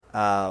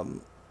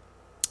um,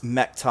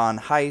 Mekton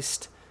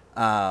Heist.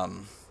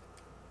 Um,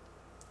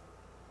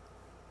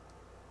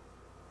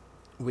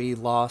 we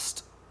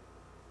lost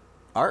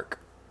Ark.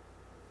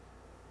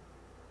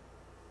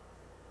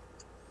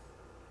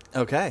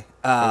 Okay.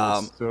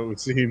 So it would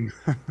seem.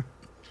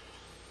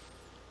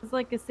 It's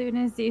like as soon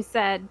as you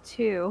said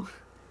two,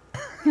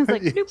 I was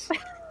like, nope. Yes.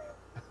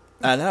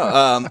 I know.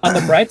 On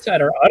the bright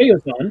side, our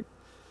audio's on.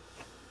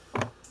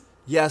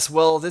 Yes,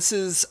 well, this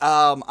is.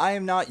 I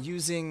am not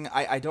using.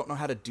 I don't know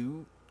how to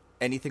do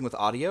anything with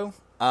audio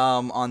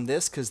on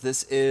this because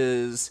this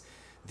is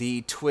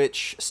the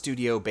Twitch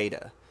Studio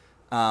beta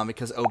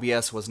because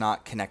OBS was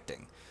not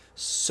connecting.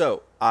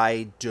 So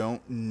I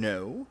don't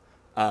know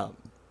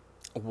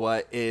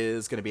what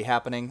is going to be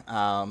happening.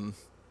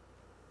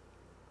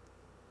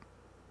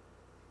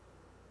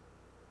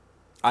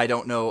 I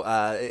don't know.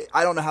 I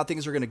don't know how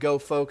things are going to go,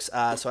 folks.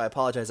 So I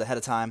apologize ahead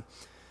of time.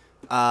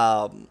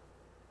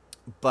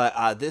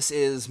 But this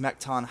is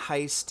Mekton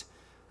Heist.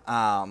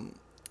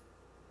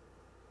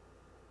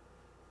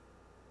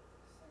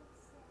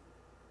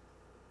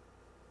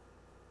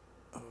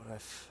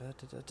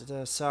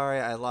 Sorry,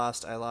 I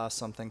lost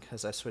something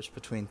because I switched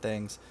between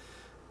things.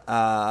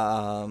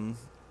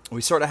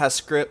 We sort of have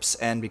scripts,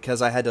 and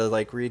because I had to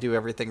like redo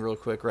everything real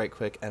quick, right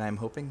quick, and I'm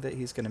hoping that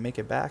he's gonna make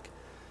it back.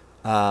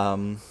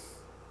 I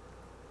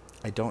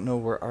don't know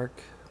where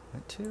Ark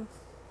went to.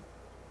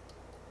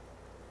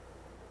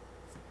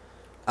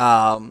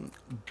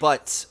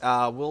 But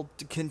we'll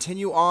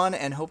continue on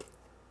and hope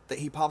that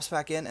he pops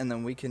back in, and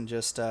then we can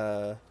just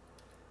but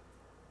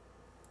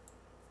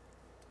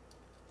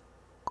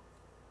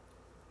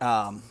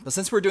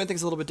since we're doing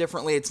things a little bit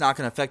differently, it's not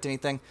going to affect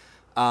anything.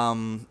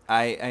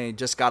 I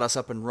just got us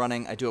up and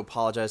running. I do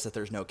apologize that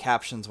there's no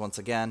captions once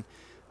again.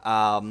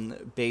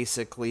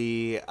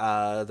 Basically,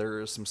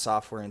 there's some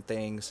software and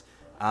things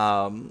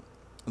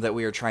that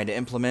we are trying to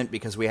implement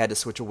because we had to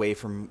switch away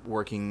from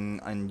working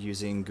and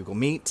using Google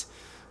Meet.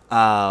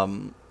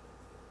 Oh,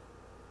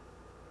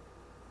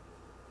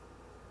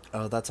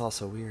 that's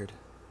also weird.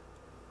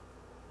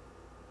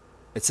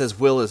 It says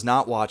Will is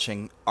not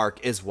watching, Ark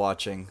is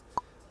watching,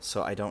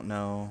 so I don't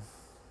know.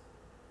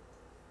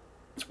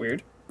 It's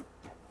weird.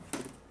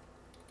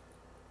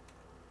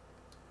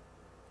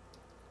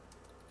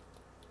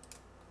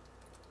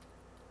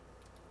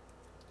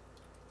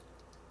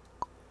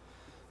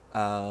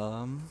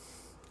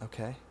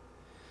 Okay.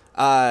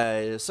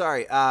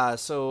 Sorry.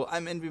 So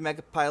I'm NB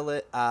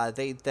Megapilot,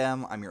 they,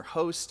 them. I'm your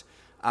host.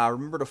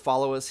 Remember to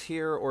follow us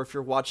here, or if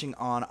you're watching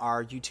on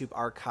our YouTube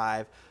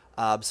archive,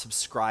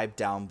 subscribe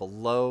down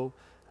below.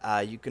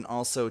 You can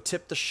also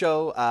tip the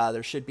show.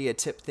 There should be a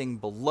tip thing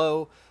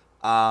below.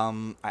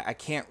 I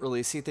can't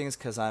really see things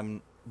because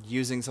I'm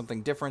using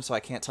something different, so I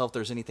can't tell if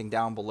there's anything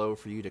down below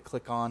for you to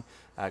click on,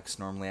 because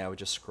normally I would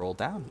just scroll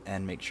down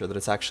and make sure that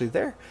it's actually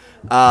there.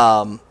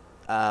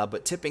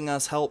 But tipping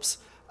us helps.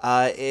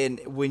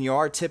 And when you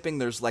are tipping,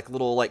 there's like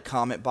little like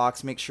comment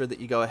box. Make sure that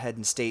you go ahead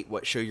and state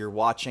what show you're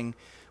watching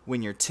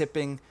when you're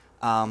tipping.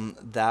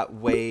 That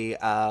way,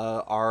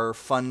 our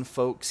fun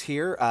folks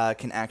here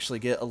can actually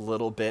get a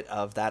little bit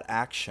of that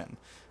action.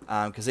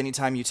 Because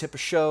anytime you tip a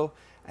show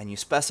and you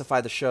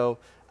specify the show,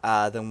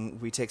 then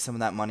we take some of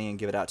that money and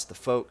give it out to the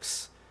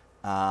folks.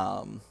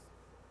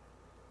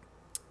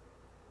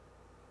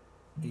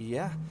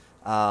 Yeah.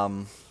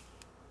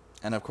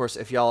 And of course,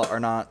 if y'all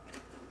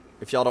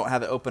don't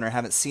have it open or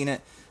haven't seen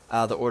it,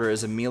 the order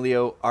is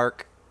Emilio,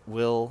 Ark,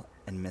 Will,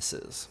 and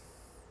Mrs.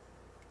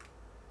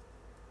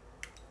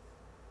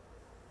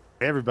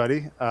 Hey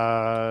everybody.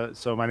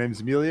 So my name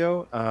is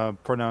Emilio.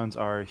 Pronouns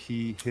are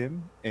he,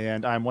 him,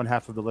 and I'm one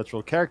half of the Let's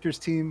Roll Characters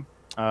team.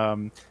 You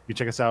can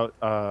check us out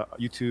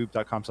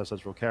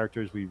youtube.com/Let's Roll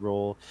Characters. We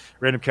roll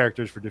random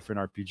characters for different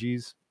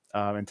RPGs.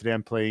 And today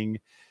I'm playing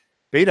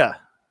Beta,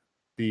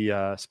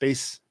 the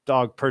space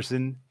dog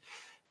person.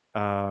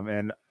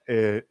 And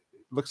it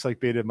looks like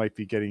Beta might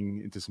be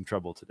getting into some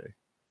trouble today.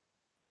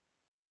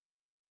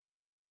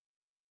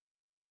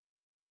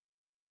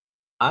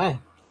 Hi,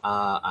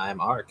 I'm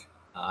Ark.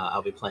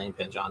 I'll be playing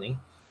Panjani,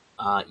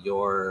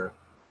 your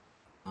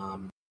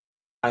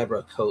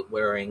Hybra coat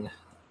wearing,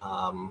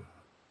 kind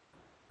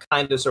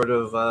of sort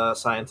of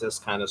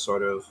scientist, kind of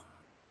sort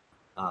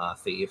of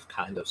thief,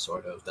 kind of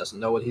sort of doesn't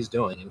know what he's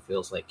doing and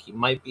feels like he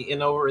might be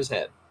in over his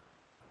head.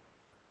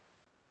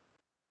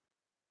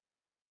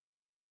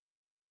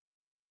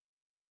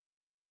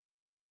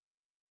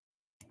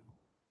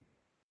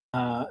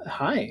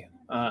 Hi,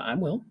 I'm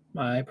Will.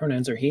 My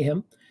pronouns are he,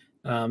 him.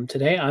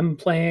 Today I'm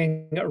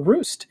playing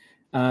Roost.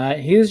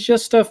 He's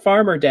just a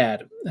farmer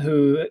dad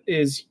who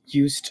is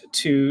used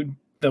to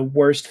the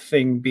worst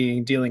thing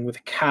being dealing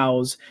with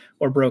cows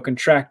or broken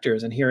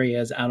tractors, and here he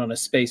is out on a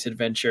space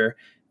adventure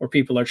where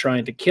people are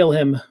trying to kill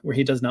him where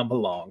he does not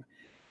belong.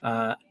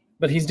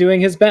 But he's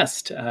doing his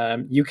best.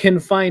 You can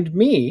find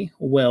me,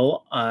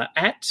 Will,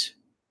 at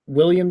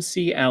William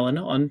C. Allen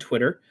on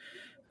Twitter.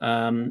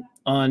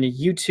 On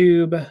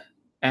YouTube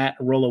at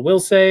Rolla Will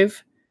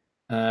Save,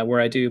 where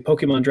I do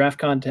Pokemon draft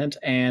content,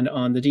 and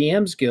on the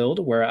DMs Guild,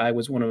 where I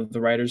was one of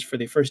the writers for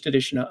the first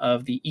edition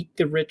of the Eat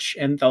the Rich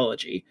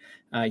anthology.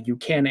 You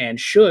can and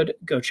should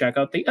go check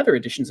out the other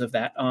editions of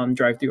that on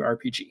Drive Through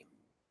RPG.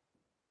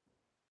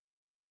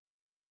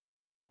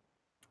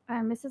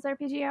 I'm Mrs.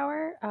 RPG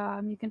Hour.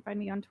 You can find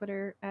me on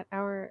Twitter at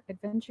Our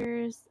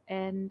Adventures,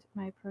 and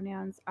my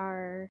pronouns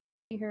are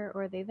he, her,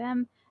 or they,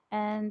 them,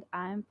 and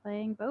I'm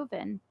playing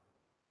Bovin.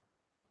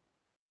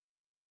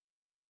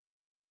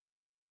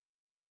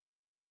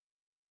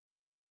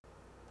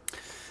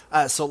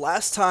 So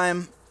last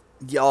time,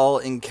 y'all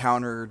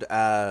encountered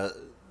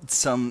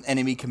some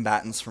enemy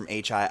combatants from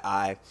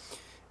HII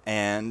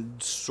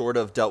and sort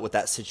of dealt with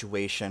that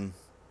situation.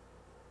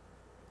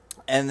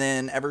 And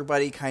then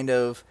everybody kind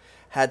of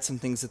had some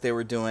things that they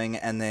were doing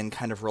and then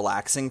kind of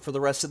relaxing for the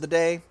rest of the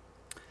day.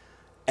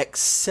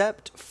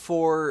 Except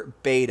for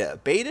Beta.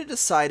 Beta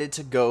decided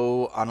to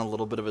go on a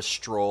little bit of a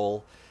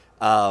stroll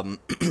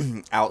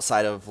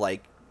outside of,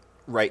 like,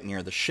 right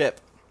near the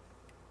ship.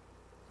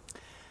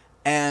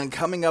 And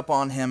coming up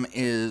on him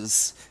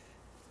is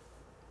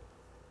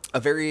a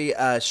very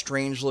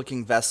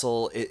strange-looking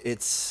vessel.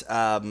 It's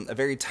a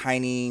very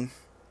tiny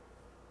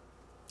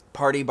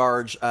party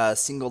barge,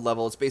 single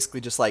level. It's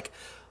basically just like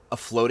a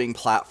floating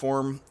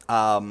platform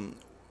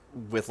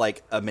with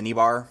like a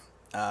minibar,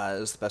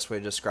 is the best way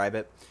to describe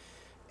it.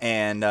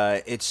 And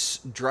it's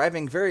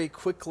driving very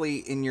quickly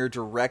in your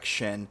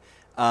direction.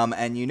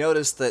 And you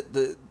notice that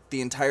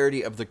the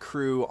entirety of the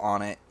crew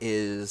on it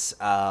is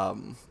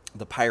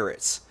the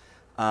pirates.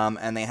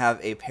 And they have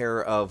a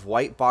pair of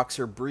white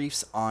boxer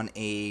briefs on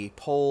a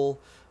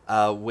pole,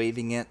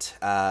 waving it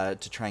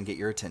to try and get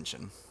your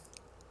attention.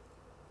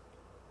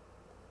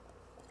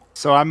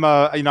 So I'm,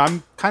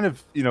 I'm kind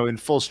of, in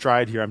full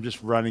stride here. I'm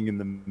just running in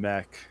the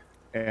mech,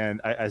 and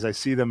as I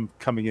see them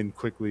coming in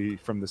quickly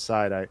from the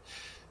side, I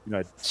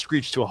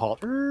screech to a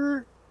halt,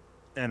 and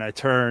I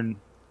turn,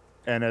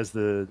 and as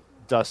the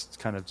dust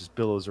kind of just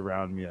billows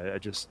around me, I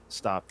just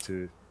stop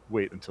to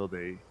wait until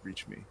they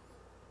reach me.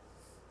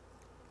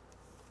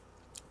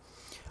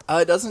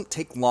 It doesn't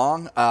take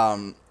long.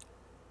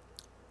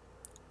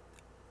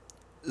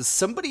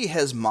 Somebody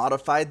has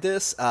modified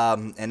this,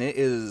 and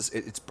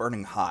it's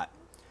burning hot.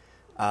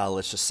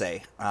 Let's just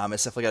say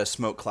it's definitely got a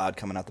smoke cloud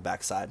coming out the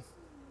backside.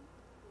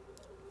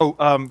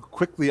 Oh,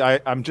 quickly,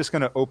 I'm just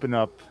going to open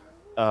up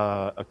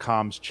a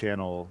comms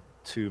channel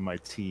to my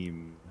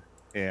team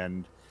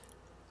and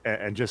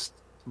just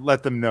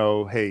let them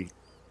know, hey,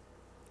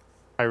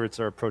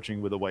 pirates are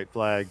approaching with a white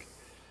flag.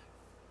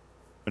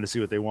 I'm going to see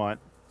what they want.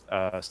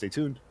 Stay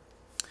tuned.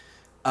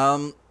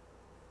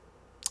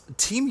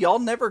 Team, y'all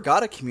never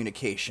got a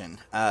communication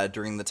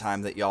during the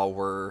time that y'all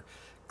were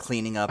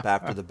cleaning up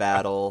after the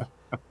battle.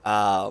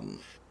 That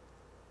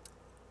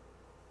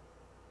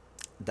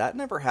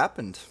never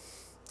happened.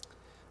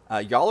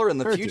 Y'all are in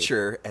the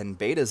future, and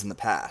Beta's in the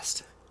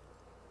past.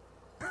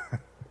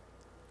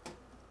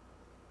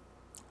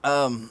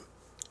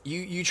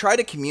 You try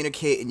to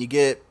communicate, and you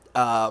get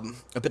a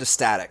bit of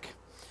static.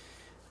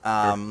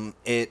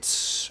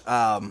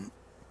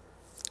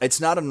 It's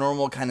not a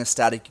normal kind of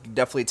static. You can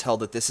definitely tell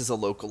that this is a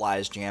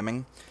localized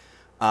jamming.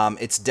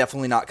 It's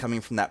definitely not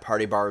coming from that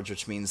party barge,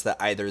 which means that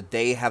either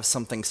they have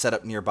something set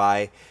up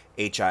nearby,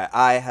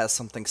 HII has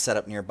something set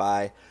up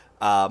nearby,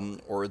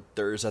 or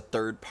there's a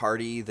third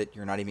party that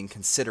you're not even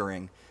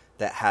considering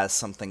that has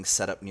something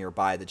set up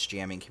nearby that's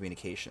jamming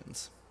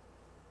communications.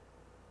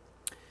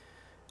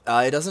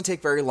 It doesn't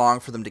take very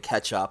long for them to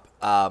catch up,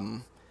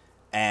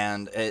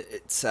 and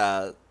it's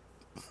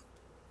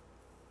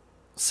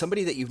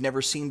somebody that you've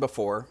never seen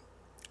before.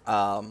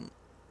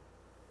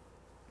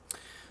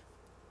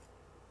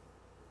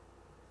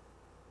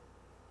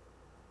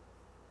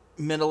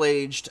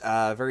 Middle-aged,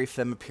 very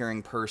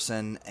femme-appearing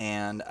person,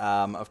 and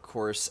of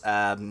course,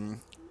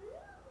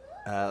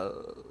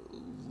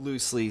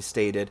 loosely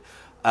stated,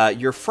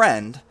 your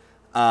friend,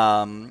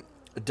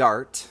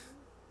 Dart,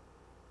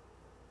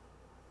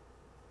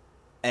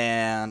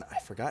 and I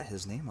forgot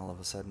his name all of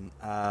a sudden.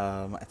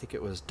 I think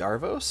it was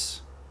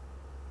Darvos?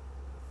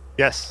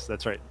 Yes,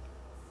 that's right.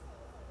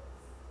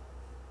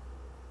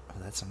 Oh,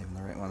 that's not even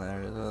the right one.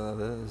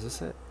 Is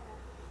this it?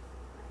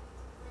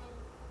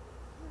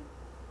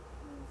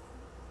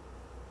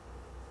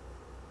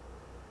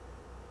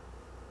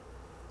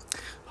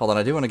 Hold on,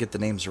 I do want to get the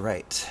names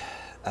right.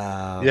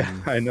 Yeah,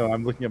 I know.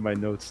 I'm looking at my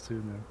notes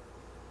too now.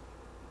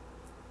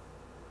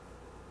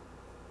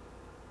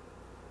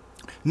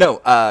 No,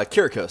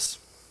 Kirikos.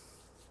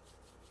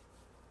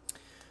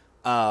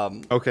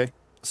 Okay.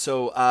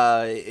 So,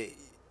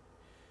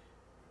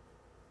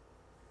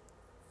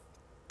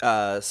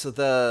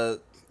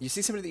 you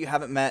see somebody that you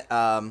haven't met.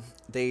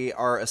 They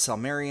are a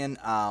Salmarian.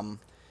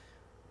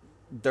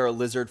 They're a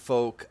lizard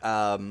folk.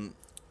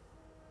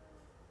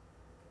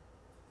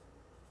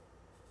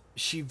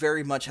 She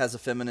very much has a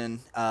feminine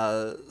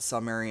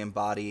Salmarian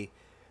body.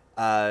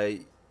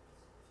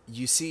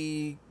 You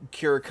see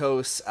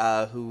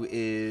Kirikos, who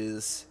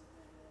is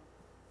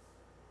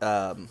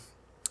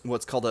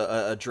what's called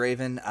a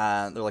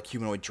Draven. They're like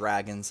humanoid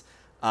dragons.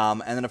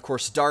 And then, of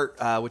course, Dart,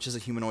 which is a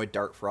humanoid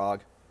dart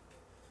frog.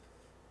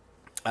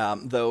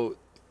 Though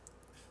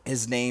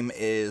his name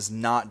is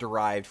not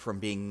derived from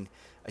being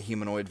a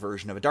humanoid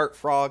version of a dart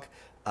frog,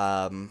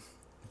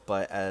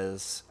 but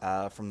as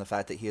from the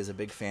fact that he is a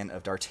big fan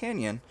of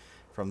D'Artagnan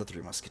from the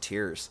Three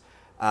Musketeers.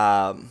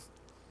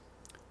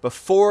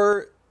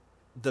 Before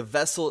the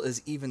vessel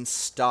is even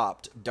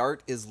stopped,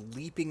 Dart is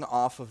leaping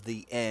off of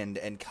the end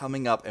and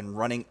coming up and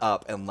running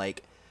up and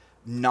like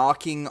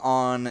knocking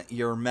on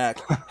your mech.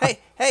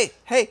 Hey!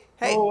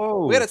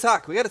 Whoa. We gotta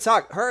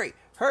talk. Hurry!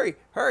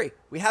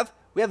 We have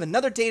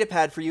another data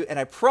pad for you, and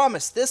I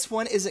promise this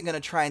one isn't gonna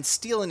try and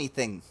steal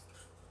anything.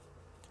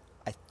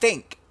 I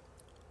think.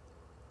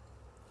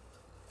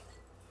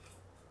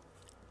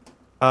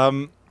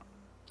 So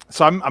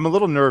I'm a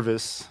little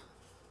nervous.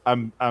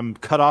 I'm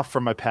cut off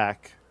from my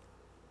pack.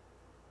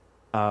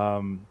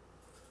 And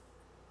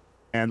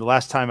the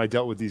last time I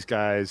dealt with these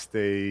guys,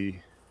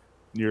 they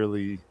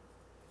nearly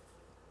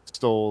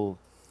stole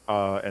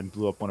and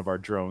blew up one of our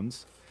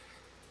drones.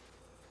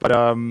 But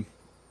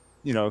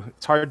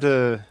it's hard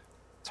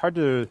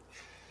to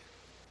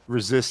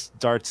resist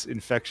Dart's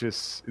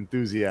infectious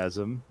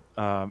enthusiasm.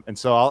 And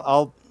so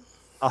I'll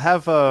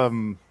have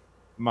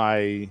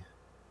my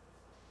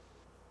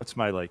what's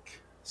my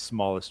like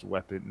smallest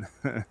weapon?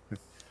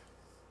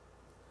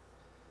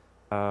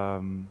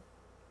 On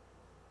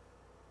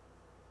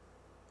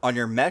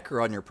your mech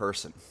or on your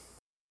person?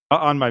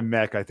 On my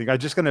mech, I think I'm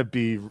just gonna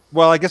be.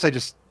 Well, I guess I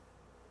just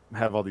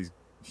have all these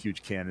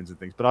huge cannons and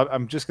things, but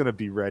I'm just gonna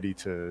be ready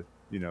to,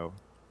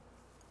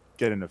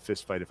 get in a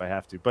fist fight if I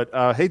have to. But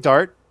hey,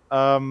 Dart,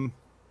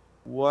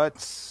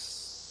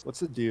 what's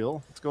the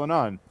deal? What's going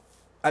on?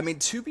 I mean,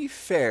 to be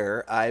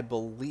fair, I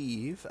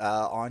believe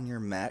on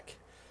your mech,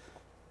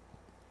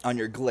 on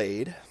your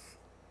Glade.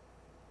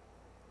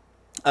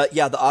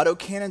 Yeah, the auto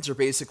cannons are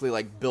basically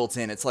like built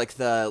in. It's like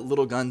the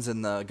little guns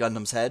in the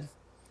Gundam's head.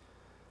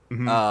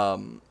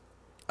 Mm-hmm.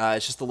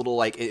 It's just a little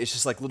like it's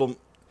just like little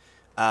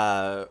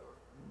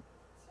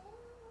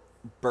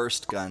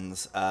burst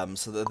guns.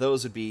 So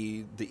those would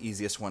be the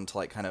easiest one to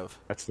like kind of.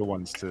 That's the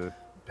ones to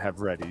have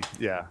ready.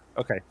 Yeah.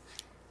 Okay.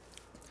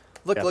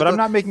 Look, but I'm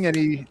not making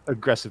any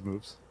aggressive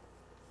moves.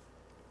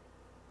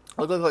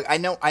 Look. I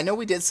know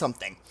we did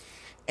something,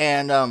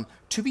 and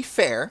to be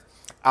fair,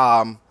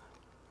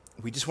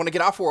 we just want to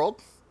get off world,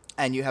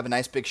 and you have a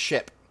nice big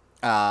ship.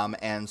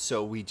 And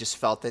so we just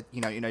felt that,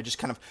 just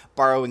kind of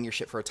borrowing your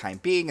ship for a time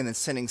being and then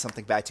sending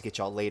something back to get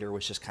y'all later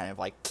was just kind of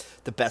like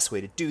the best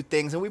way to do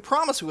things. And we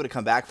promised we would have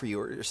come back for you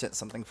or sent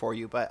something for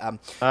you, but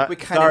we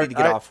kind of need to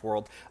get off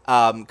world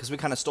because we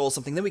kind of stole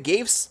something. Then we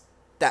gave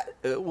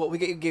we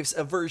gave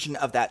a version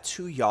of that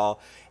to y'all.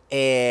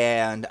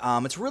 And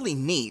it's really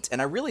neat,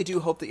 and I really do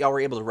hope that y'all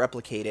were able to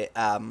replicate it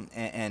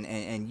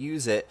and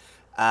use it.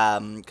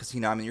 Because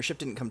your ship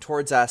didn't come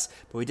towards us,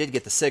 but we did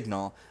get the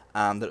signal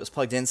that it was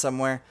plugged in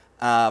somewhere.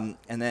 And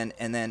then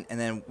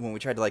when we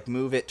tried to like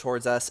move it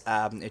towards us,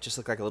 it just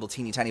looked like a little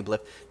teeny tiny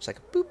blip, just like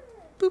a boop,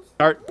 boop.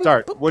 Dart,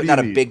 boop, what do you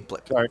not need? a big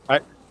blip. Dart,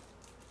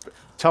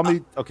 tell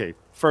me. Okay,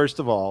 first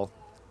of all,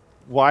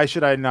 why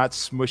should I not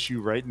smush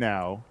you right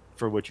now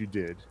for what you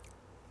did?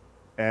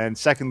 And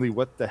secondly,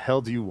 what the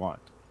hell do you want?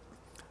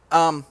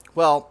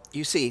 Well,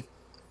 you see,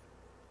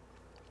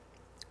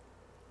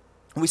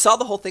 we saw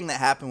the whole thing that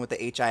happened with the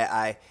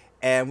HII,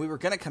 and we were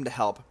going to come to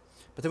help.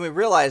 But then we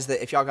realized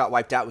that if y'all got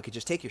wiped out, we could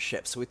just take your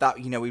ship. So we thought,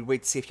 we'd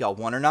wait to see if y'all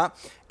won or not.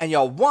 And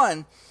y'all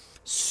won.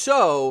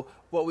 So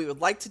what we would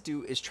like to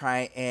do is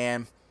try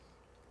and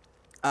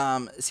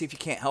see if you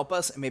can't help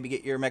us and maybe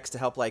get your mechs to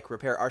help, like,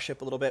 repair our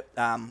ship a little bit.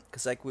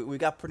 Because, like, we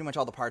got pretty much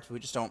all the parts, but we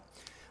just don't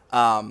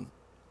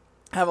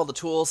have all the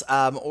tools.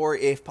 Or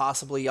if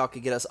possibly y'all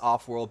could get us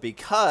off-world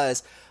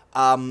because...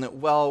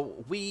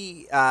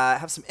 we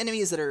have some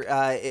enemies that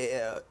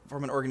are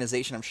from an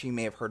organization. I'm sure you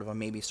may have heard of them,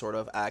 maybe sort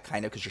of,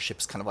 kind of, because your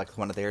ship's kind of like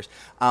one of theirs,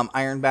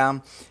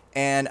 Ironbound.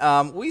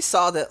 And we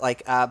saw that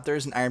like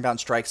there's an Ironbound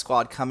strike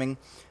squad coming.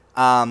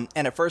 And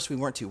at first we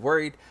weren't too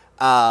worried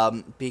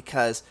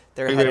because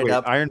they're headed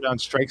up. Ironbound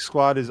strike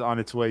squad is on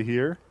its way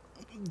here.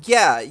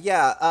 Yeah.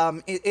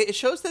 It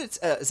shows that it's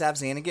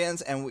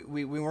Zavzanigans, and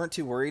we weren't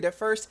too worried at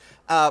first.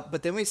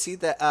 But then we see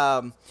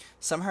that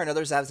somehow or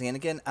another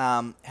Zavzanigan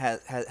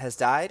has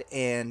died,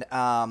 and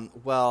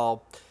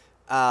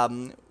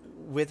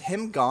with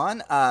him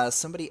gone,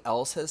 somebody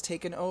else has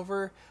taken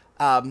over,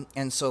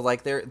 and so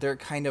like they're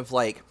kind of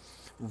like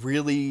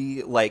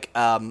really like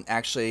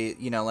actually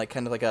like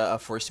kind of like a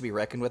force to be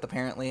reckoned with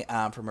apparently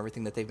from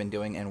everything that they've been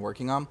doing and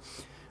working on.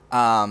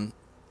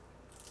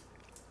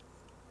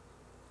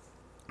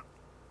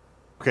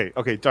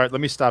 Okay, Dart,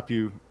 let me stop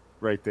you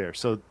right there.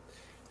 So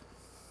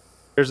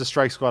there's a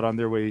strike squad on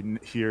their way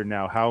here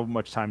now. How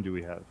much time do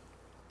we have?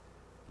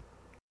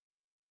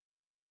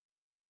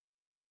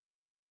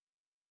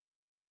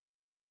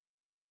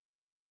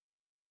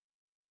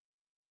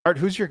 Dart,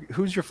 who's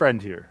your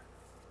friend here?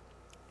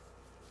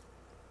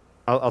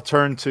 I'll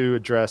turn to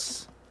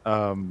address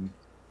the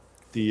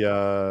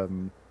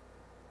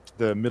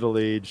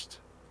middle-aged,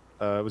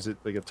 was it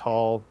like a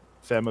tall,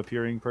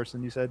 femme-appearing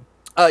person you said?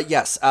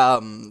 Yes.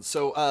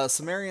 So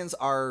Sumerians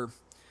are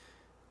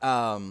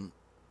um,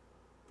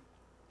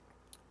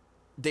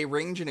 they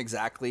range in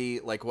exactly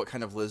like what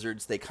kind of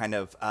lizards they kind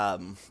of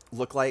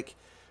look like.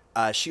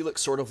 She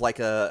looks sort of like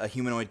a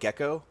humanoid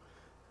gecko,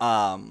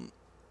 um,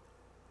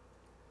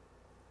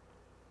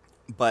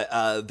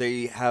 but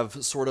they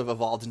have sort of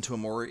evolved into a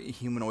more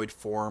humanoid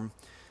form,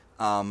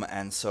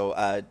 and so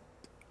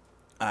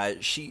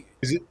she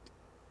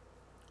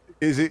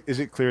Is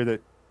it clear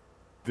that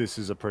this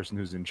is a person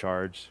who's in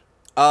charge?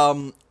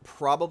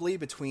 probably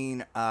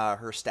between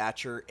her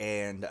stature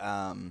and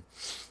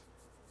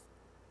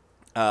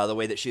the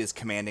way that she is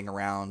commanding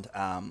around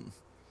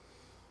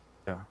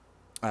Yeah.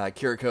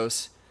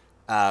 Kirikos.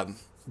 Um,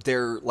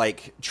 they're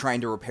like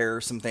trying to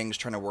repair some things,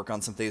 trying to work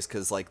on some things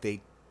because like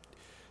they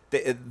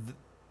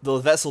the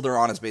vessel they're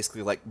on is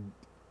basically like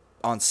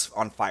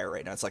on fire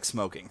right now. It's like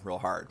smoking real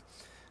hard.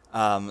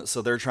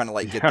 So they're trying to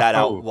like get Yeah. that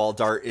out Oh. while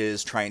Dart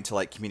is trying to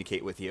like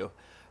communicate with you.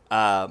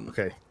 Um,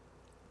 Okay.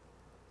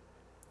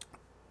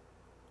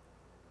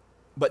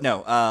 but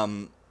no,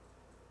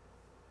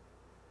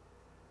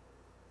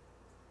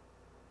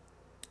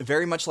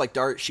 very much like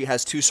Dart, she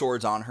has two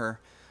swords on her.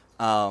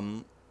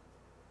 Um,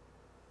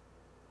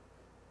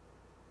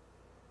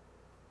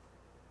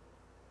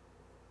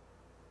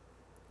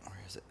 where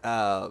is it?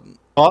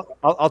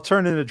 I'll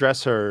turn and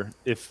address her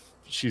if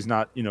she's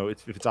not,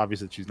 if it's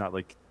obvious that she's not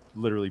like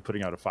literally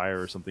putting out a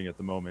fire or something at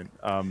the moment.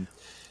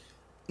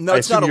 No, I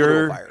it's not assume a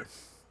literal you're fire.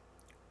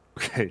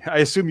 okay. I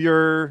assume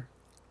you're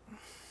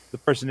the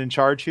person in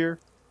charge here.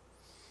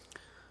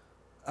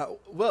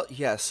 Well,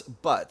 yes,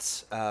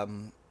 but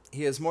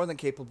he is more than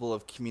capable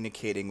of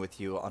communicating with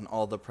you on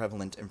all the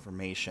prevalent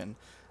information,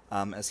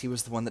 as he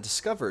was the one that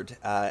discovered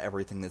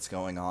everything that's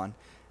going on.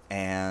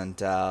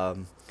 And,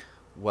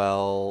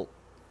 well,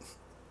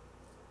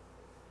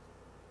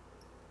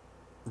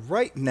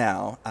 right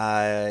now,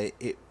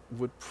 it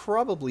would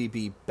probably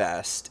be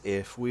best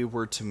if we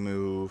were to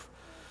move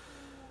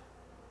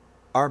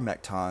our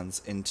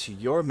Mektons into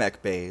your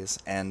mech bays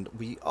and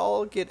we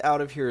all get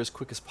out of here as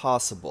quick as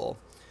possible.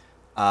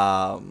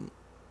 Um,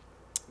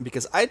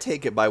 because I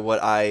take it by what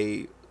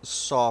I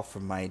saw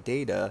from my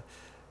data,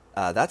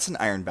 that's an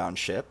ironbound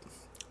ship.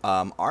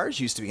 Ours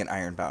used to be an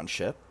ironbound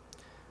ship.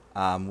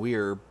 We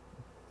are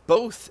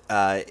both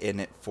in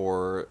it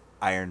for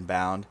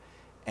ironbound,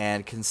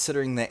 and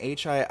considering the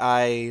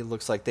HII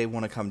looks like they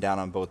want to come down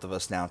on both of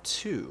us now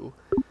too.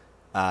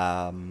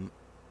 Um,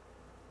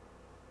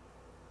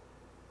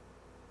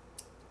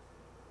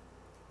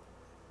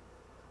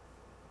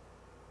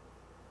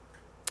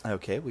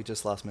 okay, we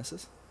just lost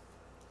Mrs.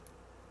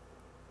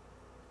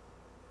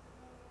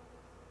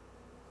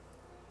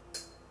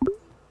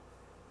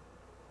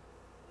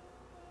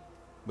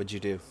 What'd you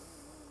do?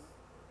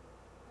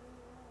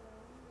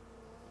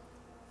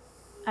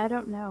 I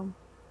don't know.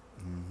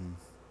 Mm-hmm.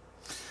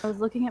 I was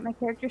looking at my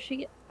character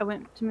sheet. I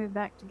went to move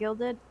back to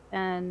Gilded,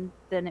 and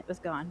then it was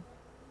gone.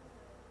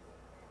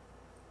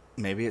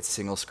 Maybe it's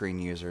single screen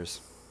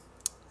users.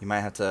 You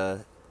might have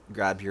to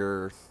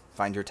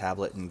find your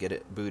tablet and get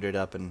it booted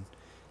up and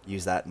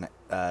use that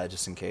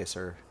just in case.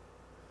 Or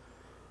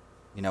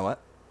you know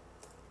what?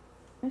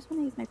 I just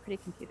want to use my pretty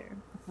computer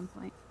at some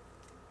point.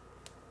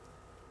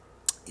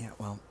 Yeah.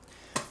 Well.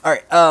 All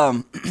right.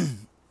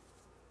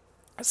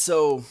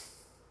 So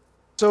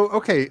So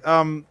okay.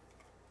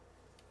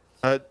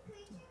 Uh,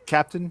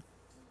 Captain,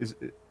 is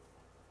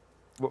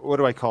what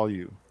do I call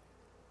you?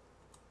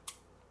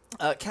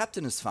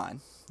 Captain is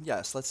fine.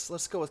 Yes.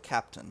 Let's go with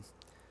Captain.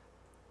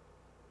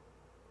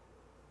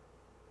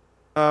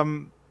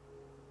 Um,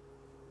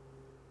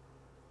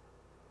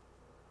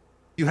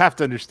 you have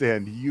to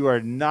understand, you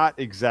are not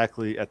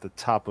exactly at the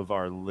top of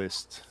our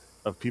list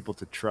of people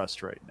to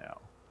trust right now.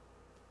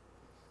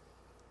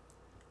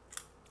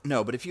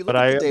 No, but if you look But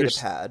at I the data understand.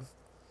 pad,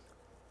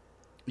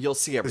 you'll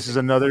see everything. This is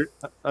another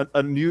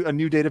a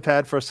new data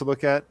pad for us to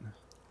look at.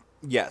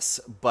 Yes,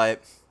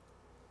 but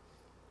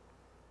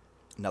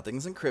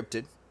nothing's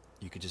encrypted.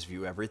 You could just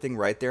view everything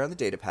right there on the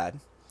data pad.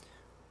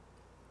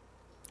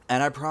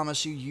 And I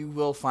promise you, you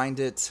will find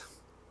it,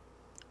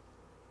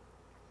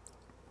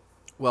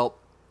 well,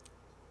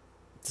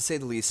 to say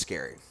the least,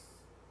 scary.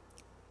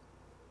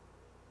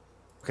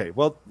 Okay,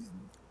 well,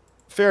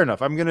 fair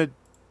enough.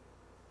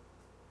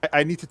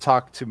 I need to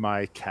talk to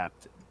my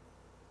captain.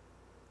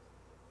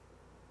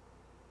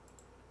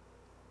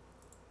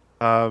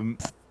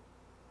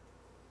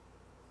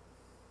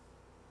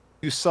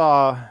 You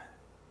saw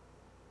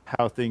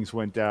how things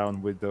went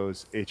down with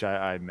those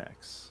HII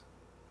mechs.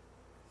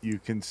 You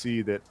can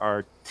see that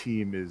our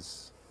team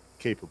is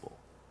capable.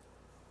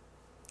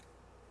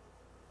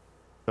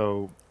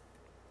 So,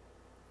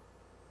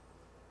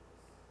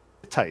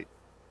 tight.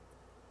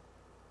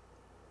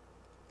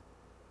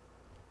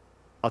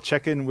 I'll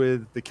check in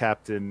with the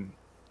captain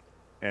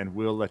and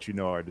we'll let you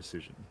know our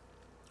decision.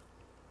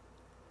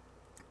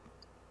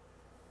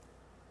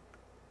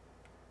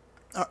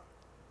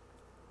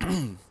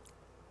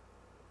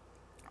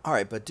 All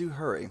right, but do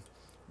hurry.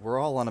 We're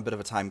all on a bit of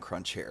a time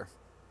crunch here.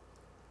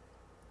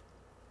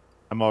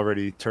 I'm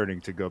already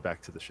turning to go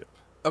back to the ship.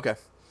 Okay.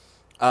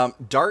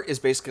 Dart is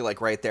basically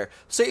like right there.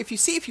 So if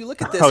you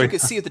look at this, Oh, you yeah. can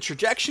see the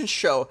trajections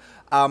show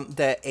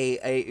that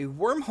a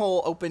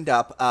wormhole opened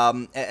up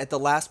at the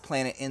last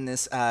planet in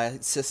this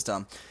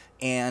system,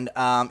 and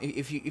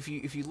if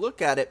you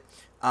look at it,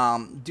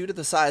 due to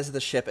the size of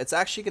the ship, it's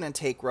actually going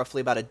to take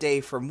roughly about a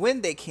day from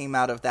when they came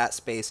out of that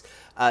space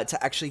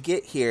to actually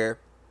get here.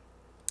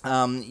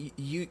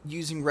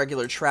 Using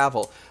regular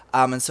travel,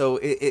 and so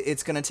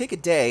it's going to take a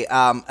day.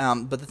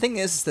 But the thing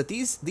is that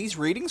these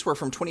readings were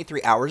from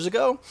 23 hours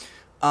ago,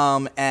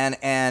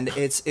 and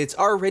it's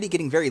already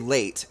getting very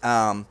late.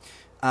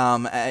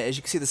 As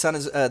you can see, the sun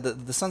is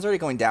the sun's already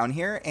going down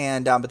here,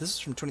 and but this is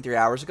from 23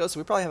 hours ago, so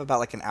we probably have about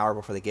like an hour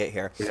before they get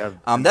here. We have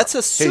That's Hey,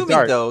 assuming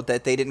Dart. though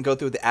that they didn't go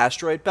through the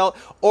asteroid belt,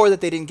 or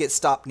that they didn't get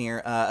stopped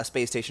near a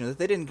space station, or that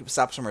they didn't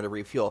stop somewhere to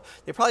refuel.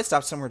 They probably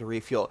stopped somewhere to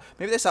refuel.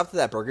 Maybe they stopped at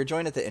that burger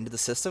joint at the end of the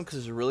system, because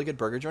there's a really good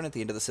burger joint at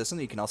the end of the system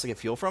that you can also get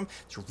fuel from.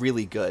 It's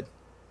really good.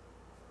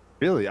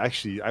 Really,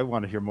 actually, I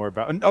want to hear more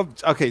about. Oh,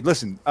 okay.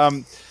 Listen,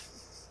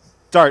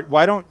 Dart,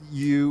 why don't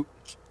you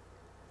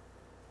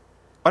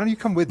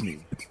come with me?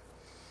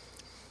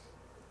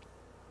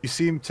 You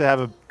seem to have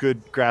a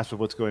good grasp of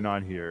what's going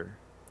on here,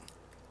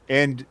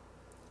 and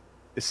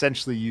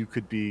essentially, you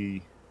could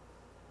be,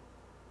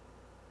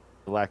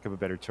 for lack of a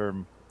better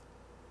term,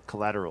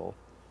 collateral.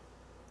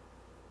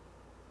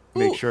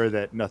 Make Ooh. sure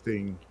that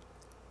nothing.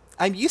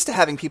 I'm used to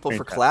having people for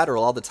Fantastic.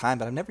 collateral all the time,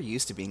 but I'm never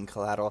used to being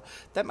collateral.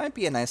 That might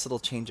be a nice little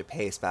change of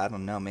pace, but I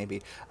don't know,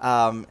 maybe.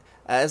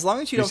 As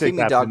long as you You don't say feed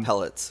me dog Captain.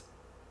 pellets.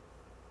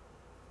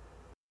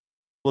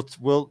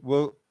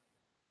 We'll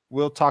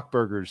talk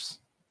burgers.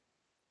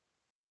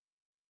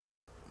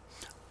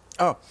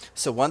 Oh,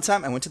 so one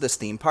time I went to this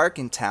theme park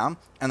in town,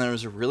 and there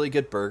was a really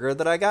good burger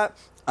that I got.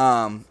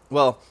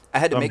 Well, I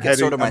had to make it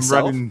sort of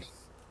myself. Running.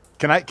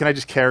 Can I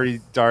just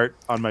carry Dart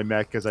on my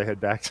mech as I head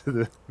back to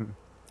the?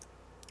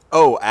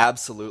 Oh,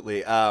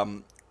 absolutely.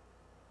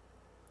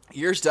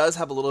 Yours does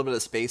have a little bit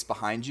of space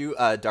behind you.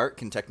 Dart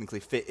can technically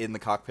fit in the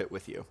cockpit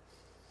with you.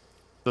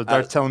 So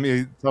Dart's telling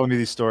me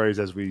these stories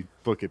as we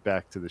book it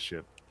back to the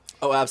ship.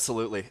 Oh,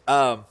 absolutely.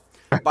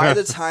 By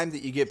the time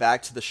that you get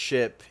back to the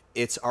ship,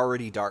 it's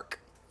already dark.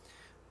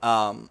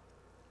 The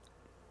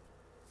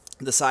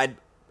side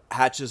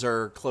hatches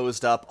are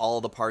closed up.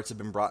 All the parts have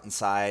been brought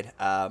inside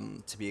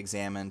to be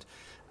examined.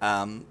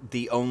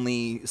 The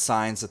only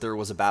signs that there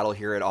was a battle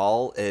here at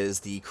all is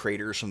the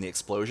craters from the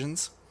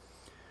explosions,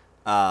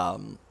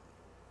 and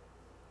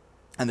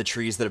the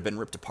trees that have been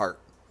ripped apart.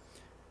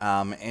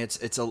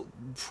 It's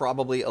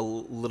probably a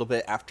little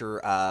bit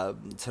after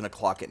 10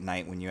 o'clock at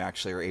night when you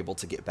actually are able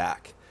to get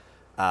back,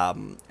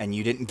 and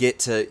you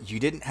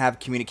didn't have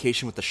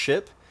communication with the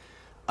ship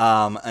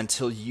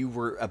until you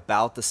were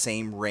about the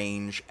same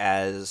range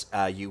as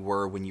you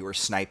were when you were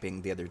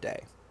sniping the other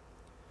day.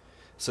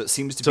 So it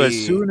seems to be. So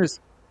as soon as,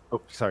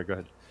 sorry, go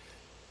ahead.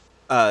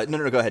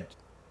 No, go ahead.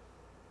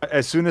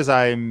 As soon as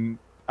I'm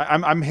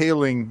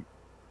hailing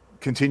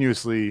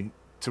continuously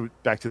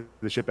back to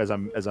the ship as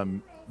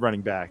I'm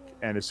running back,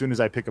 and as soon as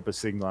I pick up a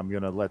signal, I'm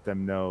gonna let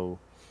them know.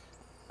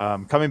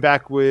 Coming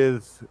back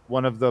with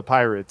one of the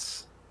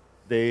pirates,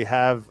 they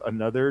have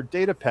another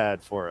data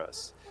pad for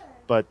us,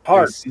 but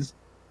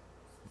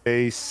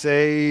they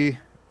say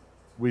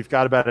we've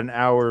got about an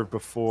hour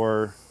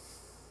before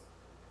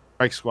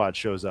Strike Squad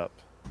shows up.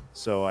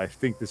 So I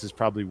think this is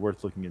probably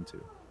worth looking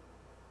into.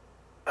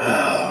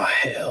 Oh,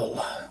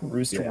 hell.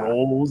 Roost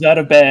rolls out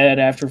of bed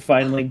after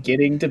finally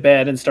getting to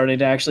bed and starting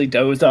to actually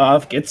doze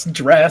off, gets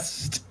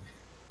dressed,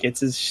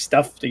 gets his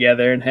stuff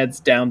together, and heads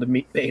down to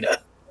meet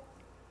Beta.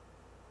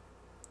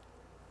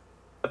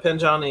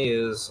 Pinjani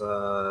is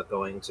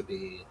going to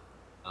be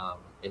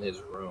in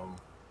his room,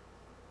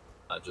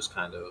 just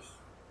kind of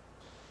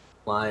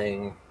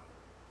lying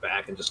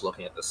back and just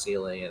looking at the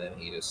ceiling, and then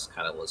he just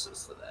kind of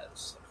listens to that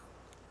stuff.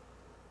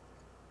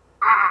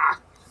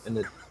 And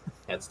then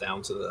heads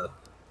down to the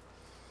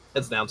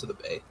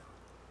bay.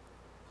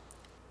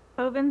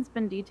 Oven's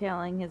been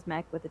detailing his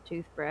mech with a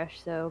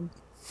toothbrush, so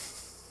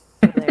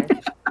there.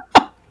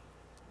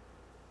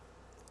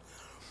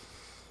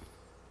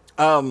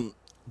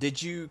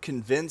 Did you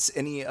convince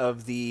any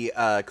of the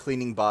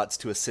cleaning bots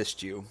to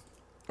assist you,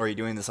 or are you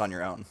doing this on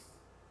your own?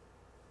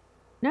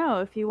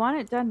 No, if you want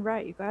it done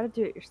right, you gotta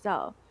do it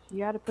yourself. You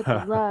gotta put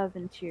the love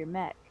into your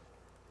mech.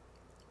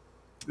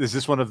 Is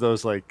this one of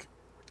those, like,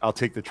 I'll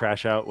take the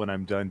trash out when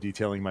I'm done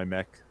detailing my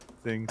mech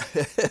things?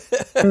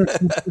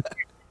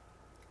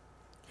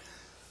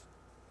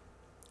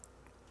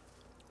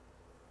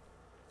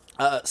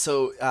 As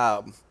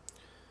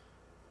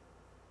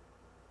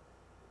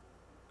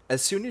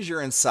soon as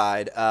you're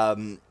inside,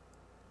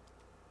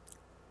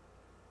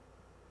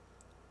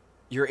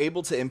 you're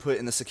able to input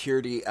in the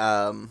security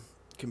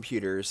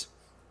computers,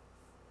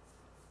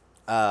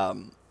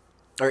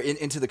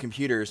 into the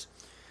computers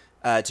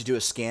to do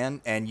a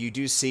scan, and you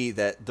do see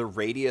that the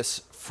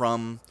radius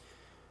from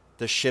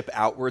the ship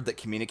outward that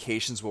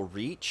communications will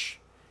reach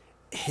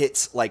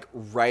hits like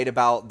right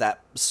about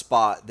that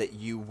spot that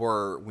you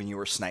were when you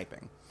were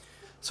sniping.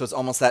 So it's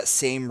almost that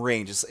same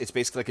range. It's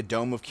basically like a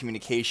dome of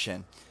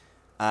communication,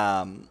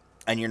 and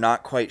you're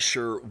not quite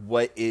sure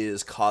what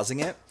is causing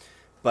it.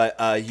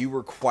 But you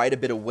were quite a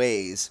bit of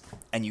ways,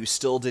 and you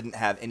still didn't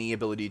have any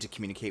ability to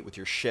communicate with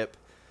your ship.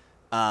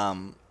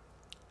 And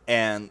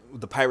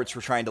the pirates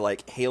were trying to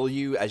like hail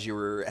you as you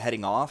were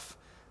heading off,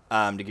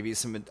 to give you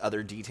some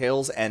other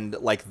details, and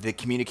like the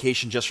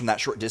communication just from that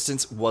short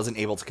distance wasn't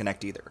able to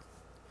connect either.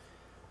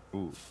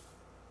 Ooh.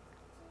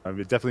 I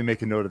would definitely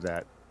make a note of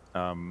that.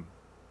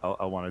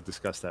 I'll want to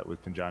discuss that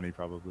with Pinjani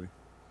probably.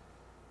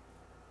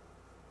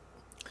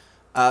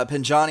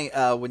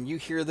 Pinjani, when you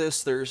hear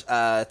this, there's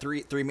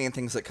three main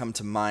things that come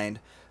to mind.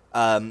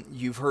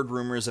 You've heard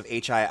rumors of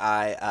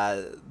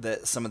HII,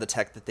 that some of the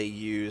tech that they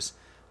use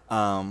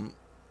for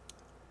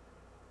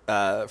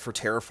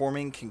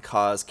terraforming can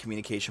cause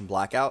communication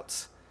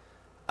blackouts.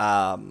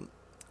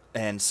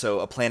 And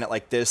so a planet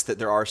like this, that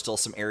there are still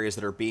some areas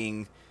that are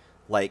being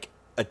like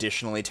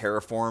additionally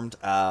terraformed,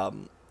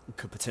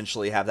 could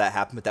potentially have that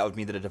happen, but that would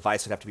mean that a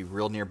device would have to be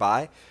real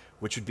nearby,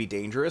 which would be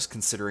dangerous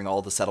considering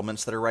all the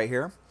settlements that are right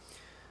here.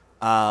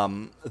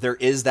 There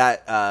is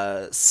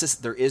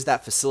that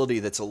facility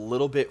that's a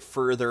little bit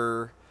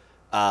further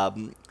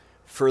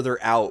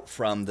out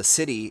from the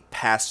city,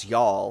 past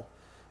y'all.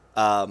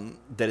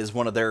 That is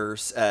one of their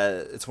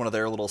it's one of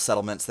their little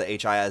settlements that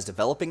HII is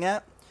developing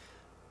at.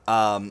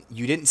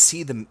 You didn't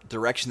see the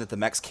direction that the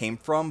mechs came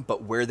from,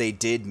 but where they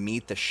did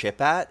meet the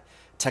ship at,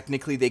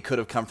 technically they could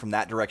have come from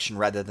that direction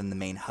rather than the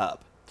main hub,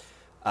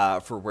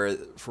 for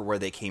where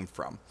they came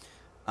from.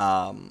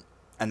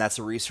 And that's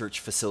a research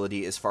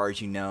facility, as far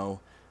as you know.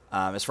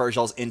 As far as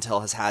y'all's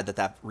intel has had,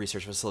 that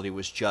research facility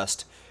was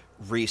just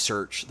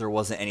research. There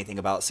wasn't anything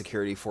about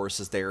security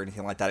forces there or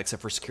anything like that,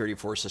 except for security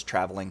forces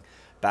traveling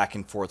back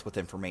and forth with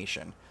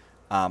information.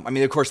 I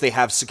mean, of course, they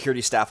have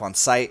security staff on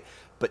site,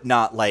 but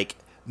not like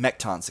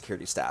Mekton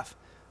security staff.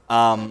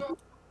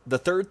 The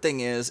third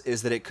thing is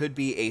that it could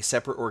be a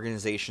separate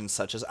organization,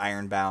 such as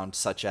Ironbound,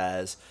 such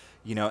as,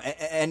 you know,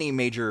 any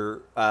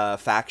major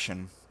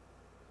faction.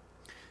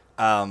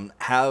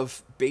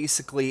 Have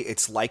basically,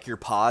 it's like your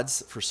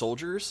pods for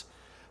soldiers,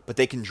 but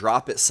they can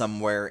drop it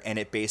somewhere, and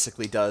it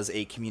basically does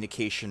a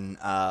communication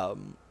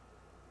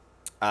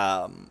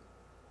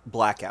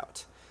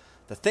blackout.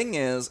 The thing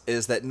is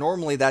that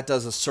normally that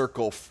does a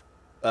circle,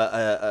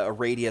 a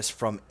radius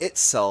from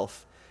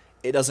itself.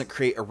 It doesn't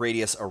create a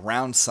radius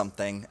around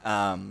something,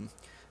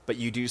 but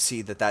you do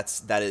see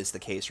that is the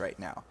case right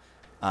now.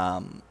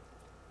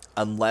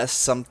 Unless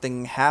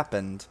something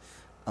happened,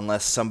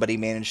 unless somebody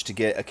managed to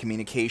get a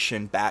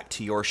communication back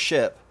to your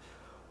ship,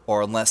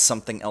 or unless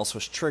something else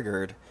was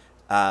triggered,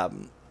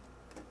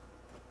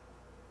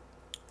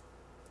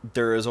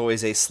 there is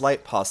always a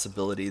slight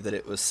possibility that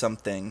it was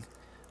something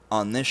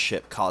on this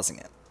ship causing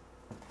it.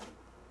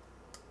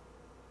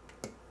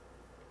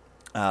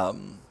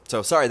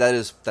 So sorry,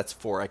 that's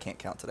 4. I can't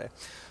count today.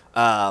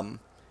 But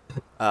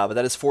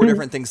that is 4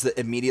 different things that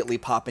immediately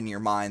pop in your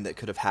mind that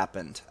could have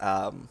happened.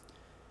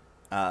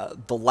 The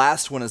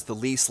last one is the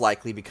least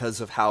likely because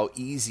of how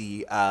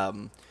easy,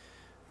 how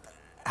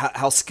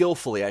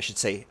skillfully, I should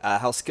say,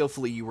 how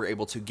skillfully you were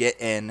able to get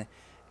in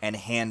and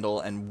handle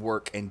and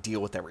work and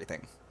deal with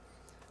everything.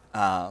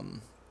 But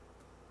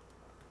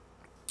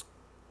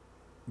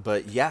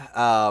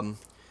yeah,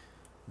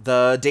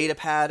 the data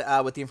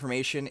pad with the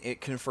information,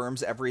 it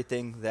confirms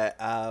everything that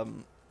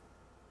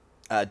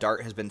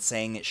Dart has been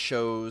saying. It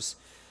shows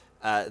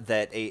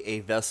that a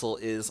vessel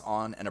is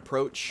on an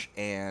approach,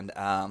 and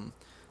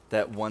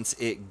that once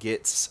it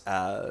gets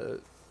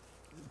to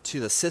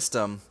the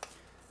system,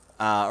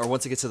 or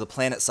once it gets to the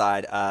planet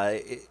side,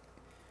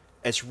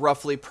 it's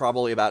roughly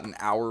probably about an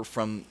hour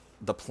from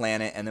the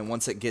planet, and then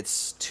once it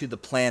gets to the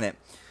planet,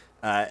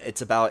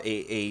 it's about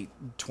a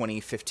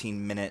 20-15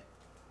 minute,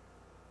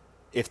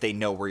 if they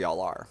know where y'all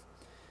are.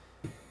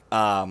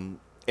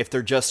 If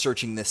they're just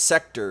searching this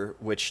sector,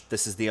 which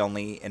this is the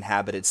only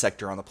inhabited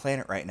sector on the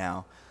planet right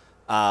now,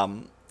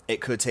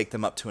 it could take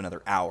them up to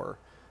another hour.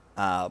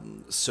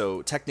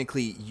 So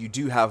technically you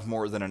do have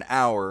more than an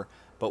hour,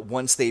 but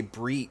once they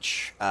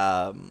breach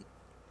the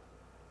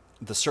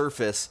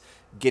surface,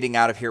 getting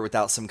out of here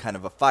without some kind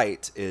of a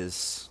fight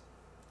is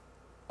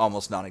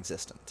almost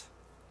non-existent.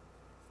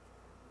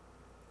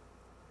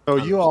 So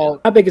you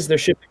all, How big is their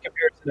ship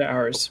compared to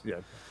ours?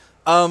 yeah.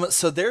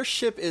 So their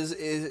ship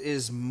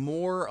is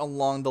more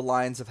along the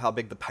lines of how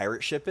big the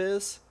pirate ship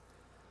is,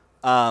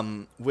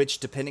 which,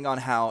 depending on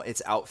how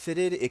it's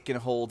outfitted, it can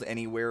hold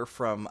anywhere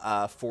from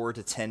 4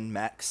 to 10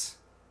 mechs.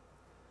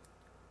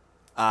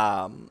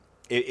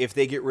 If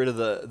they get rid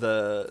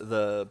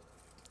of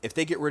if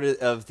they get rid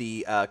of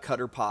the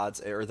cutter pods,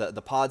 or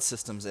the pod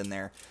systems in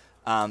there,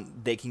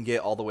 they can get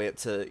all the way up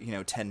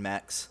to 10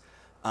 mechs,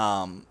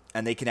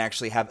 and they can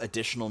actually have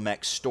additional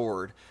mechs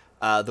stored.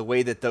 The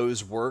way that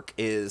those work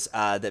is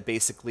that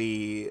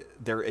basically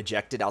they're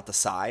ejected out the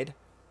side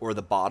or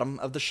the bottom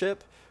of the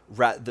ship.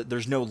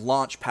 There's no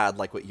launch pad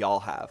like what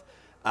y'all have.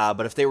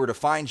 But if they were to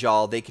find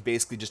y'all, they could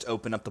basically just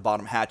open up the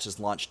bottom hatches,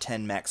 launch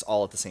 10 mechs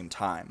all at the same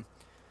time.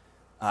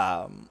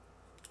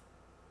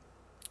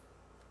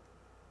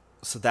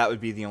 So that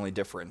would be the only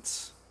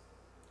difference.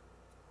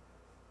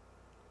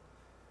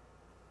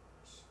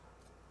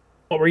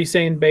 What were you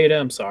saying, Beta?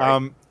 I'm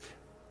sorry.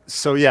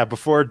 So yeah,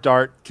 before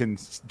Dart can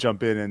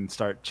jump in and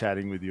start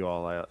chatting with you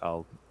all,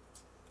 I'll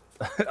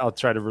I'll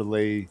try to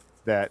relay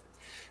that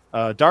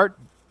Dart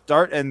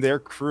and their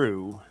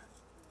crew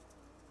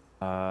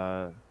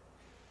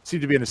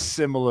seem to be in a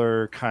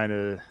similar kind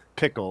of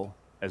pickle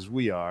as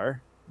we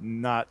are,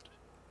 not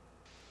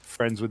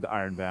friends with the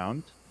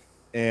Ironbound,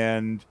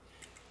 and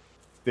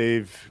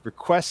they've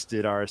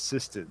requested our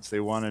assistance. They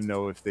want to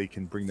know if they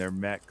can bring their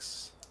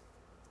mechs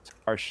to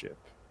our ship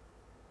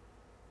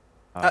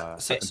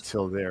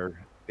until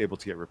they're able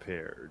to get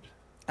repaired.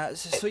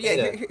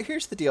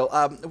 Here's the deal.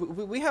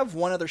 We have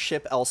one other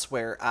ship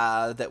elsewhere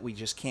that we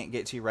just can't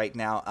get to right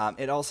now.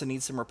 It also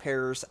needs some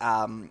repairs.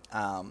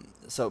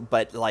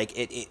 But like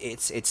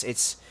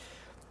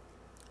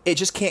it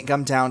just can't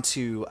come down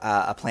to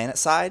a planet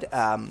side.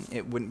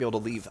 It wouldn't be able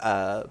to leave.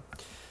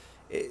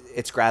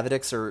 Its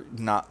gravitics are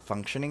not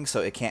functioning, so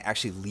it can't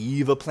actually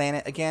leave a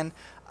planet again.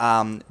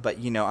 But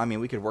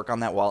we could work on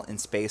that while in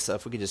space. So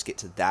if we could just get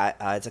to that,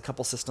 it's a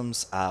couple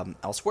systems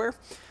elsewhere.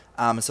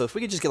 So if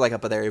we could just get like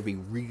up there, it'd be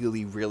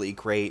really, really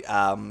great.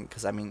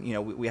 Because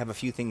we have a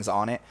few things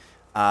on it,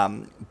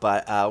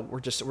 but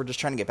we're just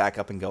trying to get back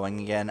up and going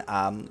again.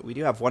 We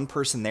do have one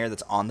person there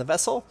that's on the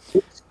vessel,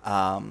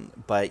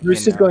 but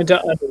Bruce is going to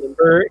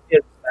unlimber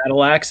his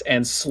battle axe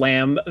and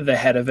slam the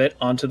head of it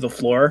onto the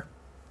floor.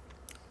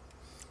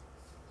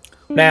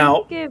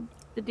 Now, give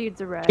the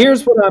dudes a ride.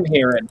 Here's what I'm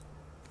hearing.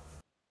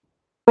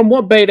 From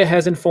what Beta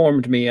has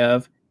informed me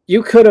of,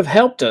 you could have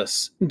helped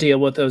us deal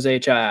with those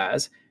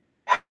HIIs.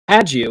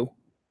 Had you,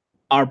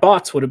 our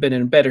bots would have been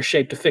in better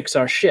shape to fix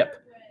our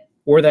ship.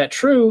 Were that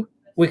true,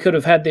 we could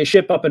have had the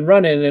ship up and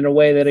running in a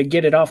way that'd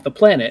get it off the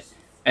planet,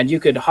 and you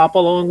could hop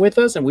along with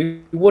us, and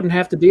we wouldn't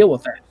have to deal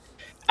with that.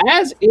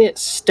 As it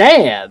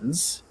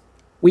stands,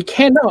 we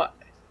cannot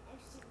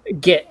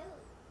get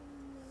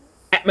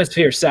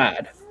atmosphere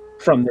side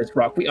from this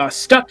rock. We are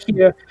stuck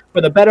here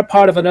for the better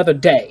part of another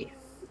day,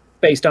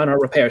 based on our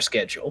repair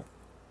schedule.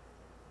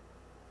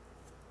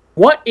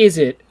 What is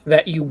it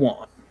that you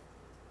want?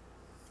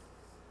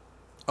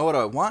 Oh, what do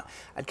I want?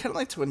 I'd kind of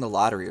like to win the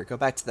lottery or go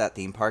back to that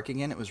theme park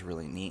again. It was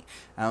really neat.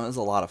 It was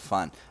a lot of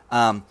fun.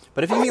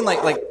 But if you mean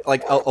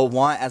like a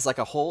want as like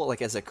a whole,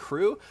 like as a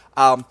crew,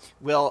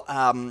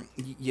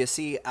 you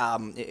see,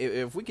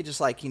 if we could just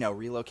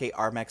relocate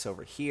our mechs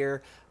over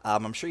here,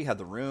 I'm sure you have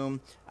the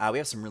room. We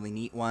have some really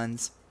neat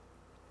ones.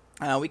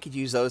 We could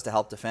use those to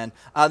help defend.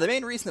 The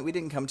main reason that we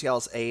didn't come to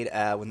y'all's aid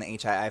when the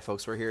HII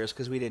folks were here is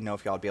because we didn't know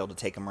if y'all would be able to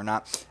take them or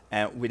not,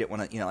 and we didn't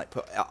want to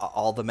put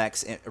all the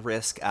mechs at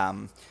risk.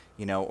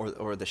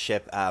 Or the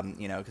ship,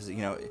 because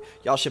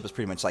y'all ship is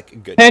pretty much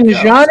like good. And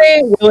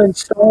Johnny will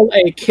install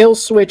a kill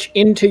switch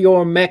into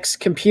your mech's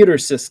computer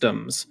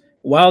systems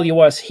while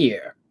you are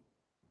here.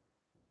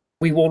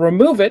 We will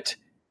remove it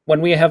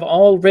when we have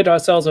all rid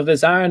ourselves of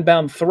this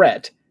ironbound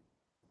threat,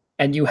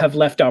 and you have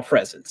left our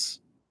presence.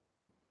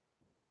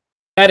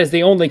 That is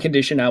the only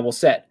condition I will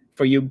set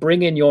for you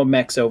bringing your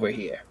mechs over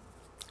here.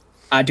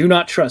 I do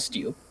not trust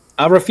you.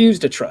 I refuse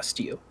to trust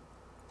you.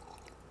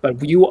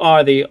 But you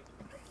are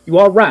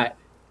right.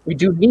 We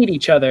do need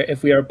each other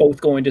if we are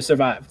both going to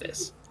survive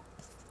this.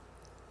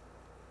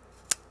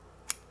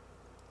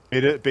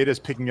 Beta's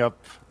picking up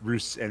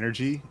Roost's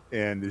energy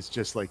and is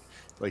just like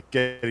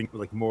getting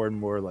like more and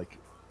more like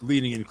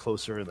leaning in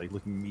closer and like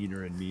looking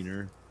meaner and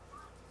meaner.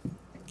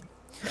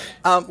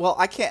 Well,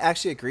 I can't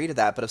actually agree to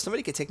that, but if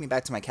somebody could take me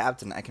back to my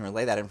captain, I can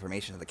relay that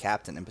information to the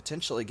captain and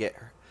potentially get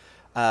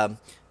her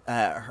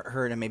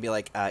to maybe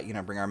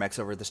bring our mechs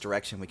over this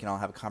direction. We can all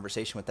have a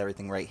conversation with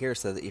everything right here,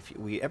 so that if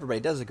everybody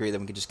does agree, then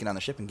we can just get on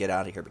the ship and get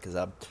out of here. Because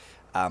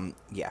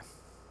yeah.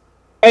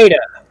 Ada,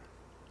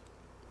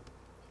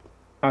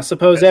 I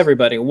suppose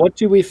everybody. What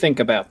do we think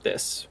about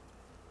this?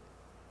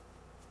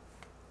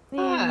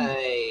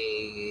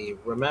 I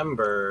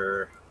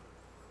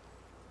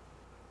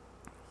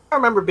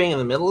remember being in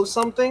the middle of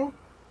something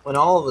when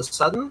all of a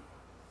sudden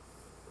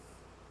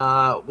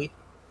we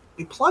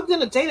plugged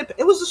in a data pad.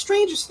 It was the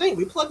strangest thing.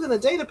 We plugged in a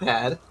data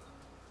pad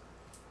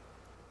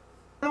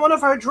and one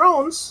of our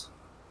drones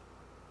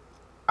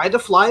tried to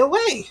fly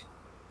away.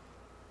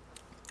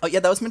 Oh yeah,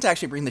 that was meant to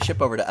actually bring the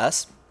ship over to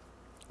us.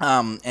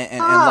 And lock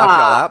it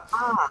all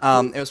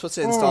out. It was supposed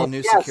to install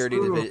new security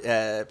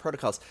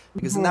protocols,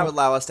 because then that would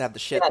allow us to have the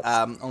ship,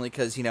 only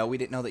because, we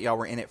didn't know that y'all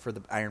were in it for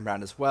the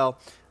Ironbound as well.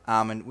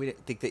 And we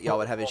didn't think that y'all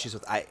would have issues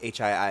with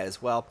HII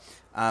as well.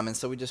 And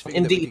so we just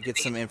figured that we could get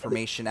some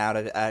information out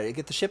of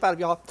get the ship out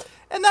of y'all,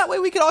 and that way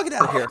we could all get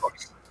out of here.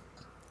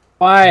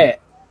 Quiet.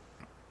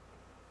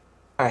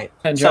 All right.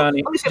 And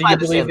Johnny, do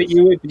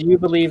you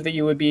believe that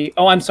you would be?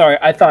 Oh, I'm sorry.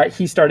 I thought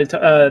he started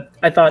to.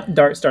 I thought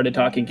Dart started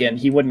talking again.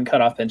 He wouldn't cut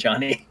off then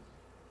Johnny.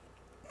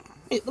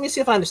 Let me see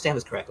if I understand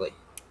this correctly.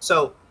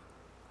 So,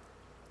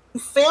 you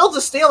failed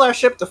to steal our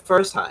ship the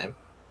first time.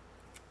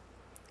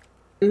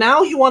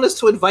 Now you want us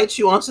to invite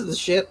you onto the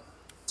ship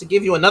to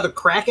give you another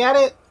crack at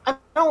it? I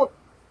don't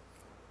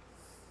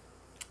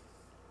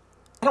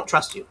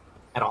trust you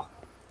at all.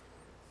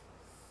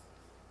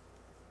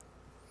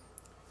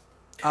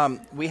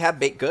 We have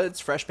baked goods,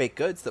 fresh baked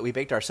goods that we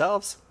baked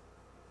ourselves.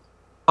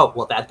 Oh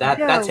well, that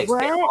Yo, takes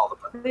care of what? all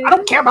of it. I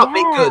don't care about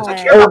baked goods. I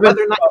care Yeah. about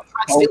whether or not you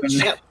try to steal the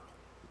ship.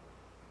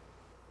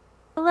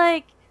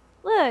 Like,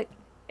 look,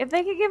 if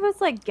they could give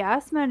us like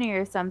gas money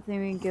or something,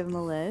 we can give them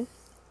a lift.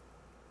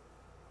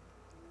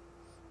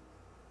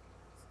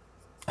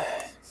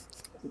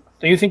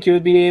 Do you think you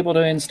would be able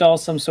to install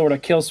some sort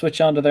of kill switch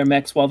onto their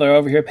mechs while they're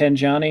over here,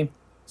 Panjani?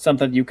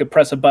 Something you could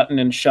press a button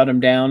and shut them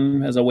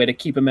down as a way to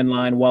keep them in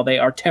line while they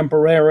are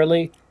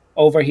temporarily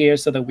over here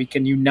so that we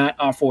can unite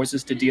our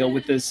forces to deal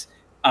with this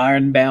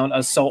ironbound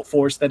assault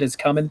force that is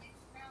coming?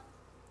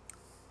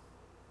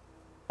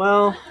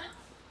 Well,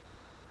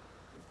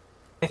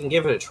 I can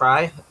give it a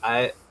try.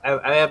 I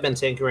have been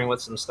tinkering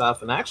with some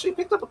stuff and I actually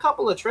picked up a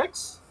couple of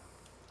tricks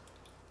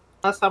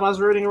last time I was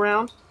rooting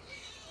around.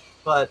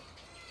 But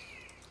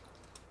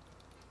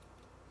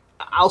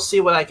I'll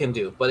see what I can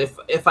do. But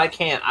if I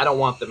can't, I don't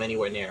want them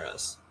anywhere near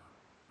us.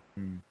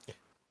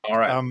 All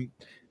right.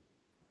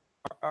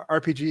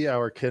 RPG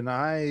hour. Can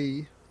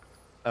I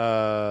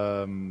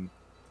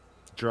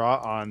draw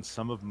on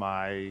some of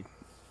my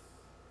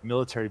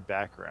military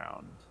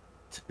background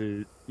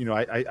to,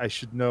 I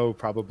should know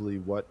probably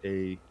what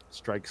a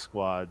strike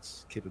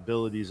squad's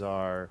capabilities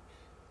are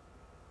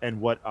and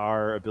what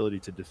our ability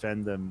to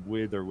defend them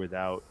with or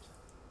without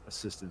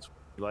assistance.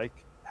 Like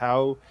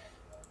how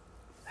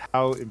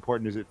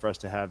important is it for us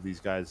to have these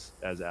guys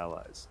as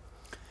allies?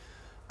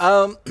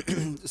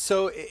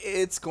 So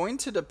it's going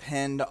to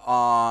depend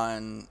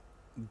on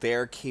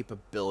their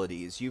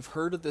capabilities. You've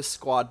heard of this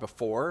squad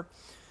before,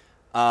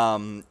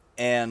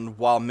 and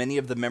while many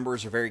of the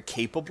members are very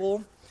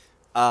capable,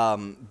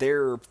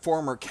 their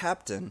former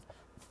captain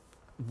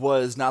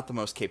was not the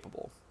most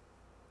capable.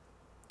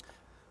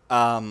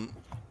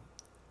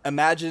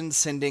 Imagine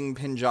sending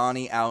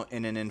Pinjani out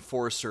in an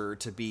enforcer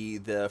to be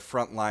the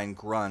frontline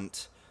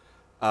grunt,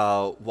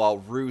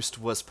 while Roost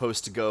was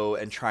supposed to go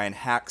and try and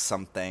hack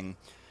something,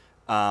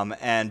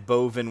 and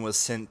Bovin was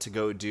sent to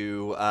go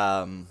do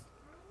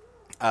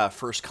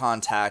first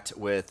contact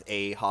with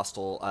a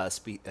hostile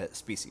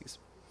species.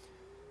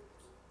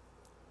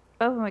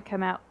 Bovin would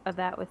come out of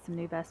that with some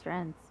new best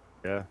friends.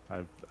 Yeah,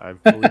 I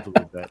fully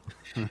believe that.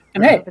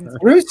 And hey,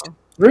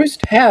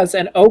 Roost has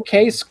an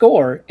okay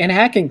score in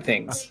hacking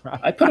things.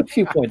 I put a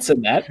few points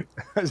in that.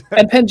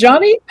 And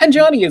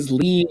Panjani is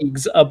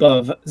leagues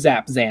above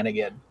Zap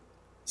Zanigan.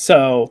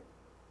 So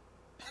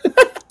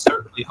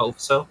Certainly hope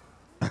so.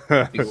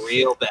 It'd be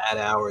real bad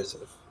hours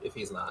if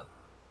he's not.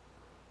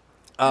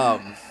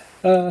 And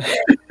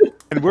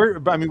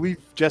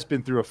we've just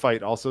been through a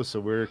fight also, so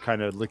we're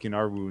kind of licking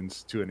our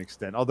wounds to an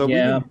extent. Although we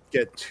didn't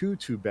get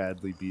too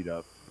badly beat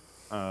up.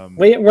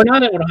 We're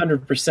not at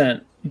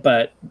 100%,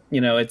 but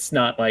it's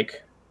not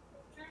like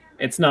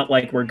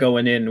we're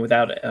going in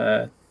without.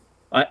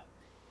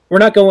 We're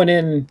not going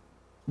in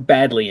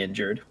badly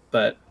injured,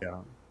 but yeah.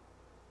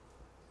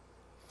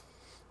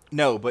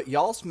 No, but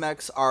y'all's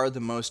mechs are the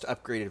most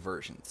upgraded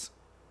versions.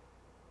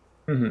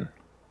 Mm-hmm.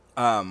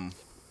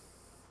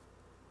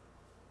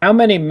 How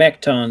many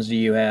Mektons do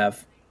you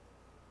have?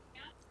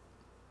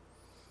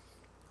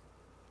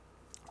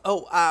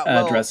 Oh,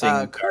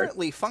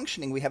 currently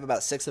functioning, we have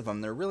about 6 of them.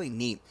 They're really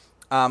neat.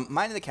 Mine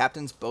and the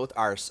captains both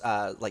are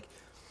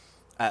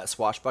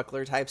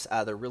swashbuckler types.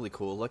 They're really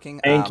cool looking.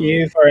 Thank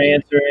you for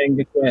answering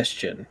the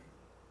question.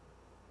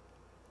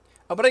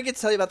 Oh, but I get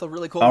to tell you about the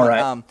really cool one.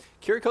 Right.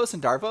 Kirikos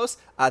and Darvos,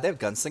 they have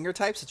gunslinger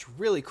types. It's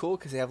really cool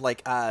because they have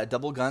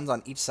double guns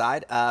on each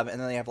side, and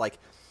then they have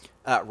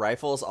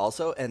rifles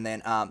also, and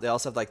then they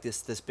also have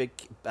this big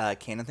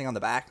cannon thing on the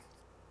back.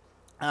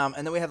 And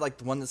then we have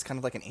the one that's kind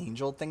of like an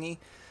angel thingy.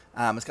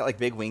 It's got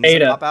big wings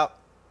that pop out.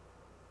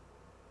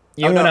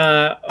 And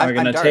I are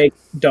going to take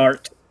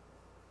Dart.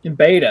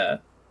 Beta,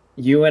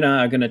 you and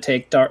I are going to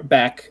take Dart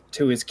back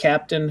to his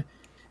captain.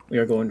 We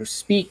are going to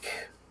speak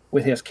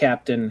with his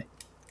captain,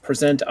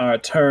 present our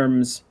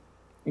terms,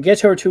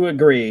 get her to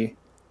agree,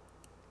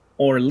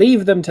 or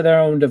leave them to their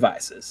own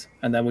devices,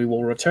 and then we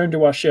will return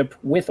to our ship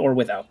with or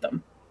without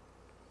them.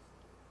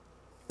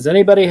 Does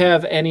anybody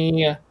have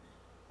any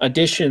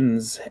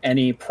additions,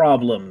 any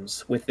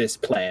problems with this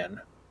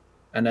plan?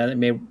 And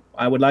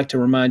I would like to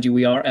remind you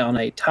we are on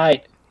a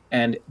tight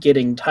and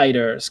getting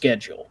tighter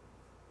schedule.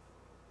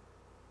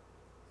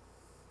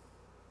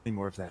 Any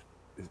more of that?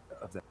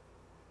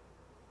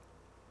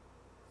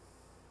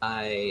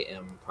 I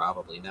am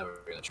probably never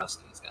going to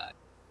trust these guys.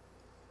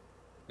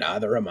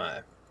 Neither am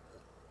I.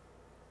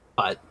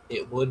 But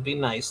it would be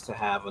nice to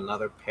have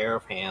another pair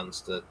of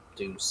hands to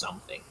do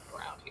something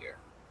around here.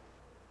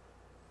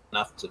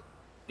 Enough to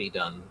be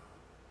done.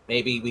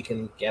 Maybe we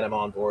can get them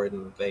on board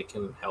and they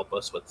can help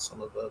us with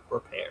some of the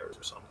repairs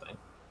or something.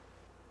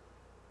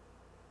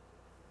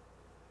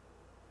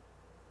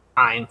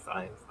 Fine.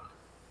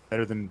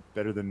 Better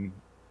than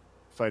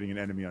fighting an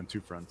enemy on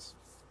 2 fronts.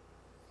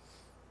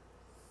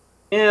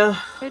 Yeah.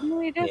 Couldn't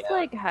we just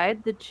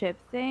hide the chip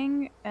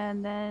thing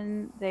and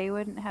then they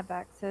wouldn't have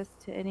access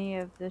to any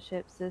of the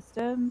ship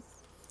systems?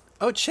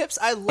 Oh, chips!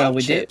 I love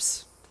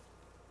chips.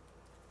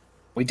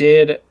 We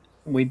did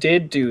we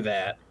did do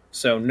that.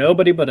 So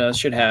nobody but us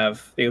should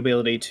have the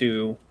ability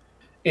to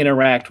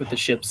interact with the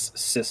ship's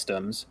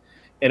systems.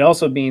 It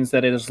also means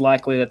that it is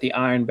likely that the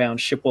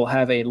ironbound ship will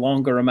have a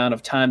longer amount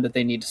of time that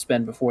they need to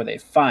spend before they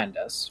find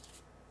us.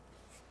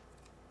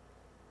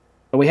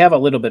 But we have a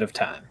little bit of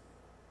time.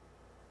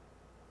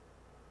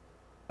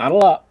 Not a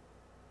lot.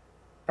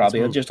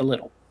 Probably move. just a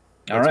little.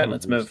 All Let's right, move,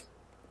 let's Bruce. move.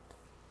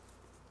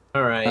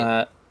 All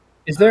right.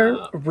 Is there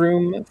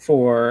room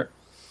for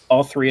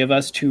all three of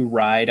us to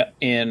ride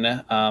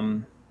in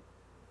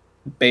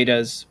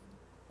Beta's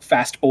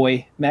Fast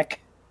Boy mech?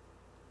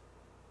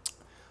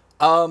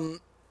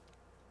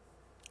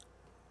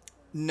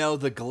 No,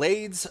 the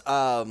Glades,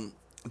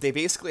 they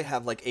basically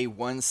have like a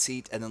one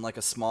seat and then like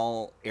a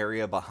small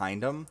area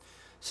behind them.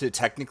 So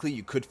technically,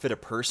 you could fit a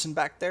person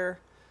back there.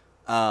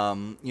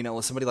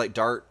 Somebody like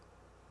Dart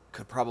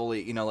could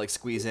probably, like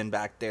squeeze in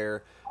back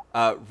there.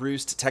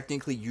 Roost,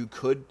 technically, you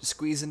could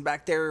squeeze in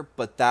back there,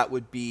 but that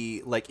would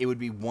be like it would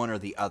be one or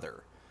the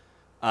other.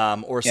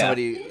 Or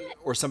somebody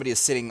is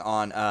sitting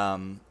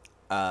on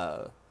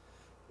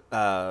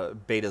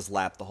Beta's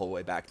lap the whole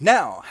way back.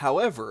 Now,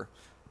 however,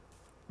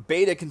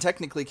 Beta can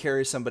technically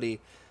carry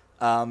somebody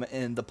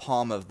in the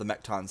palm of the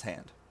Mekton's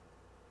hand.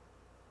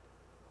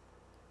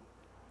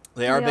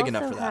 They are big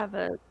enough for that. We also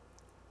have a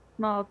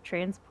small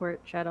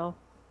transport shuttle.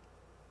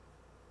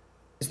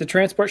 Is the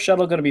transport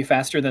shuttle going to be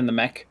faster than the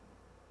mech?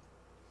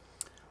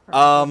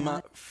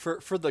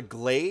 For the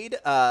Glade,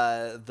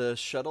 the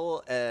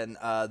shuttle and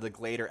the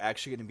Glade are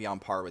actually going to be on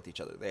par with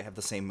each other. They have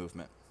the same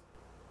movement.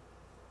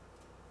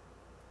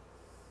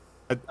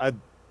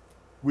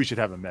 We should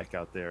have a mech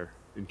out there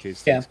in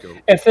case things go.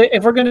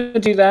 If we're going to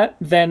do that,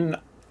 then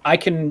I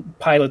can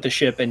pilot the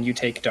ship and you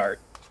take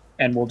Dart,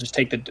 and we'll just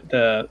take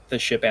the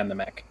ship and the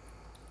mech.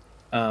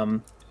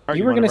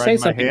 You were going to say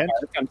something. Ark,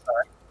 I'm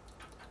sorry.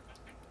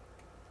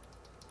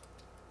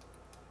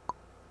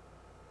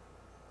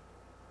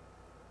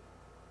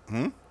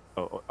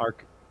 Oh,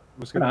 Ark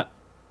was going to.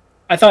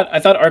 I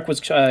thought Ark was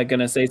going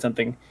to say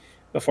something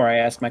before I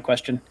asked my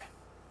question.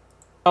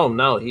 Oh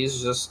no,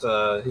 he's just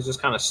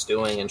kind of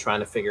stewing and trying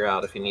to figure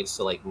out if he needs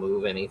to like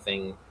move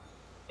anything,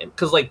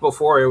 because like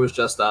before it was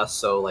just us,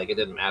 so like it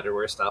didn't matter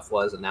where stuff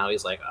was, and now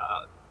he's like,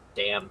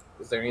 damn,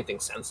 is there anything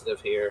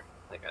sensitive here?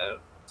 Like,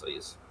 so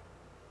he's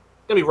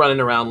gonna be running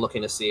around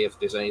looking to see if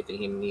there's anything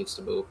he needs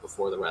to move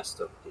before the rest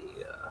of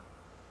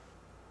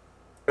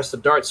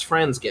Dart's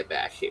friends get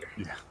back here.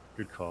 Yeah,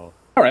 good call.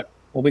 All right,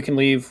 well we can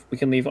leave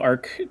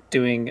Ark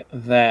doing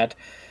that.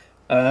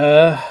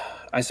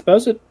 I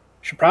suppose it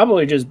should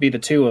probably just be the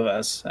two of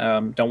us.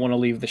 Don't want to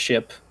leave the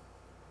ship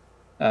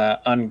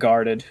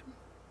unguarded.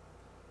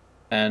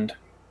 And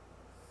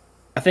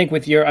I think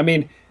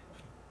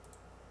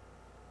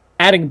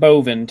adding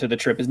Bovin to the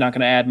trip is not going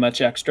to add much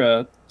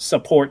extra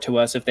support to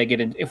us if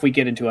we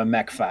get into a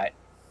mech fight.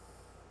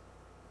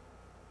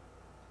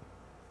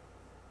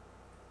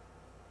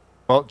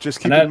 Well,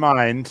 just keep in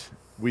mind,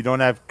 we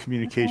don't have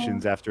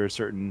communications after a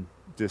certain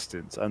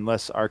distance,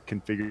 unless Ark can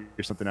figure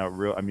something out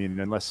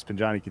unless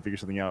Pinjani can figure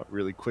something out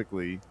really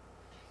quickly.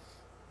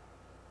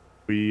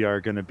 We are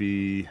going to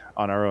be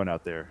on our own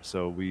out there,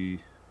 so we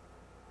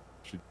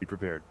should be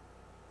prepared.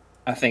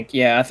 I think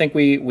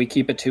we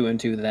keep it 2 and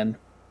 2 then.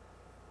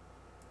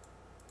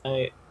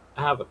 I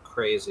have a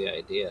crazy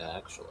idea,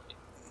 actually.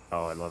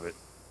 Oh, I love it.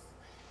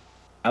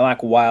 I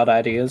like wild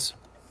ideas.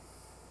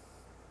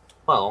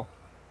 Well,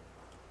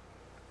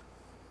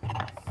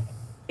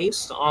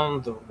 based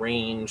on the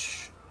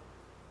range,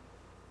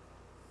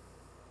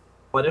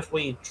 what if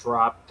we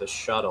drop the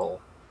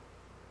shuttle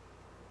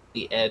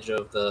the edge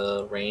of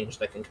the range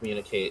that can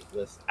communicate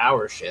with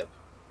our ship?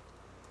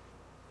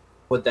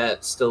 Would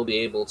that still be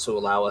able to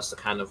allow us to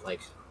kind of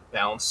like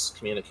bounce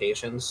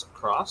communications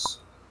across?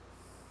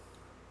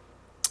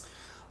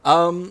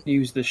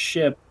 Use the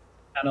ship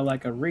kind of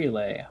like a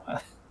relay.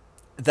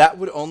 That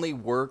would only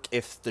work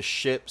if the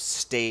ship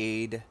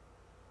stayed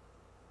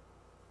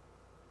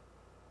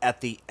at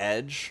the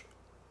edge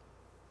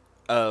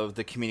of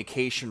the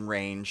communication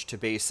range to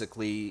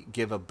basically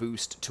give a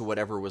boost to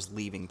whatever was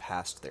leaving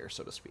past there,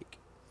 so to speak.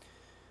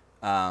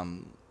 I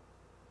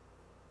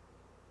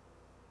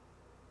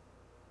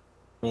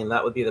mean,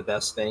 that would be the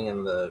best thing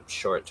in the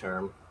short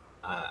term.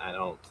 I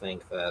don't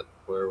think that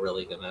we're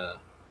really going to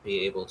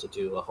be able to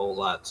do a whole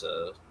lot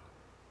to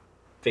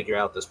figure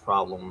out this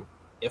problem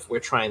if we're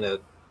trying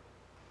to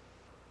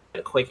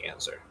get a quick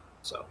answer.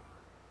 So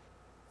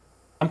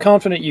I'm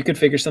confident you could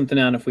figure something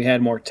out if we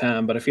had more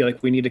time, but I feel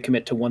like we need to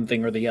commit to one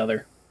thing or the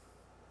other.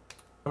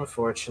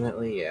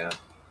 Unfortunately, yeah.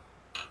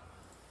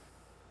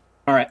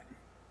 All right.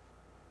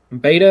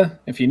 Beta,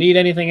 if you need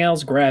anything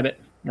else, grab it.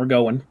 We're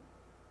going.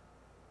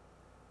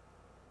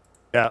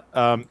 Yeah,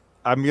 I'm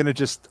gonna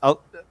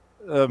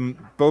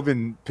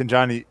Bovin,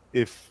 Pinjani,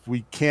 if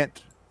we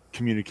can't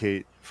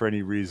communicate for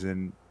any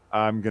reason,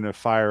 I'm gonna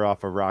fire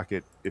off a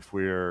rocket if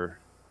we're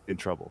in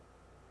trouble.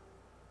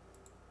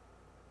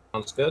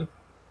 Sounds good.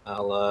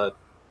 I'll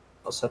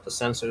set the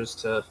sensors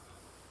to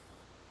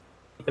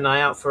keep an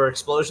eye out for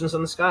explosions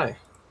in the sky.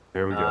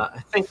 There we go. I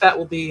think that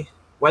will be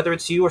whether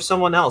it's you or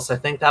someone else, I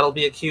think that'll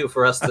be a cue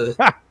for us to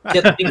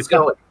get things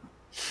going.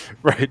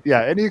 Right.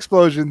 Yeah. Any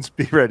explosions,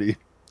 be ready.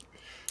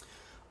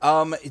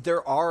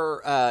 There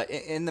are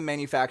in the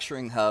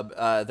manufacturing hub.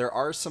 There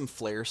are some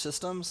flare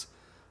systems.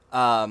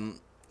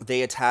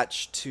 They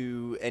attach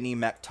to any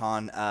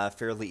Mekton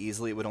fairly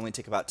easily. It would only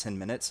take about 10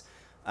 minutes.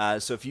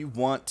 So if you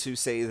want to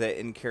say that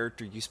in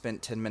character you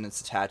spent 10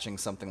 minutes attaching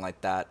something like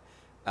that,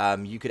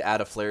 you could add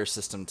a flare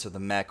system to the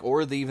mech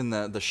or even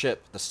the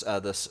ship,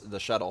 the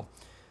shuttle.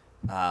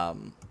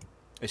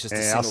 It's just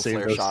a I'll single save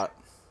flare those. shot.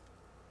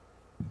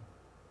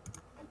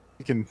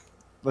 You can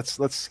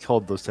let's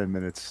hold those 10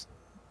 minutes.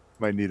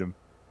 Might need them.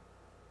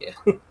 Yeah.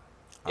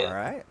 All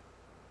right.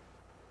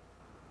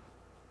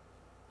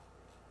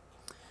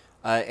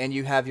 And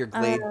you have your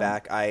glade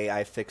back.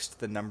 I fixed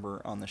the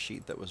number on the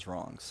sheet that was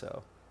wrong.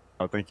 So.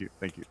 Oh, thank you.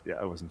 Yeah,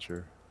 I wasn't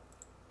sure.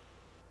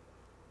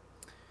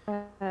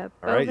 All All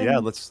right. Yeah.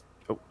 Let's.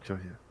 Oh, go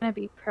ahead. Gonna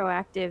be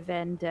proactive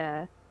and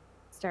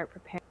start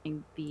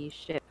preparing the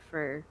ship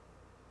for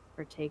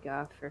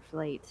takeoff or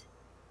flight,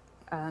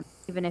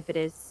 even if it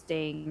is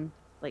staying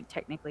like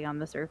technically on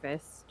the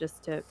surface,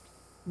 just to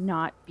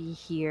not be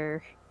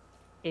here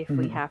if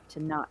we have to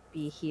not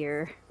be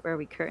here where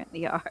we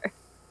currently are.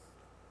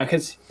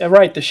 Because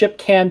right, the ship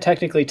can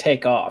technically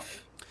take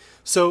off.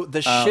 So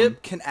the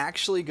ship can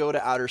actually go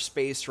to outer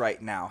space right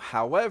now.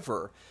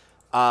 However,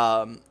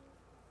 the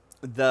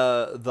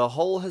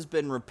hull has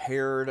been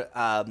repaired,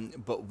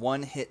 but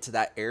one hit to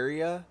that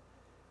area,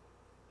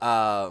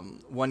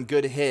 one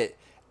good hit,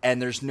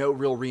 and there's no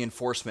real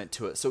reinforcement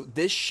to it. So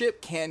this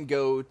ship can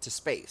go to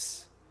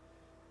space.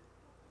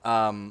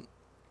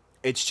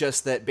 It's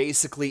just that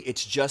basically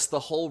it's just the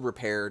hull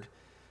repaired,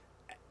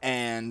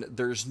 and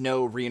there's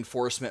no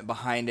reinforcement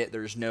behind it.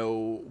 There's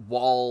no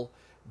wall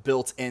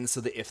built in so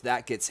that if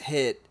that gets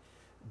hit,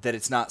 that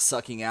it's not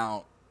sucking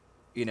out,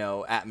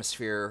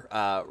 atmosphere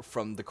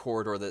from the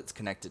corridor that it's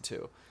connected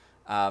to.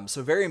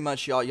 So very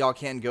much y'all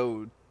can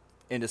go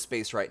into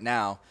space right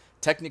now.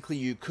 Technically,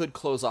 you could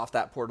close off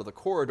that port of the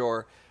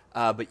corridor,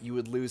 but you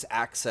would lose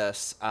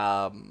access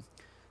to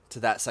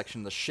that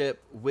section of the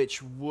ship,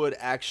 which would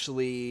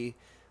actually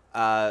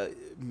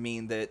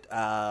mean that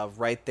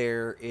right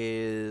there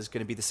is going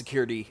to be the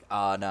security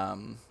on...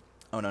 oh,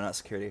 no, not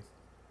security,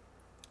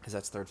 because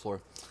that's third floor.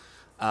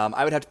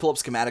 I would have to pull up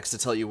schematics to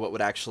tell you what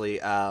would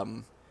actually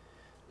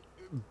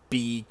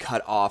be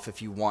cut off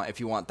if you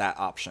want that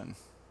option.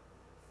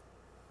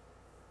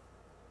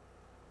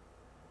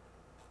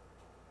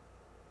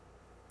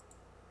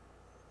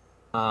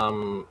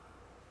 And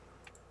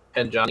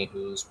Johnny,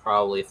 who's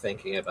probably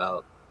thinking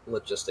about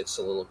logistics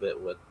a little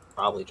bit, would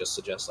probably just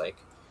suggest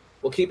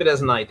we'll keep it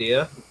as an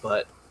idea,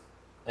 but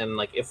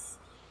if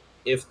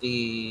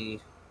the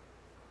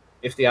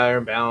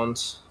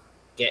Ironbound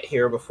get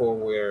here before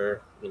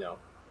we're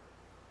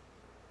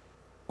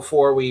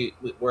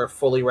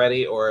fully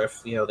ready, or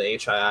if the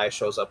HII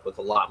shows up with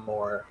a lot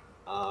more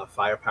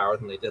firepower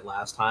than they did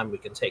last time, we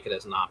can take it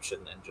as an option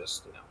and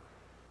just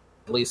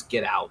at least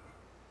get out.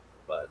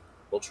 But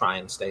we'll try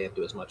and stay and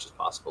do as much as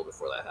possible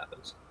before that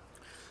happens.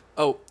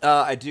 Oh,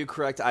 I do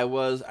correct. I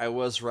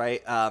was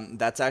right.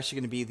 That's actually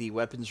going to be the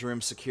weapons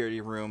room,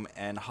 security room,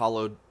 and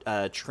hollow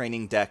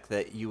training deck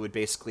that you would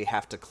basically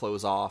have to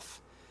close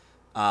off.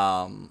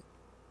 That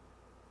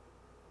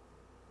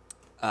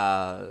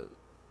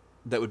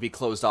would be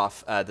closed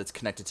off. That's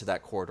connected to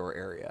that corridor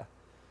area,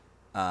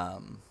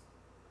 and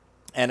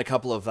a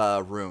couple of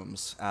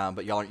rooms.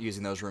 But y'all aren't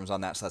using those rooms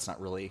on that, so that's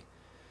not really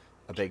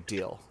a big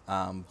deal.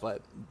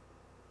 But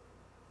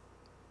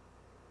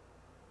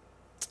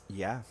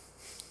yeah.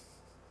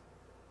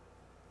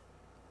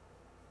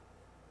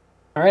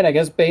 All right, I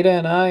guess Beta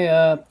and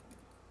I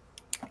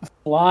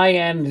fly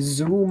and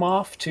zoom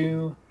off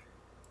to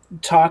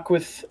talk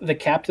with the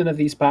captain of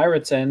these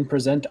pirates and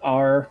present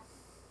our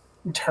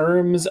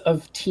terms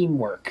of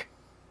teamwork.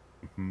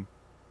 Mm-hmm.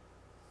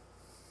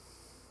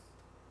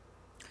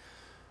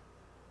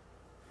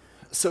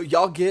 So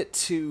y'all get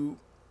to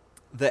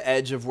the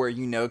edge of where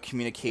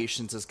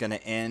communications is going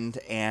to end,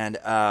 and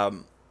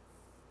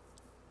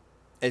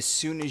as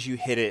soon as you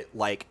hit it,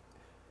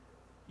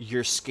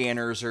 your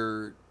scanners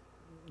are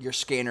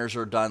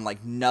done.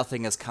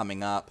 Nothing is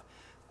coming up.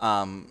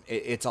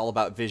 It's all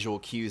about visual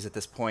cues at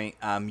this point.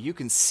 You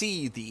can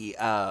see the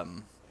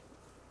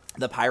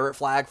pirate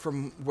flag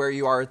from where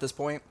you are at this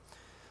point.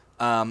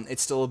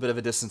 It's still a bit of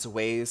a distance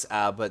away,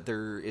 but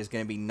there is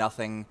going to be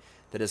nothing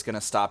that is going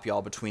to stop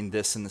y'all between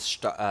this and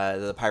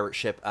the pirate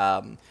ship.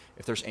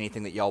 If there's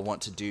anything that y'all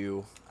want to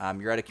do,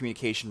 you're at a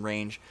communication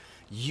range.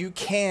 You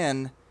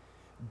can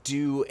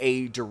do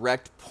a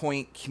direct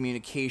point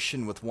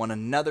communication with one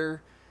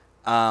another,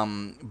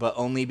 but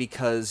only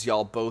because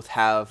y'all both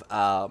have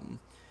a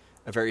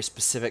very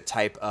specific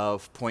type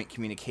of point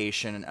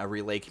communication, a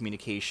relay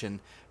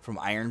communication from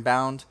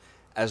Ironbound,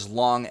 as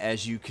long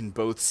as you can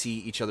both see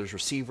each other's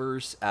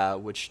receivers,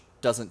 which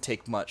doesn't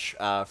take much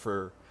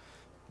for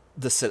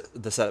the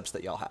setups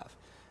that y'all have.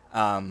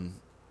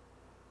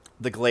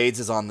 The Glades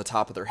is on the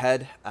top of their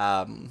head.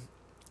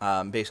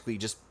 Basically,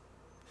 just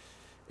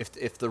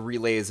if the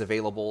relay is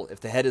available. If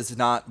the head is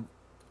not,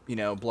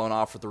 blown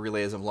off, or the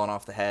relay isn't blown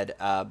off the head,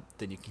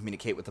 then you can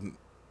communicate with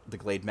the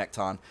Glade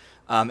Mekton.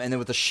 And then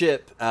with the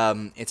ship,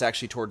 it's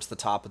actually towards the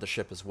top of the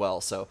ship as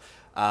well. So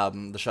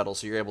the shuttle,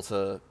 so you're able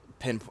to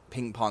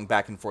ping pong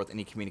back and forth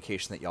any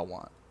communication that y'all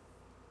want.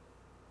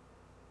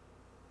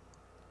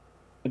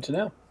 Good to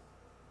know.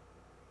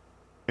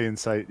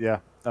 Insight, yeah.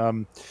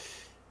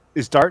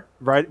 Is Dart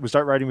was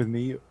Dart riding with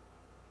me,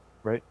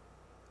 right?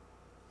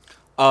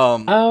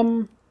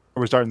 Or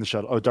was Dart in the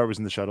shuttle? Oh, Dart was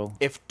in the shuttle.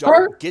 If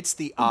Dart gets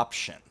the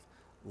option,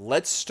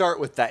 let's start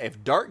with that.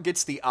 If Dart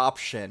gets the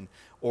option,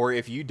 or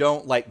if you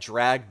don't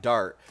drag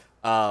Dart,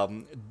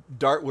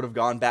 Dart would have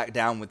gone back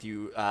down with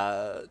you,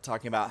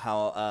 talking about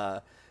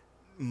how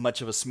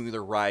much of a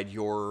smoother ride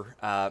your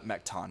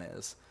Mekton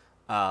is.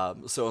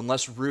 So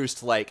unless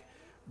Roost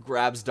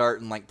grabs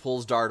Dart and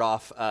pulls Dart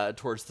off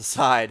towards the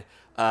side,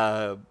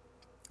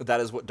 that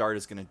is what Dart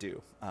is going to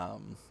do.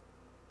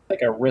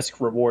 Like a risk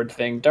reward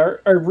thing.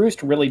 Dart or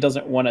Roost really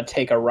doesn't want to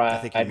take a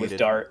ride with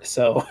Dart,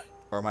 so.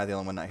 Or am I the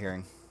only one not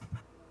hearing?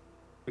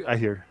 I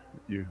hear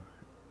you,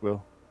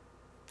 Will.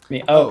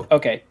 Me. Oh,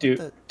 okay.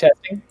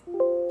 Testing.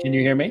 Can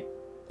you hear me?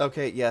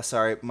 Okay, yeah,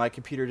 sorry. My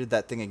computer did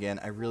that thing again.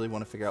 I really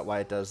want to figure out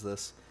why it does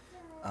this.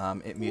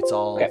 It mutes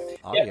all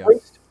audio. Yeah,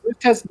 Roost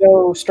has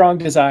no strong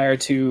desire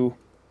to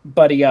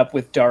buddy up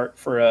with Dart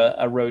for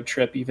a road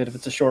trip, even if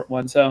it's a short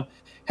one. So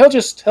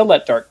he'll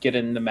let Dart get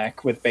in the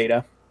mech with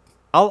Beta.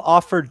 I'll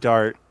offer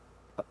Dart.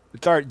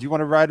 Dart, do you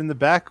want to ride in the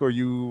back, or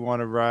you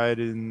want to ride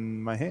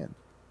in my hand?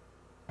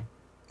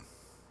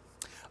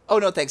 Oh,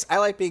 no, thanks. I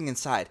like being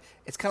inside.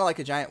 It's kind of like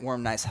a giant,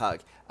 warm, nice hug.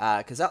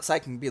 Because outside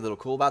can be a little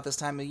cool about this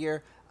time of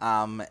year.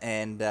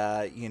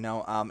 Inside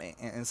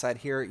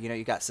here,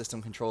 you got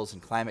system controls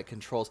and climate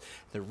controls.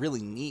 They're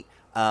really neat.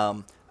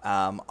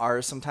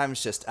 Ours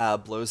sometimes just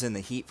blows in the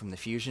heat from the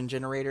fusion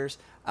generators.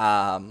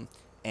 It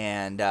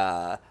gets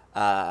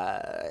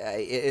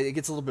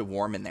a little bit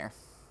warm in there.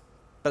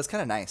 But it's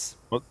kind of nice.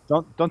 Well,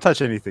 don't touch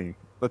anything.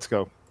 Let's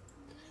go.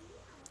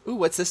 Ooh,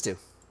 what's this do?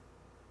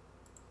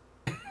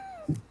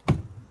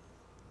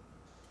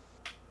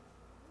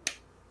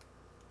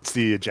 It's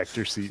the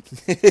ejector seat.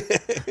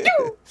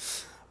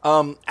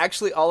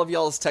 Actually, all of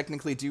y'all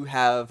technically do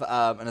have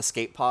an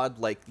escape pod.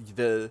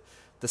 The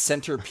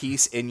center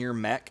piece in your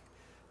mech,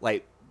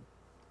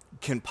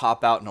 can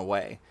pop out and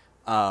away.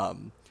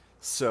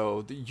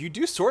 So you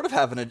do sort of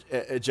have an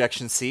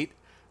ejection seat.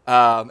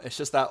 It's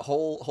just that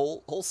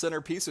whole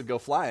center piece would go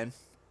flying.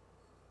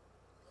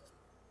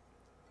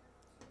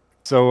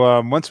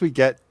 So once we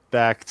get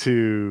back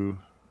to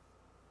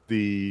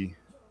the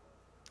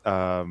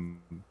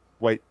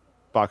white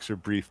boxer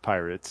brief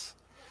pirates,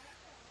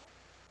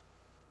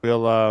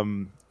 we'll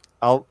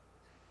I'll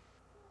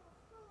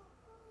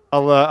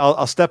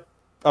step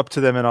up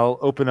to them and I'll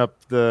open up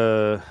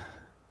the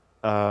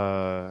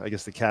I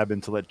guess the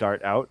cabin to let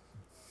Dart out.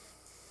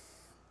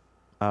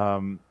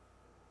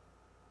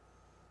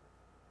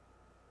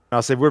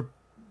 I'll say, we're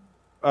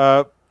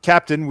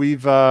Captain,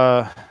 we've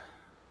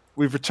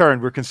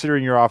returned. We're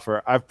considering your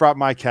offer. I've brought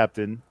my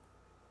captain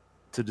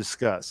to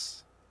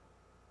discuss.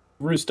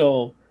 Roost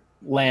will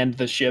land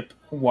the ship,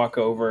 walk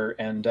over,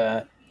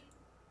 and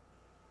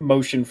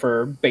motion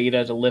for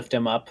Beta to lift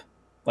him up,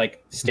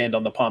 stand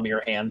on the palm of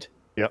your hand.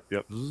 Yep.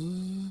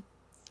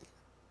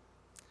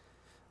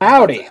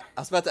 Howdy. I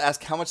was about to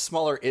ask, how much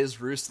smaller is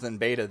Roost than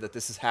Beta that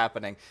this is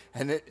happening?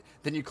 And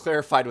then you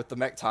clarified with the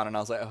Mekton, and I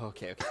was like, oh,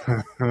 okay.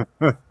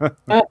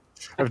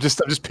 I'm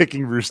just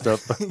picking Roost up.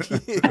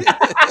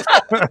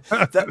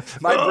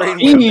 My brain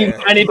went there.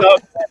 Tiny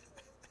dog.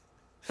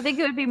 I think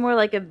it would be more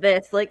like a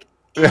this,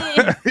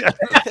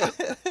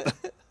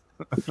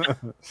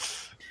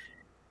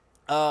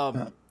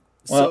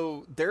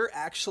 So they're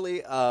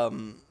actually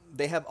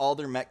they have all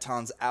their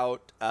Mektons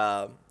out.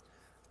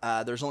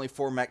 There's only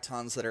 4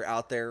 Mektons that are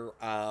out there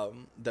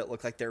that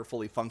look like they're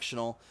fully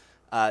functional.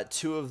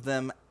 2 of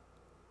them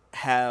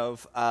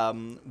have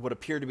what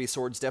appear to be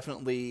swords,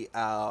 definitely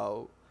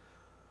 1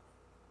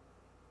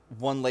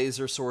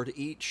 laser sword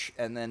each,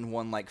 and then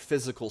 1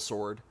 physical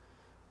sword.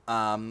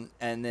 And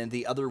then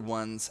the other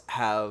ones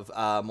have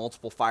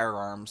multiple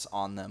firearms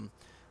on them.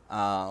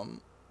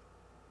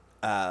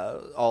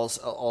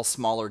 All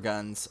smaller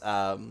guns,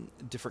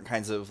 different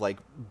kinds of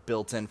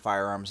built-in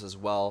firearms as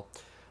well.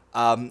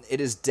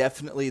 It is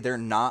definitely, they're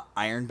not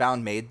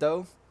ironbound made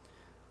though.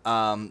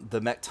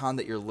 The Mekton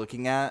that you're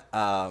looking at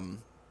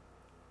come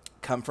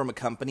from a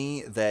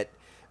company that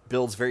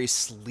builds very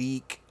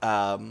sleek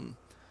upper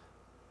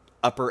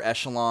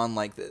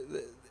echelon.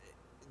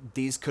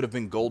 These could have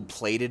been gold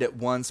plated at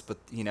once, but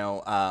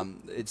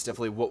it's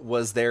definitely what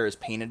was there is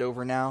painted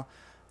over now.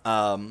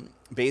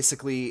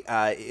 Basically,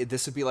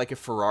 this would be like if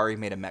Ferrari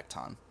made a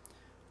Mekton.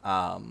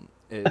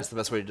 Is the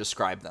best way to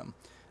describe them.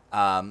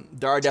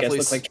 There are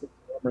definitely.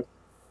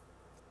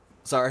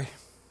 Sorry.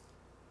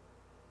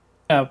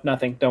 No,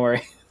 nothing. Don't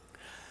worry.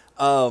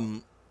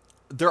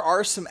 There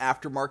are some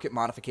aftermarket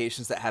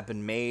modifications that have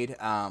been made.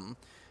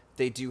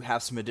 They do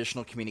have some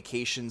additional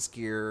communications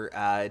gear.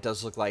 It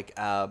does look like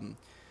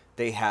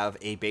They have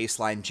a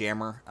baseline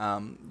jammer.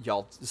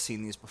 Y'all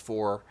seen these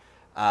before.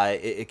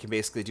 It can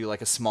basically do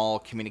like a small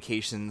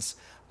communications,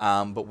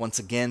 but once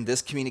again,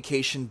 this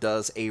communication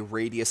does a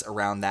radius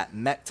around that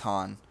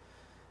Mekton,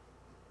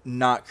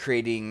 not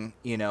creating,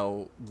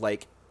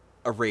 like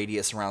a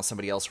radius around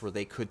somebody else where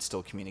they could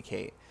still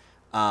communicate.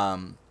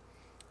 But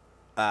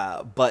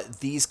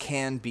these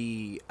can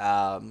be,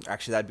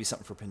 actually, that'd be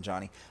something for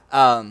Pinjani.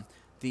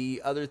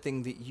 The other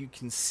thing that you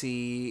can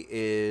see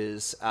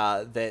is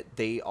that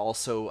they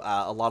also,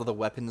 a lot of the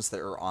weapons that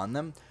are on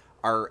them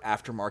are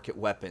aftermarket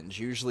weapons.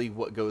 Usually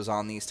what goes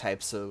on these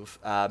types of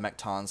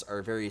Mektons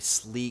are very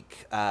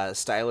sleek,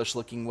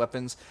 stylish-looking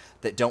weapons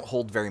that don't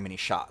hold very many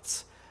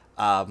shots.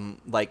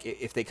 Like,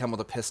 if they come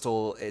with a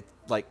pistol, it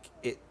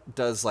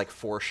does,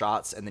 4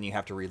 shots, and then you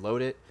have to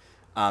reload it.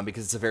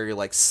 Because it's a very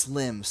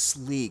slim,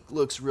 sleek,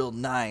 looks real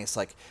nice,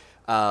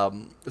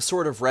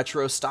 sort of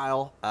retro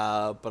style,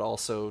 but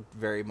also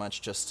very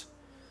much just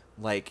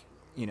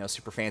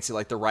super fancy.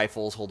 Like the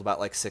rifles hold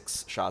about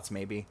 6 shots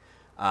maybe.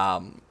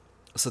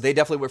 So they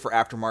definitely went for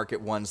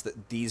aftermarket ones.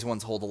 That these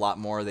ones hold a lot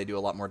more. They do a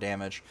lot more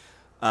damage.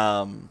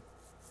 But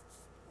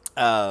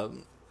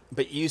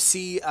you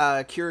see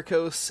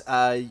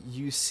Kirikos,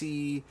 you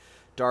see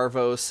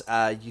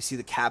Darvos, you see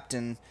the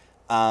captain,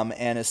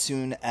 and as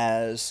soon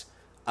as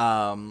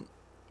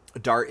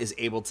Dart is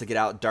able to get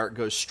out, Dart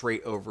goes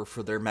straight over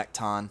for their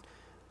Mekton.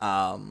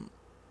 Dart's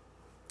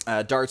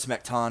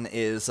Mekton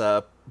is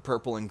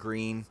purple and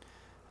green.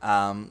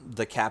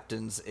 The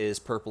captain's is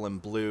purple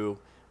and blue.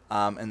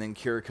 And then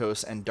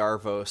Kirikos and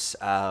Darvos,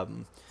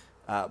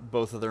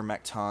 both of their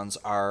Mektons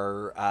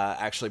are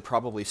actually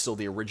probably still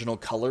the original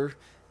color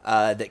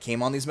that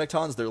came on these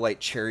Mektons. They're like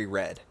cherry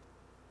red.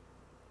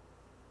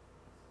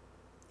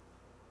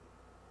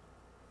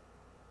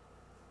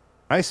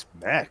 Nice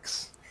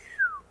mechs.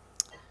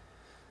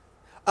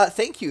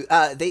 Thank you.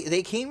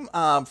 They came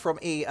from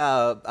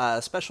a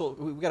special.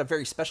 We got a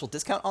very special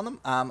discount on them.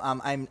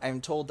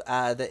 I'm told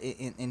that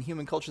in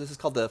human culture this is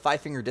called the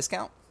 5-finger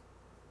discount.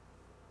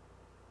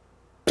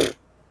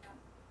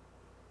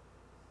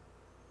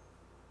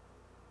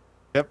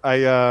 Yep,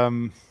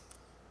 I'm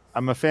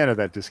a fan of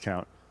that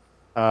discount.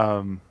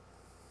 Kind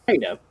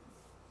of.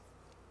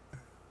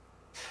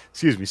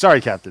 Excuse me,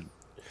 sorry, Captain.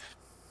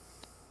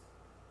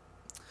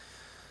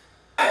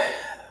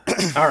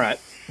 All right.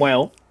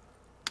 Well,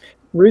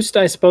 Roost,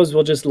 I suppose,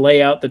 will just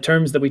lay out the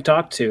terms that we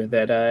talked to,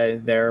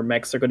 that their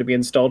mechs are going to be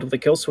installed with a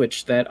kill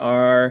switch that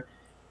our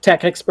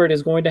tech expert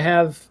is going to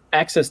have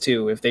access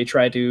to if they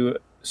try to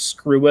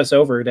screw us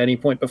over at any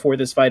point before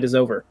this fight is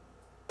over.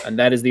 And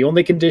that is the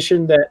only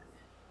condition that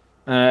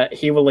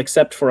he will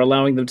accept for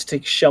allowing them to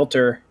take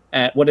shelter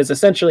at what is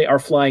essentially our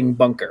flying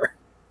bunker.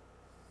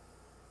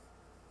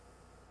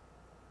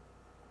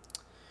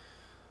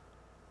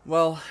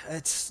 Well,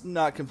 it's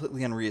not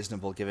completely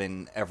unreasonable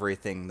given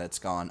everything that's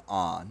gone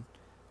on.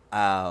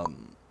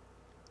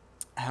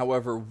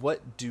 However,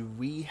 what do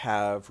we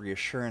have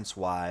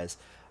reassurance-wise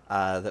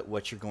that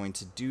what you're going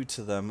to do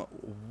to them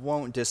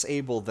won't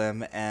disable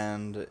them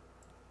and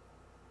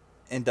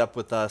end up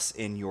with us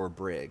in your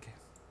brig?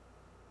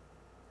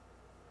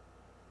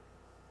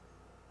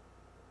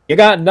 You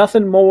got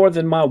nothing more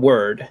than my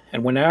word,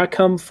 and when I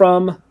come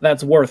from,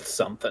 that's worth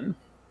something.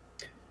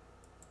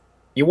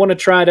 You want to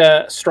try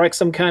to strike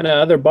some kind of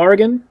other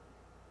bargain?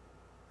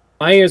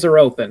 My ears are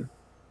open,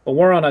 but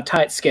we're on a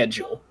tight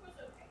schedule.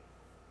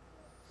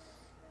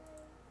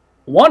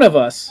 One of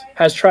us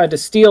has tried to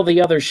steal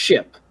the other's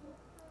ship.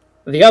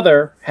 The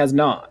other has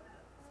not.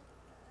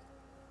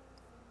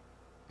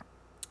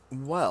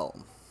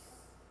 Well,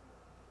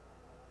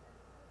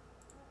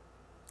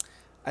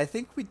 I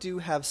think we do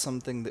have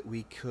something that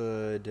we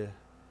could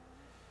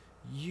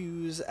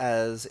use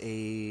as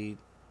a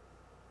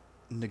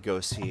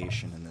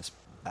negotiation in this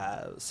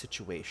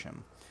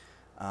situation.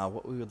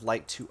 What we would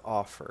like to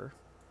offer.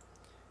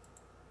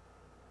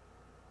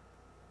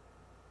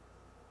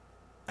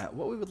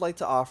 What we would like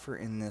to offer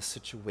in this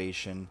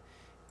situation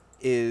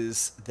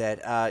is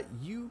that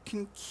you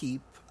can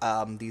keep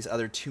these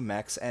other 2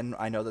 mechs, and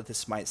I know that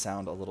this might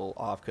sound a little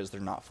off because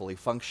they're not fully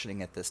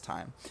functioning at this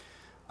time.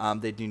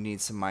 They do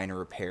need some minor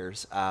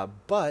repairs,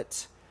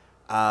 but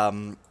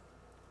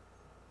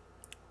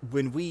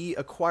when we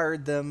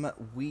acquired them,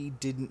 we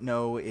didn't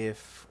know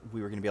if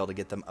we were going to be able to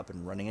get them up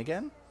and running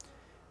again,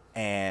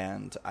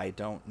 and I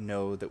don't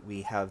know that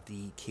we have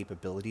the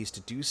capabilities to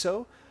do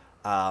so.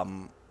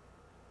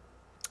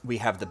 We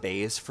have the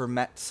bays for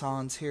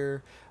Metsons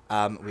here.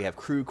 We have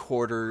crew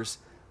quarters.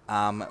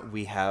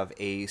 We have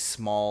a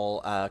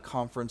small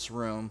conference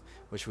room,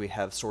 which we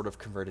have sort of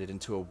converted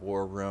into a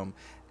war room,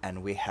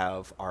 and we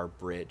have our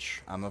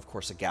bridge. Of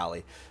course, a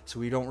galley. So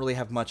we don't really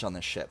have much on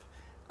this ship.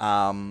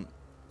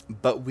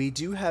 But we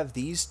do have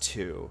these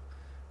 2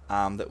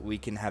 that we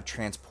can have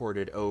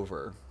transported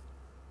over.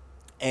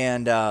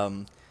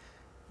 And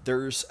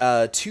there's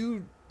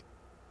 2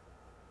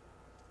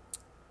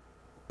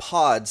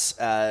 pods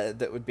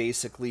that would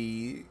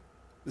basically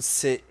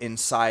sit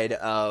inside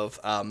of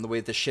the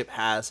way the ship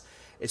has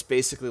It's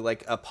basically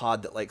like a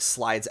pod that like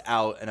slides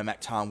out, and a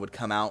Mekton would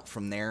come out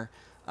from there.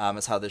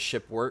 Is how this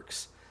ship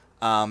works.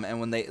 And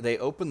when they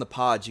open the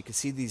pods, you can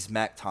see these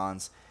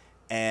Mektons,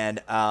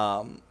 and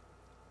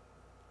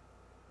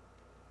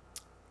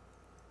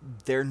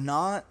they're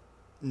not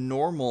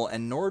normal,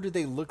 and nor do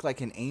they look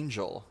like an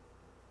angel.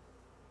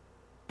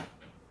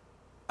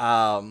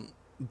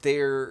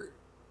 They're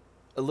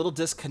a little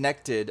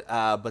disconnected,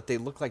 but they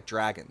look like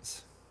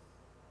dragons.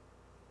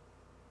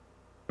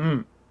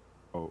 Oh.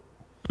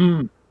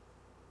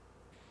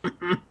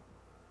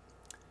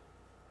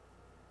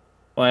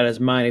 Well, that is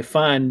mighty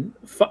fine,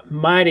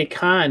 mighty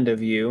kind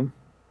of you.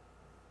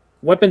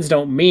 Weapons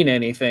don't mean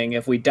anything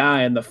if we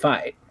die in the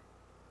fight.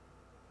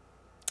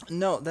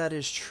 No, that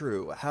is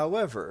true.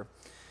 However,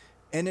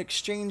 in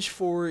exchange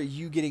for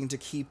you getting to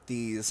keep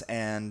these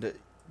and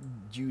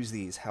use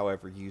these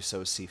however you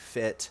so see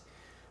fit,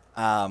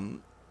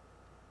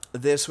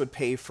 this would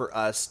pay for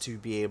us to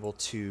be able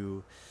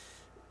to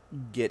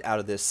get out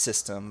of this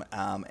system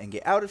and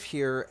get out of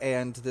here,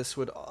 and this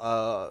would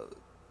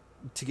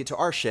to get to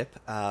our ship,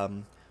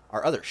 our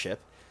other ship,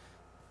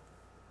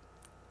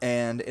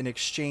 and in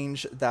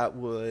exchange that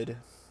would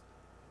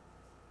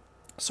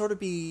sort of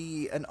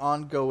be an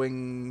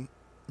ongoing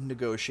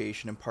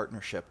negotiation and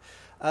partnership.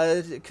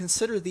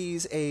 Consider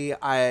these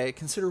I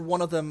consider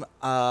one of them,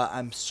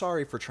 I'm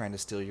sorry for trying to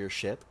steal your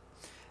ship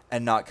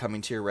and not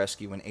coming to your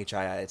rescue when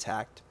HII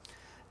attacked.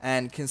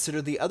 And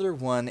consider the other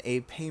one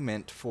a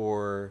payment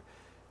for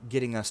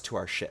getting us to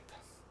our ship.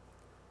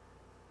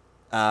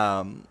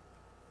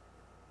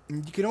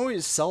 You can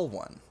always sell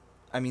one.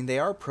 I mean, they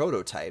are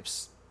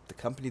prototypes. The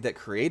company that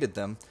created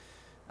them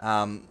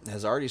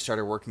has already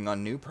started working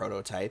on new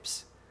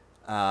prototypes.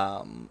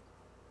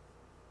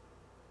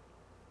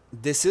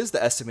 This is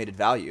the estimated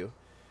value.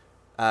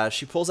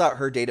 She pulls out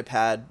her data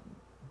pad,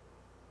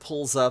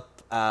 pulls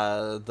up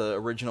the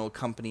original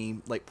company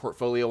like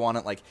portfolio on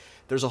it. Like,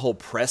 there's a whole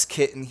press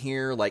kit in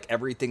here, like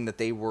everything that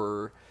they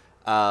were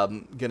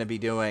gonna be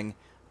doing,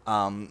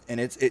 and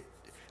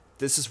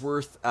this is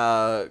worth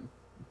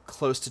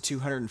close to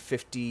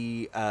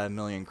 250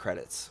 million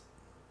credits.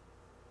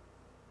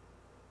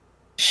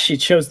 She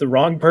chose the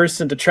wrong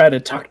person to try to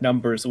talk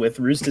numbers with.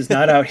 Roost is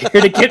not out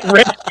here to get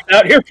rich. He's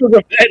out here for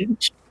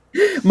revenge.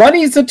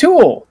 Money's a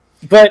tool,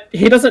 but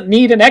he doesn't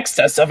need an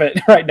excess of it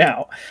right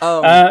now.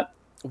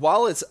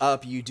 While it's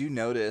up, you do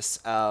notice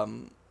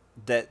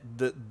that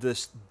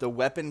the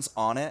weapons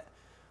on it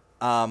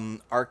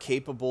are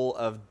capable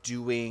of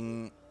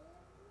doing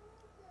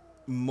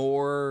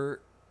more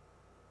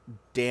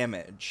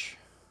damage.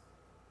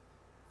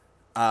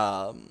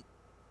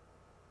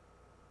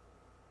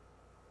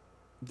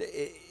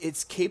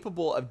 It's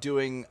capable of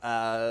doing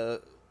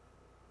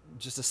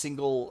just a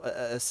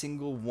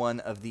single one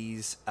of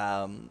these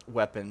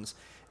weapons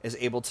is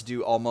able to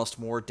do almost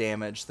more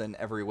damage than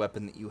every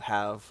weapon that you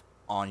have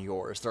on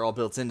yours. They're all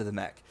built into the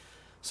mech.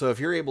 So if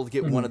you're able to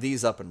get one of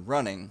these up and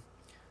running,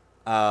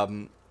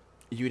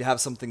 you'd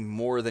have something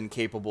more than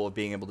capable of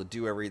being able to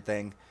do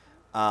everything.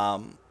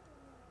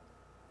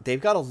 They've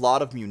got a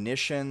lot of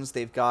munitions.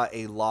 They've got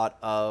a lot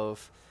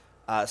of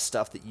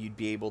stuff that you'd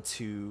be able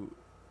to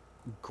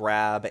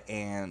grab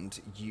and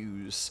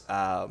use.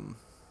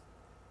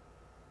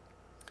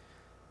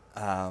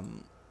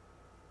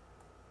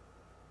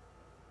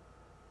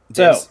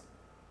 So,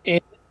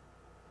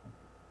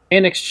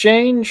 in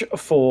exchange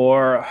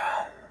for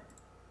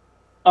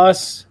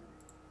us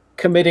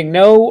committing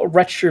no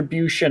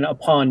retribution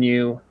upon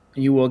you,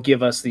 you will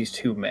give us these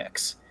 2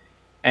 mechs.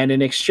 And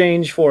in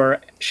exchange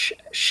for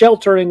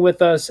sheltering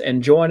with us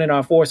and joining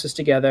our forces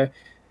together,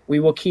 we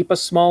will keep a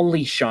small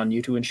leash on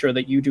you to ensure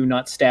that you do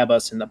not stab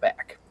us in the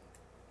back.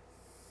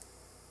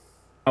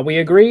 Are we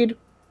agreed?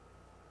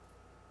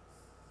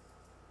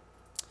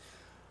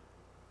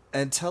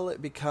 Until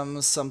it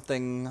becomes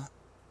something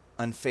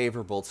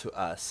unfavorable to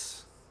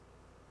us,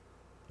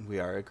 we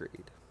are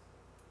agreed.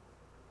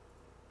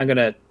 I'm going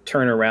to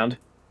turn around.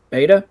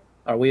 Beta,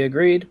 are we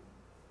agreed?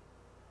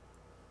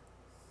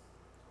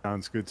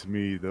 Sounds good to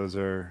me. Those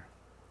are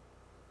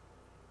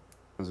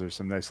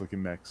some nice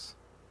looking mechs.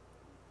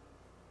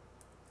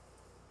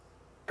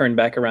 Turn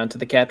back around to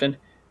the captain.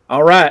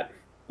 All right,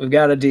 we've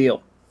got a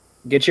deal.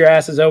 Get your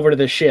asses over to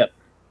the ship.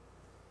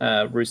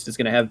 Roost is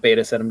going to have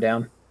Beta set him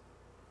down.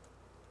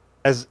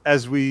 As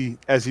he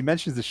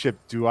mentions the ship,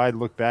 do I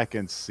look back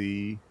and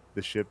see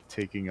the ship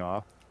taking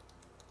off?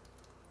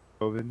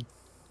 Oven?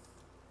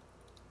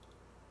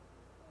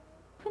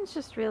 Oven's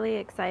just really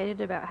excited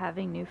about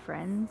having new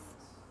friends.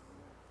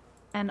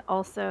 And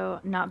also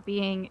not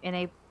being in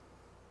a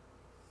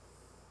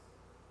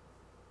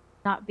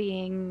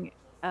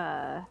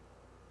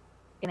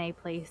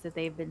place that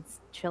they've been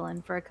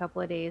chilling for a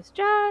couple of days,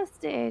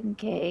 just in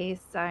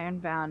case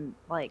Ironbound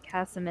like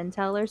has some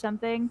intel or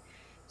something.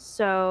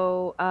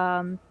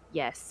 So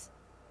yes.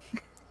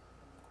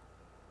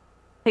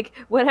 Like,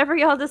 whatever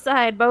y'all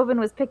decide, Bovin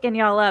was picking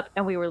y'all up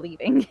and we were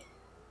leaving.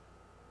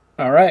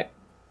 All right.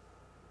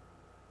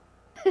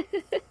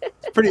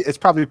 It's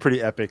probably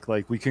pretty epic.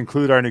 Like we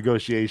conclude our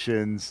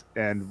negotiations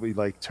and we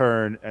like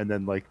turn, and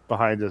then like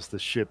behind us the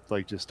ship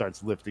like just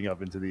starts lifting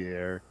up into the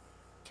air.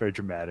 It's very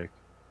dramatic.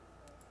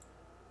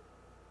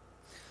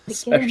 Like,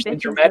 getting Especially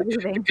bitches dramatic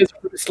moving. because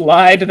Bruce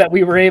lied that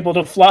we were able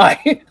to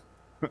fly.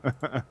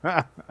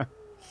 That's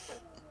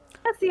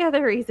the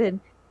other reason.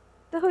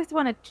 They always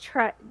want to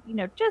try,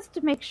 just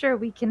to make sure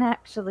we can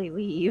actually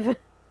leave.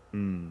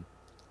 Mm.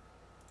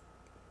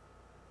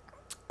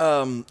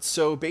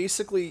 So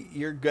basically,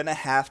 you're gonna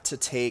have to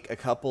take a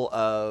couple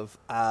of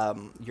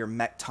your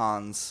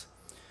Mektons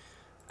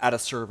out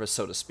of service,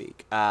 so to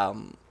speak.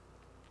 So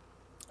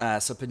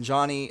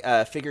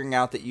Pinjani, figuring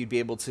out that you'd be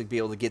able to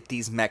get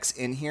these mechs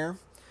in here.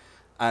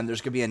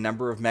 There's going to be a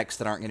number of mechs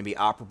that aren't going to be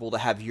operable. To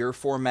have your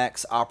 4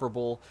 mechs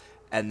operable,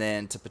 and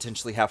then to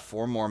potentially have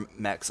 4 more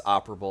mechs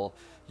operable,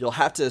 you'll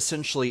have to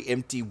essentially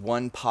empty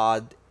one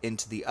pod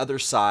into the other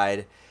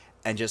side,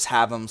 and just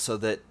have them so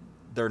that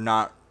they're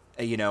not,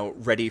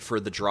 ready for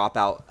the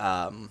dropout.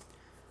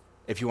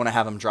 If you want to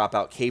have them drop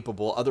out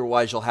capable,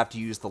 otherwise you'll have to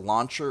use the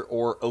launcher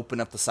or open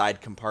up the side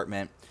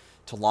compartment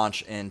to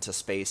launch into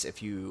space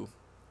if you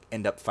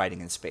end up fighting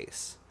in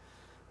space.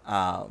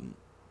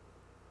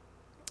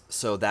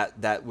 So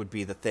that would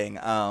be the thing.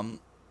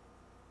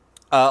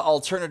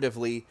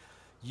 Alternatively,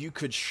 you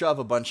could shove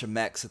a bunch of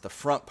mechs at the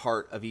front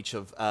part of each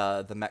of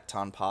the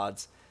Mekton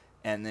pods,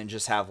 and then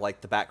just have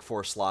like the back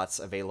 4 slots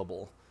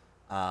available.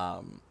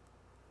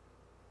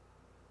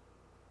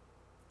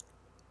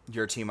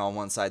 Your team on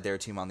one side, their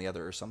team on the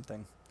other, or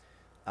something.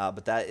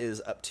 But that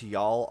is up to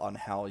y'all on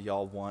how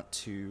y'all want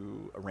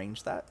to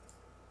arrange that.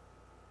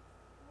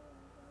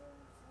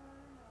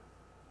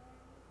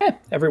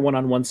 Everyone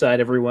on one side,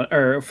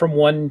 or from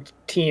one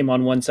team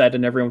on one side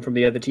and everyone from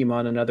the other team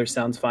on another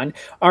sounds fine.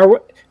 Are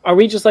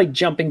we just like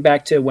jumping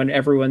back to when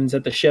everyone's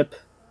at the ship?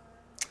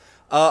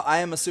 I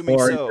am assuming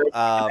Or- so.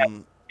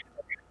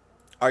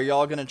 Are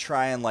y'all gonna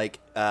try and like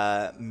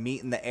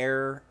meet in the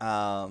air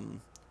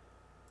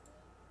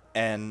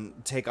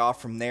and take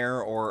off from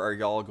there, or are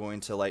y'all going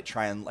to like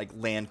try and like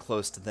land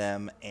close to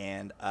them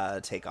and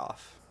take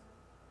off?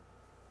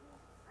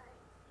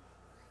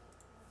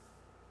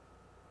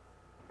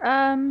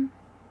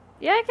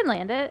 Yeah, I can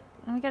land it.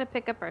 And we gotta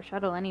pick up our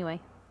shuttle anyway.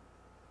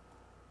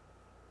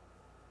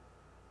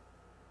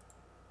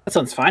 That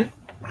sounds fine.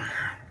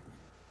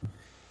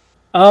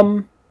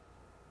 Hey,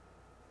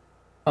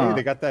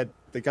 they got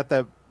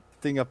that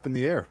thing up in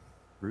the air,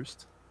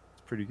 Roost.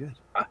 It's pretty good.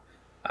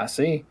 I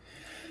see.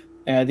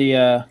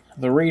 The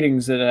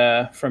readings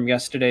that from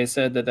yesterday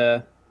said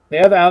that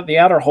the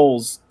outer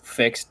hole's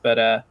fixed,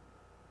 but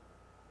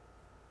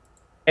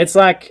it's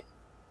like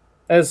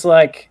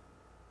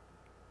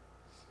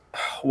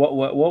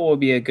what would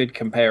be a good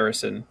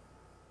comparison?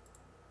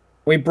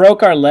 We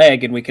broke our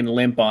leg and we can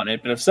limp on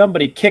it, but if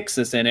somebody kicks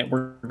us in it,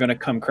 we're gonna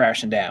come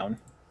crashing down.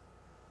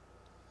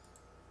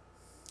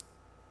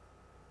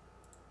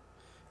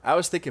 I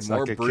was thinking It's more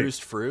like a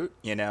bruised fruit.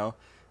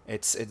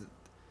 It's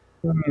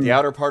the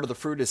outer part of the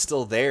fruit is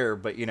still there,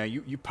 but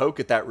you poke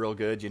at that real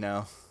good.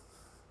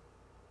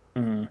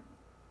 Mm.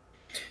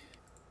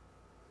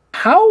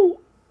 How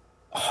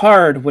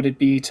hard would it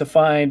be to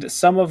find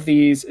some of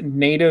these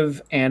native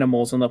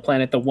animals on the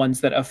planet, the ones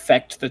that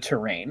affect the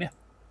terrain?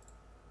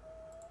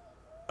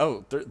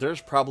 Oh, there's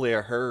probably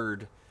a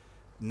herd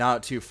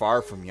not too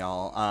far from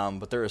y'all,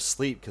 but they're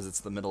asleep because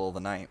it's the middle of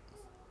the night.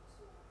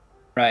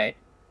 Right.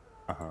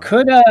 Uh-huh.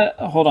 Could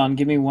hold on,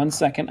 give me 1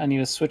 second. I need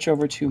to switch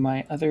over to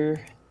my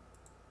other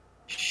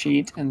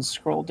sheet and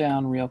scroll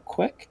down real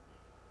quick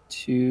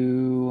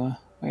to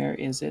where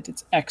is it?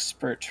 It's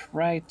expert,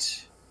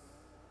 right?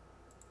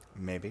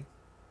 Maybe.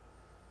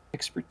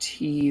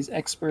 Expertise,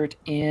 expert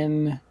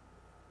in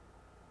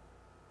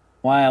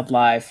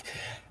wildlife.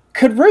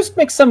 Could Roost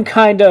make some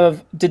kind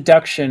of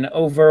deduction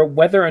over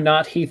whether or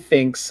not he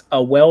thinks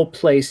a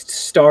well-placed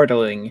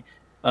startling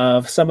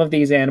of some of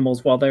these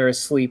animals while they're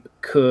asleep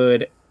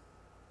could,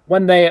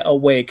 when they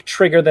awake,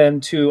 trigger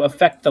them to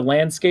affect the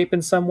landscape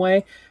in some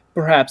way?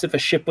 Perhaps if a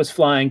ship was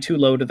flying too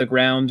low to the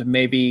ground,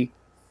 maybe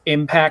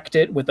impact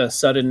it with a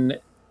sudden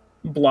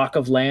block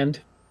of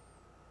land?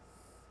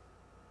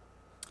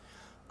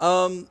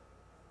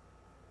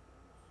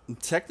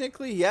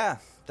 Technically, yeah,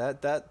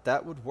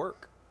 that would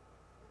work.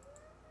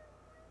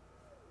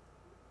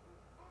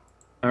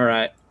 All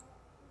right.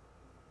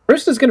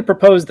 Roost is going to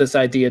propose this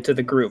idea to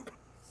the group.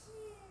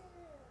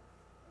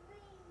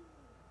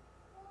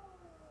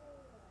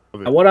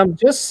 Now, what I'm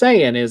just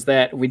saying is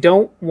that we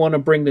don't want to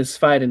bring this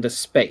fight into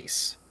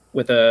space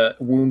with a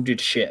wounded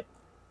ship.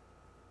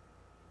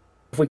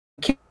 If we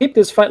keep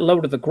this fight low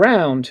to the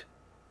ground,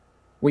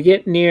 we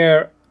get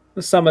near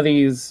some of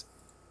these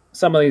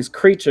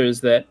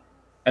creatures that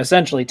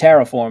essentially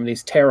terraform,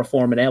 these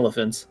terraforming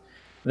elephants,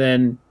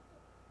 then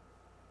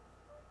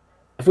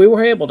if we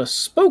were able to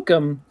spook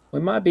them, we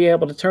might be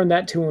able to turn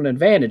that to an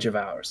advantage of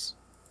ours.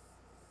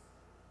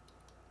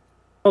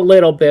 A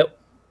little bit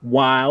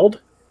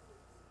wild,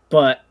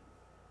 but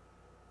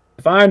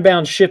If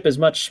Ironbound's ship is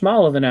much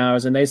smaller than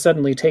ours and they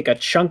suddenly take a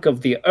chunk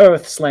of the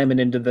Earth slamming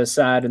into the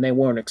side and they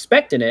weren't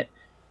expecting it,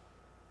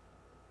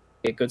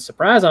 a good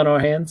surprise on our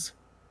hands.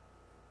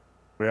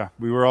 Yeah,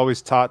 we were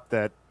always taught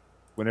that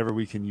whenever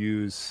we can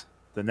use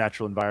the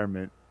natural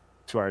environment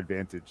to our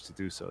advantage to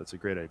do so, it's a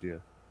great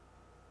idea.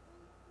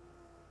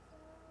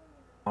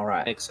 All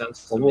right. Makes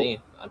sense to Well,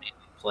 me. I mean,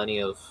 plenty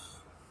of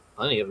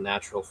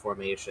natural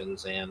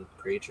formations and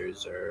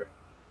creatures are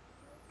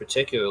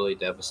particularly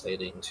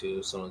devastating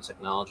to some of the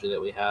technology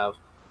that we have.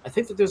 I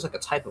think that there's like a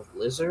type of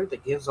lizard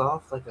that gives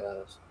off like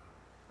a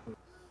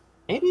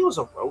maybe it was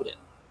a rodent.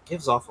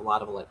 Gives off a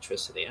lot of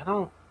electricity. I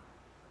don't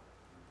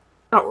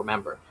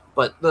remember.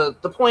 But the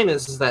point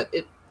is that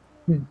it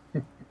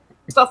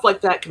stuff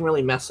like that can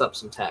really mess up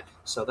some tech.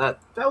 So that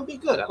would be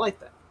good. I like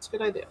that. It's a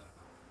good idea.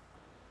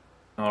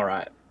 All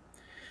right.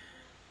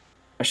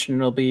 Question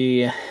will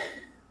be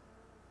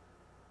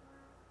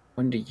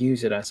when to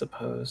use it, I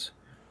suppose.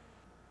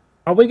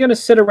 Are we going to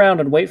sit around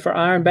and wait for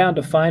Ironbound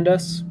to find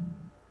us?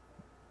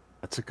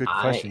 That's a good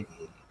question.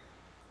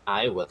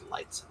 I would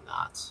like to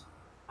not.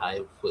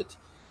 I would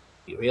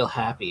be real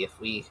happy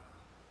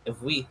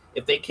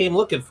if they came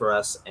looking for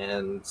us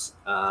and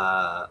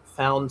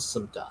found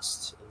some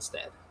dust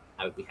instead.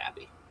 I would be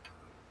happy.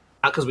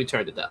 Not because we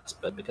turned to dust,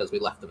 but because we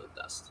left them in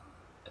dust.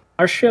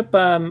 Our ship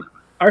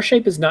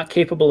is not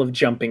capable of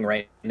jumping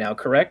right now,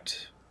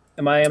 correct?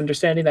 Am I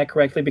understanding that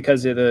correctly?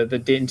 Because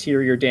the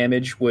interior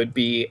damage would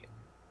be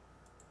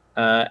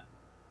at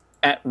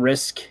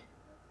risk.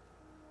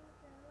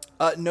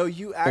 No,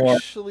 you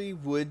actually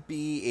would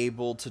be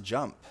able to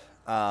jump.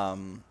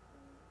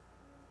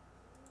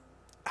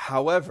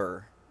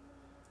 However,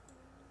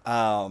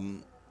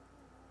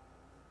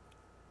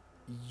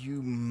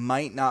 you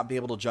might not be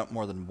able to jump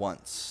more than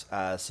once.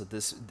 So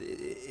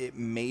it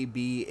may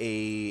be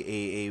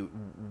a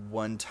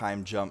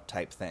one-time jump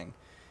type thing.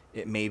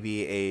 It may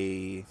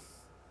be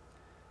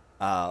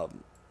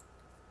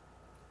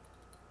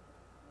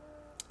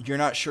you're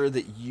not sure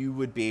that you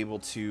would be able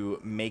to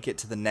make it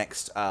to the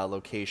next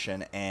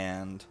location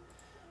and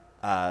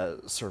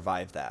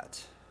survive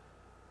that.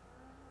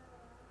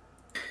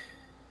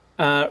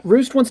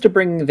 Roost wants to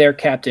bring their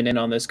captain in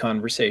on this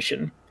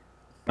conversation.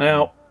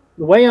 Now,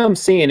 the way I'm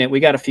seeing it, we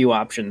got a few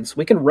options.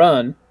 We can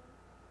run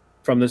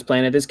from this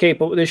planet. This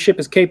ship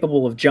is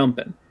capable of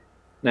jumping.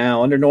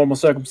 Now, under normal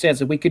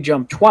circumstances, we could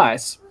jump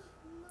twice.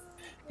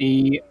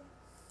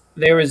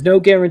 There is no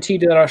guarantee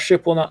that our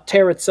ship will not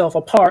tear itself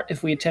apart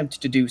if we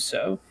attempt to do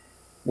so,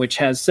 which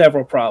has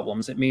several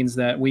problems. It means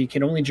that we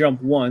can only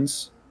jump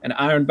once, and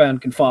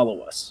Ironbound can follow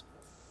us.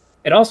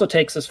 It also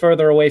takes us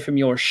further away from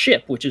your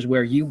ship, which is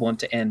where you want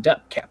to end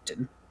up,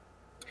 Captain.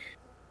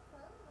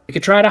 We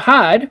could try to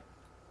hide,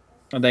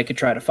 or they could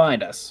try to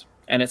find us.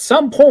 And at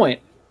some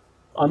point,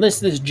 unless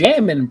this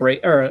jamming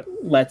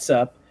lets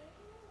up,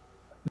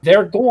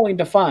 they're going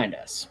to find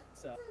us.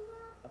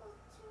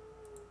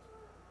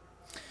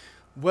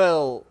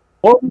 Well,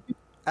 Or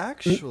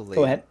actually,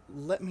 go ahead.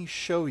 let me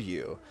show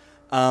you.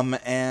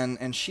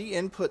 And she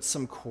input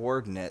some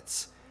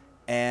coordinates,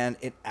 and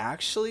it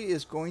actually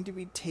is going to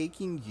be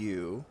taking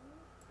you.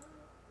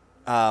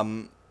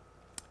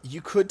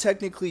 You could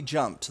technically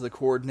jump to the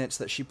coordinates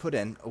that she put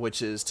in,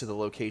 which is to the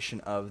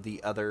location of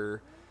the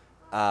other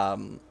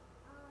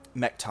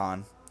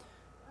Mekton,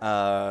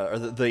 or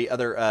the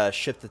other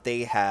ship that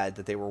they had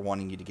that they were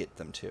wanting you to get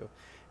them to,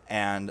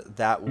 and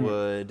that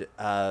would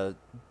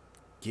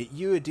get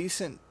you a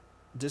decent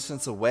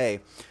distance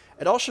away.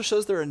 It also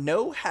shows there are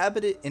no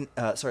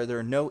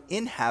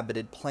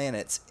inhabited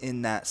planets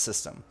in that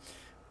system.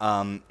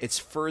 It's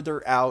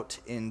further out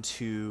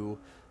into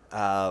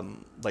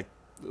like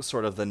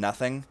sort of the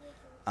nothing.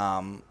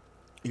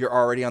 You're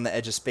already on the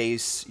edge of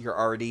space. You're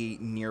already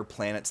near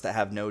planets that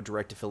have no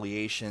direct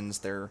affiliations.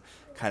 They're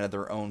kind of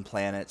their own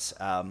planets,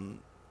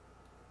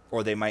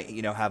 or they might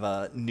have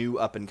a new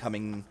up and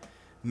coming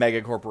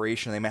mega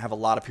corporation. They might have a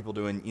lot of people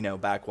doing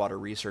backwater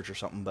research or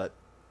something, but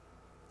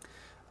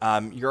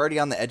you're already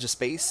on the edge of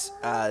space.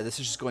 This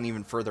is just going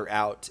even further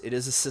out. It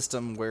is a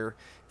system where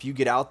if you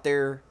get out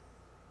there,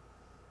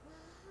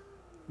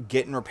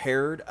 getting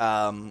repaired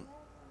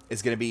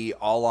is going to be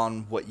all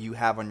on what you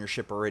have on your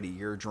ship already.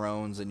 Your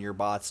drones and your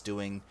bots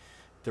doing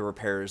the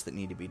repairs that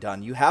need to be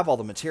done. You have all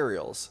the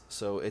materials,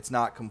 so it's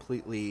not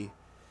completely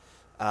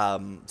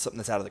something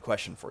that's out of the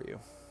question for you.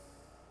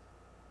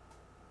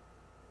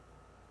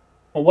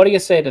 Well, what do you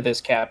say to this,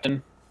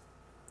 Captain?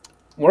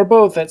 We're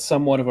both at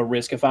somewhat of a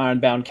risk if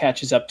Ironbound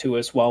catches up to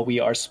us while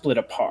we are split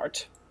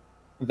apart.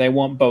 They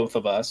want both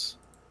of us.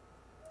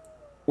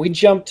 We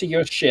jump to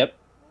your ship,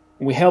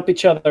 we help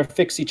each other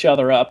fix each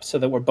other up so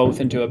that we're both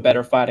into a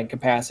better fighting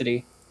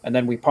capacity, and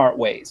then we part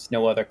ways,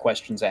 no other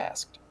questions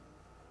asked.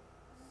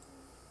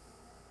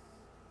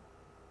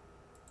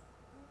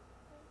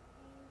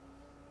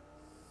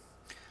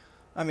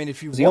 I mean,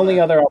 if you The only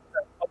other... Go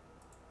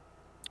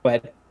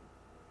ahead.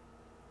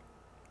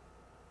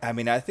 I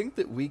mean, I think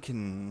that we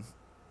can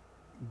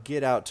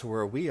get out to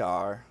where we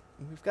are.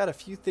 We've got a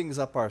few things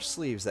up our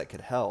sleeves that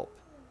could help.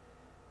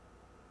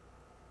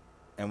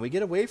 and we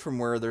get away from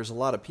where there's a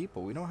lot of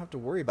people. We don't have to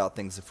worry about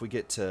things if we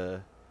get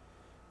to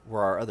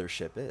where our other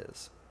ship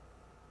is.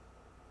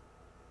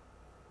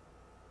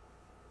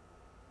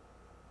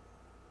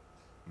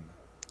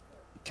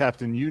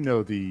 Captain, you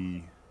know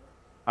the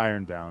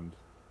Ironbound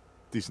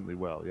decently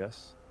well,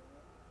 yes?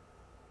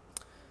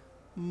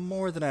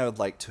 More than I would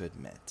like to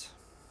admit.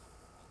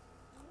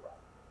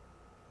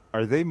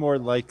 Are they more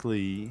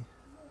likely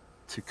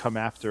to come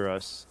after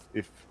us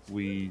if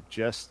we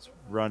just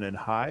run and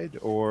hide,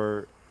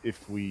 or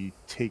if we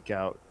take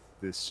out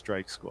this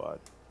strike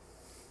squad?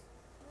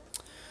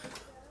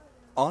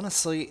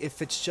 Honestly,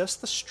 if it's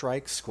just the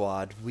strike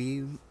squad,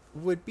 we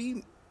would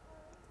be...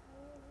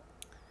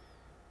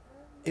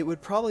 It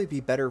would probably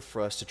be better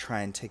for us to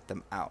try and take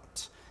them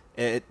out.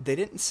 They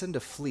didn't send a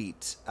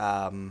fleet,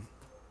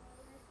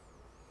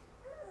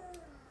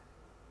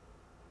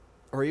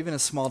 or even a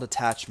small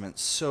detachment,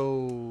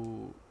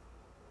 so...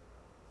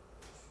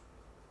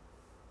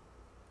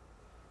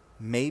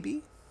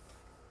 Maybe?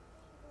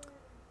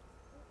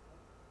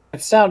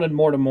 It sounded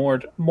more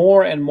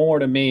and more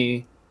to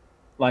me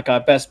like our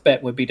best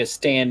bet would be to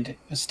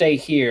stay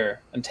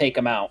here and take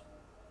them out.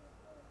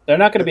 They're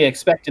not going to be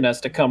expecting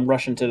us to come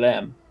rushing to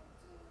them.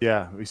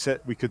 Yeah,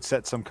 we could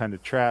set some kind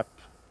of trap.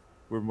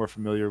 We're more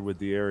familiar with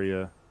the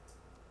area.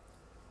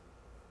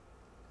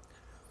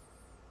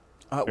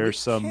 We There's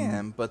some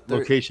can, but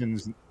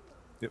locations.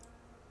 Yep.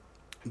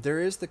 there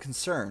is the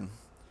concern.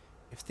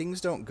 If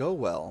things don't go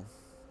well,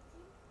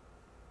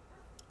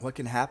 what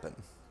can happen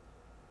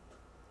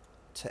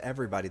to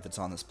everybody that's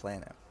on this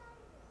planet?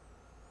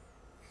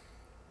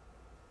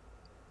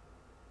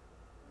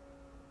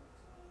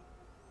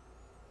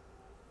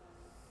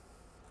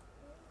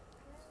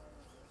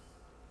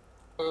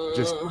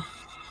 Just,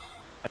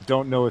 I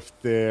don't know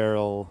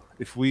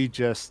if we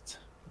just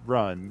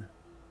run,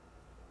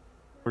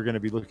 we're going to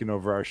be looking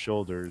over our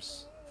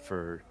shoulders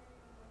for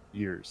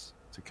years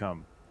to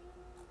come.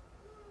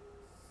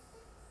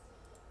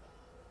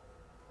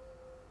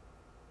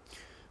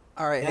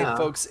 All right, Yeah. hey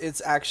folks,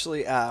 it's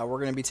actually we're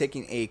going to be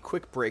taking a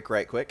quick break,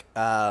 right quick.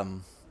 I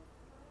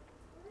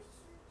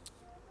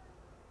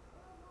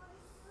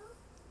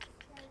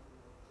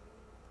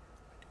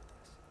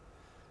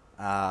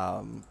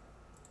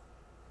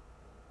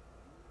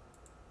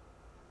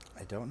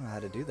don't know how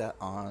to do that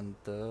on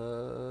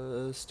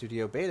the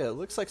Studio Beta. It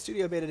looks like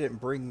Studio Beta didn't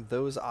bring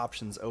those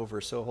options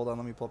over, so hold on,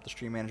 let me pull up the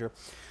Stream Manager.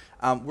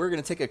 We're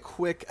going to take a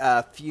quick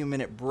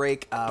few-minute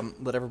break,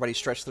 let everybody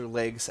stretch their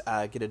legs,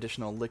 get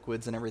additional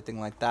liquids and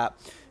everything like that,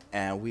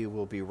 and we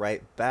will be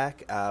right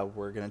back.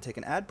 We're going to take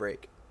an ad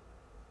break.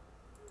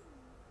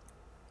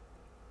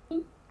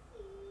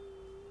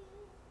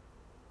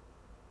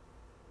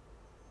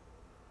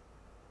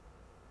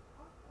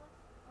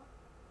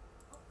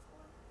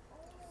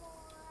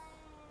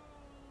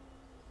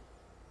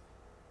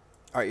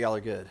 All right, y'all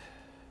are good.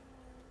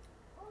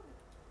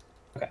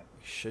 Okay.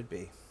 You should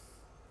be.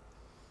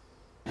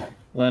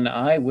 Then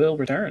I will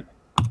return.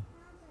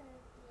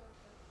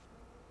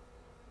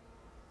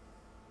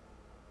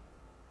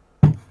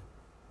 Or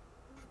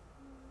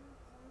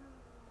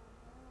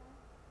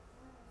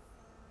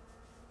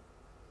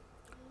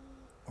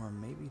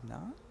maybe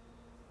not?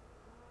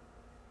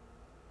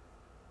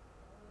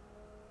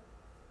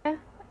 Yeah,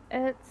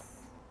 it's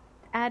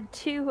add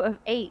 2 of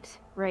 8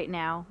 right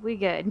now. We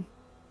good.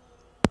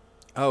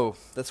 Oh,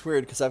 that's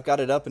weird, because I've got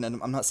it up and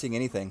I'm not seeing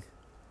anything.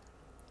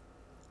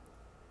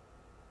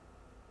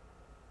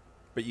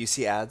 But you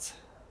see ads?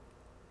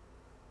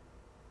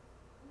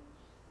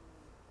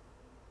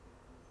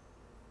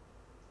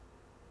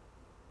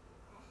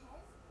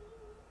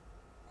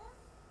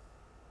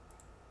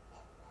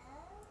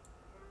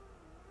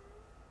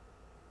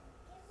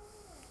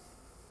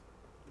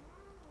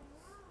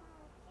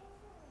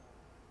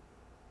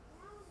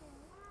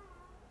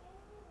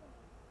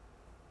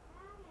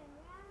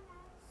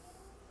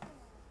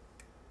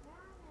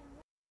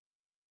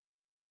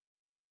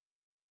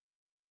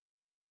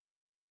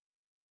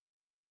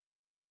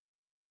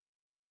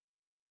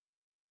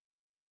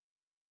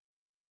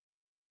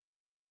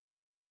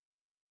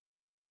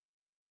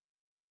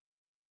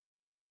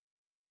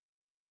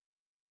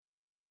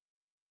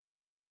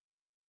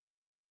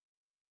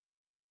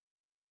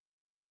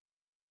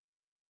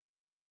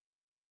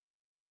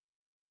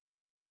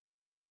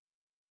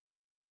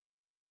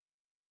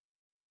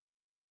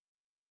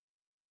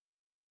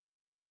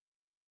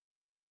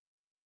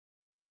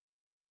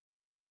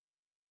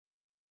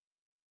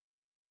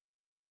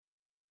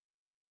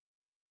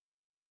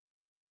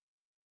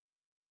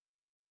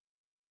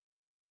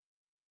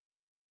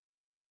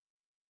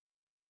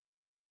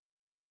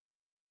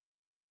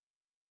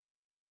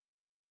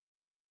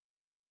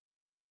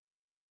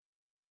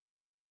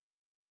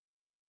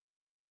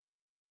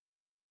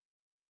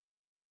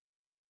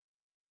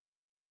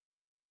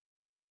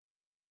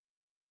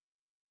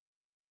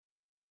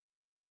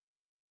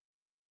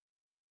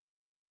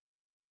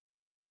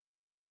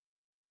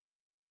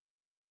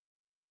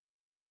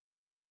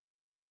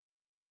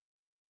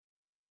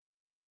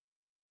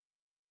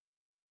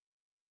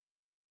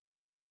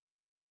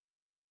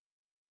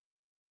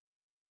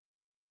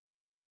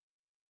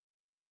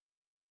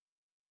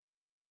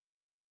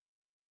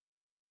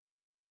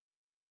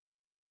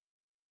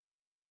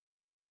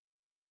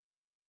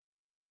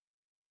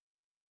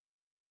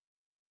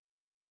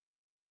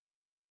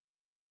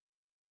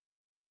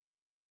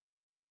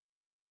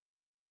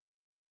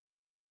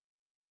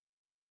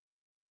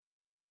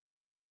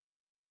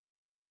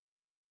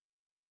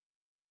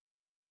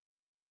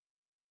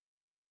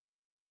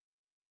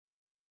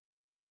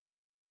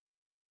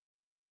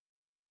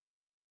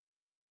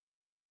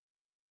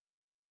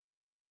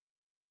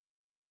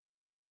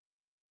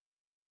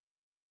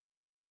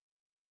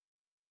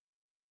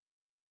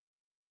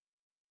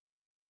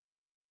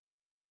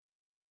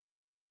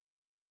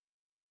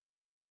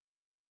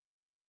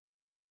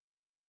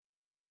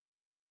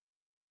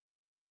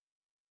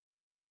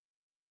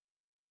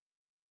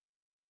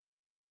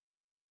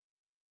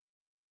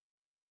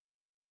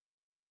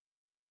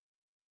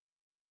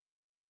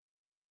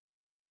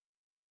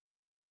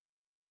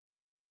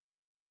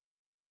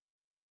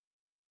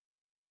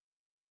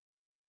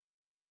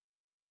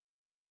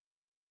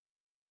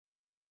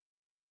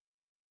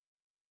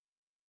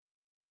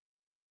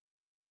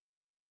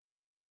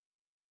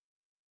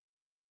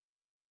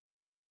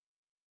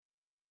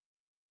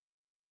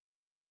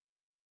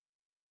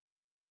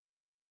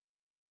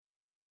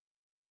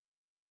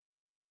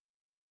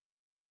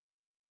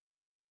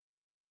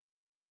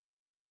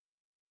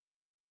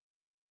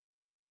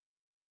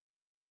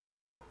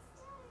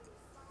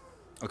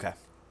 Okay.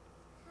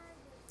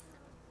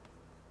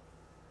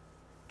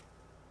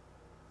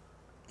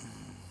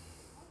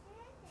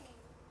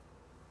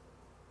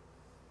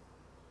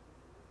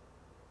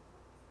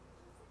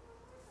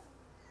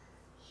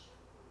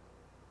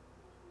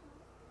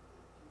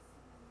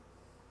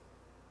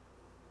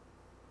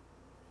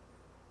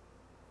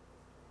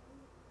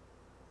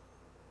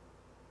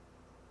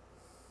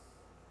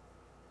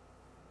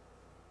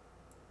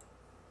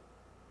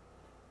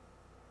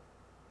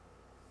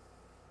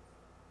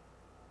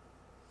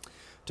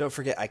 Don't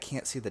forget, I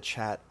can't see the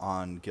chat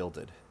on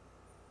Gilded.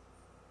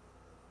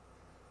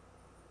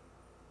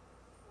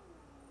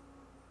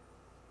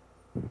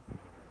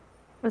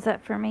 Was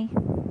that for me?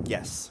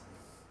 Yes.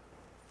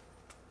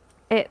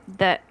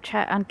 That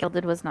chat on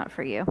Gilded was not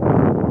for you.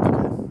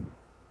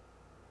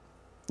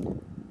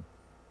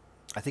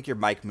 I think your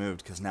mic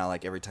moved because now,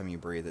 like, every time you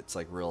breathe, it's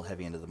like real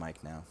heavy into the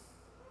mic now.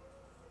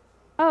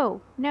 Oh,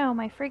 no,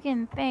 my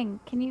friggin' thing.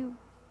 Can you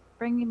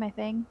bring me my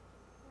thing?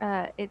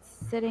 It's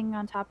sitting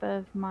on top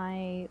of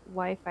my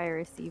Wi-Fi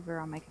receiver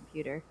on my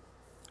computer.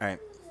 All right.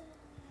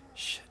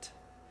 Shit.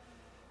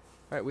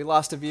 All right, we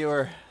lost a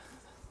viewer.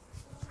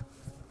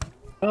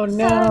 Oh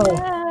no! Oh,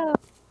 no.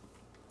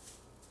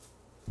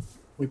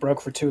 We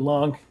broke for too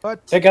long.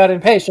 What? They got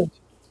impatient.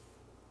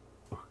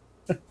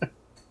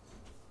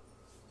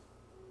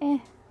 Eh.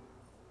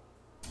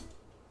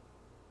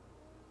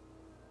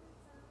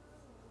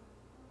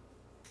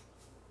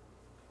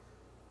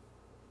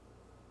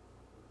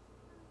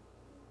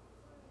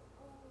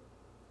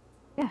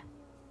 Yeah.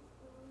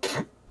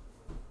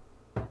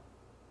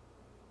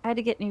 I had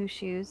to get new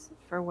shoes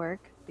for work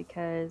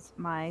because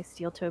my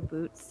steel toe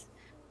boots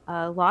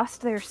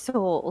lost their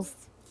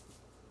soles.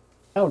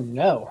 Oh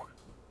no!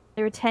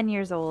 They were 10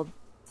 years old,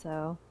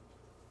 so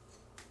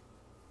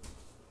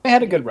They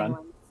had a I good get new run.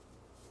 ones.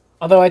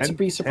 Although I'd 10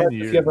 be surprised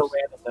if you ever years.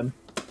 ran in them.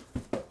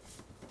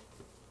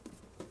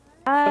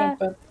 Uh,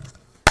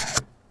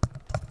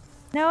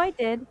 no, I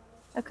did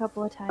a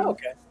couple of times. Oh,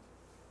 okay.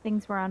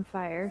 Things were on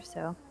fire,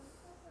 so.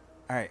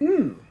 All right.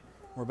 Hmm.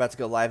 We're about to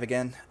go live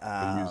again.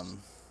 use-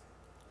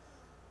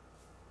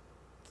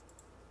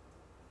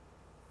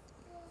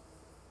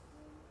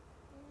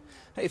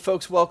 Hey,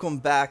 folks, welcome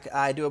back.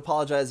 I do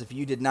apologize if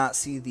you did not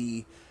see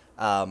the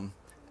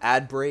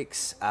ad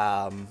breaks.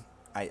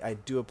 I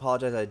do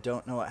apologize. I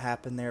don't know what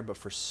happened there, but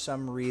for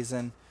some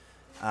reason,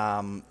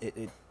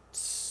 it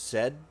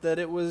said that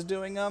it was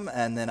doing them,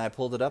 and then I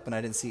pulled it up, and I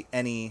didn't see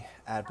any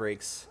ad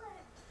breaks.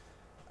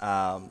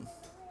 Or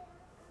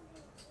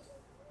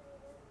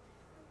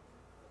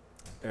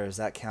is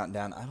that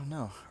countdown? I don't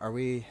know. Are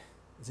we...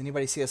 Does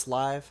anybody see us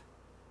live?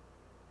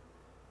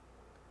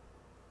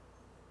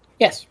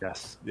 Yes.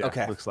 Yes. Yeah.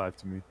 Okay. Looks live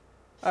to me.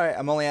 All right,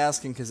 I'm only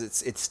asking because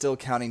it's still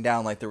counting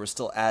down, like there was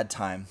still ad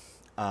time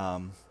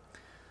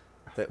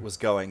that was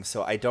going.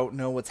 So I don't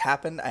know what's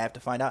happened. I have to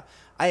find out.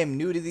 I am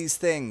new to these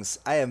things.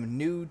 So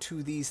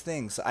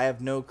I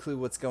have no clue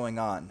what's going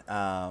on.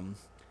 I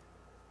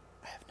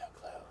have no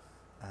clue.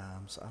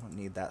 So I don't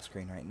need that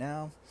screen right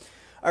now.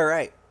 All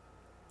right.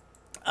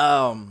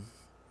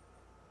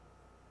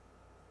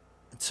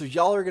 So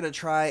y'all are gonna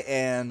try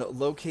and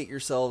locate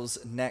yourselves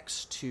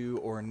next to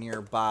or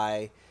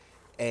nearby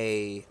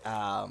a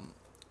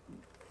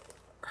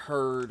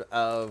herd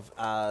of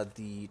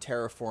the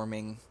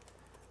terraforming,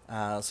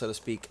 so to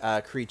speak,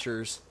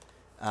 creatures,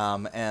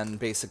 and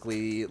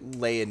basically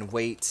lay in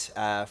wait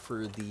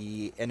for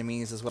the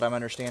enemies, is what I'm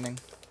understanding.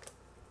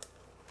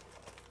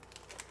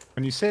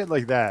 When you say it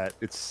like that,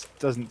 it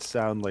doesn't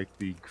sound like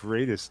the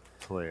greatest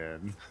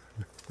plan.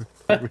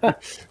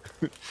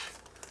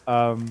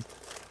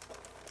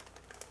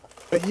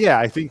 But yeah,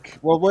 I think.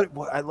 Well,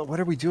 what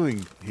are we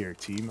doing here,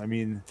 team? I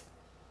mean,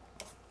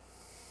 do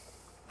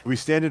we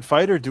stand and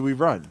fight or do we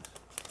run?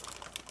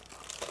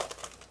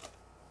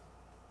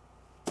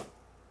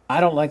 I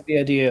don't like the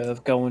idea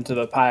of going to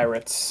the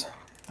pirates'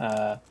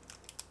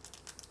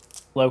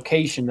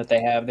 location that they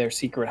have, their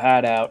secret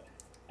hideout,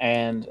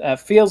 and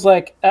feels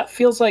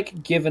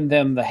like giving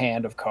them the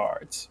hand of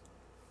cards.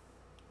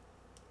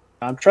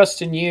 I'm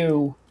trusting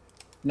you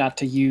not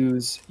to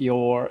use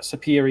your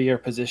superior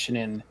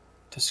positioning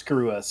to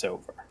screw us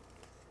over.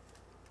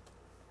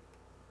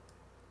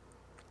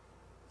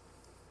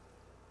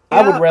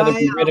 I would rather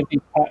be rid of these.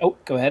 Oh,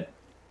 go ahead.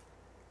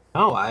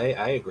 No, I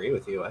agree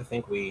with you. I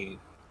think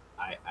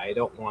I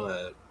don't want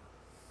to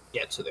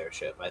get to their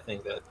ship. I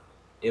think that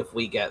if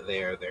we get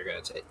there, they're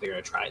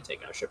gonna try and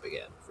take our ship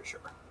again for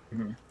sure.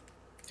 Mm-hmm.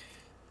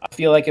 I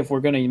feel like if we're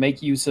going to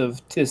make use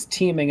of this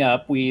teaming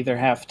up, we either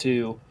have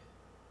to.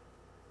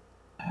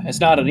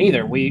 It's not an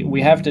either.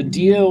 We have to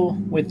deal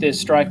with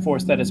this strike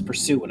force that is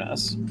pursuing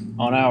us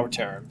on our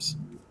terms,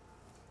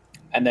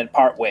 and then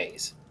part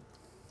ways,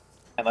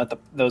 and let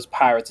those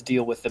pirates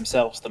deal with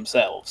themselves.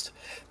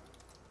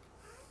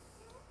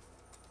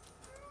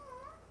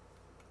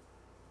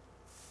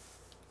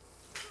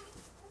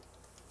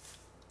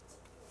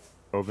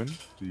 Oven,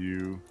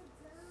 we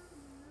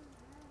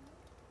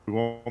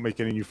won't make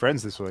any new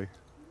friends this way.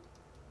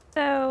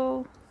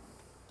 So,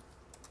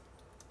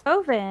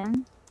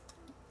 Oven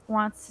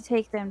wants to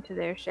take them to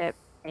their ship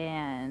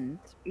and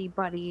be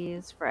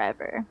buddies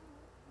forever.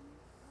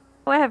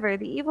 However,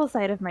 the evil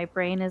side of my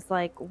brain is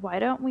like, why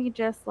don't we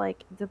just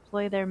like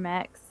deploy their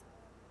mechs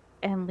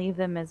and leave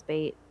them as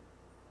bait?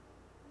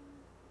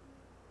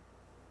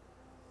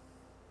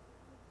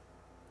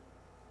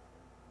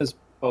 Because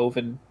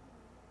Bovin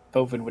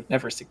would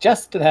never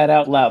suggest that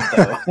out loud,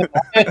 though.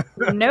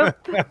 Nope.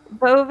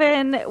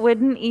 Bovin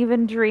wouldn't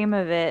even dream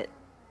of it.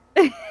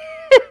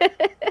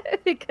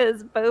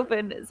 Because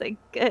Bovin is a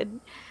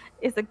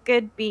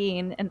good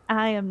being and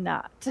I am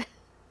not.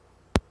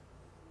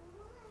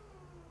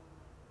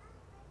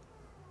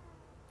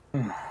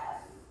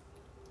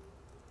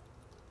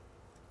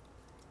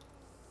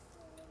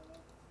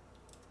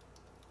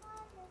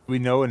 We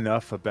know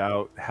enough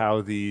about how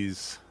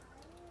these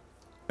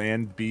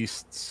land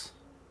beasts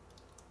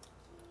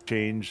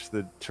change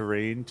the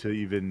terrain to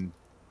even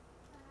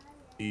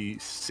be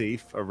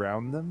safe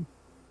around them.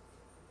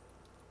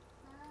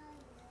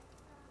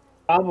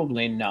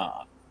 Probably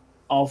not.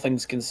 All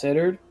things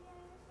considered,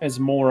 it's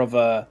more of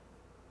a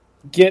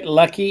get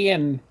lucky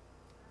and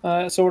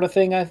sort of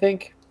thing, I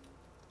think.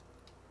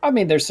 I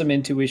mean, there's some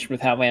intuition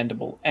with how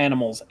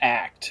animals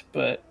act,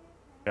 but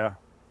Yeah.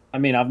 I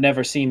mean, I've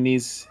never seen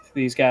these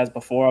guys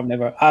before.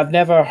 I've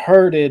never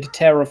herded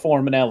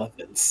terraforming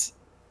elephants.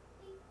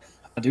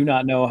 I do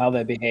not know how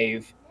they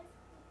behave.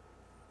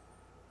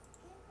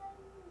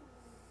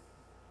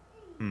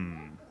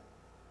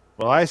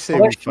 Well, I say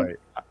Unless we fight.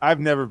 I've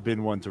never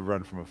been one to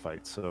run from a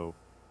fight, so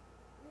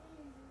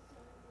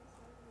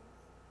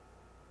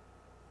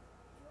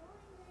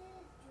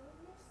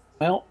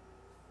Well,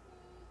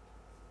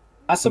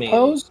 I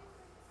suppose.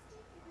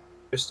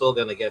 You're still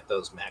gonna get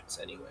those mechs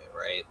anyway,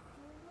 right?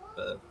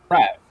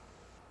 Right.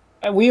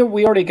 We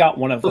already got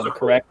one of Those them, are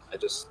correct?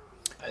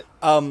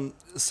 cool.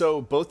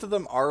 So both of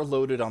them are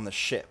loaded on the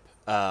ship.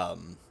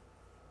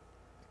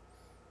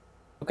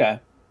 Okay,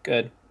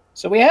 good.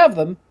 So we have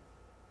them.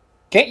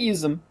 Can't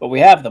use them, but we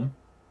have them.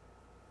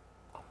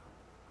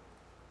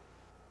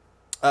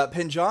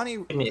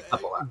 Pinjani Give me a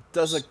couple hours.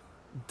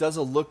 does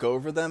a look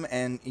over them,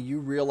 and you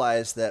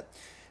realize that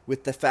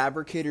with the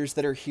fabricators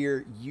that are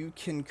here, you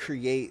can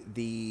create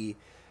the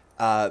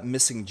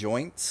missing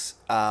joints,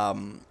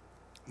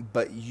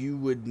 but you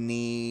would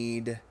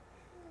need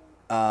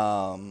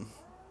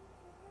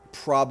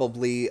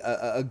probably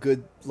a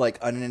good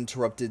like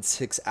uninterrupted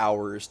 6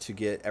 hours to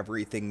get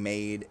everything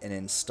made and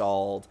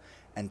installed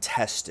and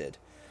tested.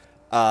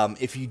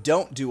 If you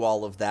don't do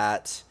all of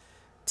that,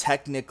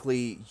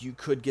 technically you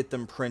could get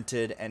them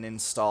printed and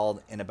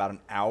installed in about an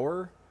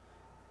hour.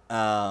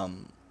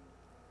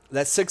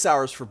 That's 6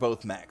 hours for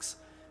both mechs.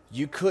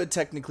 You could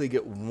technically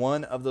get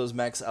one of those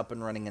mechs up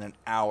and running in an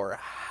hour.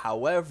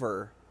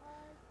 However,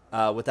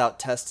 without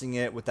testing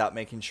it, without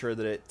making sure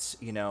that it's,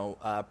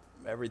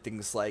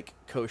 everything's like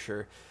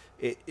kosher,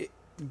 it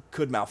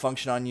could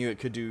malfunction on you. It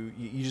could do,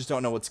 you just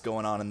don't know what's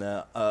going on in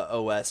the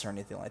OS or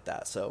anything like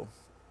that. So,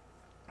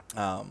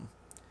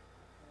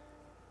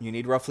 you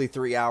need roughly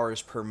 3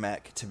 hours per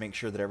mech to make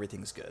sure that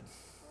everything's good.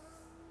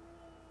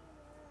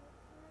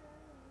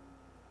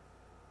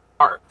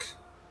 Ark,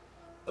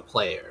 the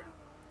player,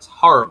 is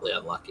horribly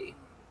unlucky,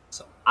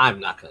 so I'm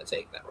not going to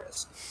take that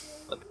risk.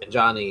 But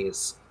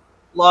Johnny's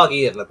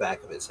loggy in the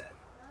back of his head.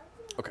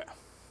 Okay.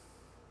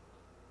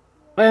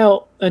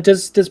 Well,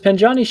 does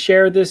Panjani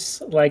share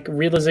this like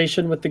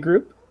realization with the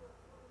group?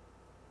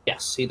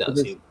 Yes, he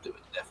does. He would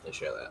definitely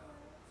share that.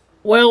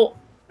 Well,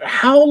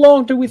 how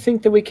long do we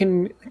think that we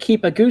can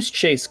keep a goose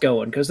chase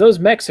going? Because those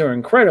mechs are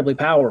incredibly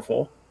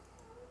powerful.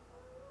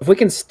 If we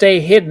can stay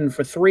hidden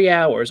for 3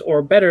 hours,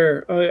 or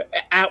better,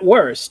 at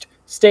worst,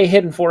 stay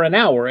hidden for an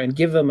hour and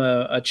give them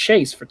a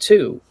chase for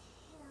 2,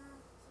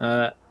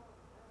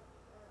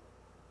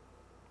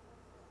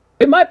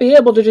 we might be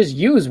able to just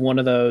use one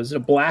of those to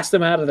blast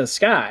them out of the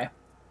sky.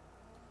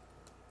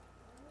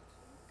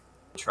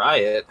 Try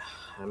it.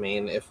 I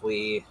mean, if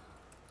we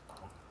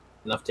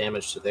enough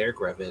damage to their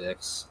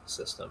gravitics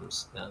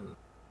systems, then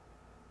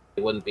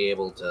they wouldn't be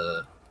able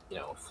to,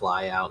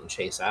 fly out and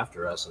chase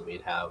after us, and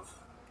we'd have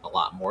a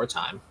lot more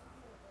time.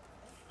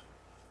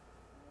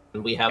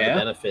 And we have the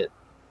benefit.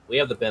 We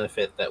have the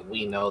benefit that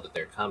we know that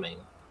they're coming.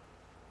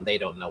 They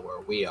don't know where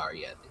we are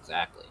yet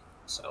exactly.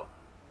 So.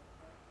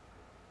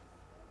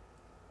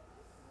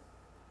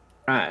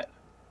 Right.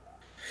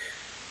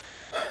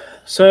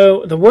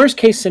 So the worst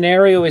case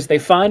scenario is they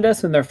find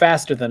us and they're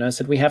faster than us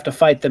and we have to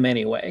fight them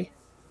anyway.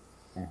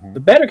 Mm-hmm. The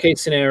better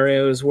case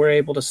scenario is we're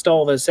able to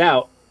stall this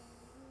out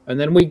and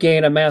then we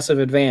gain a massive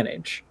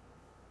advantage.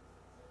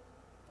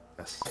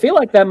 Yes. I feel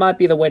like that might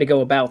be the way to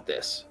go about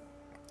this.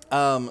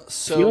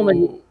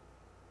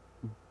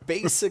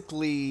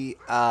 Basically,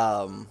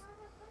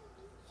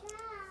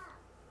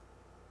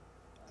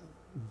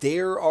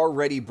 they're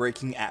already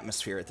breaking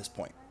atmosphere at this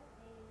point.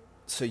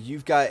 So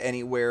you've got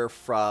anywhere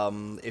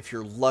from, if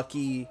you're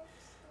lucky,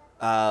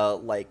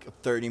 like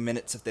 30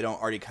 minutes if they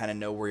don't already kind of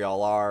know where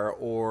y'all are,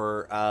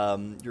 or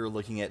you're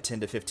looking at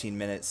 10 to 15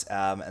 minutes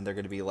and they're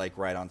going to be like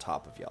right on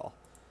top of y'all.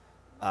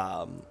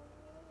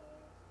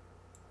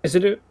 Is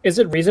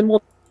it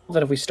reasonable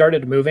that if we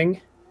started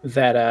moving,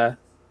 that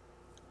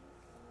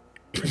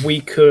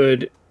we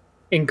could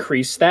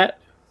increase that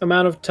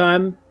amount of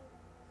time?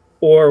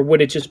 Or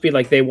would it just be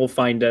like they will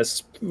find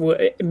us?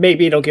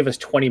 Maybe it'll give us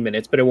 20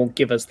 minutes, but it won't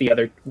give us the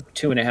other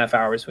 2.5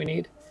 hours we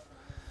need.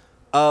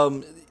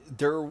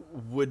 There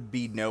would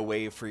be no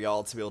way for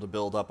y'all to be able to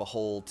build up a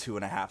whole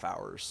 2.5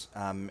 hours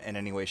in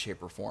any way,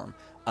 shape, or form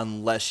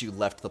unless you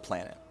left the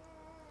planet.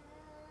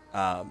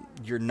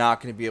 You're not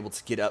going to be able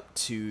to get up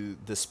to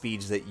the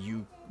speeds that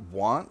you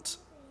want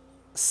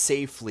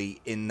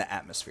safely in the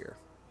atmosphere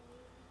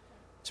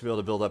to be able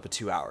to build up a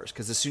 2 hours.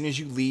 Because as soon as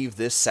you leave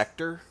this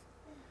sector,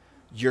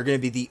 you're going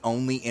to be the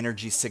only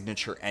energy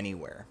signature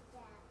anywhere.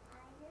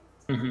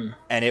 Mm-hmm.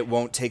 And it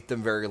won't take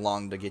them very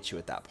long to get you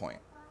at that point.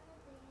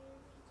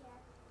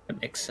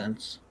 That makes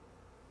sense.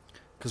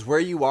 Because where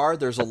you are,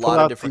 there's a lot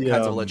of different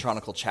kinds of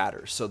electronical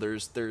chatter. So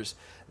there's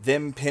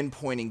them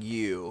pinpointing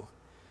you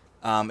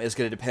is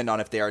going to depend on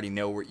if they already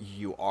know where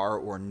you are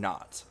or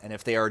not. And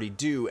if they already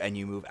do, and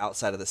you move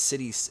outside of the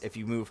cities, if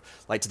you move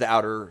like to the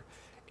outer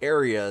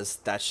areas,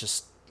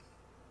 that's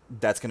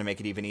going to make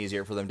it even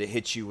easier for them to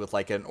hit you with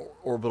like an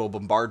orbital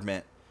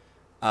bombardment,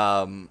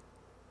 because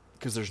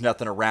there's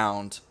nothing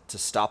around to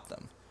stop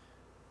them.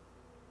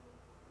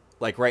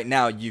 Like right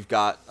now, you've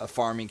got a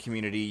farming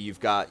community, you've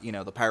got,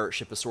 the pirate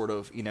ship is sort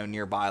of,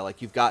 nearby. Like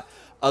you've got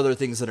other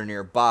things that are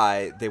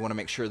nearby. They want to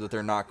make sure that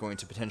they're not going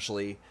to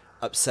potentially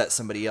upset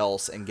somebody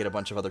else and get a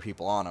bunch of other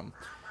people on them.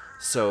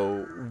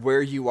 So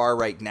where you are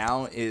right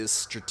now is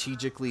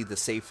strategically the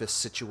safest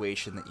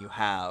situation that you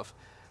have,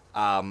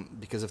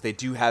 because if they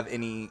do have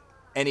any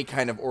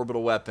kind of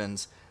orbital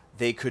weapons,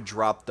 they could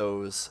drop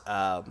those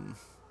at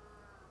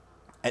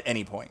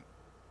any point.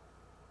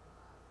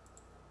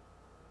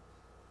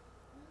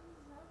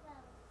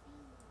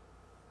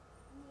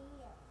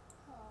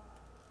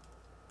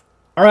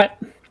 All right.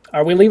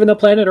 Are we leaving the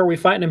planet or are we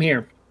fighting them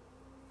here?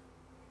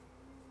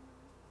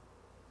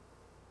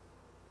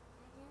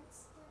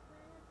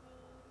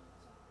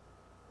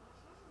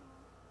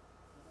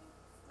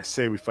 I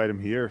say we fight him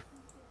here.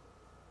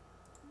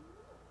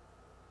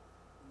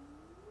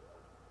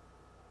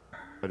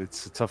 But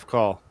it's a tough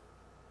call.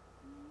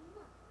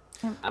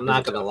 I'm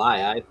not gonna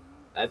lie,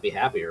 I'd be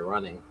happier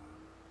running.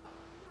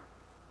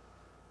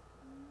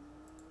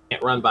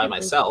 Can't run by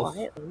myself.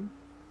 What'd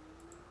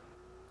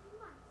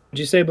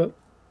you say, Bo?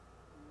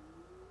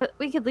 But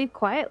we could leave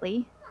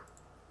quietly.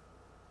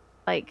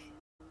 Like,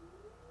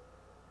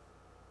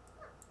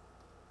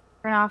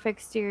 turn off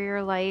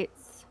exterior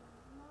lights.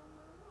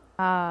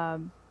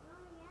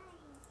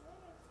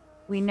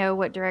 We know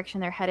what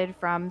direction they're headed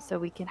from, so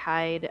we can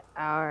hide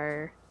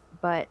our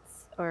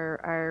butts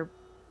or our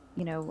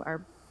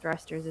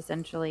thrusters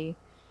essentially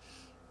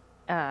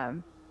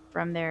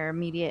from their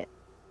immediate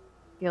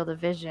field of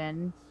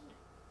vision,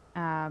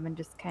 and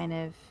just kind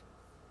of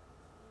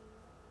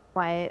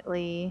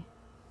quietly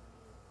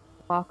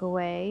walk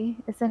away,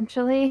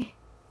 essentially.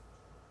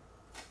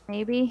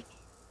 Maybe.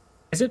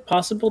 Is it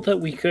possible that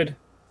we could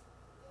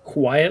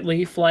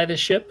quietly fly the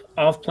ship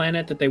off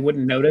planet that they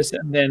wouldn't notice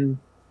and then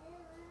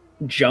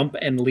jump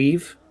and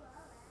leave?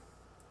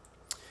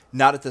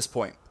 Not at this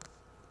point.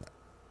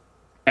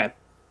 Okay.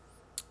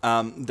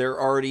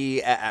 They're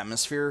already at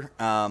atmosphere.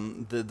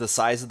 The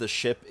size of the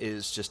ship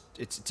is just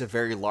it's a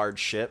very large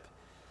ship.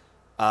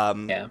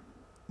 Yeah.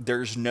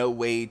 There's no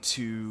way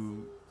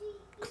to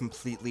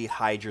completely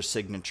hide your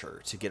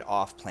signature to get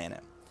off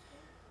planet.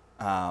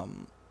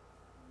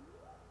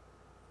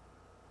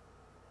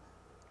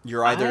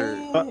 You're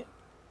either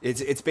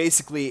it's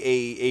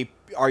basically a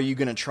are you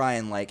gonna try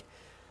and like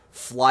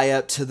fly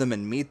up to them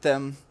and meet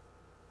them?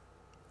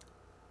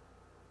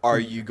 Are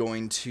you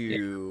going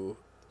to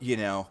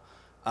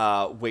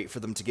wait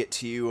for them to get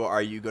to you?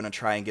 Are you going to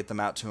try and get them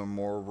out to a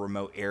more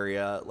remote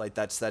area? Like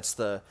that's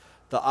the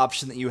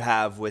option that you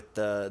have with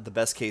the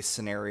best case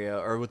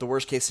scenario, or with the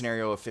worst case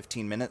scenario of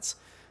 15 minutes.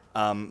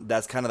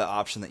 That's kind of the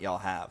option that y'all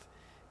have,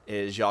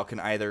 is y'all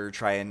can either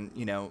try and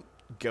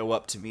go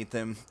up to meet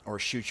them, or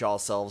shoot y'all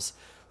selves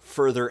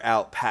further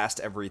out past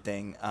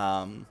everything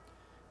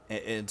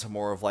into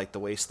more of like the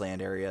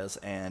wasteland areas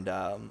and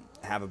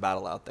have a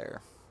battle out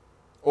there,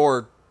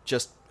 or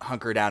just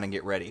hunker down and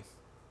get ready.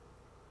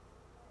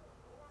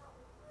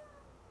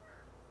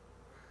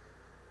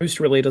 Bruce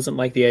really doesn't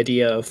like the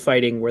idea of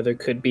fighting where there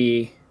could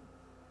be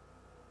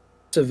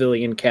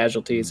civilian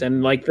casualties,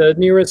 and like the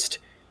nearest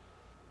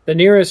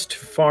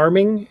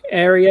farming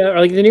area, or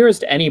like the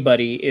nearest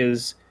anybody,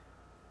 is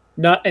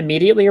not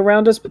immediately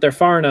around us, but they're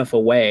far enough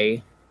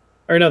away,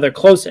 or no, they're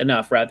close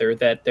enough rather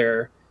that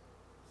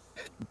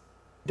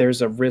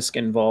there's a risk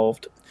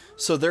involved.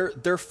 So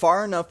they're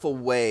far enough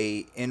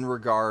away in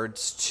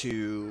regards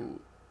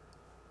to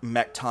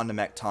Mekton to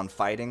Mekton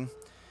fighting.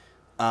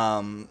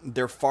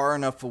 They're far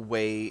enough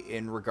away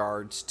in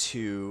regards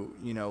to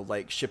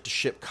like ship to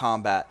ship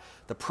combat.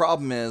 The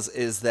problem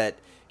is that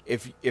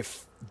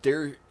if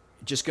they're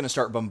just gonna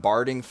start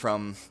bombarding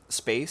from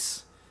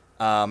space,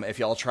 if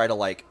y'all try to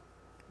like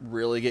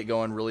really get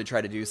going, really try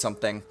to do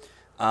something,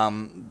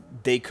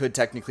 they could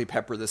technically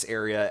pepper this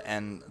area,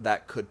 and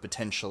that could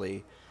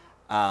potentially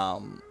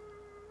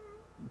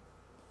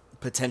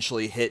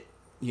potentially hit,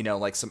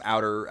 like some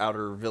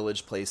outer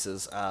village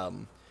places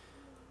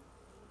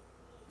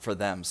for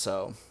them.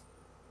 So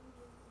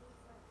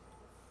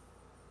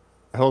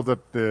I hold up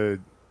the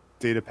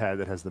data pad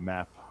that has the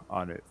map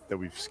on it that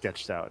we've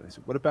sketched out. And I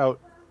said, "What about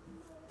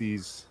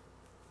these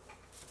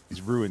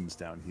ruins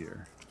down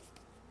here?"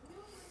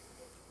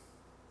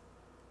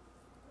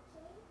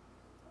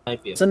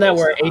 Might be a Isn't that place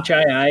where to hide.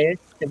 HII is?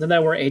 Isn't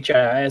that where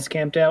HII is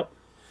camped out?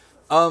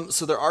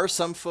 So there are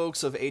some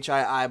folks of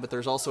HII, but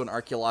there's also an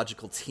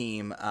archaeological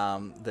team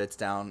that's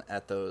down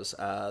at those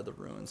the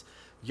ruins.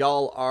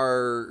 Y'all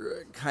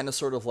are kind of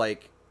sort of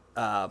like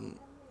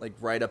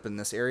right up in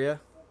this area.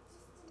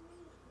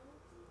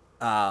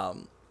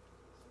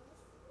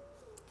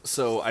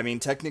 So I mean,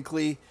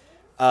 technically,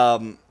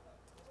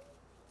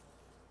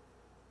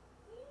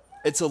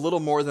 it's a little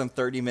more than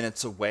 30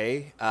 minutes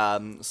away.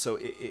 So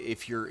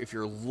if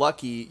you're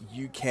lucky,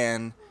 you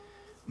can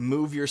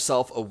move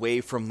yourself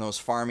away from those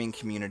farming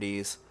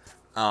communities.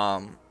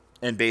 And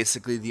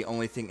basically, the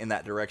only thing in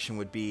that direction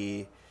would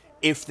be,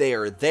 if they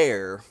are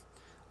there,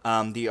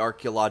 the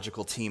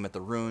archaeological team at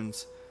the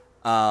ruins,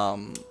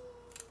 or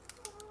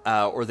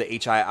the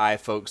HII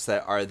folks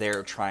that are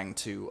there trying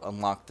to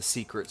unlock the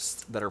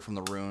secrets that are from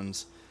the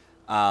ruins.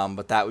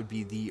 But that would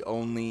be the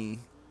only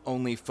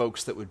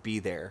folks that would be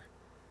there.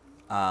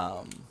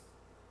 Might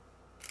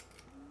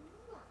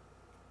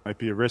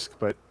be a risk,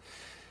 but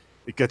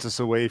it gets us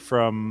away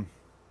from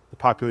the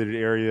populated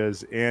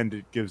areas, and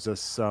it gives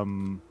us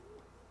some.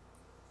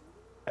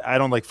 I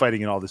don't like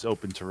fighting in all this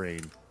open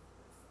terrain.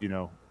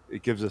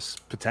 It gives us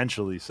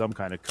potentially some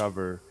kind of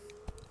cover,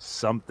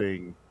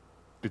 something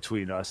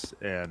between us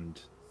and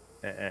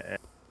the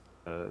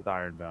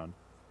Ironbound.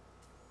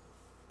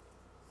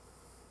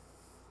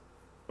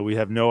 But we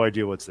have no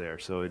idea what's there,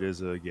 so it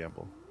is a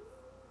gamble.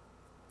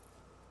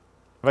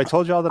 Have I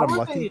told y'all that I'm How are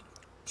lucky?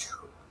 they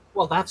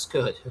Well, that's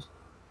good.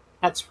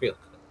 That's real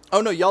good.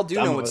 Oh no, y'all do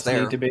Some know of what's us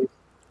there. need to be.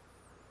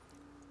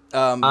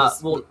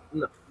 Well,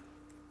 no.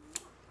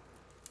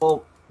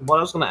 Well, what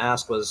I was going to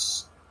ask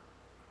was,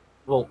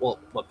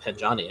 what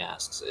Penjani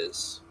asks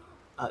is,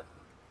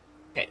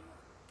 okay,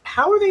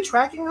 how are they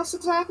tracking us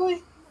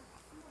exactly?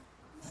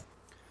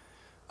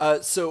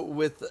 So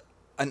with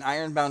an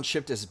ironbound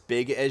ship as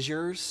big as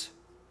yours,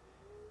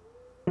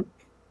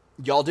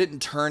 y'all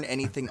didn't turn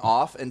anything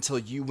off until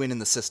you went in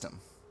the system.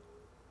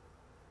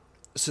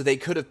 So they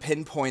could have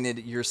pinpointed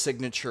your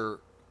signature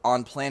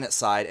on planet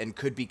side and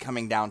could be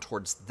coming down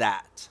towards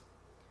that.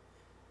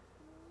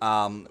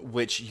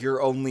 Which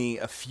you're only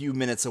a few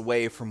minutes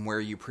away from where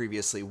you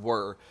previously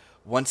were.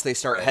 Once they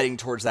start heading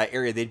towards that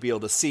area, they'd be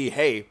able to see,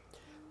 hey,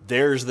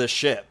 there's the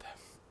ship.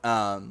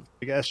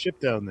 Big ass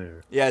ship down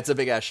there. Yeah, it's a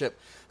big ass ship.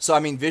 So,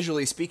 I mean,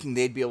 visually speaking,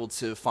 they'd be able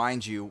to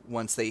find you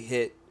once they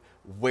hit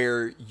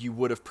where you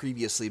would have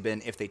previously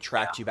been if they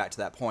tracked you back to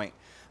that point.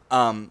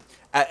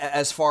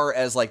 As far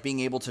as like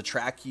being able to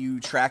track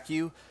you,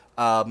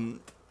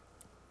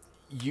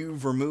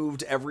 you've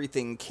removed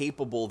everything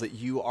capable that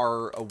you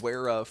are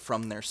aware of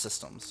from their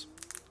systems.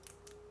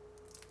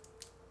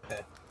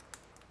 Okay.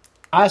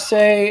 I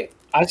say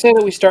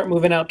that we start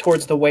moving out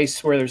towards the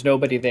wastes where there's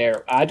nobody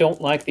there. I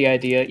don't like the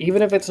idea,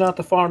 even if it's not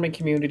the farming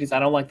communities. I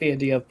don't like the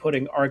idea of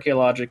putting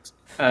archaeological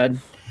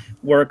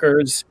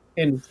workers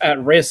at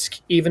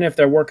risk, even if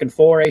they're working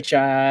for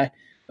HI.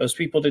 Those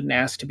people didn't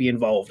ask to be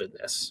involved in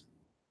this.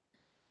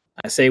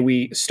 I say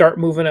we start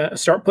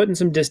putting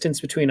some distance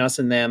between us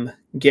and them.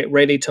 Get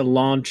ready to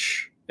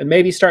launch, and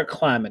maybe start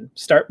climbing.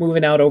 Start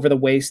moving out over the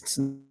wastes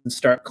and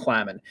start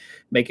climbing.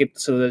 Make it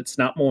so that it's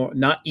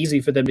not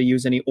easy for them to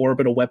use any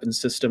orbital weapon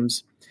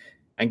systems,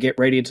 and get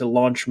ready to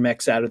launch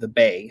mechs out of the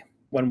bay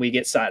when we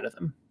get sight of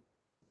them.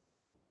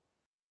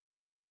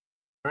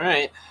 All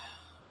right.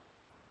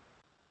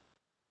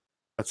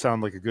 That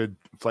sound like a good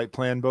flight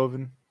plan,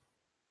 Bovin?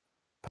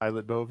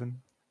 Pilot Bovin?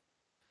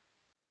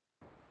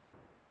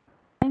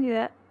 I can do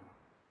that.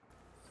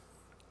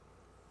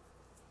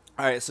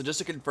 All right, so just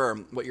to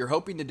confirm, what you're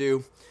hoping to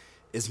do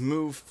is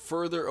move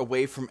further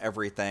away from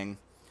everything,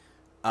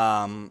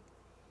 and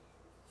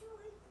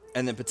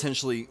then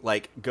potentially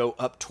like go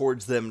up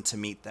towards them to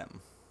meet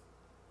them.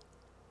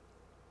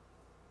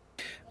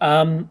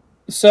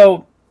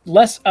 So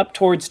less up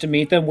towards to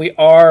meet them. We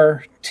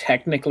are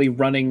technically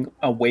running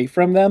away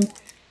from them,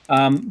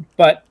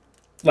 but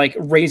like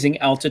raising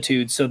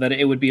altitude so that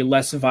it would be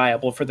less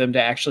viable for them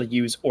to actually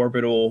use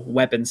orbital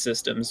weapon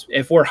systems.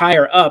 If we're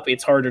higher up,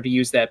 it's harder to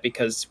use that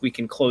because we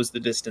can close the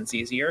distance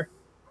easier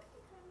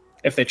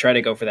if they try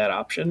to go for that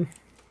option.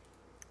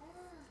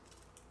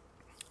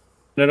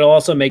 And it'll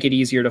also make it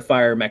easier to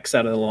fire mechs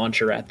out of the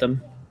launcher at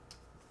them.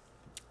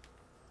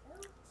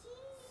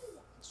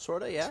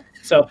 Sorta, yeah.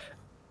 So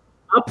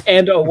up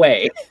and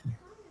away.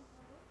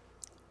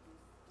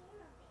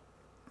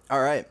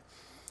 All right.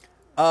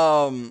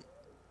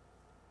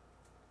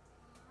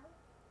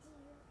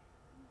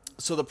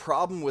 So the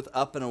problem with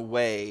up and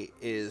away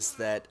is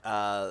that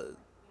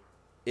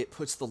it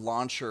puts the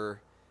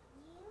launcher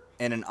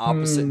in an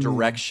opposite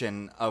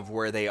direction of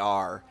where they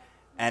are,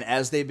 And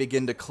as they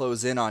begin to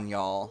close in on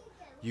y'all,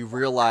 you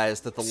realize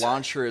that the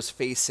launcher is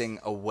facing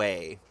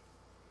away.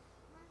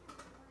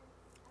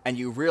 And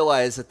you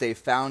realize that they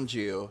found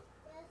you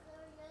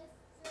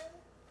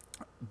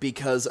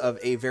because of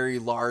a very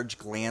large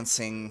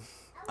glancing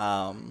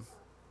shot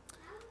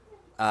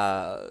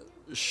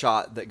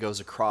that goes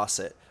across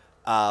it.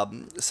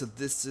 So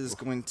this is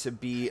going to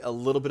be a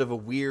little bit of a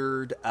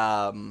weird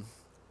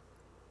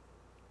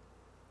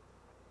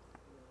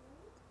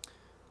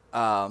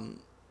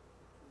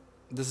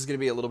this is going to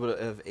be a little bit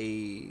of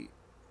a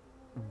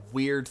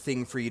weird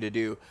thing for you to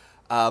do.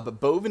 But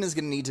Bovin is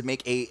going to need to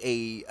make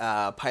a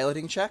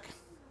piloting check.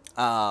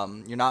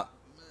 You're not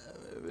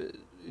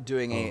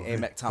doing a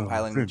Mekton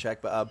piloting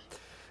check, but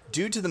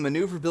due to the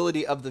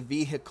maneuverability of the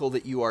vehicle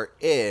that you are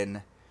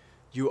in,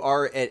 you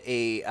are at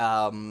a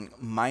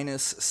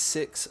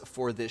 -6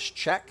 for this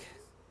check.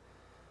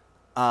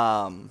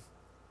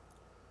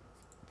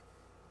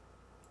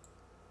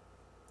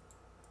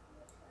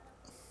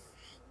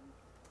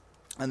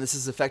 And this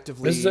is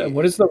effectively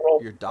What is the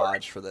roll? your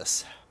dodge for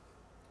this.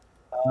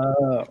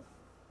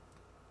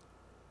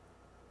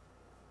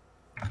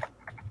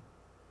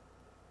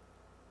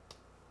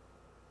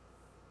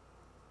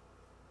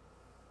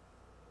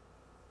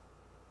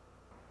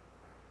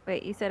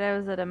 Wait, you said I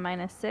was at a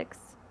 -6?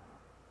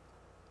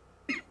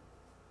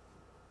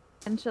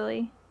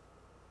 Essentially?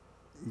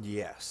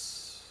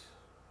 Yes.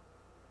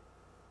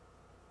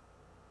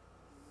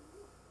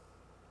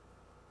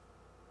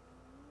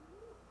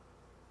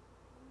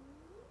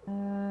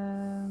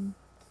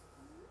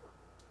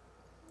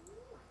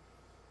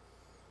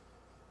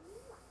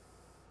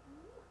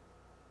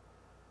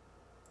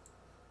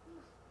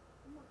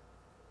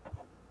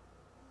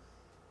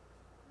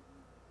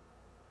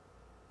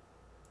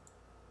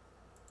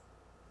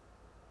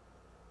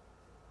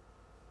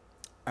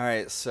 All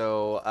right,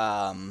 so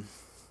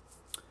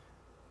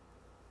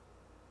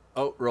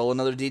roll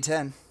another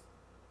d10.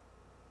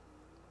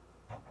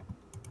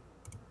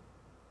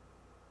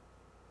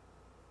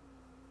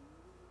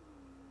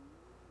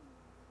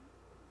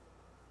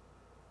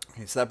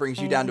 Okay, so that brings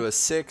you down to a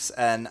 6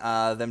 and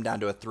them down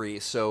to a 3.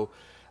 So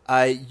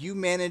you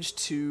managed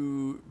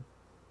to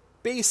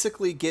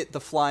basically get the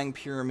flying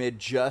pyramid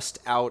just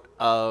out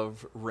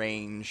of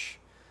range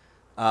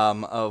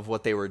of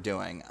what they were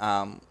doing.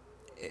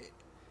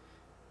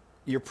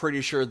 You're pretty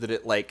sure that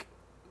it, like,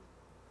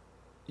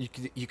 you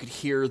could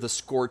hear the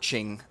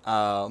scorching.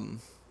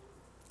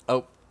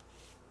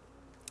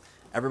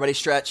 Everybody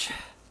stretch.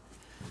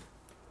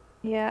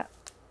 Yeah.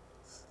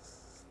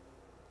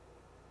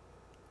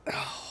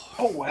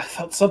 Oh, I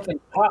felt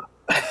something pop.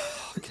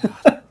 Oh,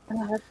 God.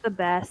 Oh, that's the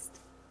best.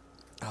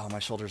 Oh, my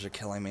shoulders are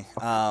killing me.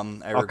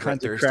 All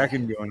kinds of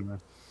cracking going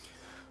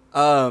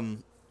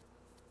on.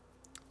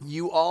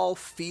 You all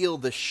feel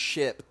the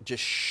ship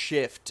just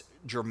shift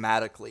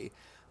dramatically,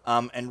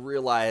 and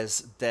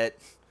realize that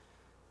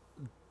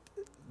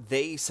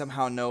they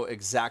somehow know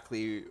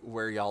exactly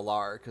where y'all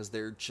are, because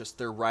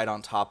they're right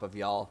on top of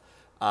y'all,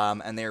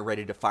 and they're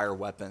ready to fire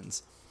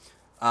weapons.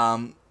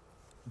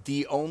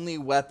 The only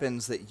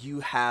weapons that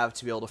you have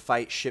to be able to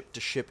fight ship to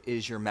ship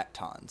is your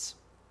Mektons.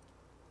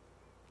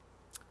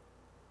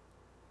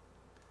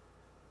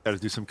 Got to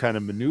do some kind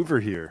of maneuver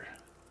here.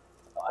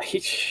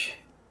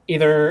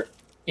 Either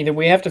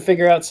we have to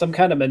figure out some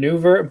kind of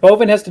maneuver.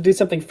 Bovin has to do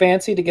something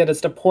fancy to get us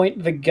to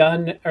point the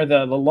gun or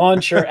the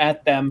launcher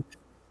at them,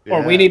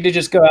 or we need to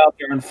just go out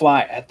there and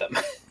fly at them.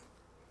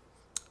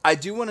 I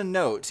do want to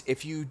note,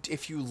 if you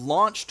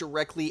launch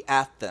directly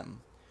at them,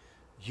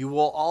 you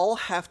will all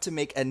have to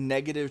make a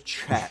negative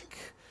check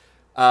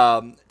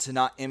to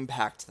not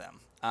impact them.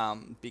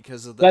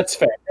 Because of That's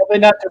fair. Probably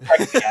not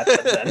directly at them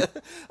then.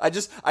 I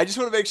just want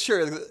to make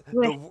sure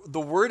the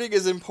wording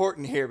is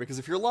important here, because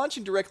if you're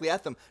launching directly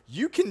at them,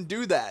 you can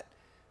do that.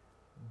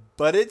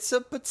 But it's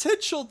a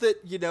potential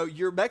that,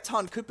 your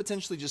Mekton could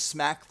potentially just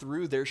smack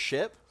through their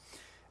ship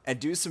and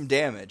do some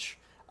damage.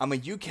 I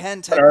mean, you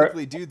can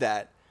technically do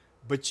that,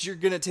 but you're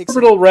going to take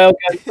some... Orbital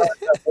railguns are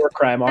a war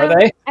crime, are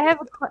they? I have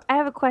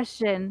a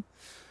question.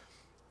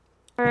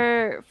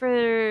 For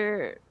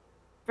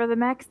the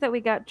mechs that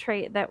we got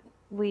that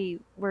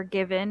we were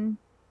given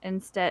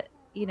instead,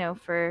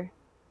 for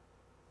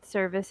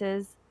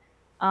services.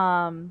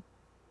 Oh,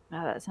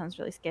 that sounds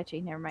really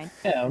sketchy. Never mind.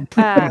 Yeah.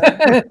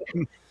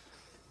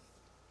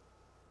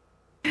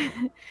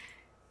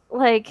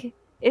 Like,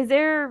 is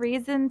there a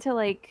reason to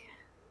like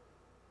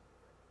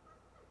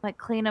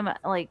clean them,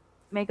 like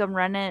make them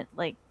run it?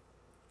 Like,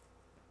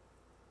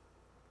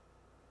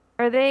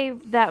 are they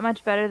that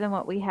much better than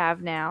what we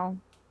have now?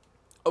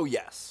 Oh,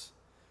 yes.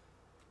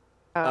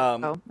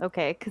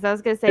 Okay. Because I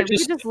was gonna say we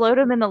could just load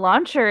them in the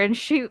launcher and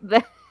shoot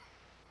them.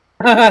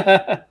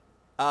 So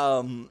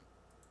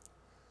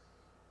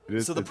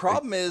the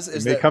problem is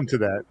it that may come to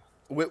that.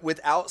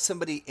 Without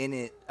somebody in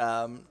it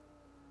to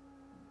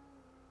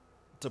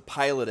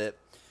pilot it,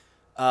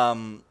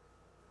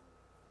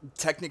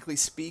 technically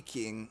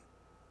speaking,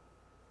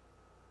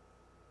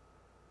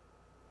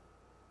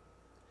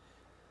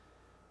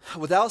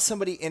 without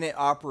somebody in it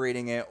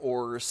operating it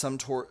or some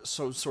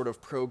sort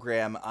of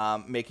program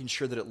making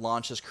sure that it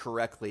launches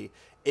correctly,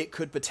 it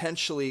could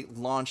potentially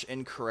launch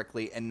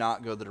incorrectly and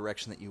not go the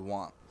direction that you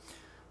want.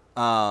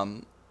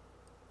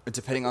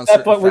 Depending on At that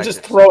certain point, we're factors.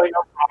 just throwing a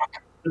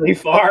rock really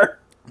far.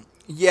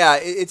 Yeah,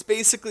 it's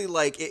basically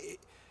like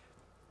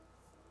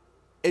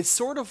it's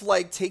sort of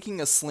like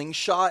taking a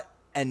slingshot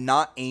and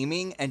not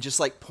aiming and just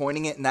like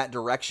pointing it in that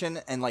direction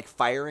and like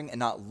firing and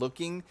not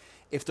looking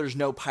if there's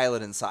no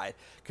pilot inside,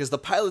 because the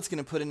pilot's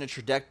going to put in a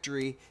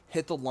trajectory,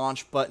 hit the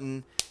launch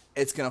button,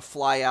 it's going to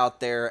fly out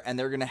there, and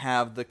they're going to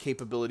have the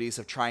capabilities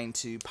of trying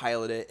to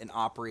pilot it and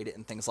operate it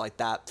and things like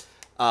that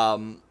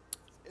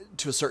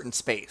to a certain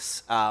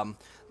space.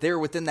 They're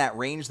within that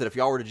range that if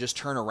y'all were to just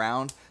turn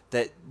around,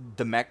 that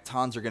the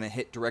Mektons are going to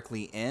hit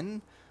directly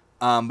in.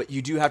 But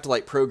you do have to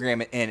like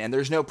program it in, and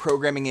there's no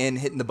programming in,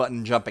 hitting the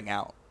button, jumping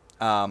out.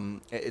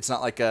 It's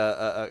not like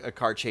a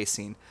car chase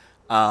scene.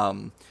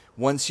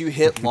 Once you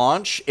hit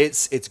launch,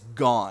 it's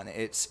gone.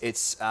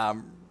 It's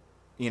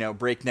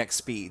breakneck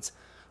speeds.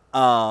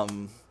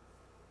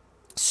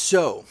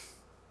 So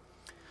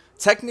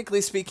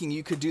technically speaking,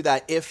 you could do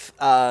that if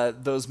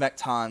those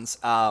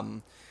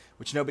Mektons,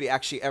 which nobody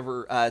actually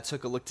ever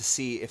took a look to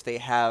see if they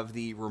have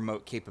the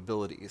remote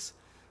capabilities.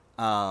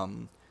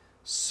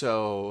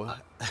 So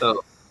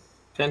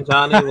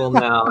Penjani will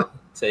now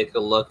take a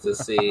look to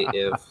see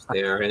if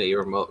there are any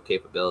remote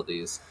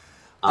capabilities.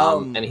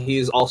 And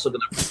he's also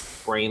going to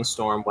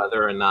brainstorm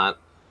whether or not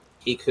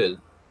he could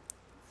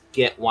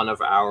get one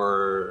of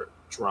our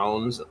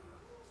drones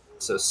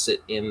to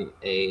sit in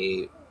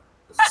the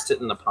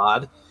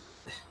pod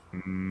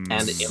and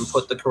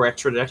input the correct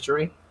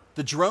trajectory.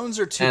 The drones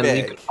are too and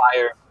big, we could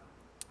fire,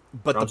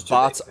 but the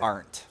bots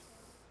aren't.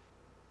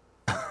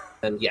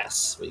 And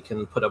yes, we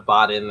can put a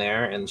bot in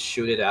there and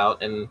shoot it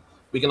out, and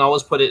we can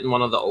always put it in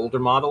one of the older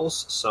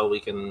models so we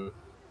can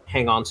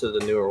hang on to the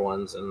newer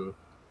ones and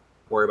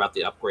worry about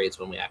the upgrades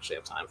when we actually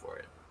have time for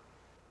it.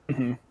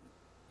 Mm-hmm.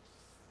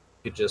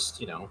 You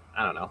just,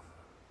 I don't know.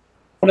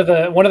 One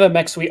of the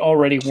mechs we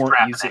already weren't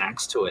strap using. An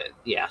axe to it.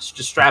 Yeah,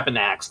 just strap an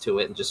axe to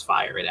it and just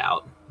fire it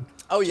out.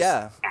 Oh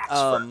yeah. Axe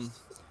first.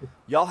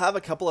 Y'all have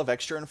a couple of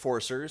extra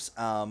enforcers,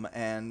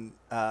 and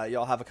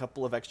y'all have a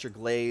couple of extra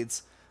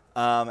glades,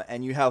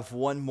 and you have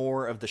one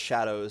more of the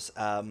shadows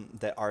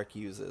that Ark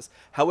uses.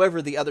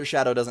 However, the other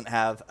shadow doesn't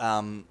have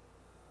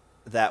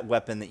that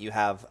weapon that you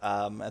have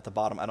at the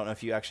bottom. I don't know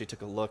if you actually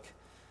took a look,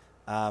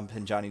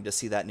 Pinjani, to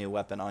see that new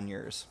weapon on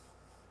yours.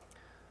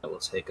 I will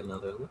take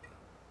another look.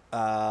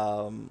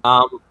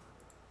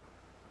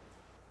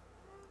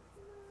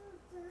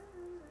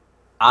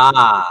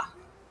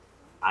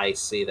 I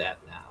see that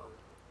now.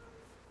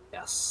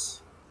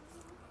 Yes.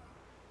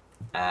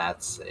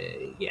 That's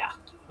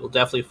we'll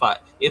definitely fire.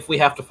 If we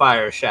have to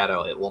fire a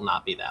shadow, it will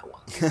not be that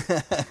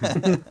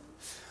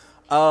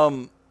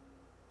one.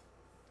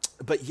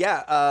 But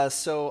yeah,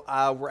 so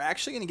we're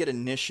actually going to get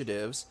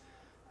initiatives.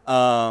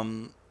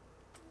 Oh,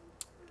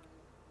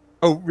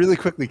 really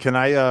quickly, can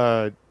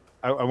I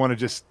want to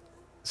just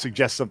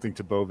suggest something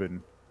to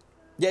Bovin.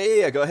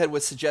 Yeah. Go ahead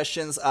with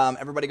suggestions.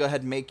 Everybody go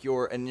ahead and make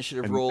your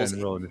initiative rolls.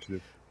 And roll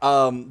initiative.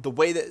 The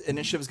way that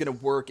initiative is going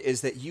to work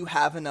is that you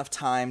have enough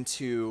time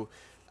to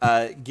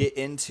get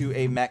into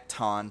a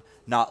Mekton,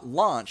 not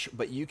launch,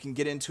 but you can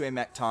get into a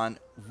Mekton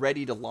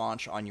ready to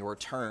launch on your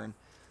turn.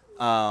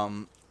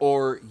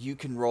 Or you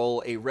can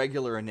roll a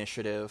regular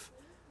initiative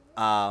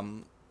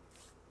and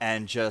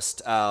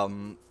just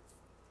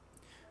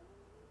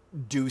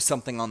do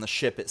something on the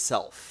ship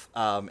itself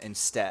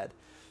instead.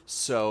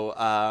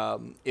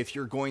 So if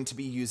you're going to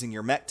be using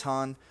your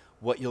Mekton,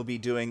 what you'll be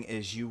doing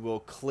is you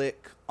will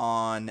click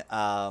on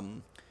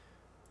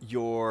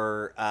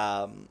your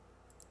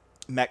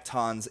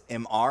Mekton's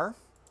MR.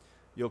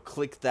 You'll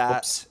click that.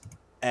 Oops.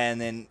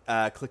 And then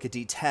click a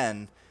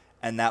D10,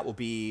 and that will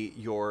be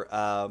your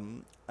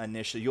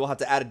initiative. You'll have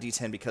to add a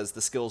D10 because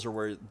the skills are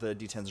where the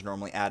D10s are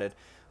normally added.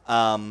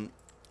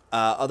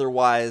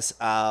 Otherwise,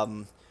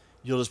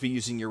 you'll just be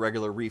using your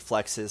regular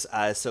reflexes.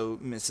 So,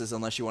 Mrs.,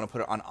 unless you want to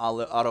put it on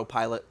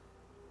autopilot,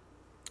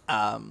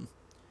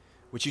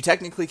 which you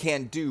technically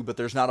can do, but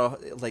there's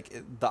not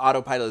the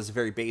autopilot is a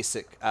very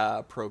basic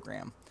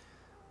program.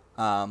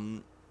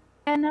 And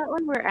that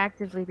one we're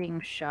actively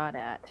being shot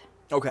at.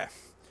 Okay.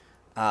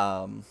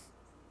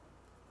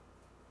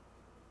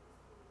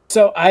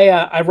 So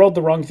I rolled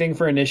the wrong thing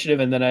for initiative,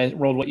 and then I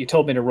rolled what you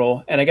told me to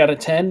roll, and I got a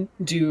 10.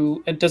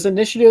 Does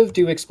initiative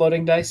do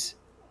exploding dice?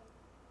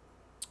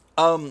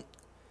 I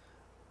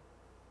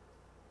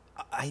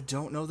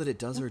don't know that it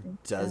does or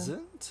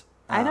doesn't. So.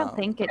 I don't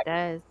think it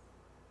does.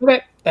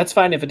 Okay, that's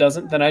fine. If it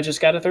doesn't, then I just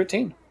got a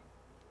 13.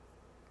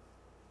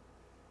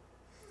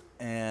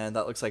 And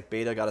that looks like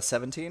Beta got a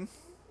 17.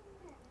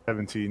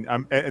 17.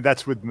 And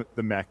that's with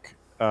the mech.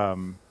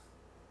 I'm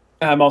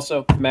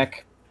also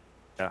mech.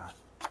 Yeah.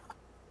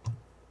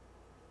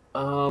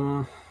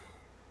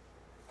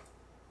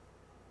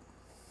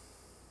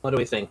 What do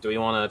we think? Do we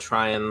want to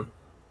try and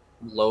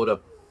load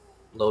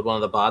one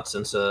of the bots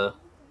into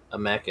a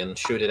mech and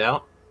shoot it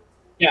out?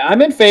 Yeah,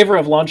 I'm in favor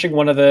of launching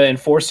one of the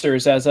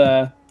enforcers as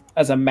a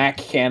Mac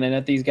cannon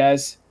at these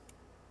guys.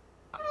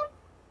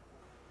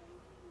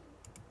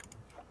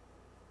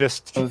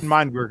 Just keep in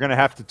mind, we're going to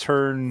have to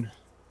turn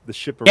the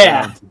ship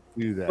Yeah. around to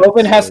do that.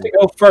 Robin has so, to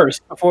go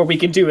first before we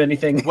can do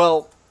anything.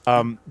 Well,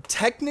 Um,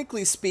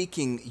 technically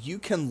speaking, you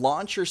can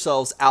launch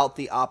yourselves out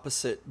the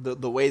opposite,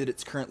 the way that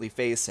it's currently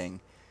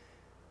facing,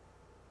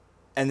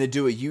 and then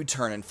do a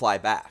U-turn and fly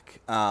back.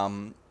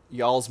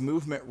 Y'all's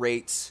movement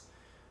rates,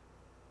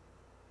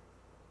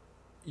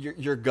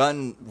 your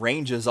gun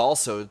ranges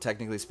also,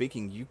 technically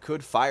speaking, you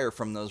could fire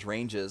from those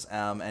ranges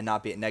and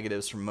not be at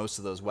negatives from most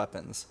of those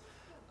weapons.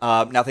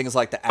 Now, things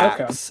like the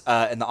axe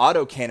and the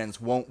auto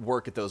cannons won't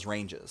work at those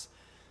ranges.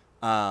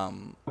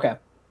 Okay.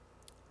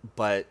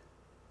 But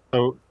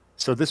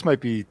so this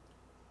might be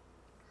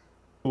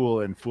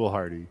cool and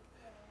foolhardy.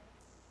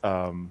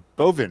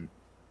 Bovin.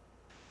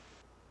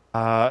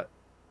 So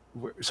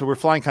we're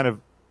flying kind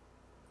of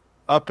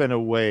up and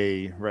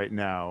away right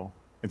now,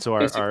 and so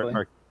Basically.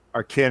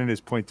 our cannon is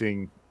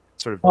pointing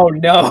sort of Oh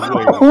no!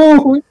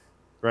 away,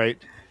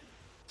 right?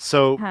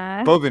 So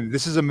Huh? Bovin,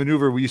 this is a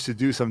maneuver we used to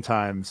do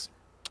sometimes.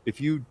 If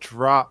you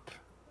drop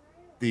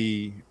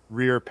the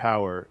rear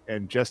power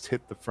and just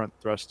hit the front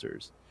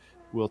thrusters,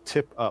 we'll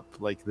tip up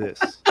like this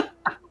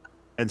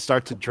and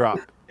start to drop,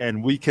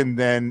 and we can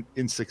then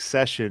in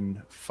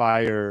succession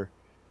fire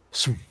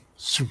zoom,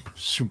 zoom,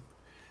 zoom,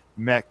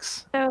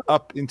 mechs So-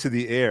 up into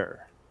the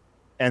air,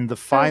 and the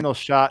final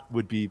shot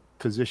would be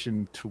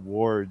positioned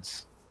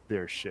towards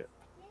their ship.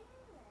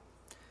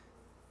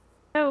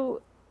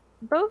 So,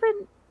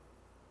 Bovin's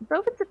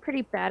a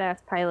pretty badass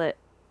pilot.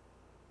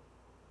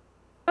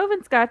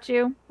 Bovin's got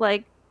you.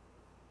 Like,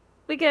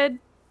 we good.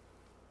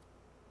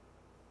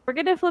 We're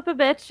gonna flip a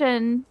bitch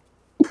and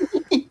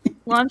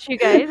launch you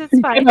guys. It's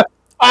fine.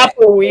 Pop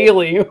a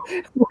wheelie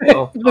with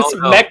Oh, this oh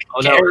no. mech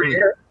Oh, no.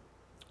 carrier.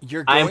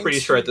 you're I going am pretty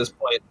to, sure at this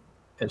point,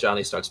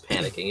 Pinjani starts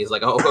panicking. He's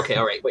like, "Oh, okay,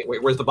 all right, wait,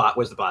 where's the bot?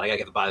 Where's the bot? I gotta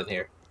get the bot in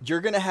here."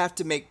 you're going to have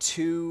to make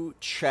 2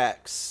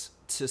 checks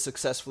to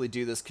successfully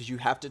do this, because you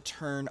have to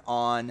turn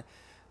on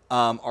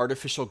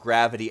artificial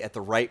gravity at the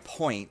right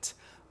point.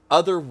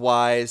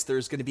 Otherwise,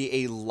 there's going to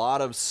be a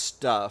lot of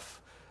stuff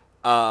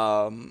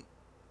going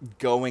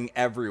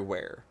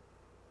everywhere.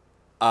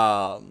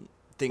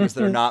 Things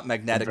that are not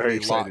magnetically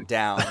locked excited.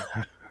 down.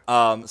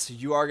 So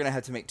you are going to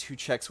have to make 2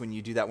 checks when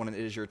you do that when it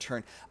is your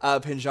turn.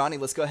 Pinjani,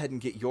 let's go ahead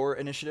and get your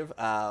initiative.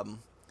 Yeah,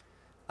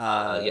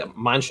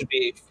 mine should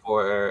be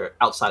for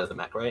outside of the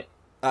mech, right?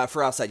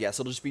 For outside, yes.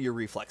 It'll just be your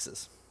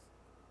reflexes.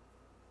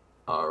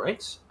 All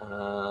right.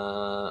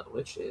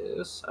 Which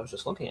is, I was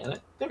just looking at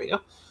it. There we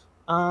go.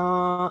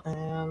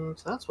 And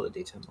that's what a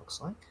D10 looks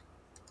like.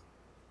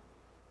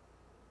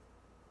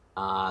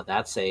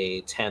 That's a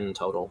 10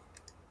 total.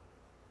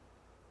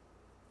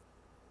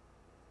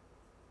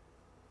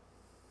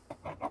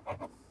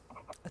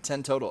 A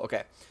 10 total,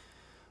 okay.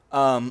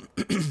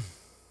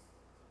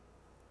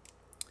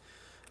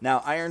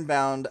 Now,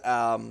 Ironbound,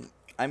 I'm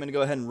going to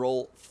go ahead and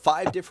roll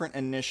 5 different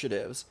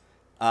initiatives.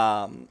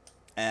 And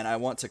I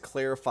want to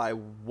clarify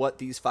what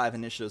these 5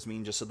 initiatives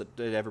mean, just so that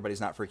everybody's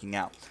not freaking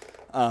out.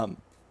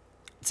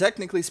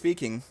 Technically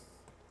speaking,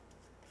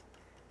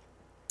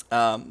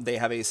 they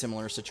have a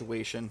similar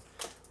situation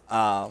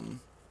to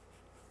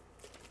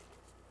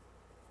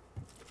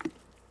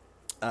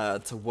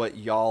what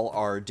y'all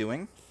are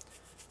doing.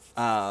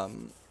 So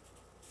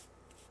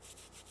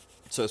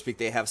to speak,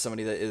 they have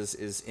somebody that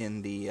is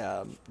in the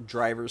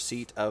driver's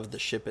seat of the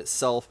ship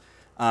itself,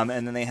 and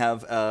then they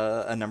have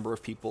a number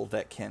of people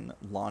that can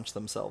launch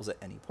themselves at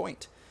any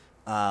point.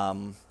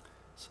 So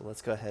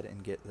let's go ahead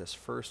and get this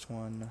first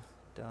one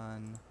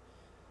done.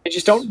 I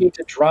just don't need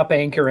to drop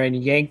anchor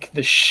and yank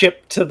the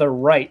ship to the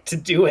right to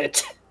do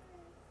it.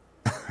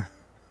 All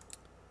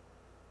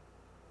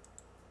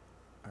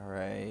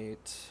right.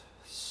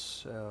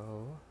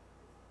 So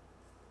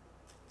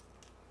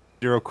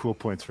 0 cool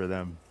points for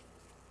them.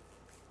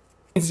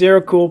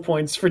 0 cool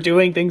points for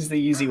doing things the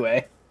easy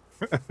way.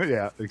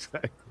 Yeah,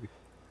 exactly.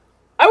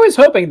 I was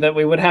hoping that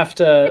we would have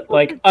to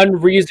like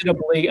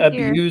unreasonably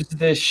abuse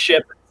this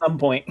ship at some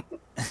point.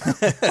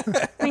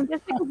 I mean,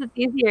 just because it's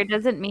easier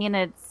doesn't mean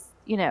it's,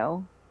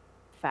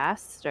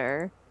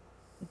 faster.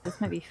 This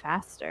might be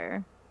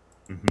faster.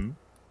 Mm-hmm.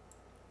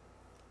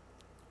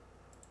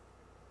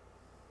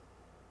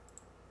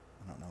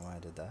 I don't know why I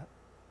did that.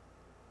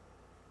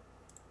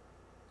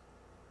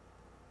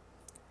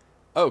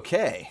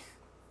 Okay.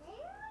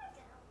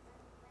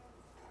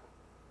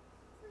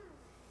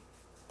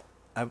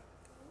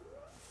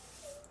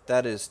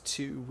 That is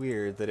too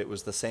weird that it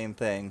was the same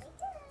thing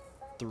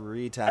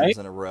 3 times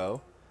in a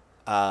row.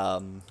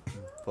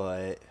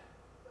 But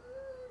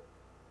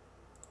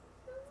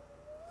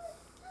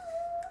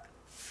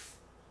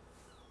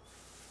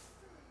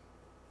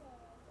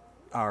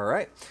all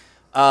right.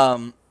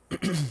 And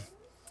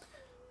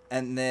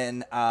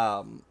then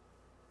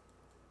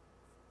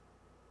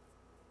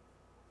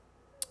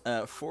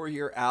for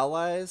your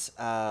allies,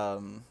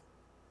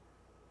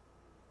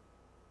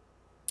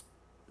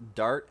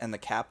 Dart and the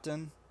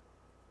captain,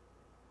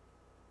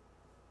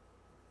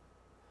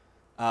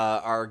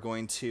 are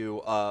going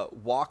to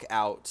walk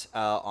out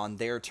on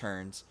their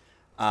turns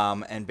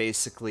and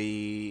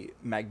basically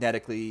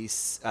magnetically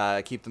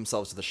keep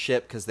themselves to the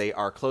ship because they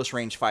are close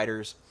range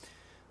fighters.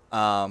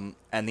 And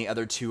the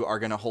other two are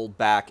going to hold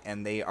back,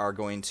 and they are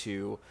going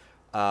to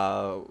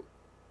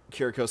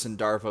Kyrikos and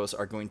Darvos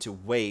are going to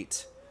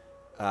wait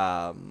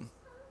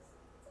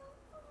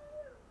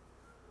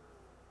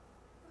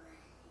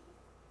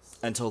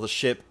until the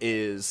ship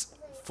is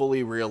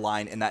fully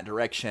realigned in that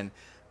direction.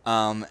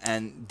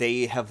 And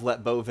they have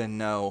let Bovin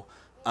know,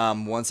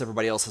 once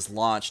everybody else has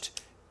launched,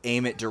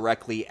 aim it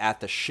directly at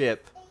the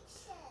ship.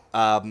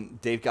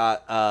 They've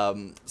got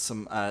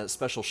some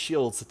special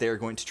shields that they're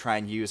going to try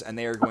and use, and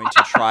they are going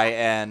to try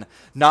and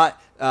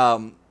not...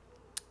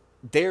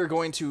 they're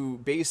going to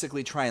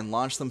basically try and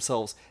launch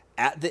themselves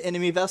at the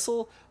enemy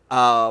vessel,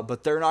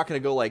 but they're not going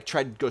to go like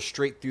try to go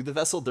straight through the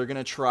vessel. They're going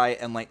to try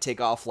and like take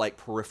off like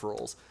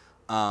peripherals.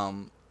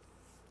 So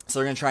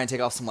they're going to try and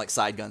take off some like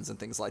side guns and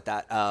things like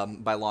that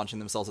by launching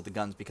themselves at the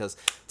guns, because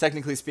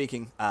technically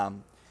speaking,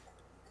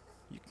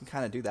 you can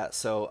kind of do that.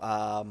 So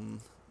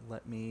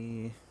let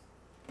me...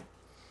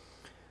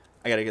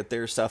 I got to get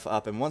their stuff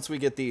up, and once we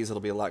get these, it'll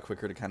be a lot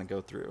quicker to kind of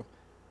go through.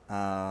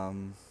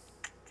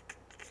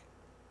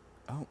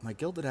 Oh, my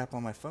Gilded app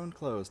on my phone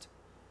closed.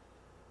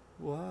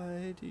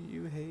 Why do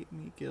you hate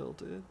me,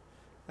 Gilded?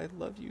 I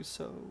love you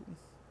so.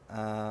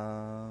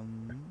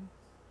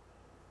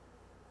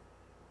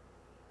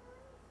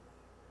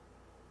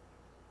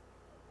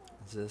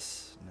 Is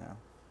this? No.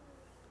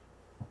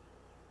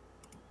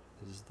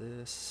 Is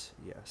this?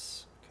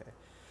 Yes. Okay.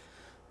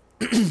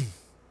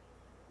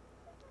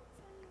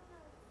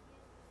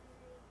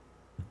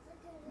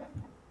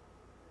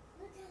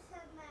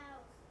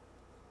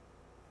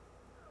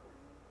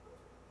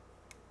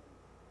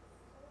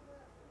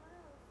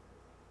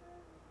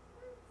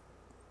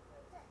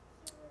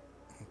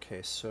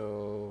 Okay,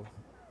 so...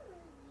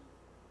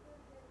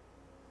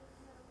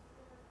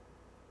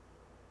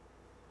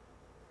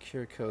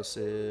 Kyrikos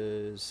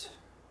is...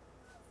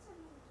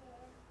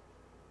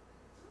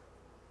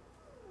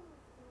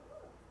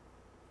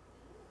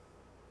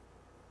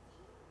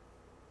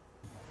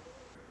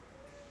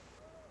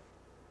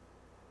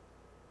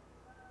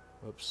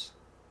 Whoops.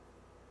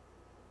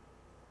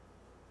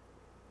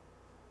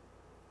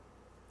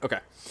 Okay.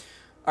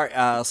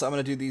 Alright, so I'm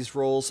going to do these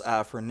rolls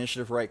for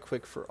initiative right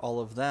quick for all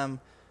of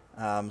them.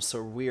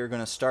 So we are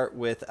going to start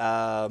with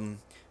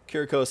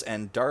Kyrikos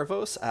and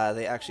Darvos.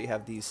 They actually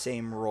have these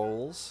same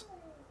rolls.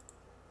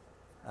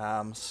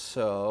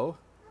 So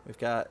we've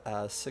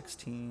got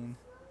 16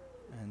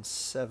 and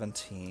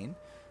 17.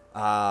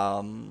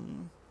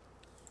 And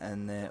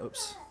then,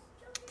 oops.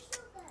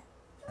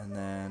 And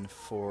then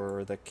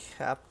for the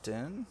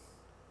captain...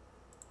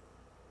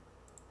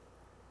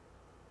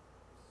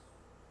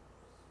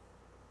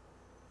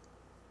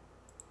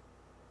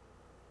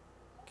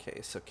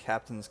 Okay, so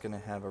captain's going to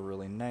have a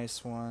really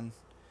nice one.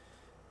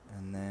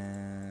 And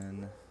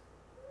then...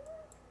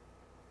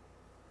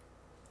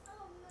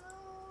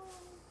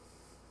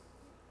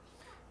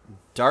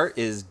 Dart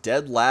is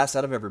dead last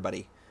out of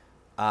everybody.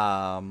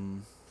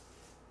 What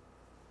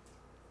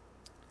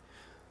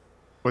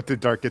did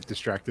Dart get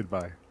distracted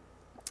by?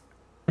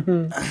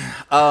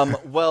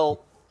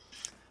 Well...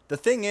 The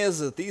thing is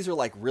that these are,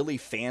 like, really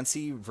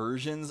fancy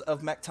versions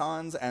of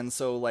Mektons, and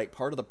so, like,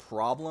 part of the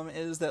problem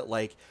is that,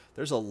 like,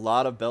 there's a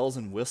lot of bells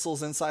and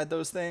whistles inside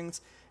those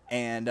things,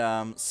 and,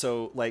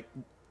 so, like,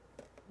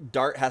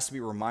 Dart has to be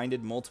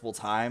reminded multiple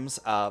times,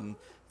 to,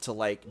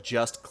 like,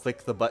 just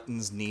click the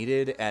buttons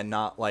needed, and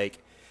not, like,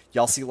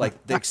 y'all see,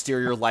 like, the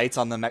exterior lights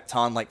on the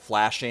Mekton, like,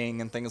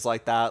 flashing and things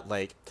like that,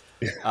 like,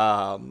 it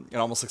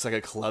almost looks like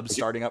a club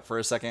starting up for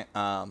a second,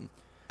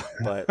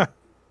 but,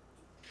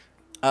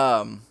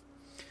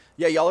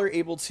 yeah, y'all are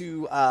able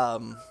to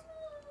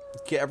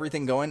get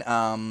everything going,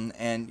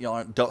 and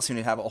y'all don't seem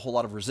to have a whole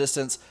lot of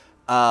resistance.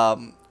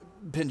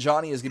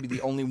 Pinjani is going to be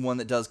the only one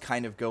that does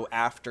kind of go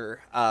after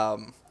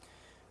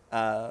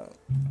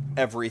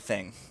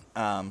everything.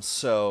 Except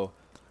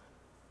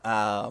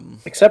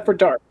for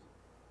Dart.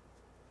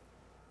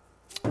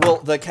 Well,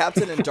 the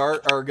captain and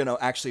Dart are going to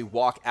actually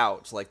walk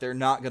out. Like, they're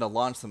not going to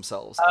launch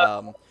themselves.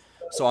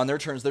 So on their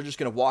turns, they're just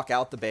going to walk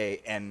out the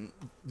bay and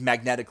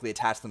magnetically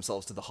attach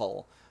themselves to the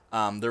hull.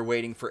 They're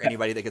waiting for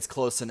anybody that gets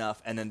close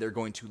enough, and then they're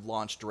going to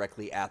launch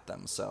directly at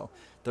them. So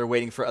they're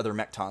waiting for other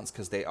Mektons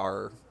because they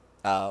are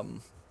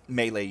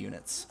melee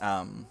units.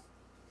 But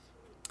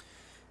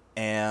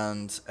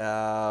yeah,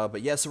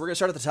 so we're going to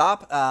start at the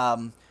top.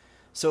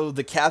 So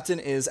the captain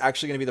is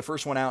actually going to be the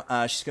first one out.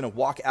 She's going to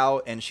walk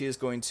out, and she is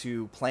going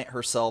to plant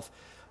herself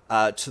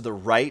to the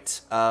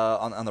right,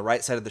 on the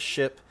right side of the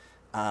ship.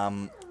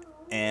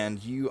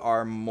 And you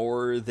are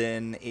more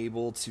than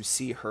able to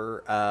see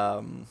her,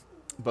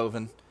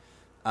 Bovin.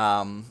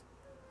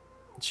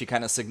 She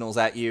kind of signals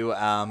at you,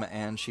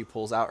 and she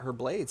pulls out her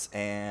blades.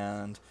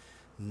 And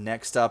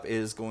next up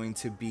is going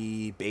to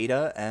be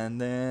Beta,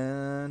 and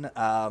then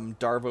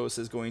Darvos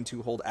is going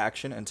to hold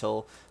action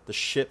until the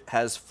ship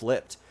has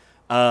flipped.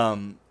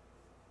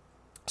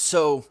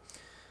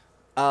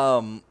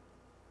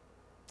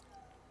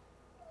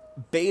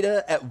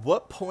 Beta, at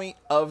what point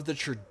of the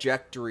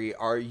trajectory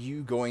are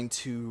you going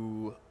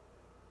to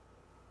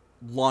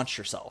launch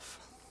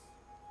yourself?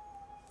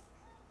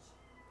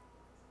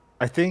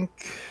 I think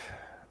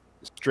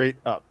straight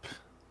up.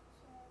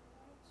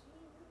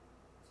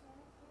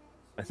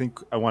 I think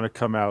I want to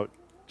come out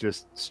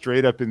just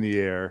straight up in the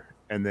air,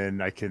 and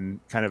then I can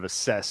kind of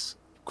assess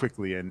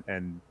quickly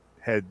and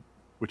head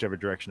whichever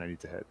direction I need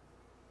to head.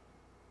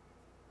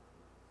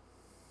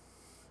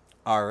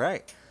 All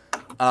right.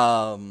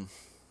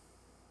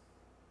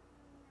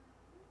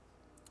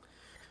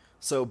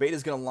 So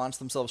Beta's going to launch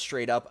themselves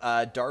straight up.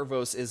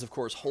 Darvos is, of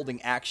course,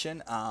 holding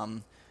action.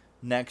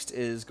 Next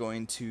is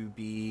going to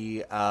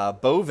be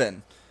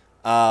Bovin.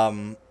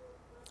 So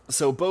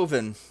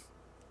Bovin,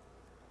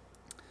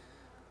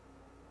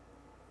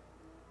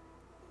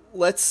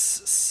 let's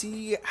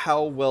see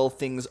how well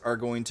things are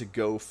going to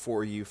go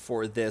for you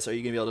for this. Are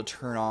you going to be able to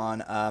turn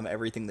on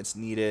everything that's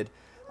needed?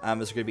 Is there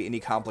going to be any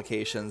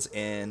complications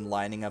in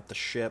lining up the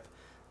ship?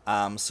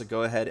 So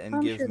go ahead and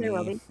I'm give sure there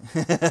will me.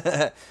 be.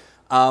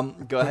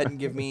 Go ahead and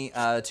give me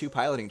 2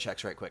 piloting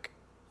checks right quick.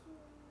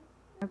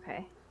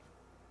 Okay.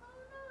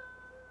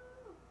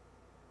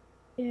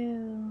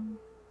 Ew.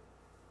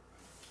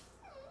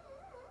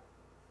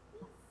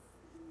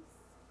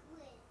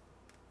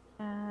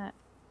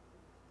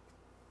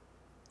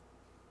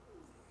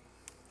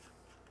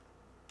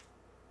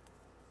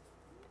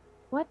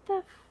 What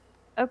the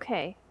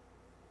okay.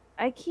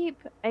 I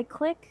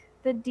click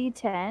the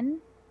D10.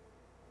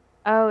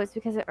 Oh, it's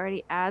because it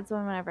already adds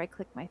one whenever I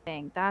click my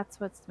thing. That's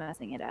what's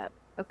messing it up.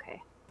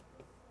 Okay.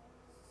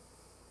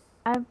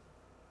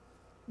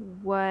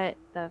 What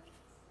the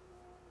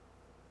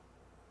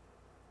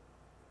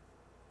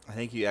I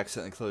think you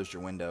accidentally closed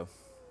your window.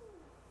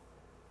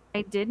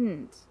 I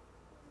didn't.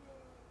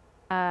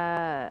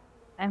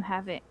 I'm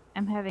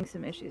having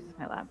some issues with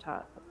my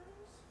laptop.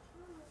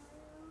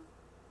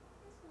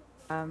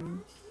 Okay.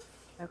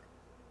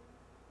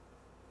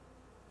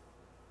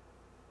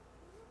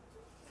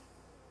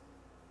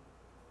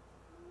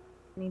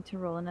 I need to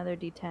roll another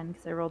D10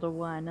 because I rolled a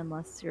 1,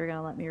 unless you're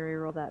gonna let me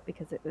re-roll that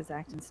because it was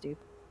acting stupid.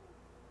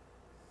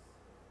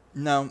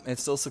 No, it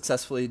still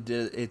successfully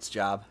did its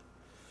job.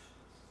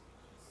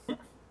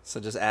 So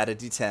just add a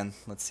D10.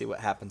 Let's see what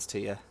happens to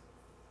you.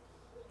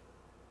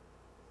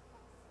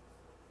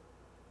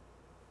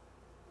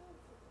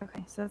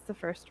 Okay, so that's the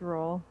first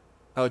roll.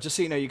 Oh, just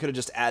so you know, you could have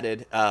just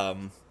added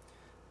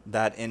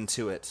that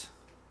into it.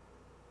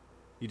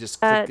 You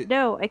just clicked it.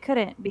 No, I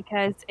couldn't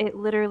because it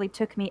literally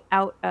took me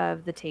out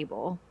of the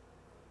table.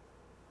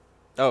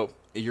 Oh,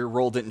 your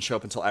roll didn't show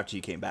up until after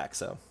you came back,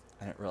 so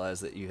I didn't realize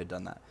that you had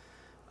done that.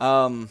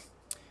 All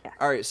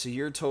right, so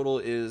your total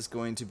is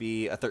going to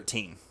be a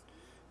 13.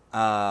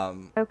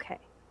 Okay.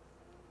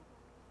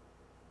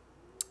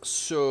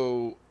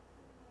 So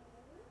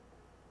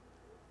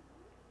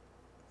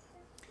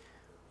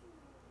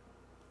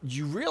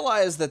you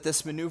realize that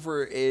this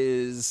maneuver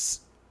is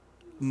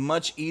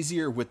much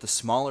easier with the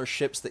smaller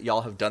ships that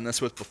y'all have done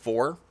this with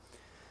before.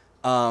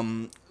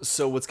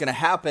 So what's going to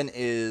happen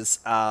is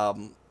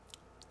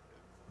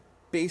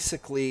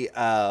basically...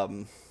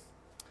 Well,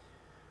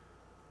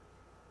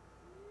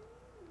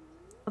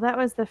 that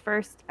was the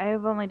first. I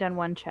have only done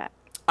 1 check.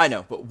 I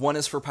know, but one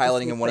is for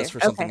piloting and one is for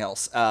something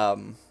else.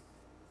 Okay.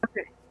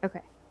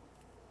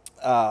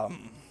 All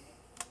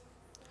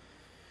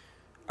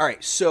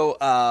right, so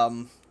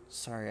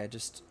sorry,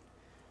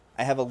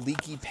 I have a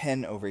leaky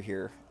pen over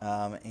here,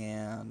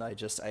 and I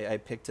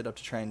picked it up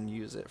to try and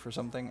use it for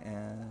something,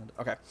 and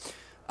okay.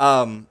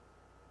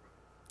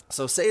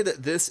 So say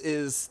that this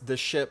is the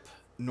ship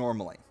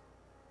normally,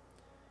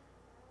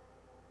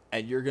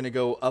 and you're gonna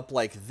go up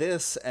like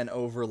this and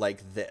over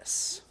like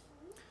this.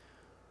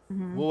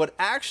 Mm-hmm. Well, what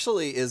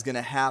actually is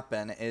gonna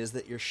happen is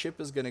that your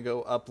ship is gonna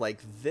go up like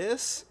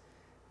this,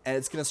 and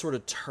it's gonna sort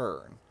of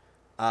turn.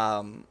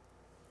 I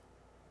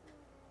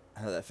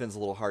know that fin's a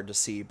little hard to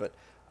see, but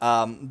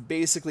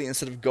basically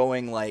instead of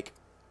going like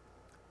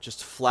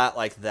just flat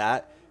like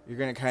that, you're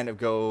going to kind of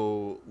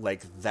go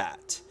like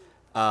that.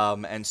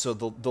 And so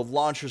the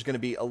launcher is going to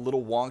be a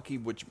little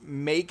wonky, which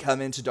may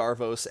come into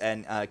Darvos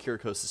and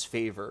Kirikos'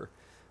 favor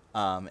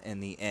in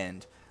the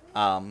end.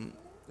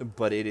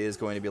 But it is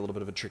going to be a little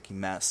bit of a tricky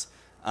mess.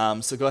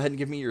 So go ahead and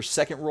give me your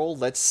second roll.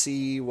 Let's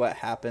see what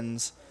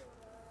happens.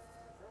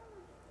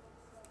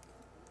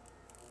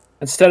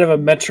 Instead of a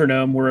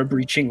metronome, we're a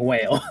breaching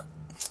whale.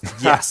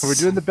 Yes. We're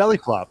doing the belly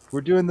flop. We're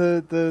doing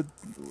the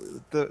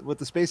what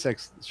the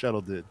SpaceX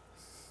shuttle did.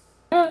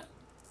 Right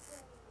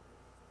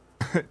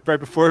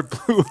before it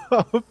blew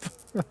up.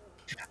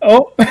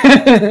 Oh.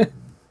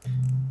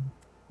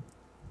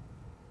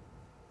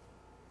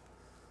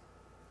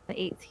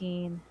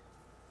 18.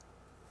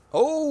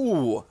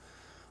 Oh.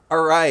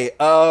 All right.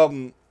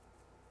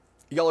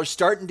 Y'all are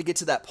starting to get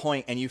to that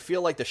point, and you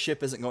feel like the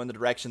ship isn't going the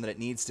direction that it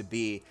needs to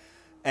be.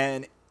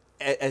 And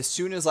as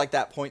soon as like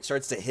that point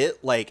starts to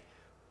hit, like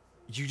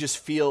you just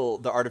feel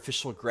the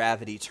artificial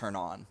gravity turn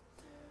on.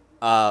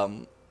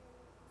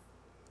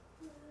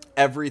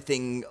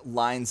 Everything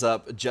lines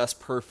up just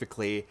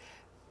perfectly,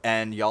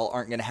 and y'all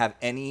aren't going to have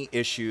any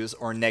issues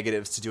or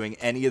negatives to doing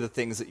any of the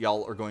things that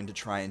y'all are going to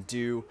try and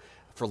do,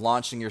 for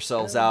launching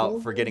yourselves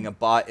out, for getting a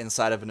bot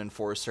inside of an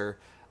enforcer.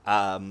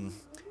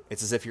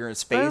 It's as if you're in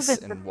space Bove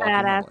is and a walking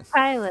badass normally.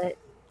 pilot.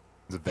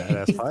 He's a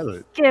badass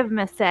pilot. Give him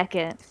a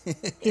second.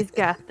 He's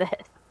got this.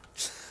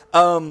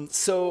 Oh,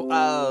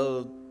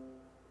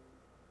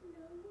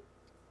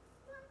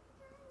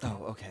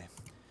 okay.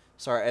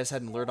 Sorry, I just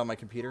had an alert on my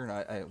computer, and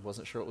I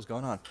wasn't sure what was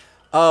going on.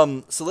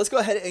 So let's go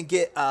ahead and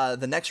get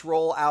the next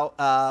roll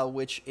out,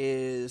 which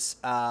is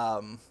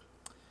gonna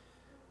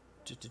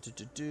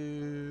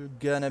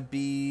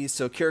be...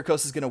 So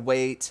Kirikos is gonna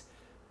wait.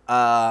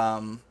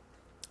 Roost.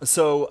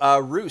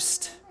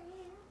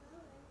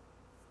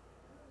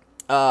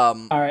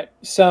 All right.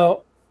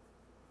 So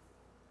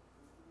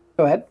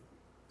go ahead.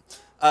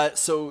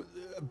 So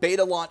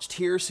beta launched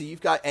here, so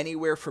you've got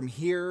anywhere from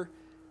here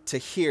to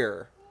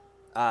here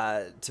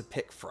to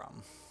pick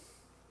from.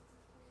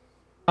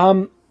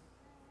 I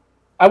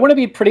want to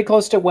be pretty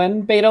close to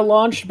when beta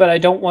launched, but I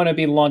don't want to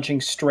be launching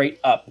straight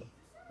up.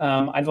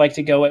 I'd like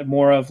to go at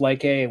more of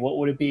like a, what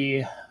would it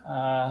be?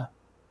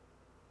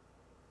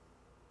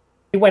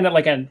 We went at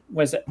like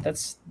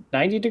that's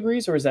 90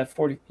 degrees, or is that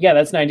 40? Yeah,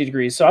 that's 90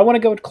 degrees. So I want to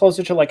go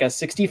closer to like a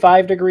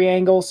 65-degree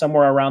angle,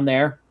 somewhere around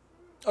there.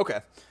 Okay.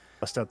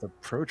 Bust out the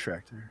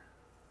protractor.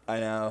 I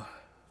know.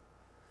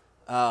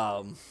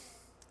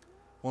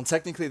 Well,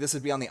 technically, this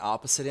would be on the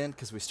opposite end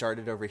because we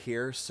started over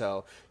here.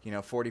 So,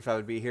 45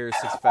 would be here,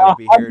 65 would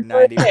be here,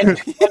 90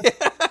 would be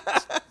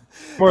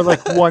More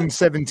like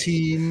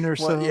 117 or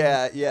so. Well,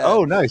 yeah.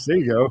 Oh, nice. There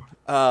you go.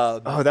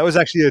 That was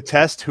actually a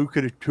test. Who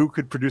could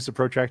produce a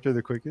protractor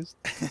the quickest?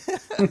 I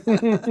don't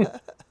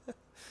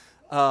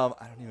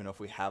even know if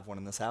we have one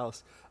in this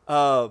house.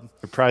 The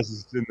prize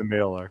is in the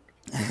mail arc.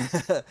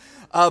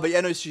 But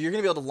yeah, no, so you're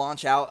going to be able to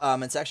launch out.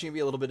 It's actually going to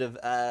be a little bit of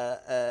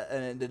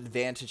an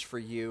advantage for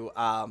you.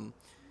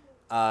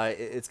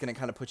 It's going to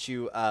kind of put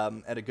you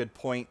at a good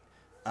point.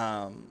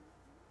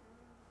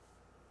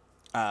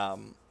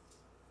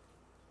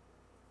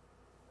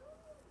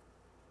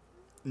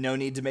 No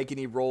need to make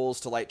any rolls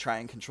to like try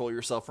and control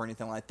yourself or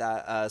anything like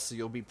that. So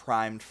you'll be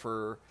primed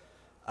for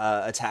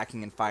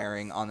attacking and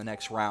firing on the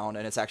next round,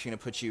 and it's actually going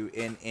to put you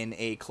in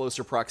a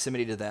closer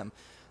proximity to them.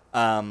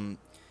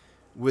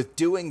 With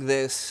doing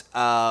this,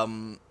 let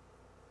me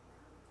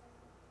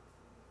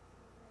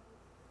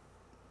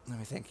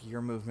think.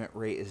 Your movement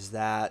rate is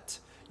that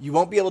you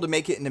won't be able to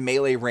make it into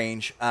melee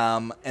range,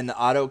 and the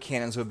auto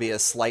cannons would be a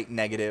slight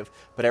negative,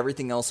 but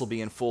everything else will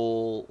be in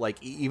full,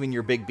 like even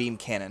your big beam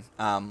cannon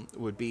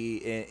would be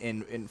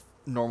in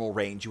normal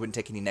range. You wouldn't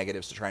take any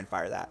negatives to try and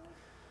fire that.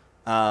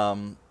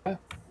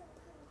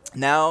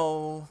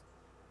 Now,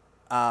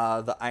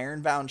 the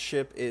Ironbound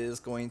ship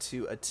is going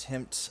to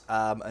attempt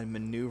a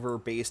maneuver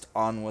based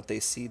on what they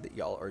see that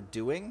y'all are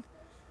doing.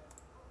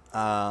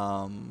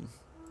 And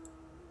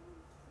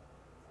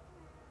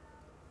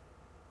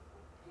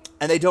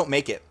they don't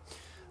make it.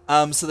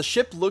 So the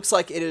ship looks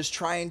like it is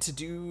trying to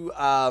do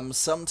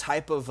some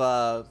type of...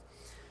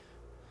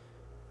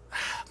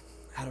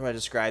 how do I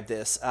describe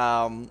this?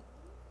 Not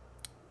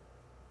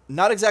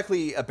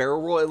exactly a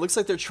barrel roll. It looks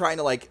like they're trying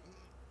to, like,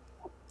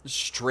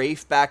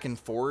 strafe back and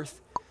forth.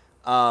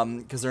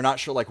 Because they're not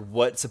sure, like,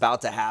 what's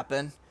about to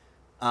happen.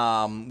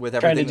 With everything.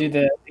 Trying to do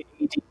the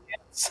ET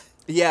dance.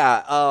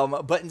 Yeah,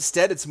 but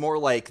instead it's more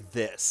like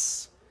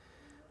this.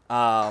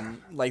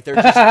 Like they're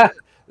just...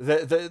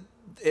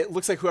 It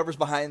looks like whoever's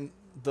behind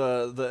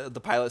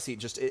the pilot seat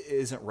just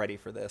isn't ready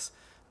for this.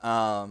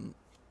 So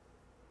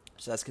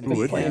that's going to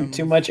be him.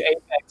 Too much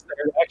Apex.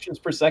 Their reactions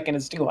per second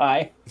is too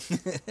high.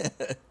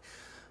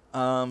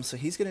 So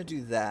he's going to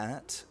do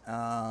that.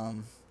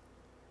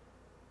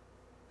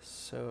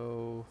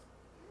 So...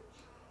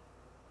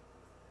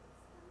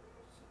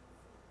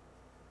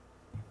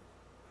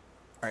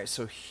 Alright,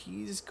 so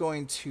he's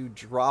going to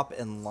drop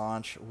and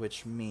launch,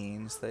 which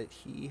means that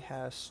he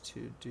has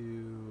to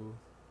do...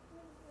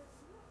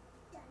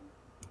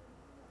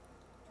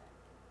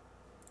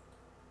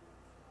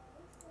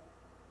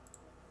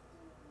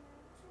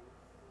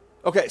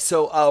 Okay,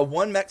 so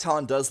one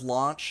Mekton does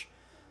launch,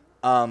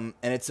 and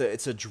it's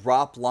a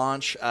drop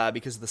launch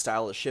because of the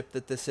style of the ship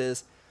that this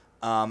is,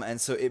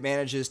 and so it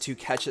manages to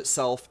catch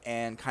itself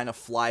and kind of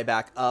fly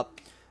back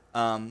up.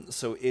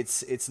 So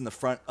it's in the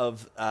front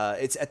of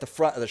it's at the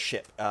front of the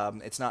ship.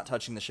 It's not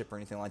touching the ship or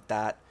anything like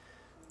that.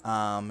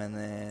 And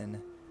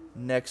then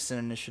next in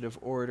initiative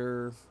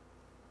order,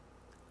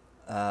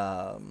 make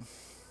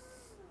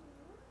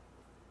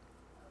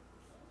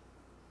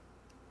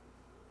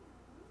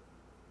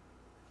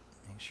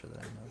sure that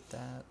I note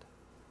that.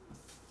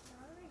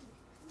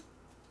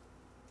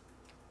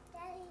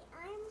 Daddy,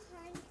 I'm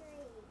hungry.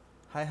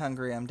 Hi,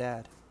 hungry. I'm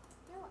Dad.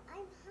 No,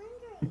 I'm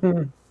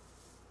hungry.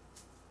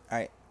 All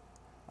right,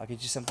 I'll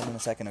get you something in a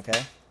second, okay? I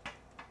don't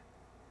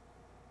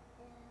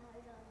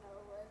know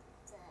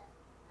what's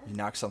that. You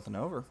knocked something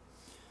over.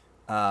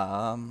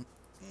 Oh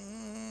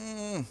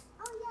yeah, is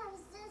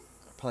this?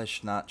 Probably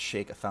should not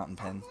shake a fountain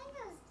pen. I think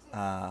it was just.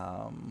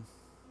 Um,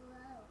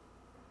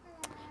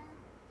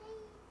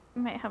 Whoa.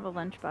 We might have a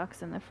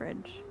lunchbox in the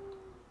fridge.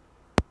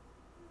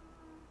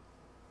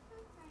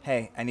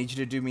 Hey, I need you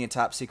to do me a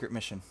top secret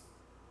mission.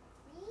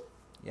 Me?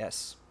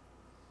 Yes.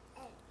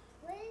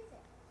 Where is it?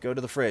 Go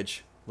to the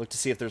fridge. Look to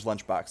see if there's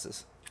lunch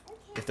boxes. Okay.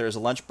 If there's a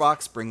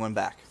lunchbox, bring one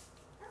back.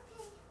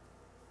 Okay.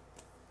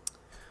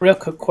 Real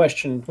quick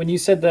question: when you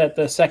said that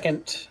the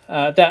second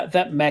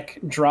that mech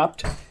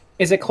dropped,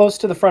 is it close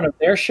to the front of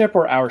their ship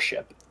or our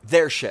ship?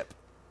 Their ship.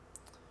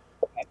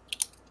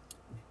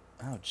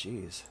 Oh,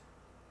 jeez.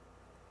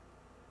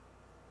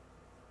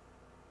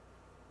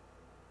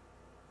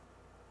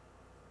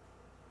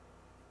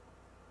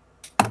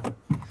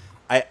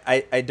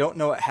 I don't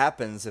know what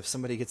happens if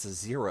somebody gets a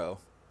 0.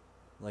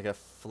 Like a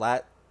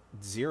flat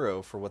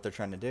 0 for what they're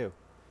trying to do.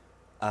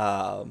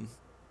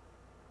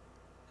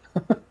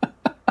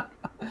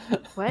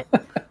 What?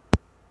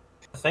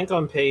 I think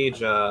on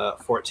page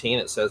 14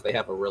 it says they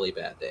have a really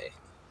bad day.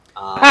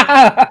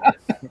 I'd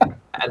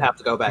have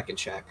to go back and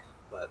check,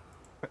 but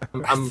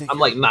I'm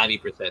like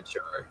 90%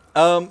 sure.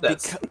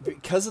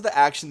 Because of the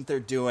action that they're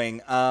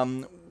doing,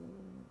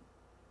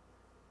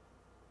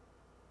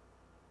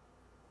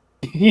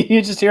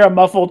 You just hear a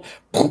muffled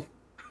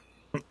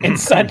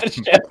inside the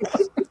ship.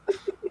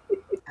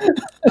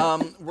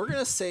 we're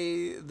gonna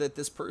say that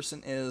this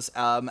person is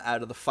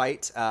out of the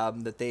fight.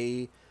 That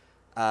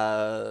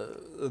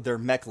their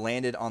mech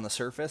landed on the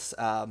surface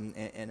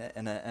in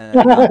a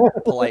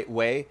not polite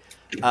way.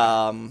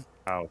 Ow.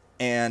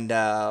 And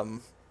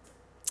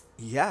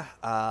yeah,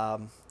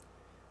 and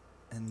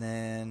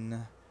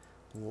then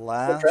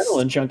last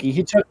Adrenaline junkie.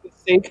 He took the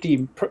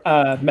safety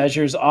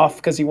measures off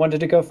because he wanted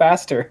to go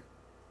faster.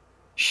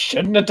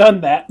 Shouldn't have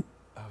done that.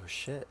 Oh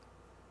shit!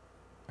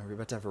 Are we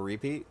about to have a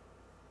repeat?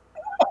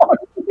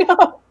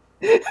 No.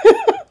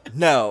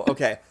 No.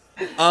 Okay.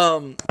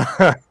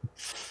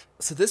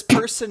 So this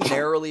person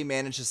narrowly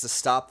manages to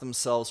stop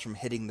themselves from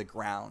hitting the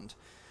ground.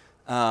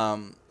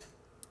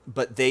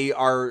 But they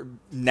are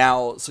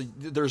now. So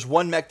there's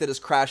one mech that has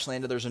crash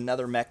landed. There's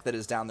another mech that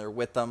is down there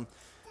with them.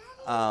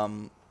 I need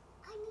to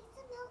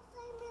know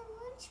find my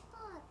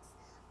lunchbox.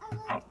 I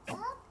went up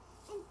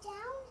and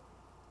down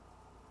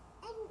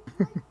and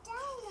went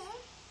down there,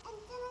 and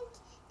then I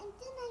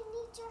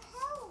need your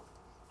help.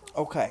 to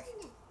Okay.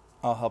 find it.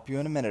 I'll help you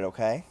in a minute.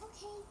 Okay.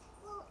 Okay.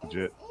 Well, it's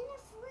Legit. in a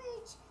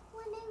fridge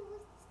when I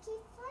would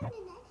keep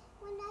finding it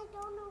when I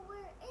don't know where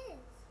it is.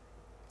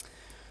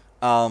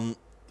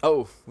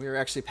 Oh, we are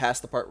actually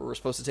past the part where we're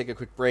supposed to take a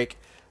quick break.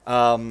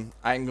 I'm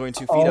going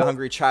to feed a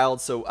hungry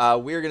child, so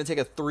we're going to take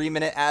a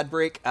 3-minute ad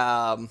break.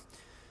 And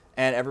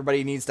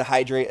everybody needs to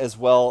hydrate as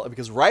well,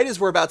 because right as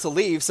we're about to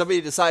leave,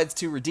 somebody decides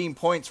to redeem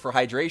points for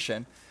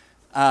hydration.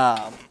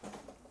 Oh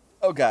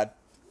god.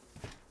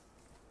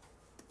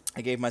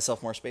 I gave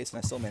myself more space and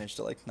I still managed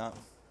to not.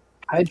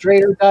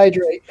 Hydrate or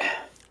dehydrate.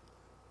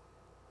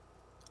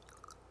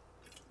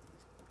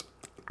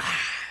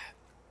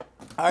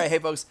 All right, hey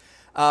folks.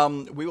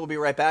 We will be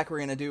right back. We're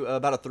going to do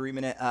about a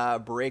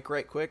 3-minute break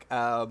right quick.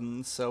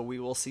 So we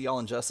will see y'all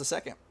in just a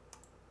second.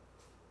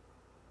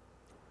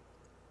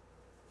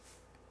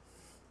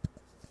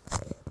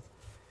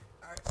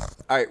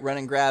 All right, run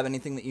and grab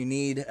anything that you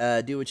need.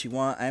 Do what you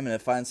want. I'm going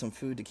to find some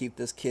food to keep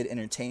this kid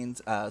entertained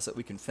so that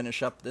we can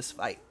finish up this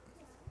fight.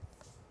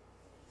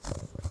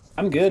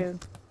 I'm good.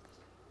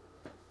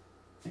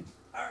 All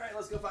right,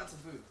 let's go find some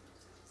food.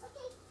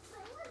 Okay,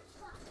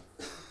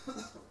 my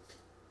lunchbox.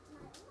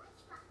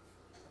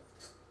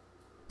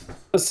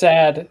 So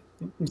sad.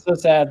 I'm so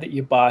sad that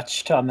you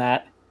botched on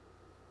that.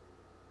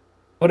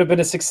 Would have been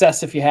a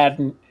success if you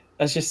hadn't.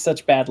 That's just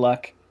such bad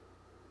luck.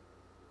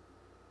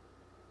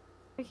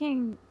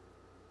 Freaking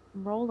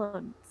roll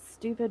a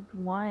stupid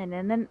 1,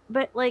 and then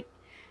but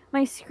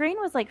my screen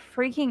was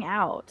freaking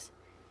out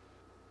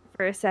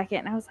for a second,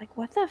 and I was like,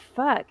 what the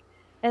fuck?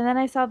 And then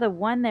I saw the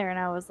 1 there and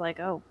I was like,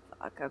 oh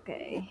fuck,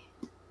 okay.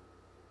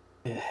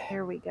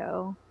 Here we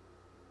go.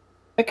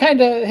 It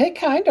kind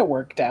of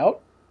worked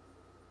out.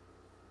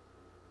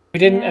 We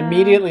didn't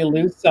immediately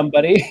lose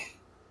somebody.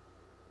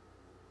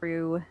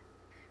 True.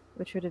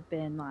 Which would have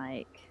been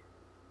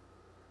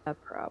a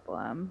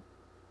problem.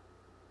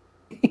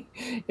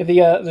 If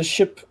the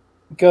ship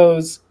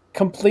goes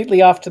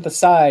completely off to the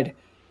side,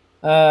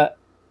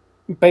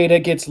 Beta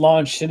gets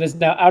launched and is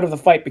now out of the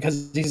fight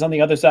because he's on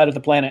the other side of the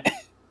planet.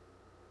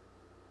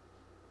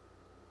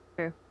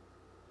 True.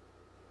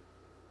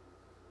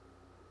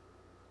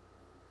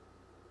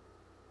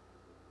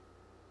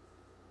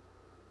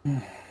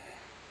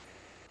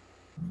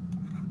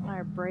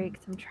 Our breaks,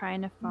 I'm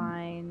trying to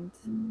find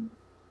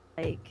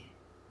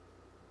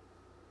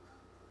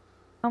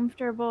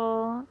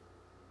comfortable,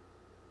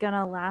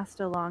 gonna last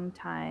a long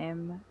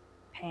time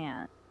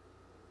pants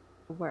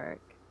to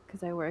work,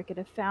 because I work at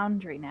a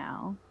foundry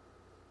now.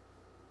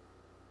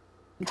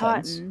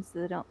 Intense. Cotton, so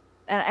they don't.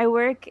 And I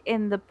work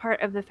in the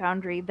part of the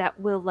foundry that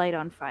will light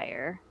on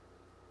fire.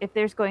 If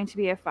there's going to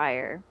be a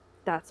fire,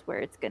 that's where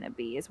it's gonna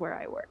be. Is where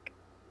I work.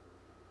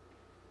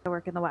 I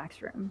work in the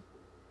wax room.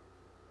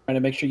 Trying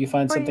to make sure you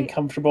find Or something you-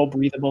 comfortable,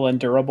 breathable, and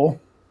durable.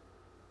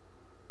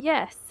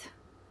 Yes.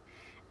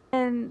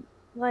 And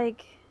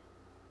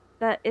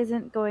that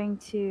isn't going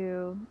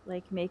to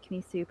like make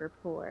me super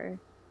poor.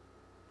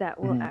 That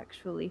will Mhm.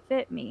 actually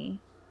fit me.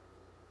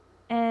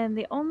 And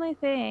the only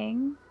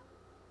thing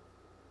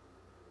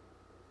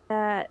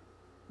that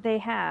they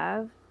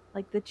have,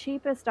 like the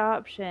cheapest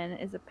option,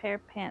 is a pair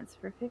of pants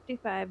for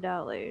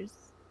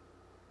 $55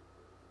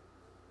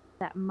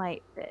 that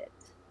might fit.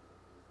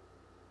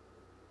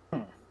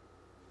 Hmm.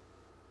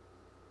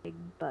 Big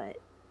butt.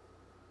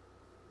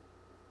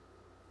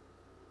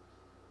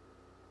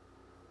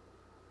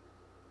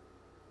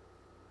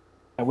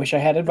 I wish I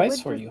had I advice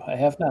would for just you. I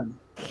have none.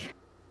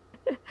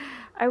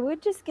 I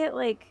would just get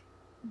like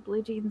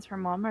blue jeans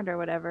from Walmart or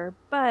whatever,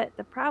 but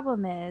the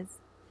problem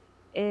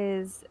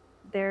is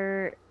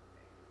they're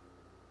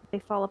they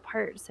fall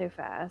apart so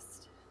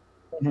fast.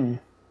 Mhm.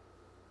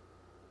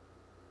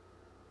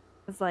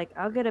 It's like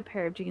I'll get a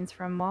pair of jeans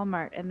from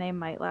Walmart and they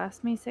might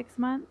last me 6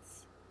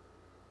 months.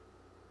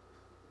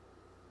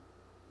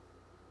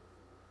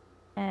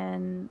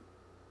 And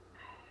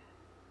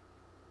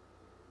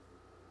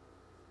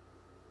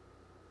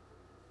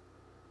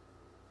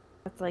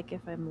that's like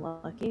if I'm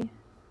lucky.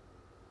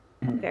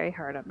 I'm Mhm. very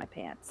hard on my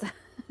pants.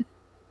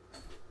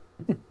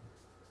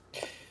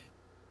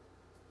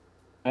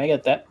 I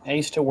get that. I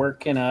used to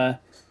work in a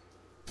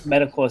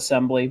medical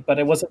assembly, but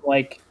it wasn't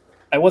like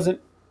I wasn't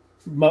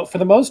for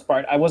the most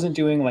part. I wasn't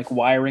doing like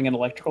wiring and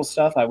electrical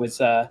stuff. I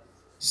was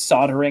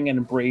soldering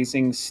and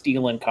brazing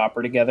steel and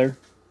copper together,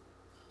 Oh,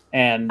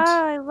 and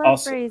I love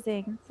also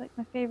brazing. It's like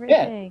my favorite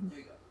yeah, thing.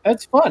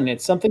 that's fun.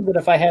 It's something that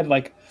if I had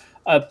like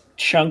a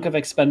chunk of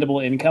expendable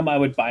income, I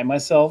would buy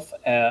myself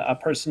a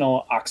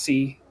personal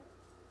oxy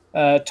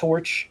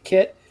torch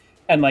kit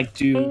and like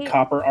do They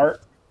copper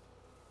art.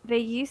 they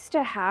used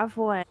to have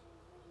one.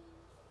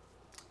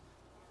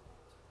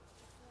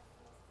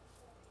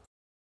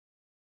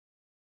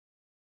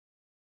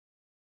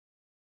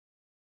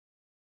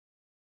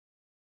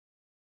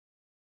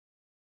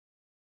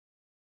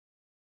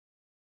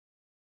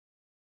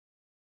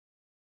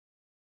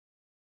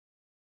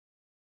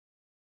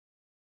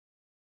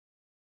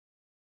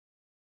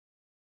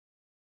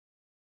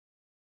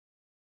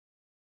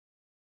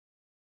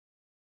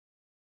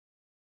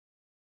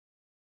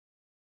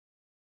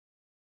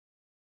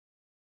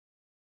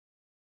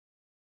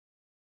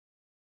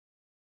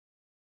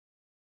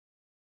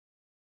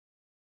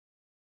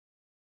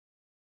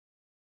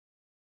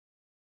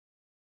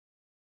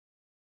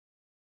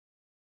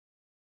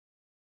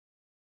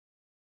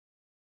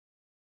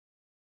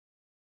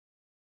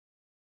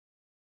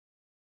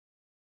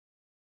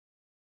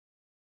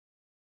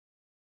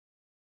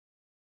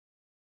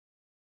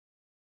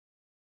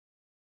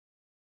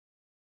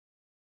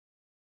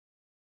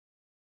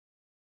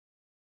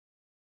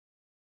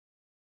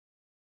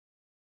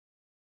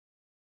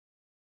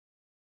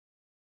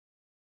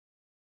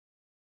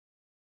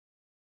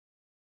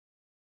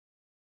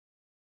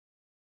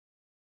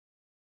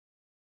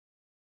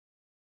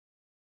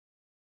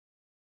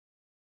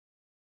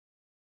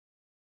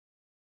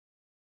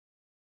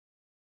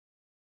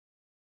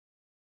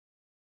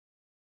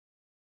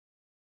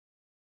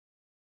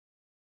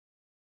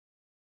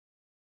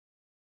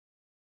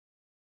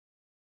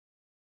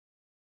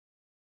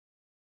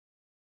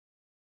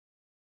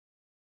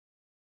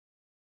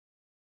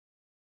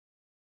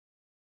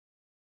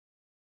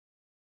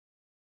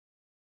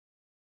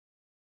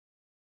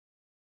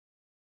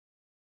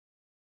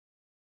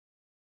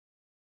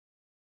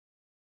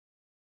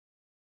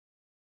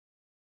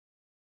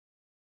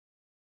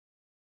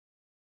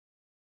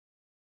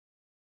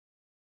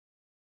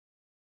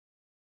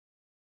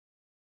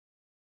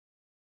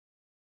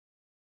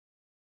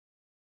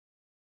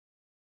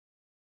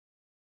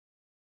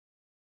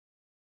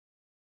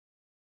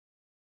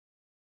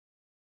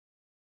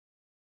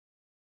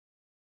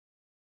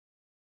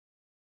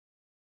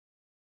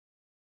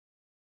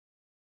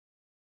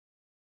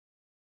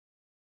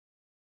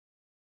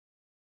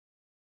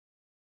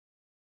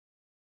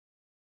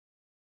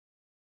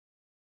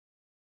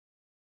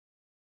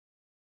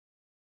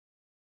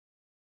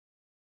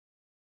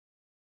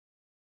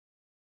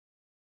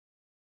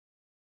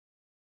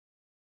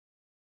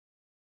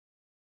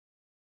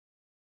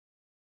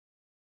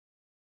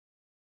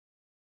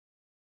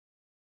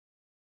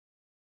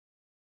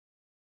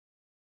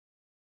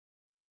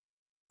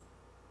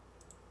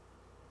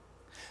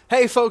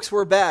 Hey folks,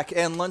 we're back,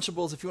 and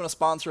Lunchables, if you want to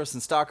sponsor us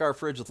and stock our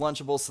fridge with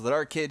Lunchables so that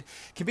our kid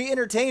can be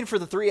entertained for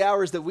the 3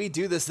 hours that we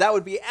do this, that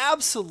would be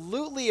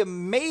absolutely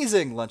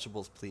amazing.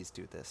 Lunchables, please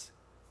do this.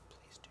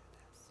 Please do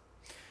this.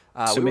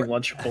 Consuming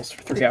Lunchables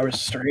for 3 hours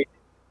straight.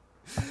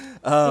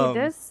 Dude,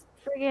 those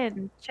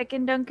friggin'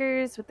 chicken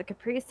dunkers with the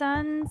Capri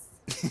Suns,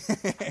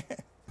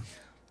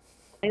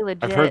 they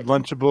legit. I've heard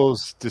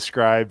Lunchables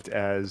described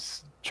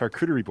as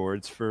charcuterie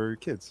boards for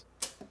kids.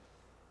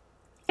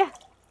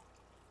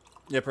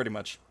 Yeah, pretty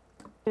much.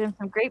 Give them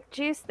some grape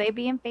juice, they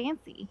being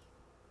fancy.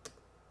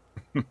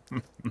 In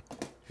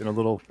a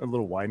little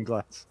wine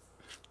glass.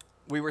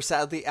 We were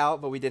sadly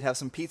out, but we did have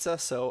some pizza,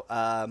 so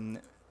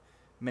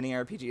Mini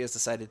RPG has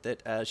decided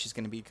that she's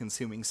going to be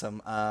consuming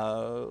some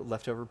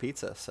leftover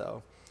pizza.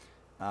 So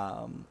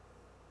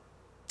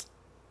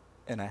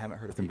and I haven't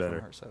heard a Nothing peep from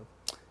better. her. So,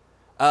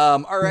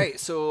 all right.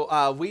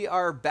 So we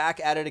are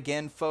back at it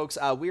again, folks.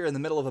 We are in the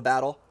middle of a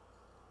battle.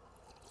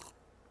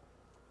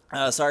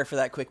 Sorry for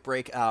that quick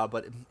break,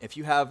 but if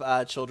you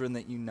have children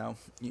that you know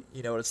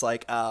what it's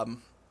like.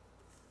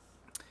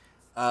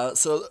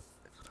 So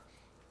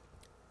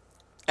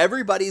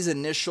everybody's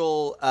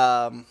initial,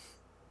 or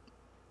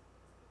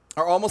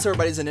almost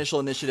everybody's initial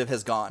initiative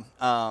has gone.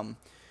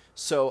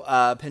 So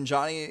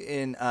Pinjani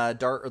and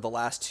Dart are the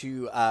last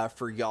two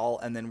for y'all,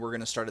 and then we're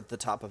going to start at the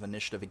top of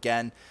initiative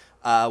again.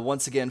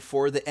 Once again,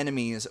 for the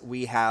enemies,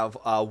 we have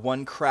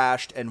one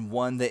crashed and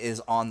one that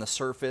is on the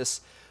surface.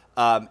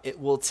 It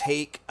will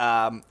take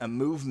a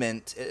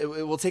movement.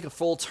 It will take a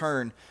full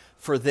turn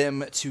for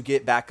them to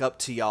get back up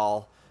to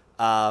y'all,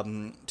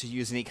 to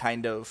use any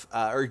kind of,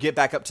 or get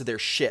back up to their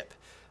ship.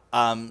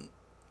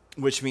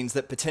 Which means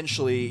that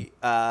potentially,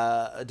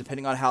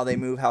 depending on how they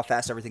move, how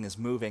fast everything is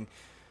moving,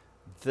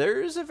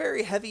 there's a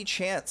very heavy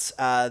chance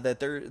that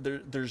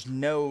there's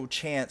no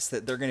chance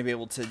that they're going to be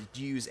able to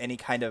use any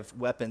kind of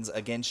weapons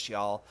against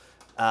y'all,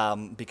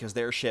 because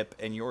their ship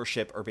and your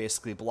ship are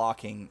basically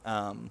blocking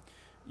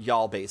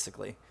y'all,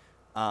 basically.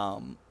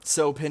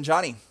 So,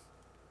 Pinjani.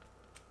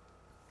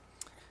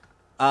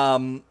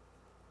 I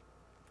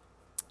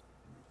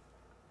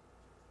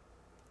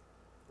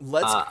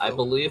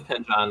believe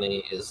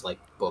Panjani is like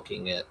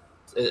booking it.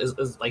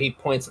 Is like he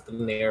points at the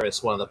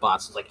nearest one of the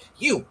bots. Is like,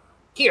 "You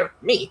here,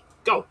 me,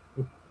 go,"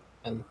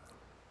 and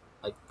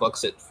like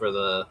books it for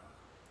the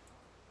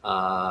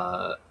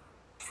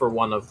for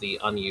one of the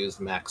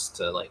unused mechs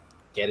to like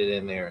get it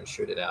in there and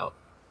shoot it out,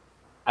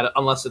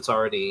 unless it's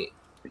already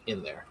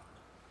in there.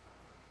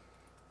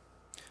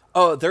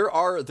 Oh, there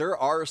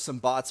are some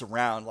bots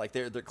around, like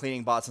they're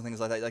cleaning bots and things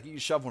like that. Like you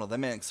shove one of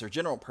them in because they're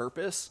general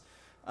purpose.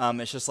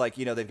 It's just like,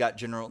 they've got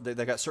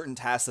certain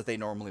tasks that they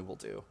normally will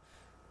do.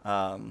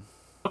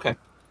 Okay.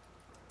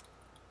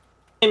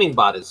 Cleaning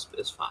bot is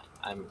fine.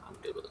 I'm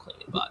good with the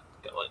cleaning bot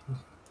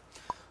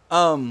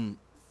going.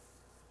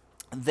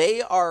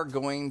 They are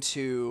going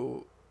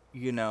to,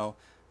 I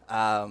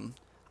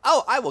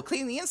will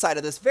clean the inside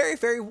of this very,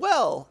 very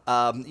well.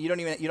 You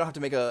don't have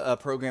to make a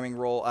programming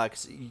roll,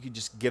 because you can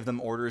just give them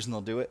orders and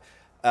they'll do it.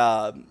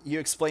 You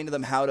explain to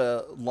them how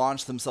to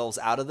launch themselves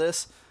out of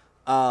this.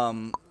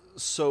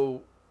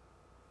 So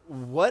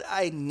what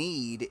I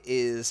need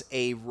is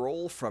a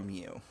roll from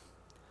you.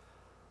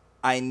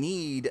 I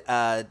need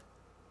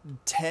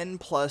 10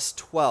 plus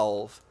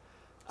 12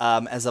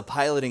 as a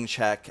piloting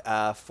check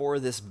for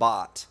this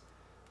bot,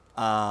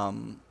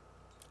 to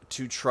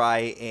try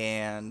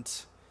and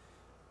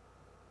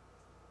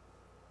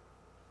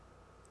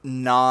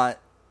not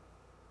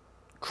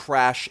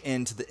crash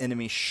into the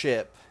enemy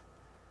ship,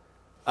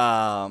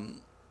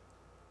 unless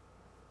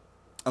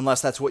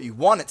that's what you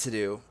want it to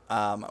do,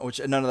 which,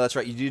 no, that's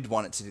right, you did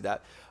want it to do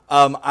that.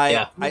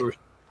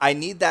 I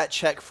need that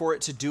check for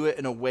it to do it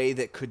in a way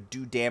that could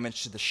do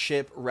damage to the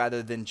ship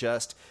rather than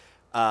just,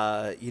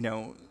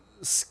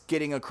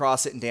 skidding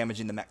across it and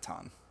damaging the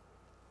Mekton.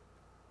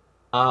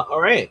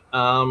 All right.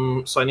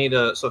 So I need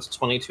so it's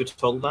 22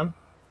 total then?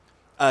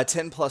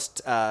 10 plus,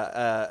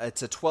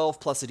 it's a 12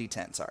 plus a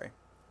d10, sorry.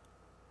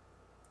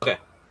 Okay.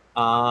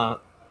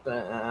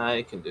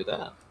 I can do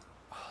that.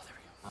 Oh, there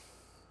we go.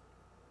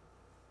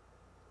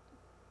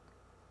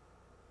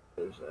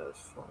 There's a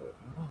 5.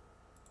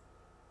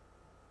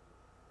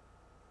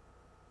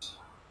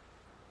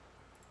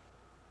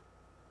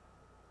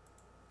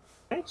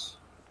 Right.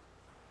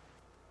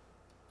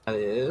 That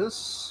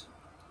is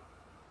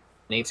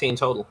an 18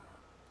 total.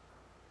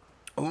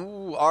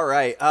 Ooh, all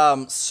right.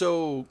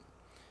 So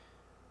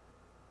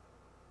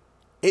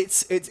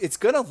it's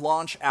gonna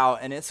launch out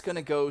and it's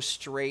gonna go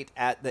straight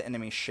at the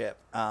enemy ship.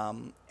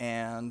 And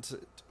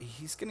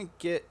he's gonna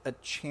get a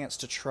chance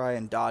to try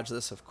and dodge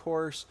this, of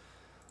course.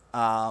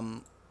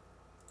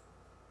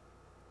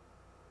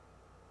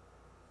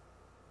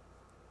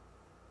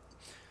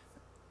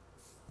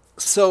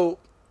 So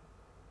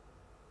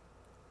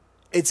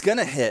it's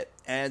gonna hit,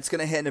 and it's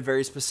gonna hit in a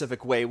very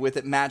specific way. With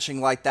it matching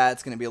like that,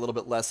 it's gonna be a little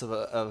bit less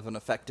of an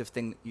effective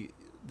thing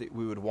that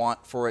we would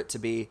want for it to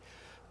be.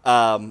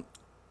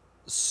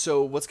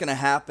 So what's gonna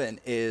happen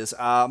is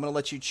I'm gonna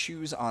let you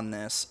choose on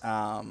this.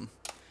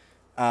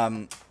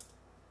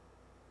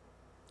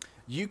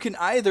 You can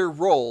either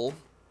roll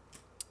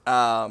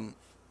a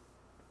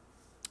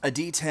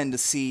d10 to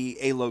see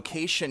a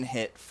location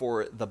hit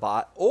for the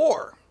bot,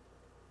 or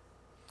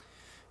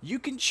you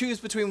can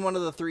choose between one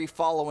of the three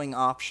following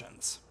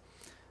options.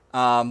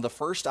 The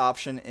first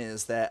option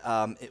is that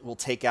it will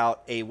take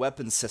out a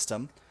weapon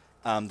system.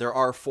 There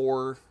are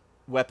 4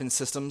 weapon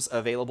systems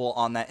available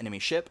on that enemy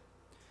ship.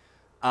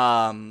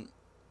 The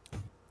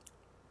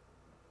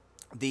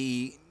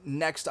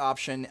next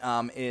option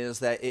is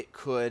that it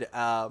could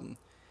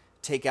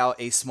take out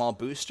a small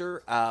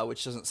booster,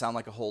 which doesn't sound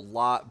like a whole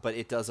lot, but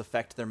it does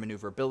affect their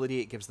maneuverability.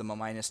 It gives them a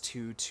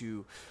 -2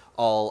 to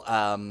all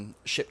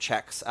ship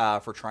checks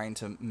for trying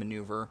to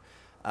maneuver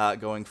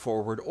going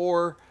forward.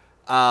 Or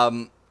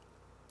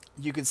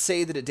you could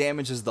say that it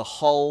damages the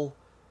hull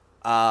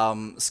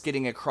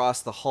skidding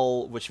across the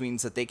hull, which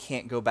means that they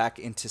can't go back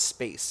into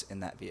space in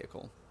that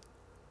vehicle.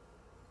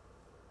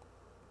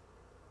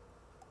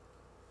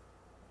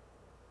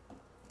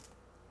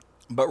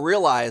 But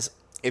realize,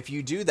 if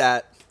you do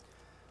that,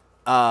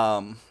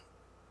 that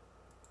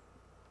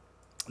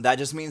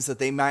just means that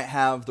they might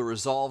have the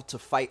resolve to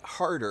fight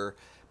harder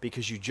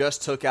because you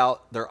just took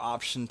out their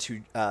option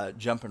to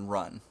jump and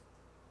run.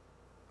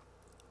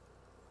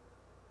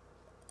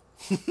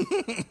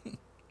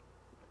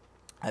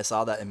 I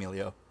saw that,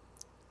 Emilio.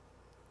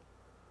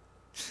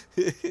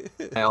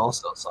 I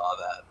also saw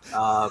that.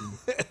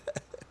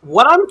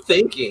 What I'm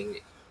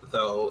thinking,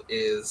 though,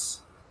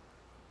 is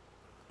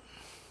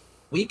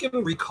we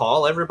can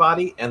recall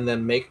everybody and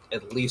then make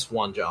at least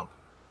one jump.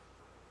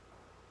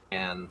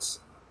 And,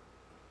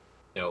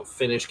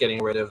 finish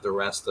getting rid of the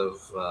rest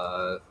of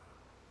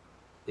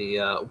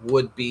the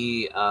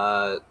would-be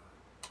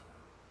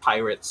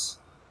pirates.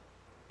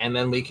 And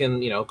then we can,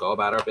 go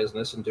about our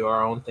business and do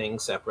our own thing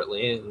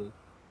separately. And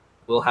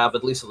we'll have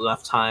at least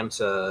enough time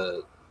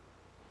to...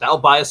 That'll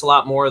buy us a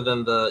lot more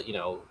than the,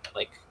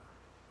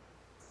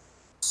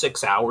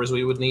 6 hours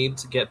we would need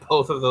to get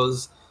both of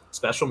those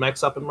special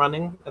mechs up and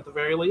running, at the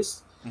very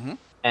least. Mm-hmm.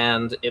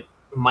 And it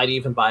might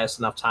even buy us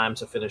enough time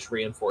to finish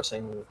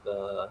reinforcing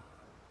the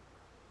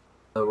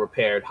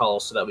repaired hull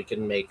so that we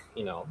can make,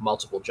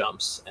 multiple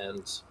jumps.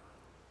 And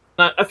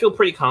I feel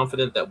pretty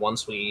confident that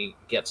once we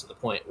get to the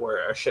point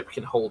where our ship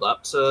can hold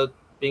up to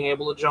being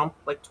able to jump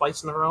like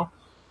twice in a row,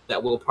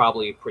 that we'll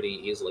probably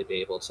pretty easily be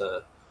able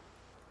to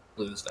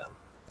lose them.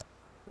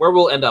 Where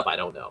we'll end up, I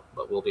don't know,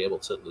 but we'll be able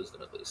to lose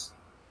them at least.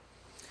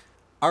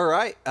 All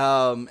right,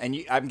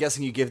 and I'm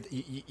guessing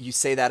you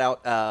say that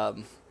out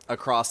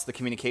across the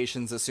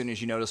communications as soon as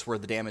you notice where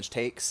the damage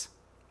takes.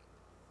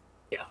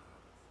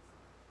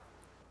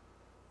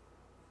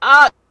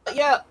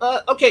 Yeah.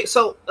 Okay.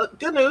 So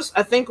good news.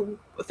 I think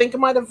it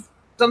might have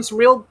done some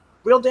real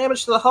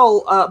damage to the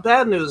hull.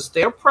 Bad news.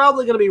 They're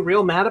probably going to be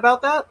real mad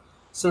about that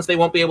since they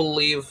won't be able to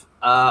leave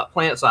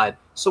planet side.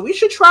 So we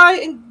should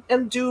try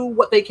and do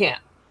what they can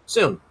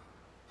soon.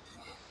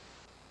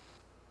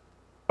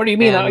 What do you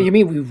mean? You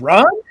mean we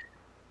run?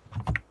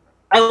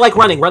 I like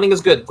running. Running is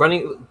good.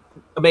 Running,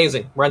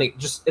 amazing. Running,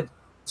 just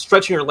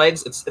stretching your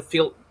legs. It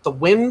feel the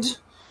wind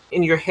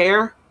in your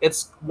hair.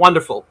 It's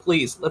wonderful.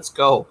 Please, let's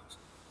go.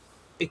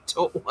 I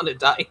don't want to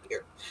die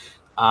here.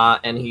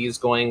 And he's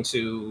going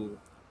to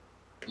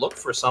look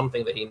for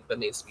something that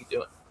needs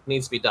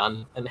to be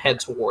done, and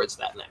head towards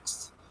that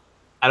next.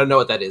 I don't know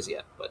what that is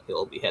yet, but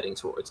he'll be heading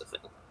towards a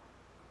thing.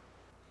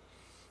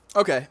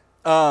 Okay.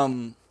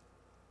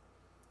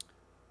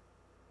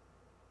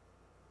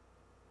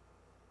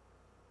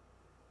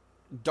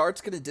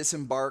 Dart's going to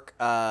disembark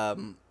their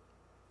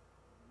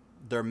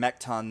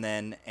Mekton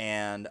then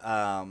and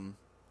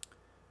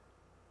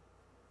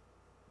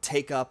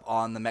take up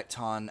on the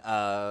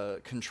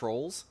Mekton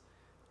controls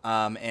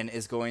and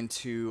is going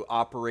to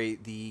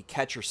operate the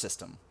catcher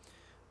system.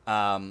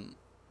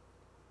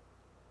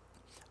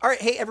 All right,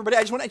 hey, everybody,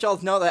 I just want to let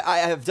y'all know that I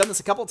have done this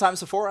a couple of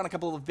times before on a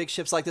couple of big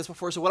ships like this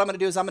before. So what I'm going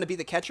to do is I'm going to be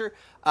the catcher.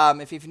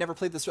 If you've never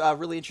played this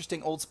really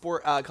interesting old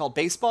sport called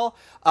baseball,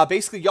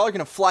 basically y'all are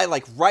going to fly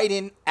like right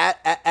in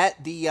at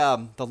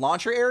the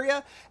launcher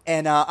area,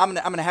 and I'm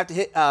gonna have to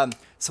hit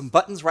some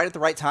buttons right at the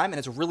right time, and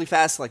it's a really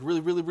fast, like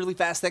really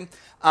fast thing,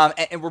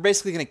 and we're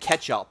basically going to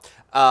catch y'all.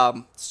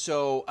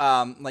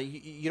 Like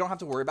you don't have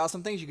to worry about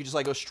some things. You can just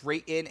like go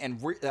straight in,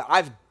 and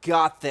I've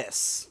got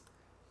this.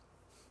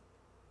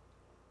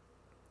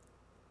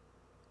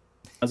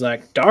 I was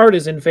like, Dart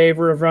is in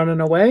favor of running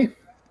away.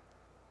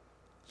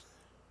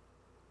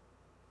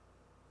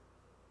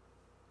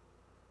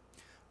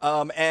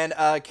 And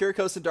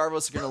Kirikos and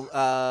Darvos are going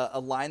to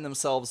align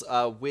themselves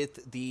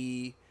with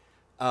the...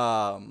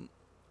 they're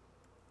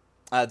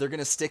going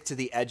to stick to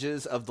the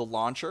edges of the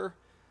launcher,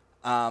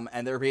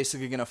 and they're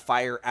basically going to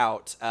fire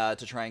out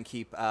to try and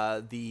keep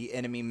the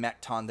enemy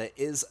Mekton that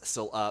is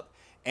still up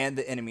and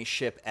the enemy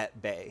ship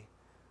at bay.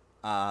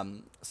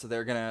 So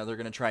they're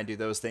gonna try and do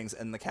those things,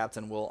 and the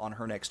captain will, on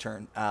her next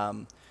turn,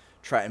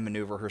 try and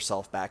maneuver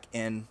herself back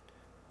in.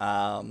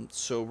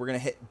 So we're gonna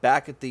hit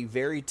back at the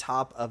very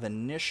top of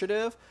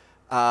initiative,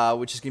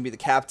 which is gonna be the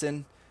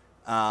captain,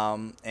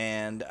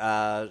 and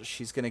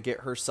she's gonna get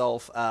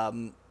herself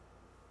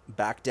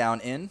back down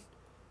in,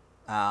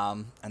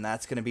 and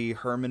that's gonna be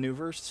her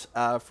maneuvers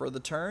for the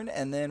turn,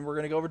 and then we're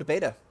gonna go over to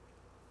Beta.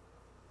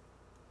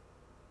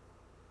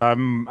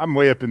 I'm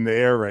way up in the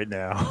air right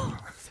now.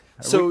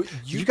 So did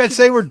you guys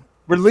say we're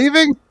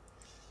leaving?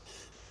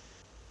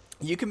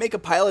 You can make a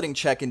piloting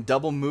check and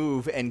double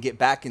move and get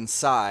back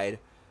inside,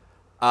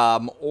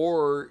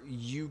 or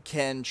you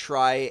can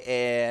try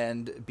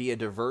and be a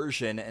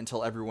diversion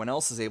until everyone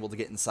else is able to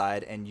get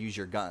inside and use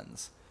your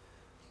guns.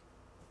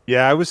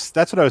 Yeah,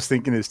 that's what I was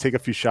thinking, is take a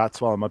few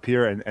shots while I'm up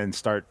here and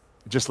start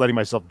just letting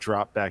myself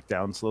drop back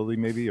down slowly,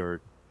 maybe,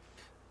 or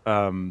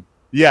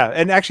yeah.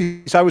 And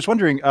actually, so I was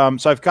wondering,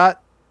 so I've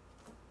got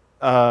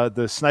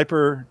the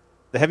sniper,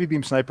 the heavy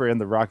beam sniper, and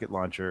the rocket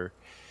launcher,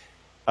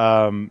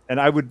 and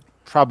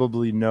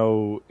probably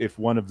know if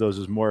one of those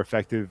is more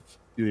effective,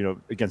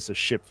 against a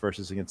ship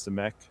versus against a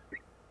mech.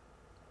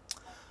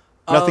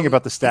 Nothing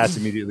about the stats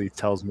immediately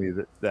tells me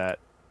that.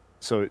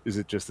 So is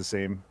it just the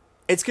same?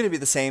 It's going to be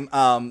the same.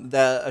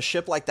 A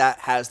ship like that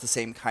has the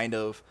same kind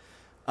of.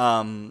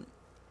 You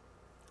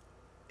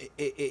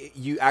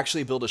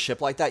actually build a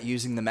ship like that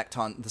using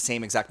the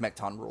same exact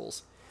Mekton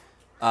rules.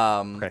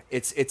 Okay.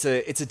 It's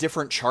a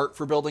different chart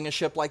for building a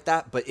ship like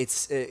that, but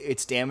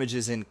its damage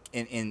is in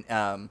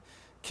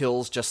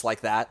kills just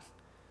like that.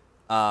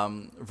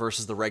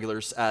 Versus the regular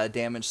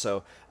damage,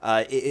 so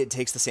it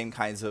takes the same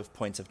kinds of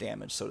points of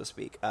damage, so to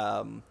speak.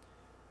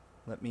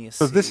 Let me see.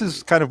 So this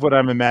is kind of what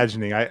I'm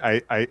imagining.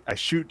 I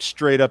shoot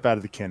straight up out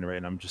of the cannon, right,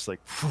 and I'm just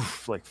like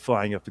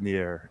flying up in the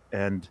air,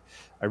 and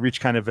I reach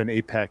kind of an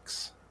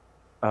apex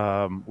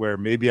where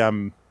maybe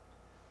I'm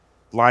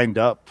lined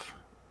up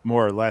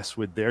more or less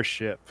with their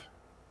ship,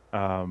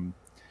 and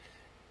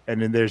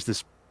then there's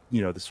this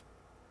this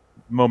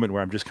moment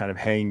where I'm just kind of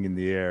hanging in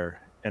the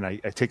air, and I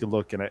take a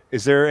look, and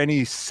is there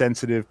any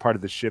sensitive part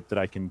of the ship that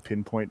I can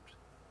pinpoint?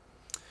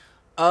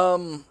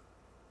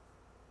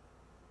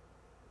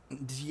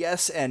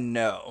 Yes and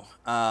no.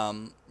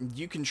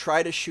 You can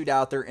try to shoot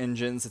out their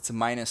engines. It's a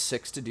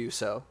 -6 to do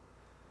so.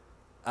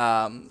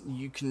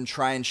 You can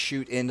try and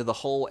shoot into the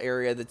whole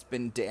area that's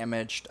been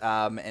damaged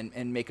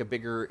and make a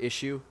bigger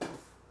issue,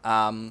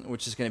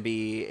 which is going to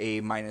be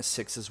a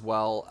 -6 as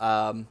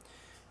well.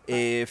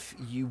 If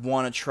you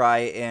want to try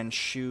and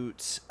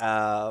shoot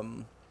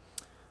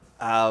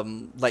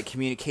like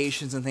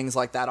communications and things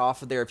like that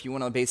off of there, if you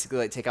want to basically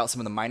like take out some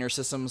of the minor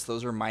systems,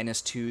 those are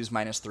 -2s,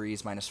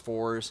 -3s,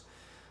 -4s.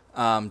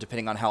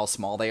 Depending on how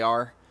small they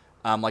are.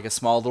 Like a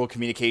small little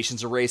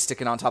communications array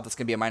sticking on top, that's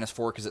going to be a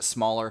 -4 because it's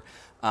smaller.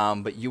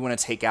 But you want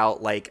to take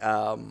out like,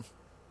 I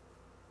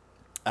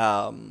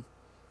don't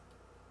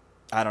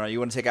know, you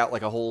want to take out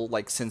like a whole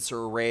like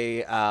sensor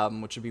array,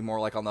 which would be more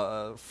like on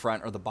the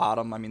front or the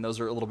bottom. I mean, those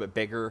are a little bit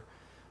bigger.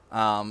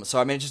 So,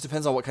 I mean, it just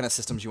depends on what kind of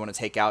systems you want to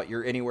take out.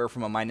 You're anywhere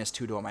from a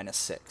 -2 to a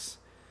 -6.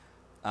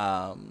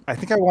 I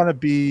think I want to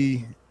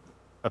be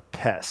a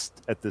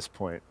pest at this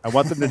point. I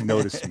want them to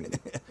notice me.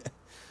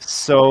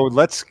 So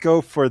let's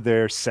go for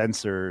their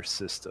sensor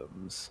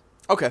systems.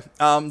 Okay.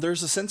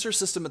 There's a sensor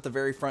system at the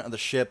very front of the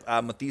ship.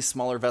 With these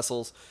smaller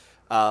vessels,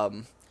 I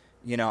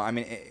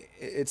mean,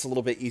 it's a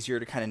little bit easier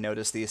to kind of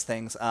notice these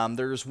things.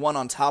 There's one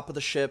on top of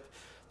the ship.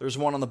 There's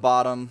one on the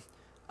bottom.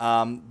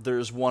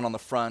 There's one on the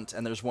front,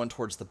 and there's one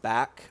towards the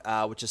back,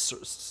 which is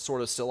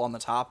sort of still on the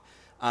top.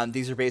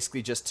 These are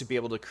basically just to be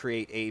able to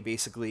create a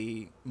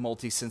basically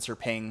multi-sensor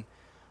ping.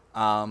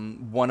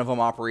 One of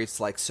them operates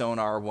like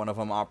sonar. One of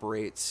them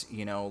operates,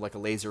 like a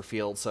laser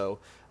field. So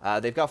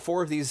they've got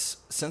 4 of these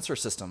sensor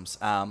systems.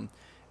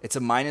 It's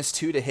a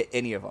 -2 to hit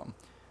any of them.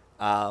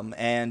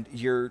 And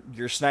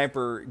your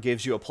sniper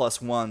gives you a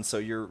 +1, so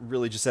you're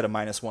really just at a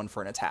 -1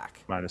 for an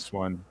attack.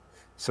 -1.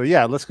 So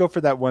yeah, let's go for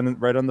that one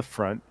right on the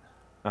front.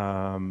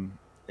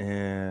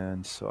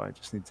 And so I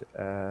just need to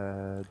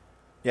add.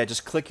 Yeah,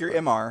 just click your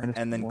MR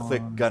and then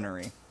click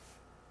gunnery.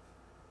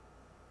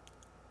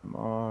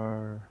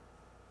 MR.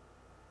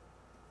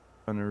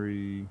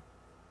 Gunnery.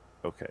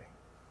 Okay.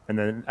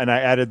 And I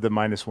added the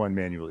 -1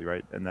 manually,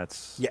 right? And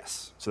that's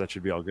yes. So that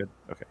should be all good.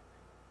 Okay.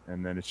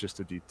 And then it's just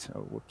a D10.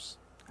 Oh, whoops.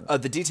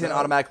 The D10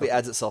 automatically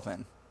adds itself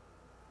in.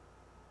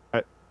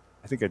 I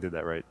think I did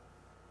that right.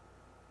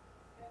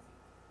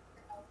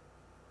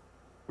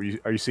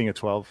 Are you seeing a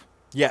 12?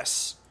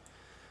 Yes.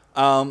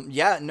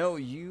 Yeah, no,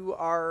 you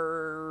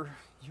are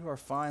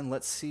fine.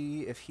 Let's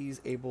see if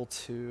he's able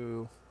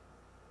to.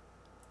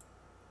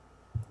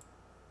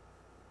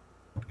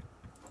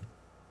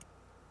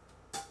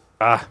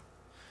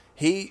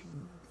 He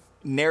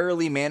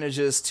narrowly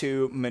manages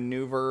to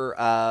maneuver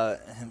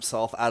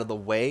himself out of the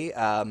way.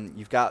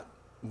 You've got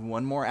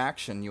one more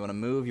action. You want to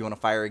move? You want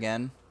to fire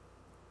again?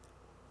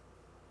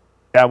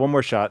 Yeah, one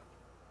more shot.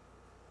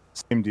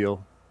 Same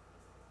deal.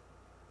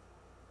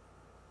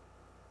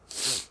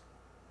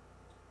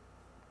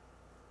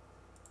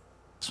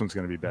 This one's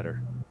going to be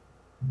better.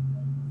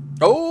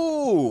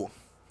 Oh!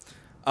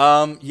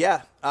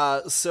 Yeah.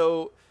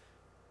 So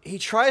he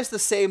tries the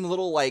same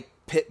little, like,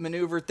 pit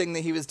maneuver thing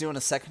that he was doing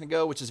a second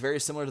ago, which is very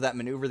similar to that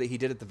maneuver that he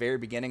did at the very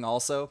beginning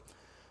also.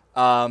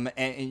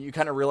 And you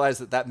kind of realize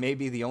that may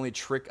be the only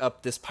trick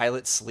up this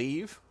pilot's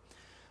sleeve.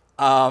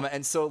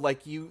 And so,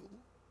 like, you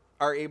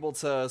are able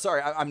to...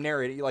 Sorry, I'm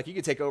narrating. Like, you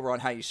could take over on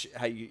how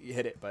you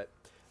hit it, but...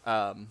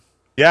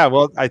 Yeah,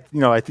 well, I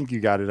think you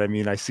got it. I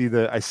mean,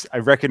 I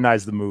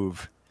recognize the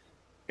move,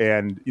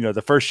 and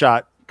the first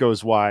shot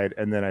goes wide,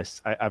 and then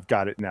I've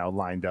got it now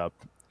lined up,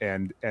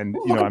 and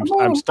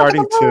I'm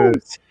starting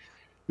to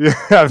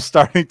I'm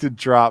starting to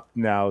drop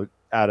now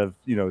out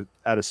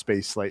of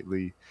space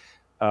slightly,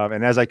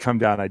 and as I come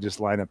down, I just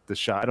line up the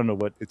shot. I don't know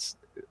what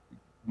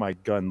my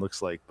gun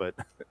looks like, but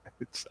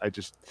I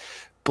just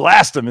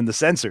blast them in the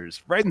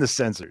sensors, right in the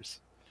sensors.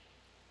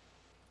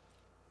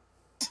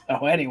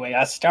 So anyway,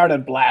 I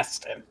started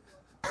blasting.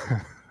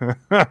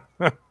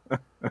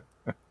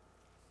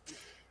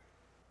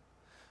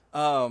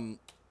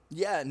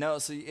 Yeah, no.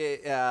 So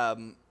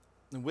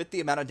with the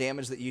amount of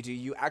damage that you do,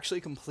 you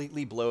actually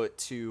completely blow it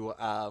to.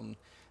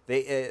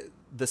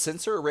 The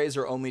sensor arrays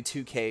are only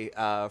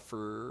 2K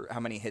for how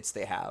many hits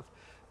they have.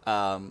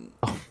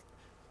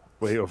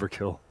 Way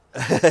overkill.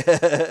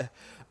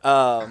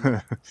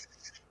 um,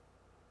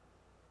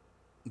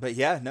 but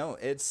yeah, no,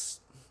 it's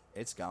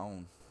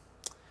gone.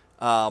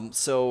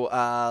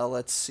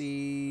 Let's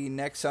see.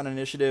 Next on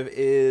initiative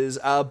is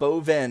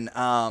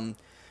Bovin.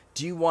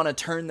 Do you want to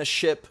turn the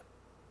ship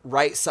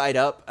right side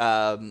up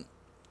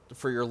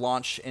for your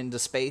launch into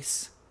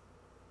space?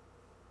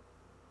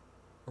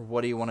 Or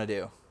what do you want to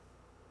do?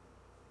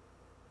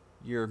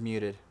 You're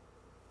muted.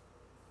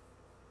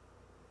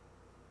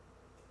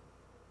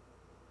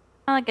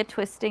 Like a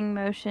twisting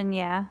motion,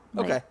 yeah.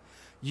 Okay.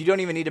 You don't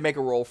even need to make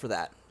a roll for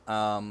that.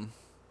 Oh.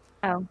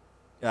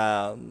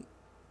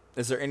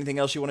 Is there anything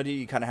else you want to do?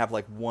 You kind of have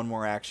like one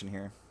more action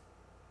here.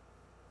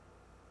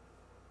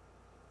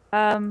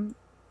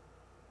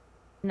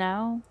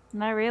 No,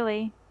 not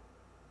really.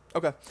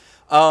 Okay.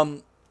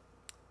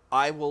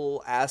 I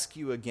will ask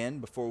you again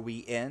before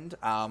we end.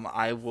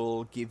 I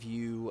will give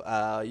you.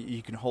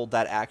 You can hold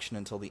that action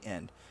until the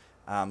end.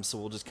 So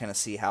we'll just kind of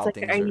see how It's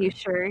things like, are. are you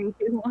sure you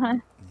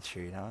want?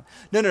 Sure you don't?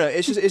 No.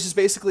 It's just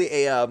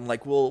basically a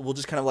like we'll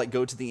just kind of like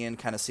go to the end,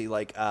 kind of see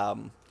like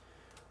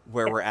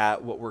where we're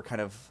at, what we're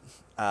kind of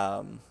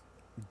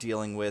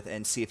dealing with,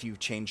 and see if you've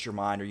changed your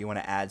mind or you want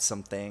to add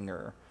something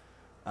or.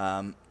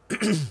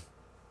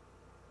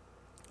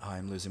 Oh,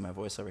 I'm losing my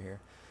voice over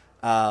here.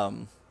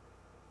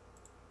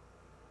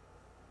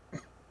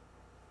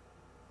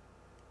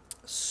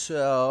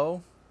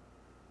 So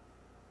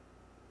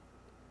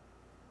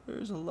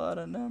there's a lot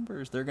of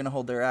numbers. They're gonna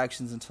hold their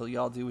actions until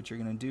y'all do what you're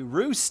gonna do.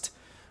 Roost.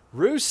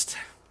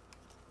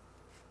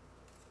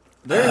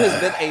 There has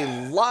been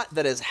a lot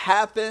that has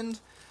happened.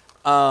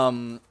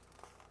 You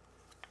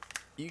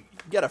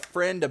got a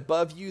friend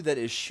above you that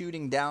is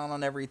shooting down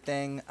on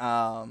everything.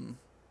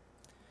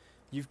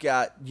 You've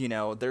got,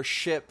 their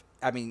ship.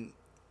 I mean,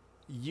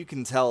 you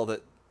can tell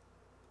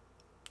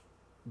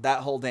that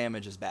whole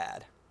damage is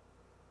bad.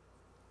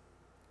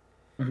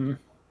 Mm-hmm.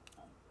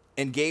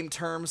 In game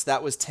terms,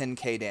 that was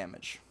 10k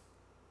damage.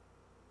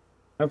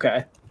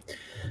 Okay.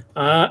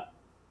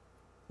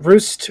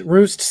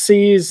 Roost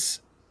sees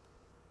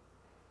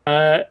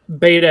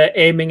Beta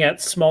aiming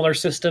at smaller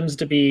systems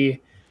to be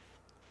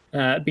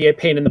a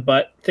pain in the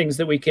butt, things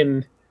that we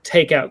can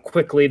take out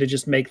quickly to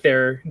just make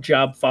their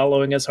job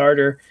following us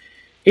harder.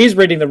 He's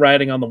reading the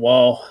writing on the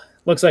wall.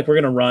 Looks like we're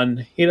going to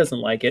run. He doesn't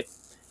like it.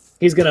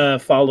 He's going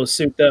to follow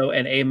suit, though,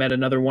 and aim at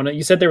another one.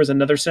 You said there was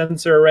another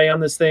sensor array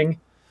on this thing?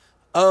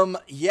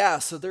 Yeah,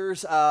 so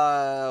there's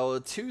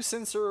 2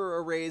 sensor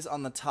arrays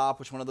on the top,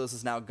 which one of those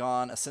is now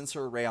gone, a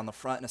sensor array on the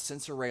front, and a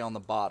sensor array on the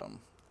bottom.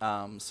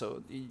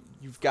 So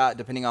you've got,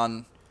 depending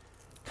on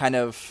kind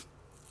of,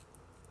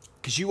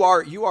 because you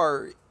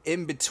are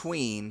in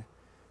between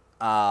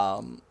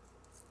that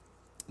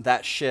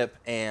ship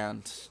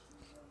and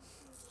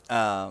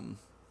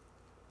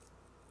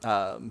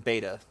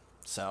Beta.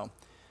 So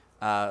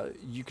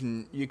you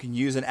can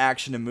use an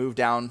action to move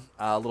down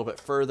a little bit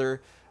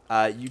further.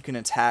 You can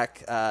attack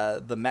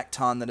the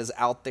Mekton that is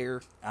out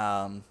there,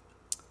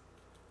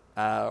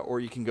 or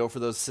you can go for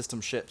those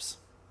system ships,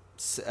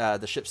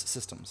 the ship's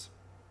systems.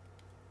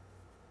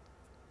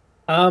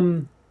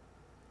 I'm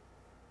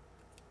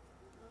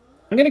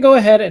going to go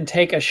ahead and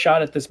take a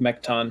shot at this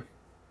Mekton.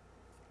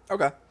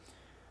 Okay.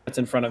 That's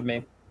in front of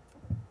me.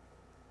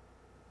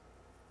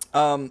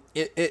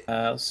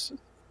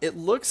 It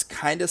looks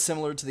kind of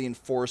similar to the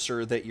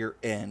Enforcer that you're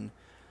in.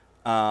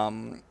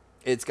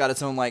 It's got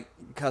its own like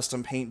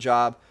custom paint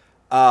job,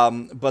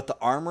 but the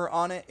armor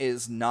on it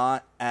is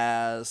not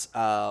as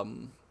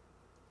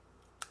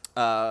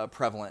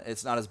prevalent.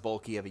 It's not as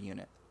bulky of a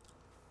unit.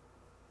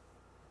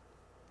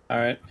 All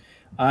right.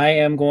 I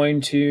am going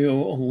to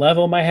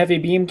level my heavy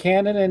beam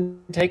cannon and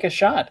take a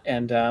shot.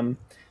 And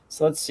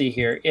so let's see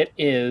here. It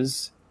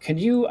is...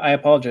 I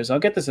apologize. I'll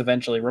get this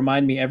eventually.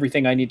 Remind me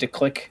everything I need to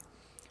click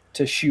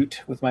to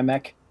shoot with my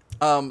mech.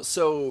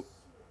 So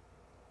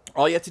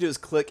all you have to do is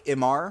click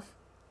MR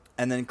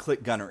and then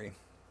click gunnery.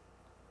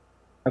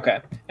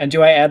 Okay. And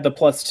do I add the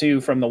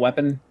 +2 from the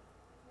weapon?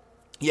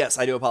 Yes,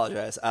 I do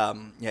apologize.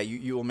 Yeah,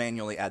 you will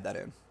manually add that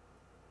in.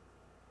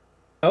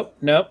 Oh,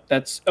 no.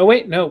 Oh,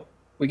 wait. No.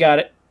 We got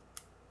it.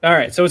 All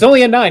right. So it's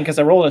only a 9 because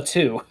I rolled a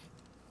 2.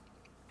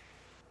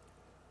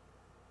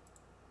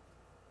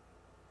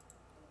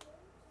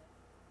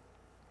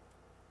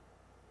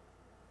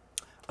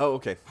 Oh,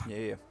 okay.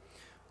 Yeah.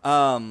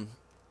 All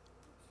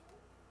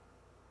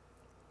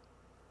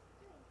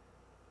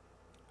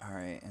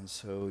right, and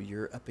so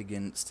you're up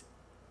against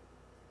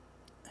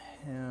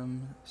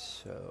him,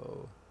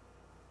 so...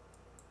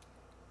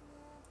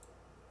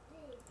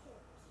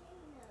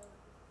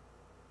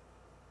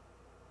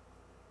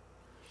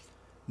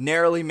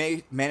 Narrowly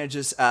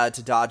manages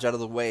to dodge out of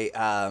the way.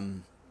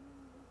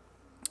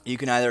 You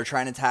can either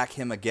try and attack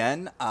him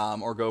again,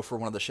 or go for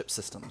one of the ship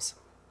systems.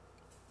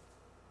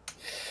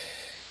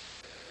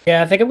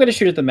 Yeah, I think I'm going to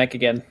shoot at the mech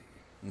again.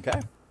 Okay.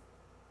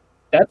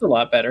 That's a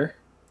lot better.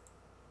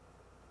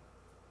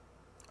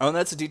 Oh, and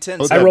that's a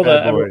D10. Oh, So I that rolled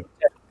bad a boy.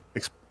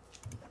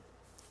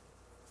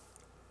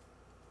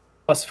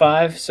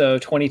 +5, so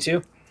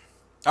 22.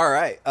 all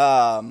right.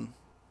 Don't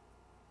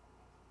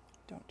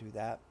do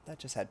that. That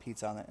just had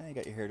pizza on it. And you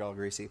got your hair all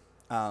greasy.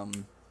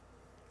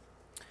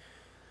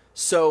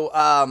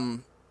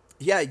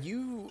 Yeah,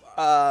 you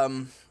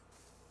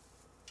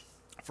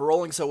for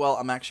rolling so well,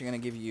 I'm actually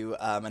going to give you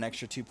an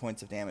extra 2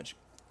 points of damage.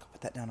 Go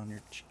put that down on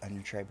your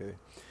tray, baby.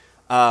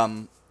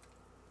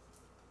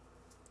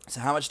 So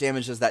how much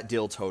damage does that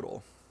deal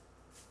total?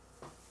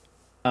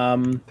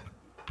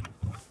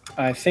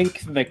 I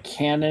think the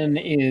cannon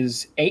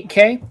is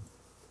 8k.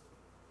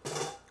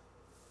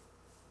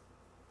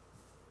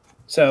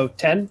 So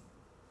 10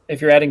 if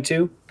you're adding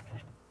 2.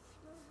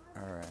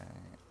 All right.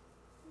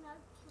 Now,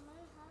 can I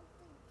have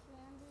the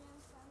candy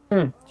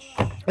inside?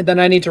 And then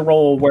I need to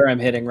roll where I'm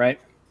hitting, right?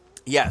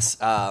 Yes.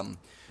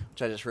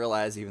 Which I just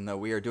realized, even though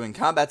we are doing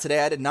combat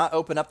today, I did not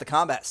open up the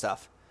combat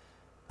stuff.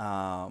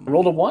 I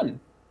rolled a 1.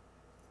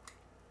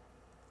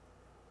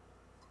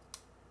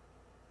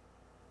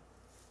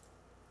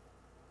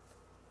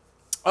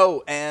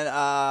 Oh, and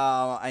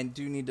I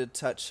do need to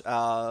touch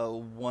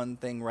one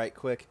thing right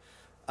quick.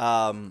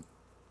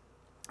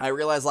 I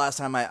realized last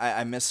time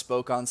I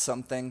misspoke on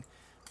something.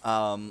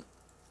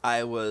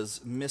 I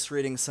was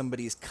misreading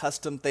somebody's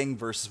custom thing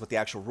versus what the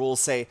actual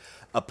rules say.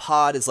 A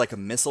pod is like a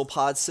missile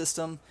pod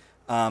system,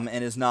 and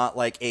is not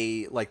like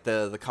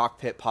the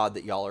cockpit pod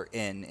that y'all are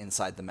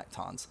inside the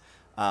Mektons.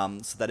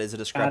 So that is a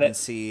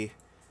discrepancy.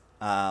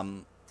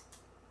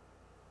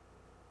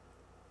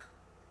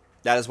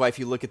 That is why if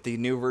you look at the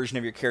new version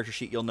of your character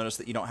sheet, you'll notice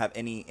that you don't have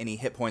any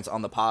hit points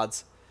on the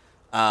pods.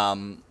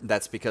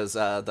 That's because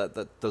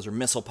those are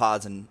missile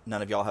pods, and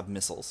none of y'all have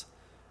missiles.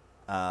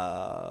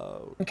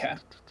 Okay.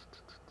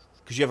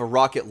 Because you have a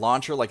rocket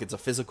launcher, like it's a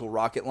physical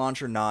rocket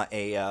launcher, not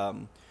a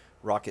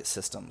rocket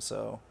system.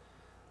 So.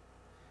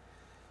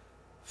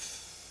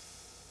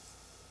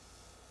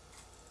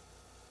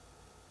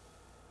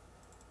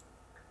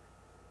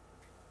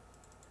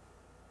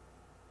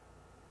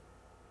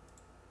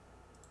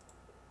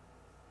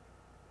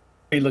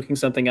 Are you looking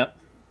something up?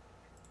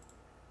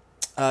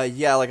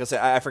 Yeah, like I said,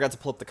 I forgot to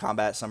pull up the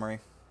combat summary.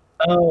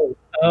 Oh,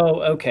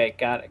 okay.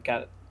 Got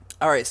it.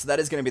 All right, so that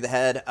is going to be the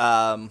head.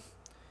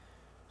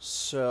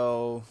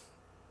 So.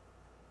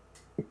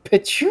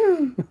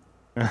 Pichu.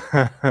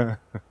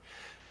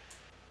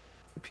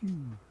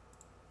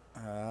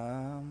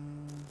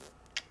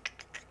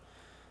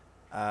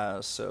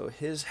 So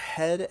his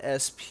head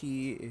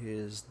SP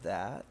is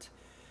that.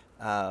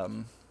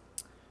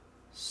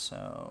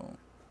 So.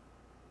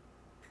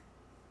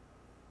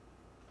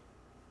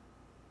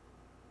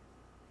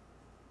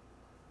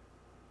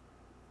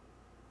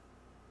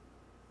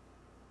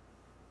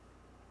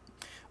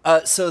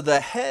 So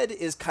the head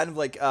is kind of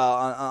like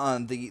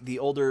on the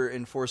older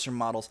Enforcer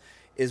models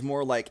is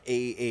more like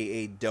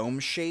a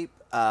dome shape,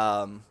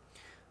 almost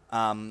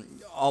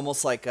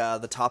like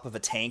the top of a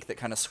tank that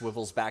kind of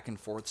swivels back and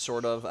forth,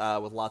 sort of,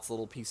 with lots of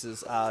little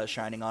pieces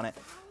shining on it.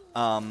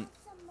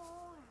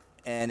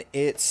 And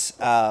it's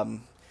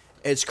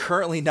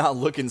currently not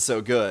looking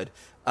so good.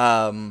 Daddy,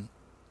 I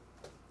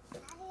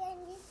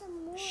need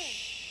some more.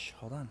 Shh,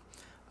 hold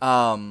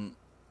on.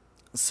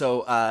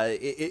 So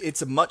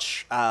it's a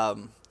much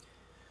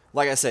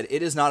like I said,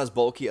 it is not as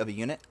bulky of a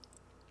unit.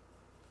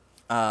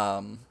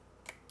 It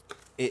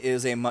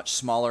is a much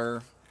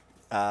smaller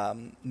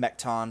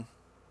Mekton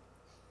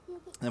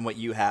than what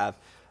you have,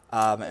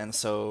 and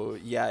so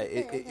yeah,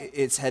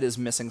 its head is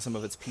missing some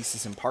of its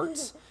pieces and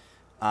parts.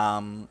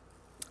 And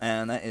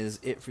that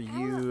is it for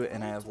you.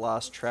 And I have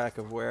lost track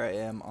of where I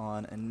am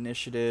on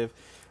initiative.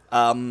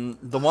 The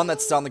one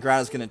that's on the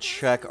ground is going to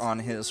check on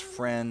his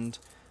friend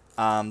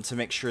to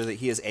make sure that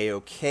he is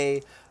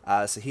A-OK.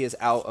 So he is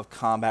out of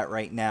combat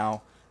right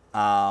now.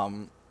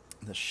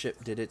 The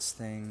ship did its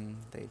thing.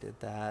 They did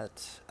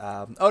that.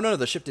 Oh, no,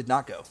 the ship did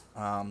not go.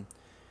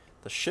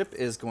 The ship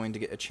is going to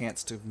get a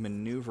chance to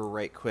maneuver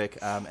right quick,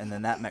 and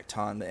then that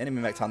Mekton, the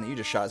enemy Mekton that you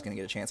just shot, is going to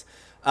get a chance.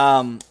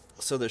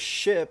 So the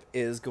ship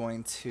is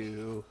going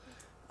to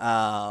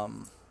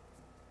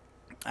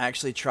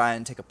actually try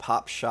and take a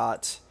pop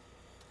shot.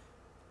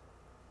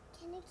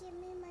 Can you give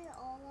me my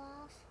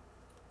Olaf?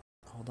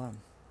 Hold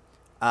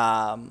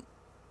on.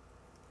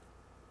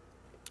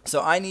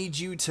 So I need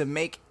you to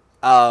make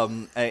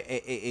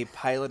a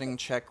piloting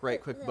check right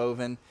quick,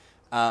 Bovin,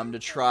 to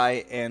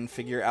try and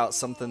figure out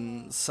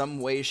some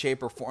way,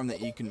 shape, or form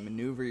that you can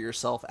maneuver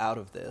yourself out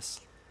of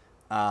this.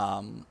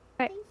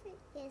 Favorite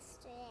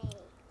yesterday.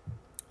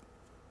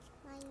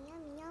 My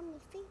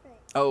yummy favorite.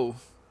 Oh.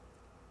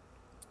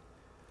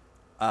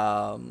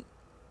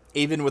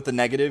 Even with the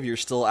negative, you're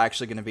still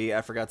actually going to be,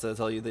 I forgot to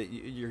tell you that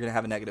you're going to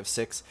have a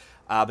 -6.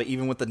 But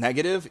even with the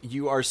negative,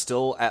 you are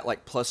still at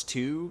like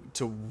 +2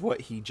 to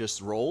what he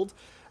just rolled.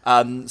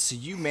 So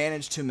you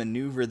managed to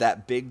maneuver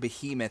that big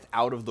behemoth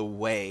out of the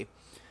way.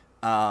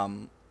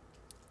 Wow.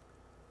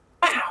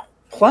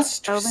 Plus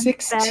Bovin's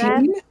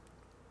 16?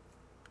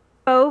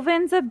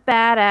 Bovin's a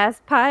badass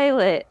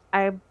pilot.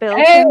 I built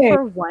him Hey!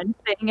 for one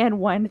thing and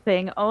one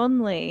thing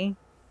only,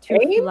 to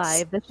Games?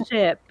 fly the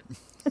ship.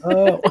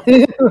 Oh.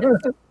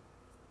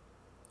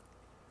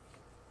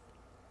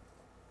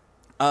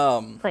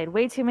 Played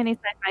way too many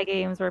sci-fi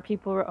games where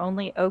people were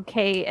only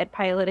okay at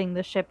piloting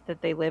the ship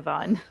that they live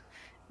on.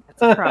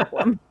 That's a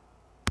problem.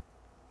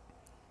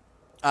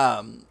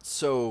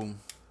 So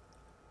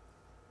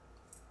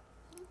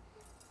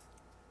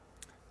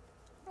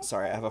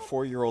sorry, I have a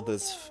 4-year-old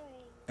that's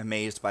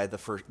amazed by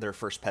their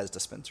first Pez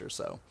dispenser.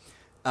 So,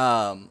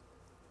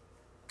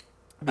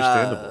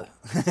 Understandable.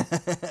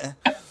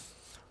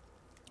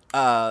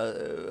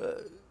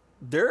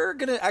 They're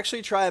gonna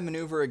actually try a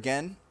maneuver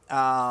again.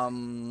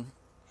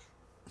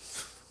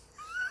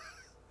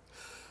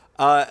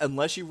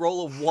 Unless you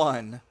roll a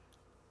 1.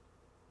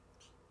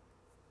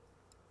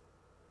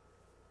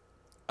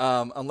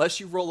 Unless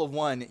you roll a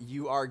 1,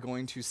 you are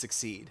going to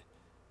succeed.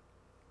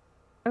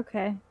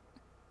 Okay.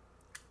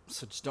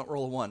 So just don't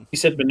roll a 1. You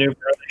said maneuver.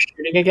 Are they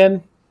shooting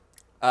again?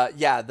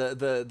 Yeah,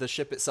 the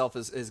ship itself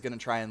is going to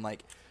try and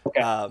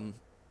Okay.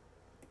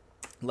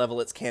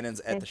 level its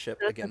cannons at Okay, the ship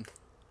so again.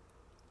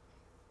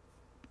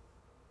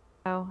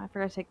 Oh, I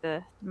forgot to take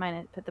put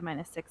the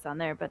 -6 on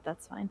there, but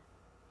that's fine.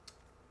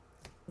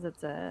 'Cause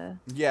it's a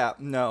Yeah,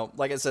 no.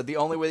 Like I said, the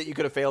only way that you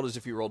could have failed is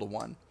if you rolled a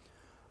 1.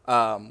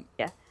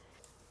 yeah.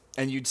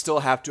 And you'd still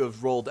have to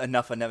have rolled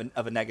enough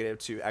of a negative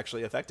to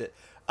actually affect it.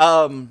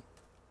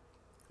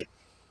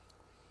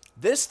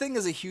 This thing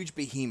is a huge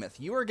behemoth.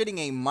 You are getting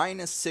a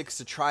 -6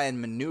 to try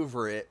and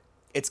maneuver it.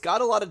 It's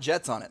got a lot of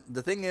jets on it.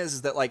 The thing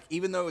is that, like,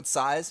 even though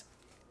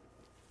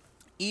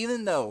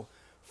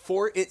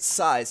for its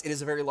size, it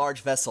is a very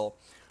large vessel,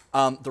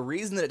 the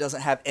reason that it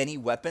doesn't have any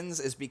weapons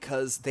is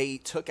because they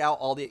took out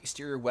all the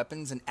exterior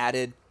weapons and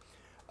added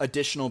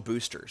additional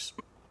boosters.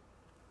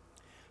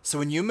 So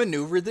when you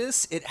maneuver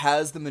this, it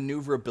has the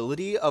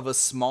maneuverability of a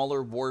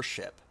smaller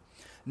warship.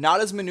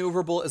 Not as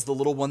maneuverable as the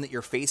little one that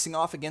you're facing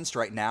off against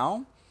right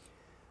now,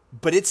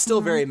 but it's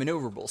still very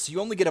maneuverable. So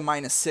you only get a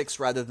 -6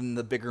 rather than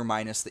the bigger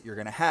minus that you're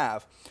going to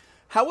have.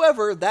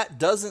 However, that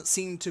doesn't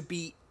seem to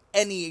be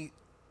any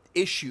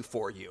issue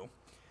for you.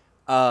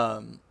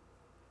 You're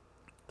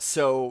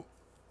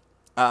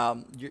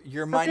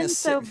Logan's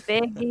so -6.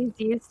 big, he's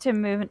used to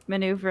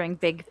maneuvering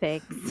big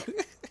things.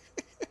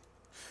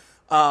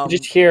 You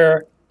just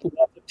hear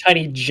lots of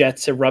tiny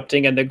jets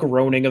erupting and the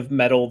groaning of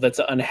metal that's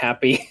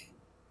unhappy.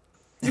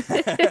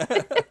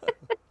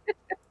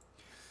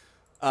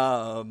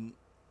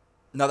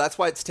 No, that's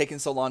why it's taken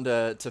so long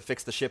to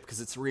fix the ship,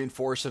 because it's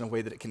reinforced in a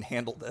way that it can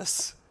handle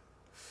this.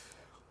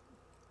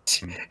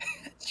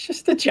 It's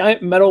just a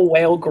giant metal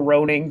whale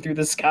groaning through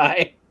the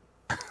sky.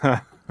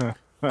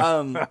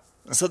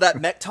 So that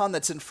Mekton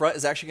that's in front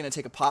is actually going to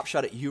take a pop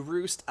shot at you,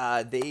 Roost.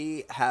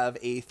 They have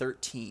a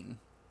 13.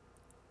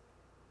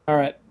 All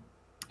right.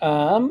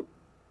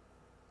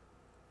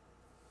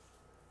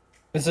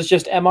 This is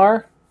just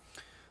MR?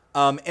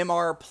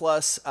 MR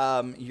plus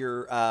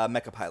your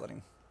mecha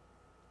piloting.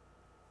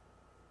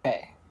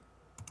 Okay.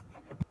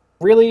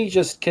 Really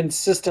just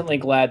consistently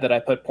glad that I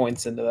put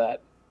points into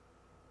that.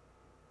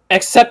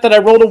 Except that I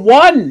rolled a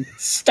 1!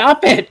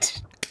 Stop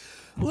it!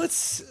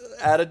 Let's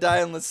add a die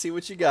and let's see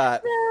what you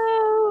got.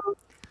 No.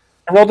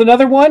 I rolled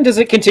another 1? Does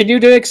it continue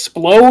to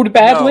explode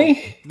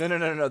badly?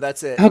 No.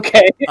 That's it.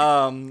 Okay.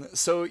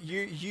 So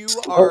you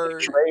Slowly are.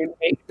 drain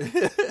me.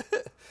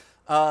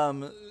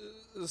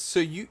 So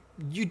you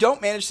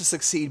don't manage to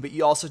succeed, but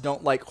you also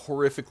don't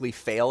horrifically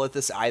fail at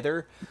this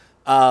either.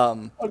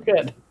 Oh,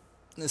 good.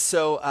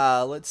 So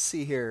let's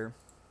see here.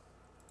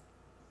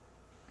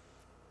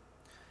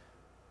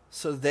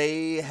 So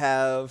they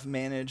have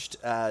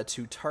managed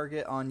to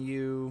target on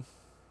you.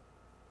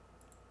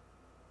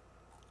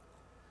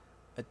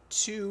 A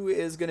 2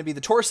 is going to be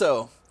the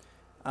torso.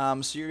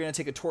 So you're going to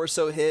take a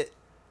torso hit.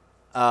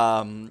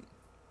 So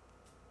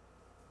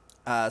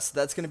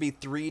that's going to be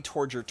 3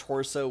 towards your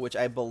torso, which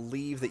I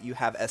believe that you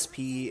have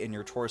SP in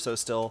your torso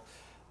still.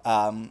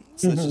 So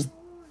it's just...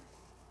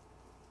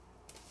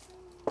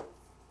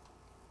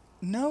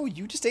 No,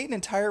 you just ate an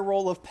entire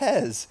roll of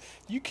Pez.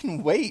 You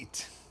can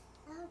wait.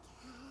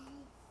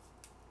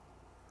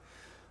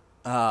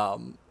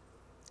 Go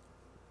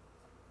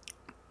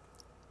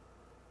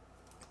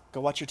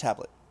watch your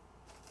tablet.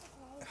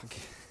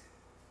 Okay.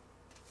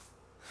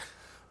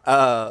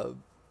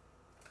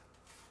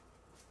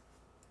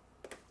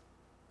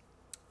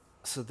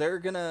 So they're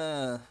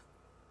gonna...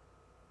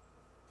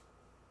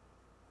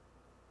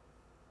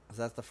 Is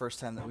that the first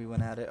time that we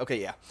went at it?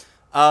 Okay, yeah.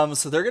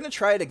 So they're gonna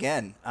try it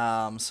again.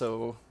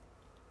 So...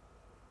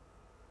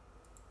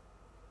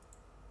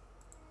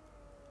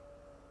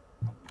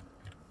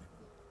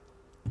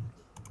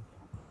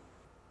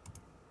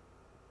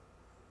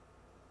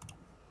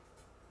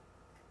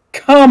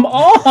 Come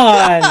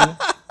on!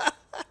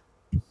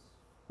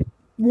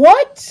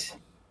 What?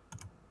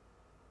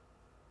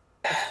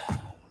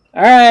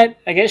 Alright,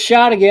 I get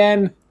shot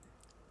again.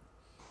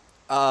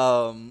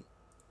 So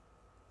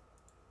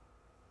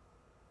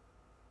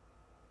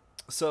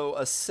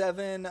a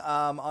 7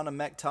 on a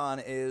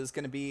Mekton is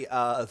going to be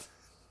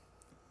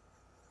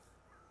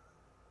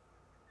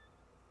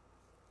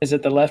Is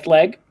it the left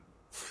leg?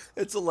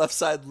 It's a left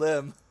side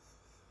limb.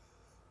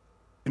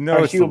 No,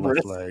 Our it's the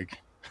hubris. left leg.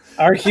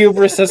 Our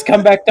hubris has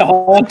come back to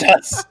haunt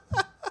us.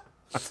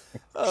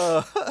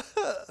 Uh,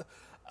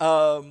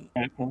 I'll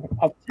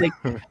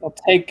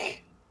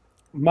take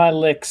my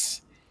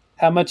licks.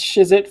 How much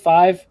is it?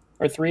 5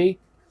 or 3?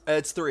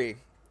 it's 3.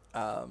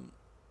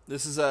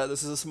 This is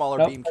a smaller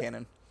Nope. beam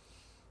cannon.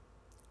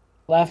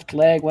 Left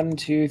leg, 1,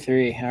 2,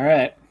 3. All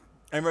right.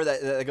 I remember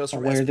that goes from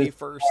I'll wear SP this-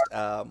 first.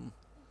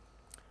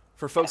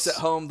 For folks at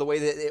home, the way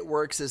that it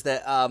works is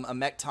that a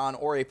Mekton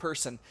or a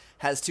person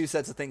has 2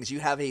 sets of things. You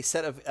have a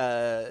set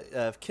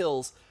of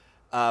kills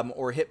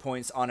or hit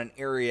points on an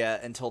area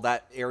until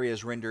that area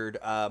is rendered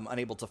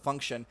unable to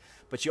function.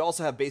 But you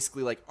also have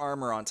basically like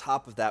armor on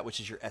top of that, which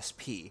is your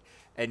SP.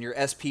 And your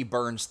SP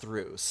burns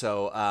through.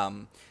 So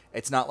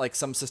it's not like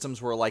some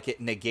systems where like it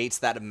negates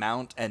that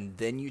amount and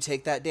then you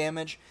take that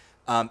damage.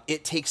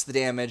 It takes the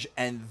damage,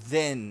 and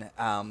then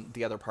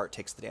the other part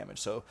takes the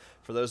damage. So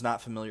for those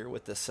not familiar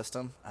with this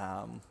system,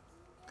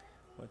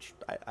 which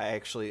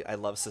I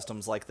love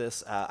systems like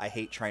this. I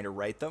hate trying to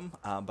write them,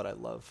 but I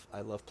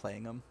love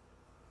playing them.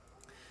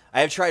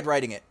 I have tried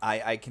writing it.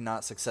 I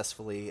cannot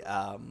successfully.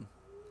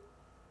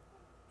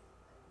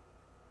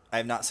 I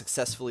have not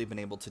successfully been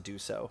able to do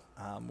so,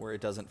 where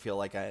it doesn't feel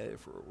like it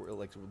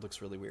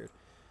looks really weird.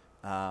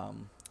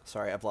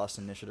 Sorry, I've lost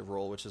initiative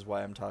roll, which is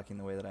why I'm talking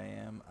the way that I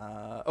am.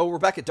 We're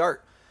back at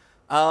Dart.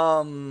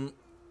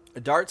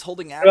 Dart's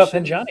holding action. What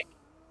about Pinjani?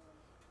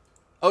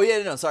 Oh,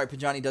 yeah, no, sorry.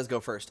 Pinjani does go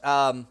first.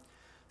 So,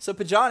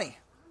 Pinjani,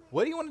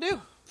 what do you want to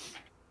do?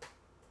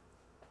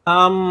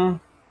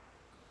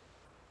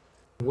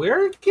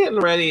 We're getting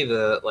ready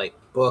to, like,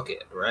 book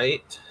it,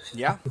 right?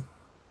 Yeah.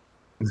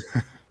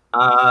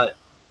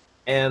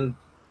 And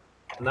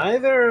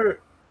neither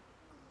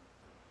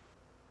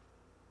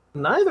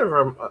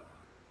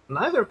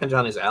of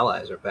Pinjani's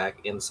allies are back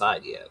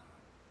inside yet.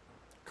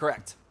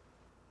 Correct.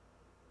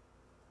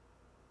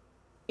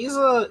 He's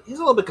a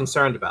little bit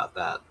concerned about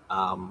that,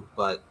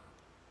 but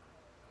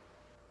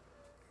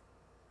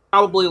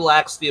probably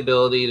lacks the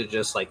ability to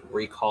just like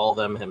recall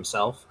them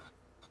himself.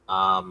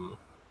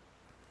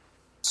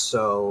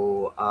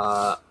 So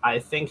I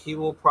think he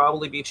will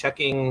probably be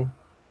checking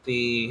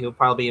he'll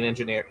probably be an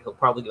engineer. He'll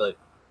probably like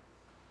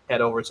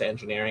head over to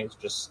engineering to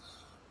just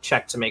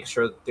check to make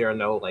sure that there are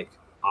no like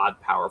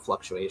odd power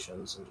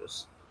fluctuations and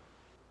just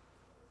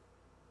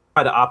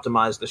try to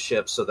optimize the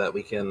ship so that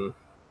we can,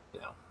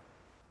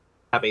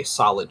 have a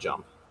solid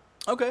jump.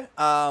 Okay.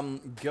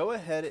 Go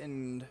ahead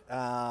and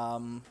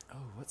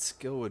what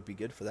skill would be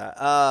good for that?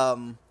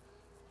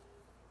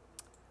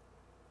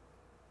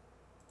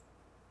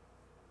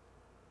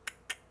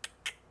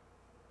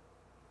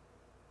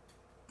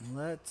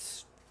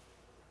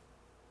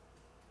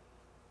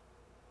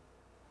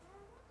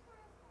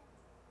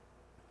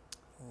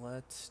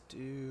 Let's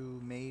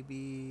do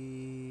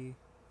maybe.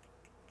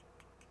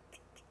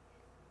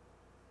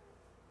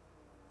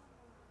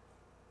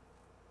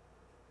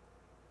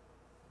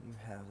 You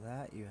have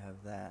that. You have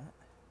that.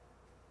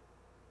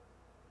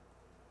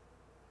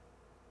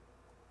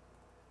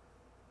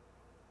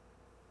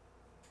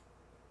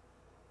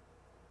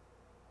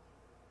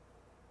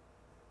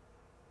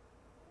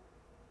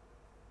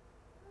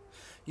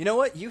 You know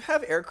what? You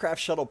have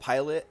aircraft shuttle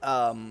pilot.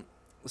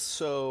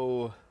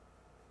 So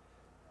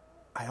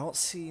I don't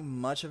see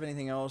much of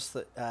anything else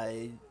that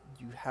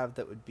you have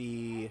that would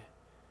be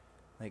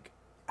like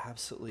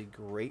absolutely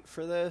great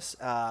for this.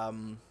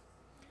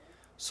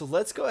 So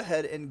let's go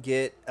ahead and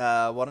get.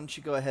 Why don't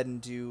you go ahead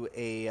and do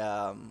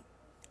a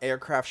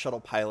aircraft shuttle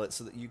pilot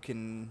so that you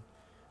can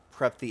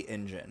prep the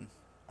engine.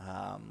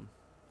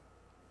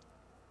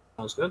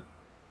 Sounds good.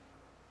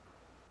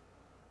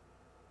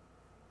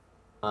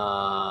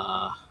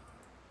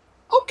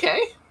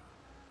 Okay.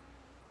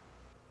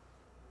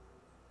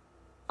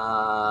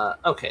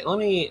 Okay, let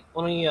me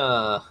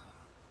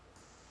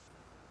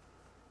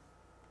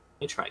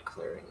try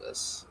clearing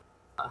this,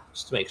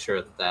 just to make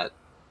sure that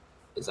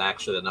is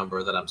actually the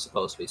number that I'm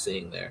supposed to be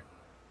seeing there.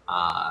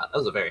 That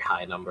was a very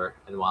high number,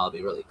 and while it'd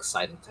be really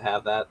exciting to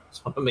have that, I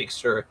just want to make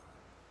sure.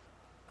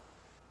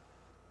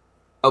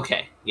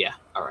 Okay, yeah,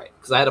 all right,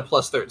 because I had a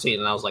plus 13,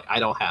 and I was like, I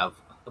don't have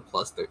a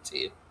plus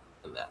 13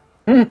 in that.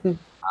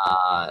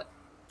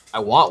 I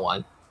want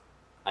one.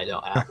 I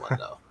don't have one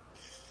though.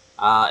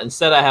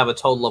 Instead, I have a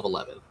total of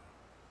 11.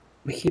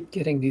 We keep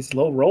getting these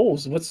low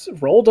rolls.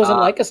 Roll doesn't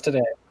like us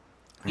today.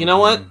 You know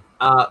what?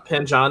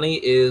 Panjani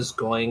is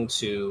going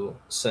to,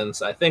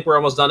 since I think we're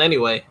almost done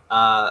anyway,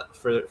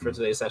 for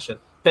today's session,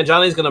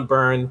 Panjani is going to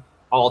burn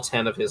all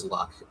 10 of his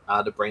luck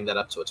to bring that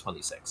up to a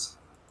 26.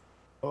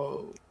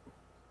 Oh.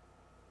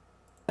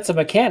 That's a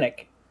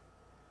mechanic.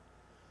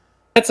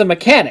 That's a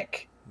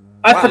mechanic.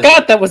 Wow. I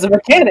forgot that was a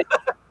mechanic.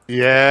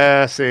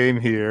 Yeah, same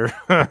here.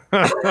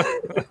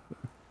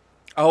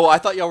 Oh, I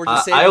thought y'all were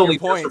just I saving only your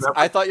points. just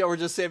remembered. I thought y'all were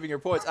just saving your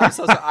points. I'm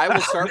so sorry. I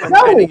will start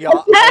reminding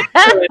y'all.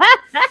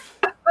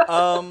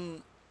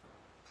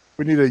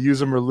 We need a use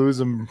them or lose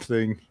them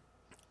thing.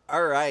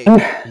 All right.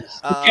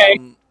 Okay.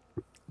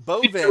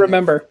 Bovin,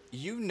 remember.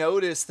 you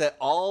notice that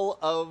all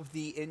of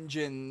the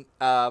engine,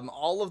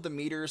 all of the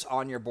meters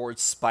on your board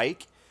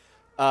spike.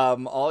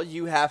 All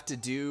you have to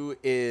do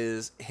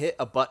is hit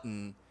a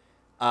button,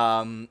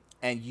 and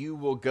you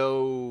will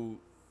go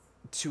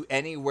to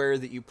anywhere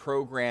that you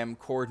program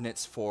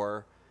coordinates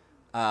for.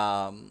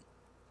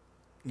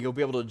 You'll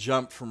be able to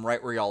jump from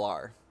right where y'all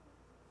are.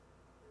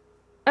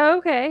 Oh,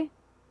 okay. Is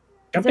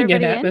Jumping in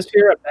everybody in?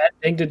 atmosphere a bad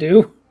thing to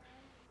do?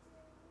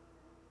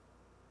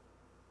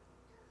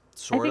 I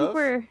Sort think of.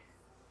 we're.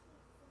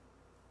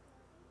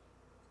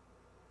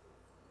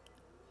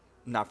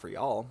 Not for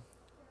y'all.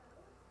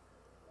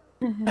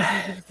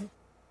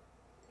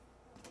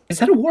 Is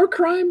that a war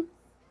crime?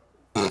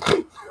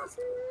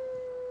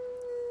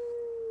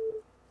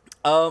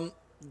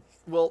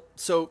 Well,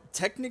 so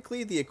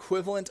technically the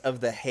equivalent of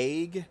The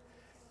Hague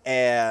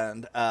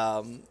and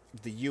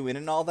the UN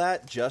and all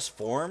that just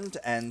formed,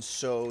 and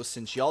so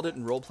since y'all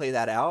didn't roleplay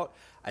that out,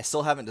 I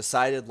still haven't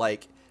decided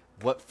like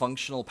what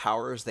functional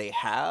powers they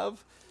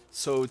have.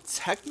 So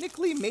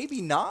technically, maybe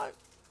not.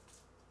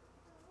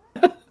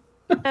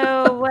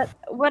 So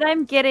what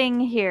I'm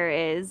getting here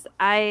is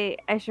I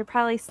should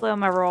probably slow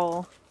my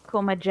roll,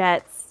 cool my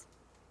jets,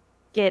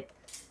 get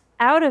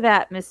out of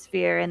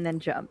atmosphere, and then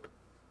jump.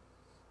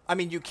 I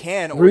mean, you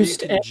can, or you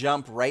Roost can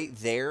jump right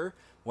there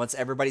once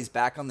everybody's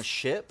back on the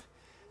ship,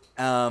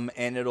 and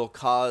it'll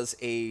cause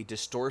a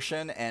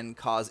distortion and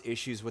cause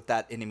issues with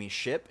that enemy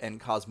ship and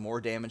cause more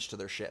damage to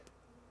their ship.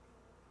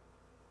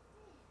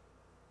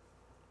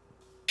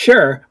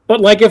 Sure,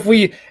 but like if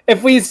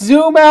we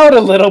zoom out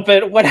a little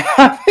bit, what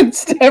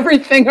happens to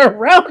everything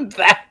around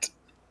that?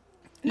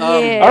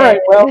 Yeah. All right,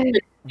 well,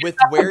 With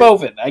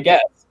Bovin, I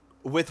guess.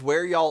 With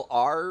where y'all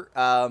are,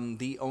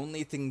 the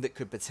only thing that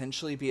could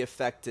potentially be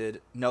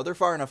affected... No, they're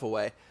far enough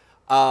away.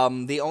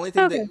 The only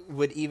thing that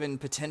would even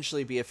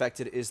potentially be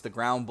affected is the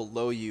ground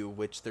below you,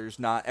 which there's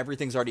not...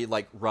 Everything's already,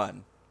 like,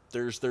 run.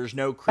 There's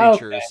no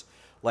creatures,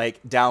 like,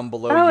 down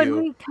below you.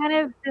 And we kind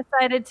of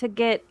decided to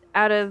get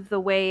out of the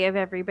way of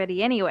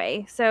everybody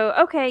anyway. So,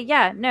 okay,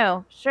 yeah,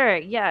 no, sure,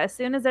 yeah. As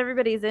soon as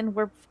everybody's in,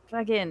 we're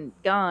fucking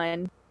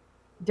gone.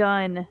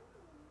 Done.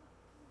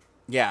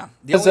 Yeah.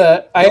 The Because,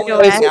 only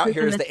other thing I- out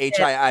here is in the the ship.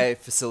 HII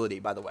facility,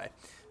 by the way.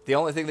 The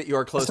only thing that you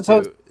are close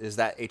suppose- to is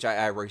that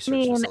HII research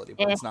mean, facility,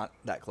 but it's not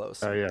that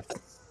close. Yeah.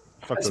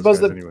 Fuck I those suppose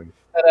guys that, anyway.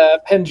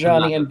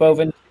 Penjani and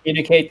Bovin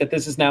communicate that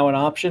this is now an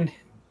option.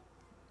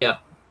 Yeah.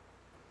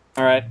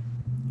 All right.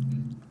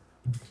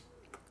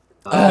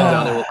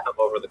 Johnny will come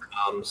over the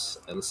comms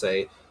and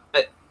say,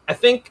 I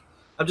think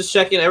I'm just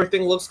checking.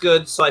 Everything looks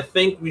good, so I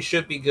think we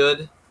should be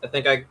good. I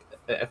think I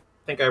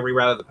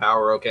rerouted the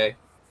power. Okay.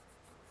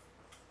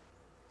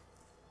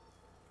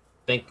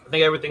 I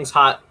think everything's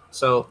hot,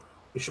 so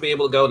we should be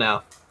able to go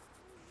now.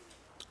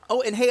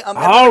 Oh, and hey, All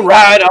everybody-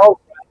 right.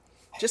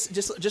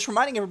 Just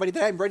reminding everybody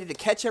that I'm ready to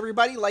catch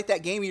everybody. Like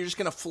that game, you're just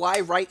gonna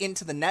fly right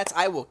into the nets.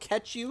 I will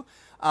catch you.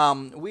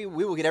 We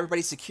will get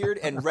everybody secured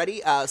and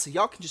ready. So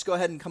y'all can just go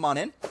ahead and come on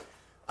in.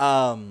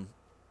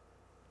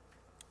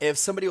 If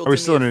somebody will, Are we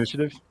still in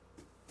initiative?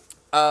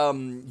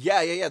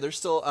 Yeah. There's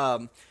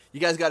still. You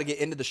guys got to get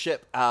into the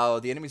ship.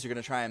 The enemies are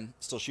gonna try and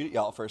still shoot at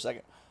y'all for a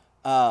second.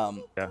 Yeah.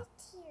 Get here.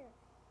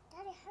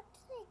 Daddy, how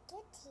did I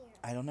get here?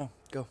 I don't know.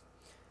 Go.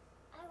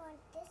 I want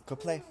this Go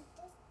toy, play. I want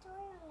this toy,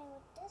 and I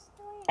want this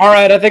toy, All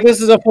right. I think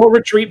this is a full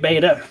retreat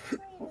beta.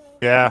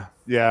 Yeah.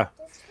 this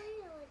toy,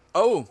 and I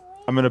want Oh.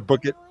 I'm gonna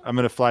book it. I'm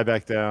gonna fly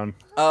back down.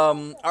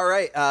 All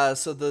right.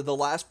 So the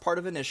last part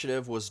of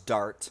initiative was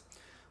Dart.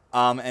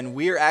 And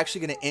we are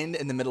actually going to end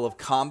in the middle of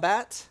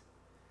combat.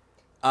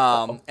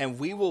 And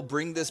we will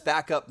bring this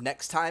back up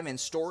next time in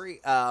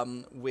story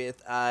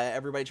with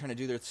everybody trying to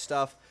do their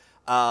stuff.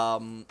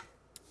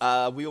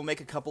 We will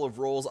make a couple of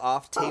rolls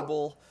off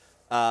table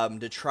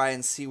to try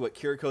and see what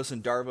Kirikos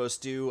and Darvos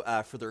do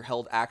for their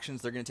held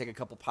actions. They're going to take a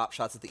couple pop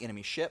shots at the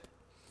enemy ship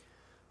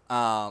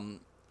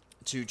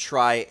to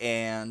try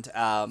and do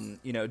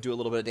a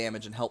little bit of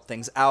damage and help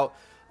things out.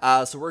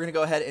 So we're going to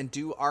go ahead and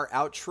do our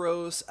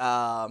outros.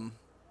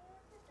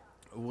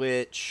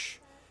 Which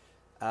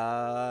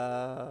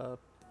I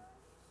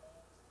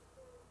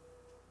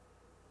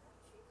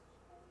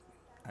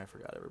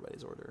forgot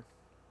everybody's order.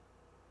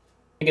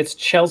 I think it's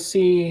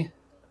Chelsea,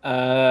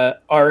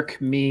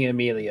 Ark, me,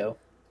 Emilio.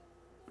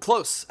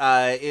 Close.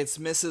 It's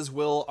Mrs.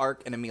 Will,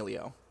 Ark, and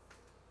Emilio.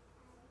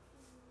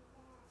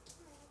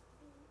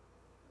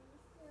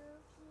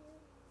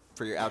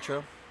 For your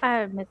outro?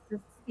 I'm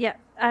Mrs.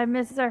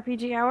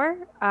 RPG Hour.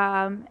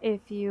 If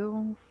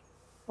you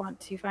want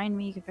to find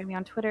me, you can find me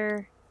on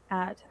Twitter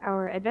at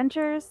Our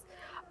Adventures,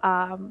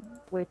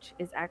 which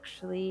is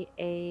actually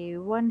a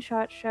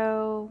one-shot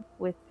show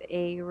with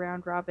a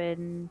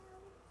round-robin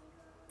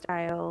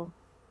style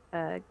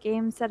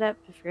game setup.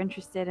 If you're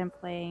interested in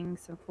playing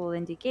some cool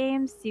indie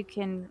games, you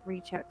can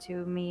reach out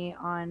to me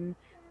on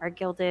our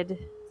Gilded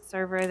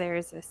server.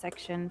 There's a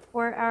section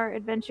for Our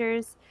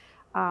Adventures.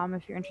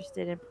 If you're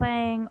interested in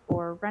playing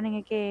or running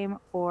a game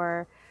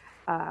or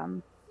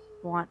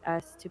want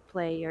us to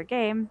play your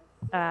game,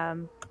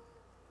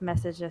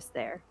 message us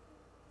there.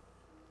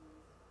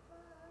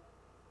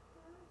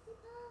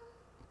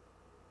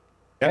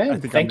 Yeah, I Okay,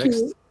 think I'm thank next.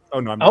 you. Oh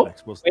no, I'm not Oh,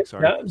 next. Will, wait,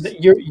 sorry. no,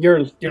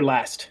 you're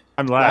last.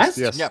 I'm last.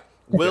 Yes. Yeah.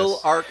 Will,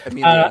 Yes. Ark, Uh,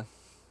 Emilio.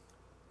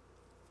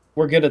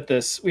 we're good at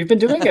this. We've been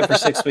doing it for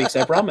 6 weeks,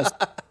 I promise.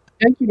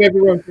 Thank you,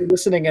 everyone, for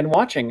listening and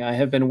watching. I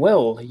have been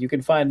Will. You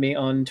can find me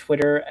on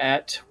Twitter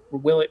at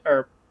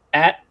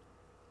at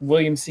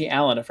William C.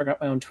 Allen. I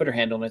forgot my own Twitter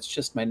handle, and it's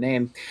just my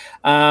name.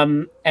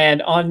 And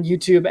on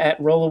YouTube at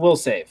Roll a Will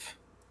Save.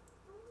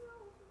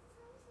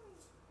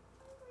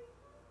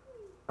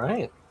 All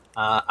right.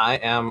 I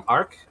am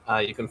Ark.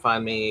 You can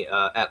find me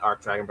at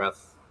Ark Dragon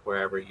Breath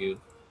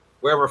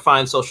wherever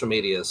fine social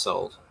media is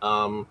sold.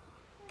 I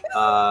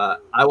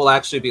will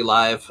actually be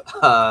live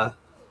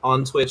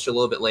on Twitch a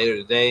little bit later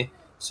today.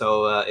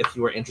 So if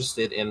you are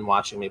interested in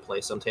watching me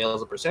play some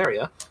Tales of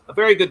Berseria, a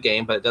very good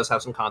game, but it does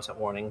have some content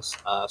warnings.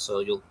 So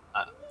you'll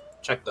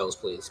check those,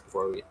 please,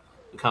 before you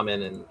come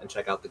in and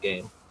check out the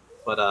game.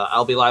 But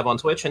I'll be live on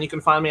Twitch, and you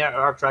can find me at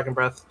Arc Dragon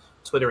Breath,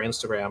 Twitter,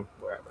 Instagram,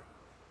 wherever.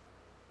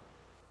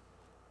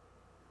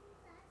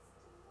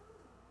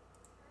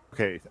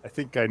 Okay, I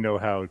think I know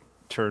how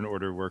turn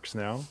order works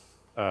now.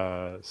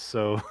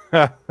 So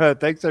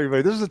thanks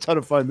everybody. This was a ton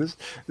of fun.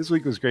 This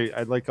week was great.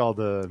 I like all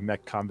the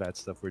mech combat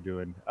stuff we're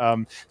doing.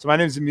 So my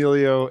name is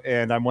Emilio,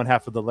 and I'm one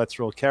half of the Let's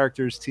Roll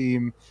Characters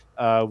team.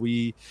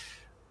 We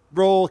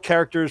roll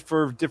characters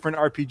for different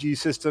RPG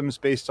systems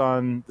based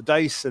on the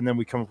dice, and then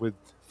we come up with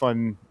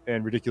fun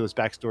and ridiculous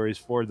backstories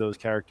for those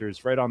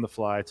characters right on the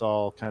fly. It's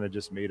all kind of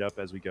just made up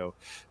as we go.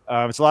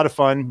 It's a lot of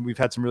fun. We've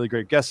had some really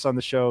great guests on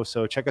the show,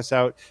 so check us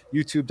out,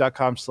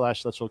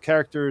 youtube.com/Let's Roll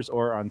Characters,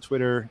 or on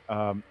Twitter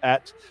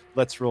at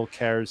Let's Roll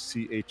Cars,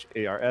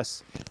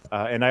 CHARS.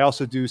 And I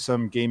also do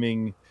some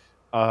gaming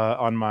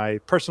on my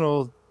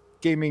personal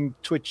gaming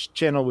Twitch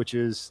channel, which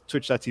is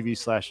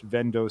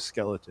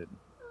twitch.tv/VendoSkeleton.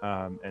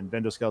 And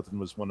Vendo Skeleton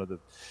was one of the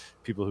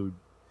people who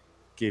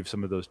gave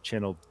some of those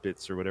channel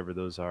bits or whatever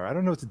those are. I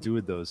don't know what to do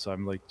with those, so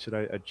I'm like,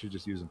 I should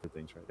just use them for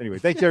things, right? Anyway,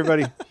 thank you,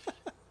 everybody.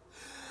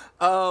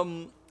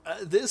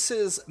 This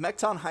is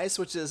Mekton Heist,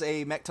 which is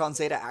a Mekton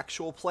Zeta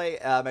actual play.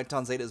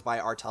 Mekton Zeta is by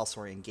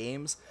Artalsorian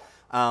Games.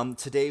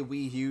 Today we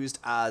used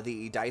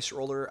the dice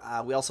roller.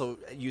 We also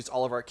used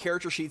all of our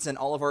character sheets, and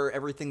all of our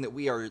everything that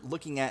we are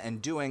looking at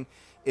and doing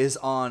is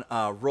on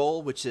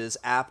Roll, which is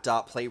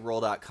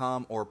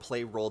app.playroll.com or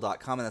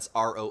playroll.com, and that's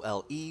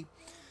ROLE.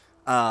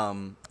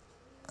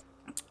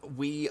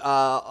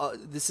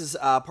 This is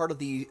part of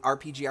the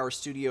RPG Hour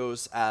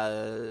Studios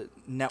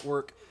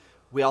network.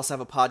 We also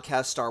have a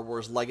podcast, Star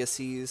Wars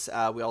Legacies.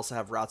 We also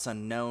have Routes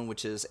Unknown,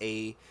 which is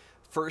a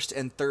first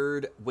and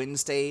third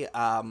Wednesday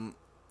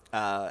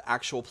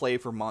actual play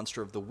for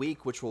Monster of the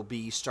Week, which will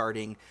be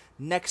starting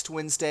next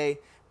Wednesday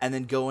and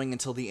then going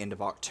until the end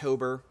of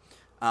October.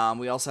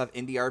 We also have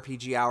Indie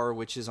RPG Hour,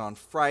 which is on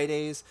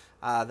Fridays.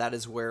 That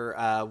is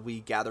where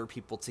we gather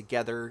people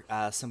together.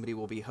 Somebody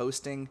will be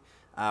hosting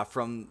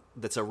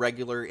that's a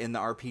regular in the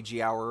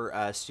RPG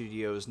Hour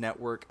Studios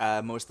network.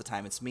 Most of the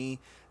time it's me,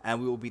 and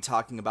we will be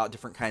talking about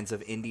different kinds of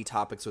indie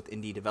topics with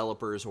indie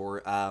developers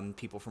or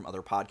people from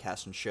other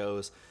podcasts and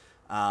shows.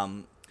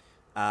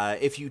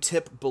 If you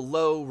tip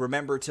below,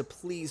 remember to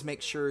please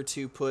make sure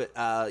to put,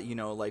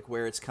 like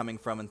where it's coming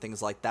from and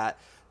things like that.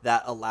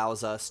 That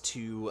allows us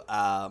to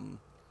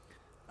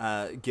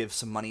give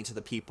some money to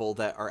the people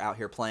that are out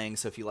here playing.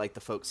 So if you like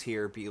the folks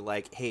here, be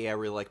like, hey, I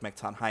really like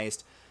Mekton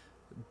Heist.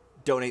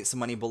 Donate some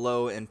money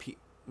below, and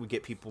we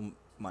get people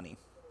money.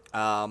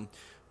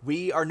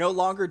 We are no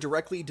longer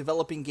directly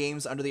developing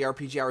games under the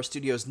RPG Hour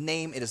Studios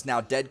name. It is now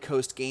Dead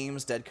Coast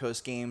Games. Dead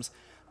Coast Games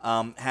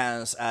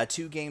has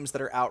 2 games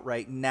that are out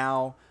right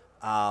now,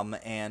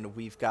 and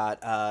we've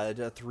got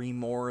 3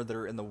 more that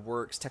are in the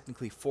works,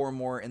 technically 4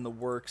 more in the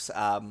works,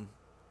 and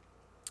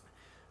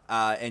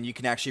you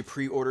can actually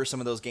pre-order some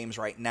of those games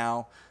right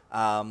now.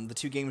 The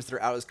 2 games that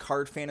are out is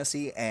Card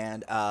Fantasy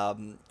and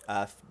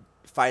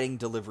Fighting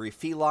Delivery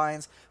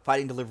Felines.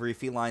 Fighting Delivery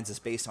Felines is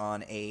based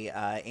on a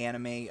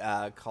anime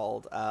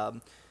called...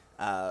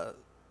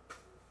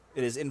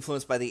 it is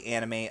influenced by the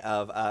anime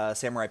of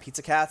Samurai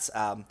Pizza Cats.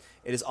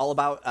 It is all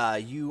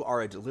about you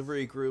are a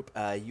delivery group.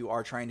 You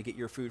are trying to get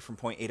your food from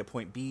point A to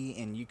point B,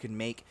 and you can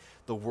make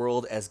the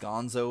world as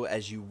gonzo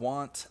as you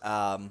want,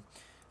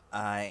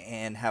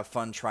 and have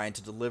fun trying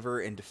to deliver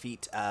and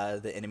defeat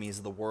the enemies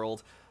of the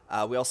world.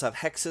 We also have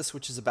Hexus,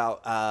 which is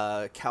about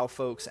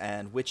cowfolks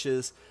and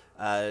witches.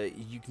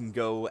 You can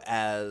go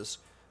as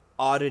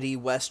oddity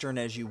western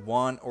as you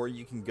want, or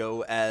you can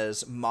go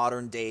as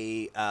modern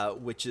day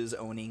witches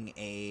owning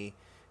a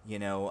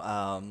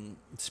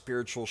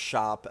spiritual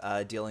shop,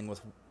 dealing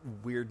with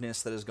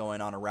weirdness that is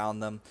going on around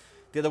them.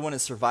 The other one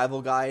is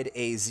Survival Guide,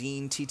 a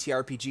zine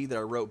TTRPG that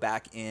I wrote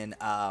back in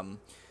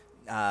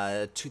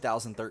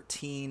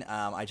 2013.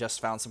 I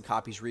just found some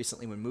copies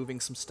recently when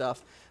moving some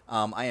stuff.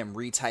 I am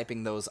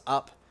retyping those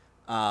up.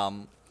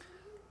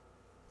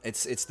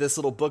 It's this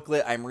little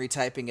booklet. I'm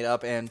retyping it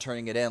up and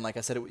turning it in. Like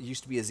I said, it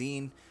used to be a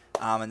zine,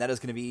 and that is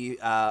going to be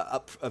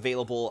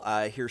available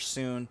here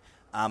soon.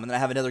 And then I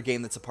have another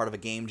game that's a part of a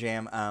game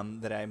jam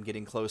that I'm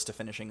getting close to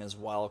finishing as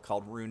well,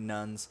 called Rune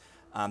Nuns.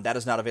 That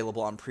is not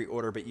available on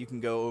pre-order, but you can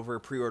go over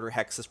pre-order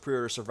Hexus,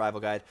 pre-order Survival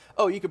Guide.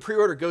 Oh, you can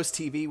pre-order Ghost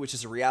TV, which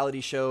is a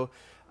reality show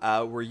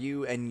where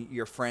you and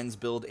your friends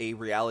build a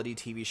reality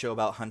TV show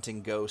about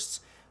hunting ghosts,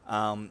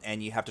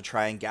 and you have to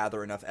try and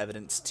gather enough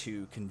evidence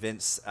to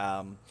convince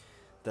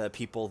the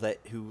people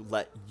who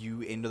let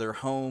you into their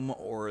home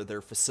or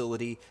their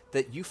facility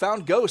that you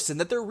found ghosts and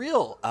that they're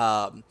real.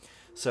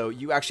 So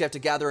you actually have to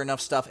gather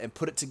enough stuff and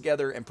put it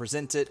together and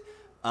present it.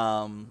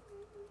 And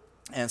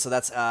so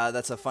that's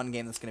a fun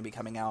game that's going to be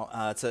coming out.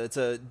 It's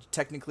a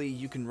technically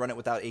you can run it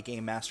without a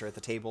game master at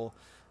the table,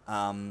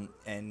 and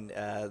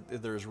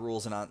there's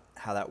rules on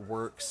how that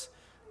works.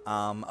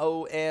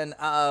 And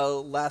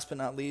last but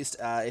not least,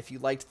 if you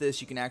liked this,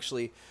 you can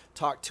actually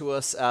talk to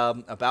us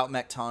about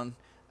Mekton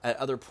at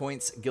other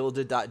points.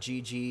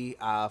 Gilded.gg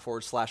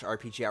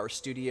 /RPG Hour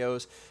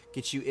Studios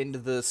get you into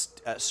the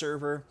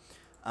server.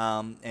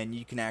 And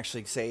you can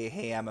actually say,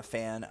 hey, I'm a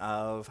fan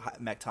of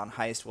Mekton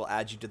Heist. We'll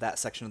add you to that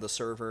section of the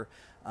server.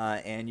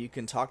 And you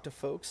can talk to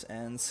folks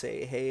and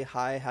say, hey,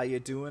 hi, how you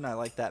doing? I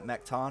like that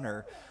Mekton.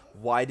 Or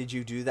why did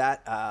you do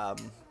that?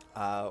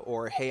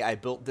 Or, hey, I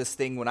built this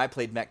thing when I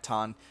played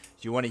Mekton. Do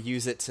you want to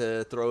use it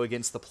to throw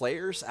against the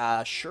players?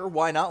 Sure,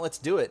 why not? Let's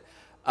do it.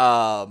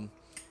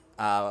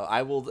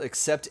 I will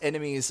accept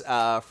enemies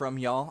from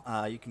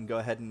y'all. You can go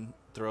ahead and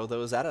throw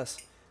those at us.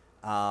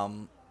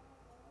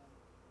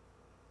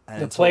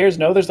 The players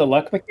know there's a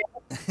luck mechanic.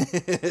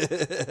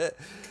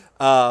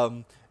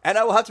 And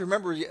I will have to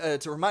remember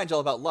to remind y'all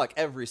about luck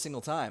every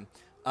single time.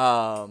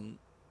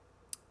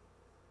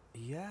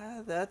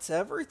 Yeah, that's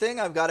everything.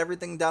 I've got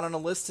everything down on a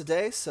list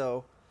today,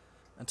 so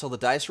until the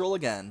dice roll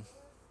again.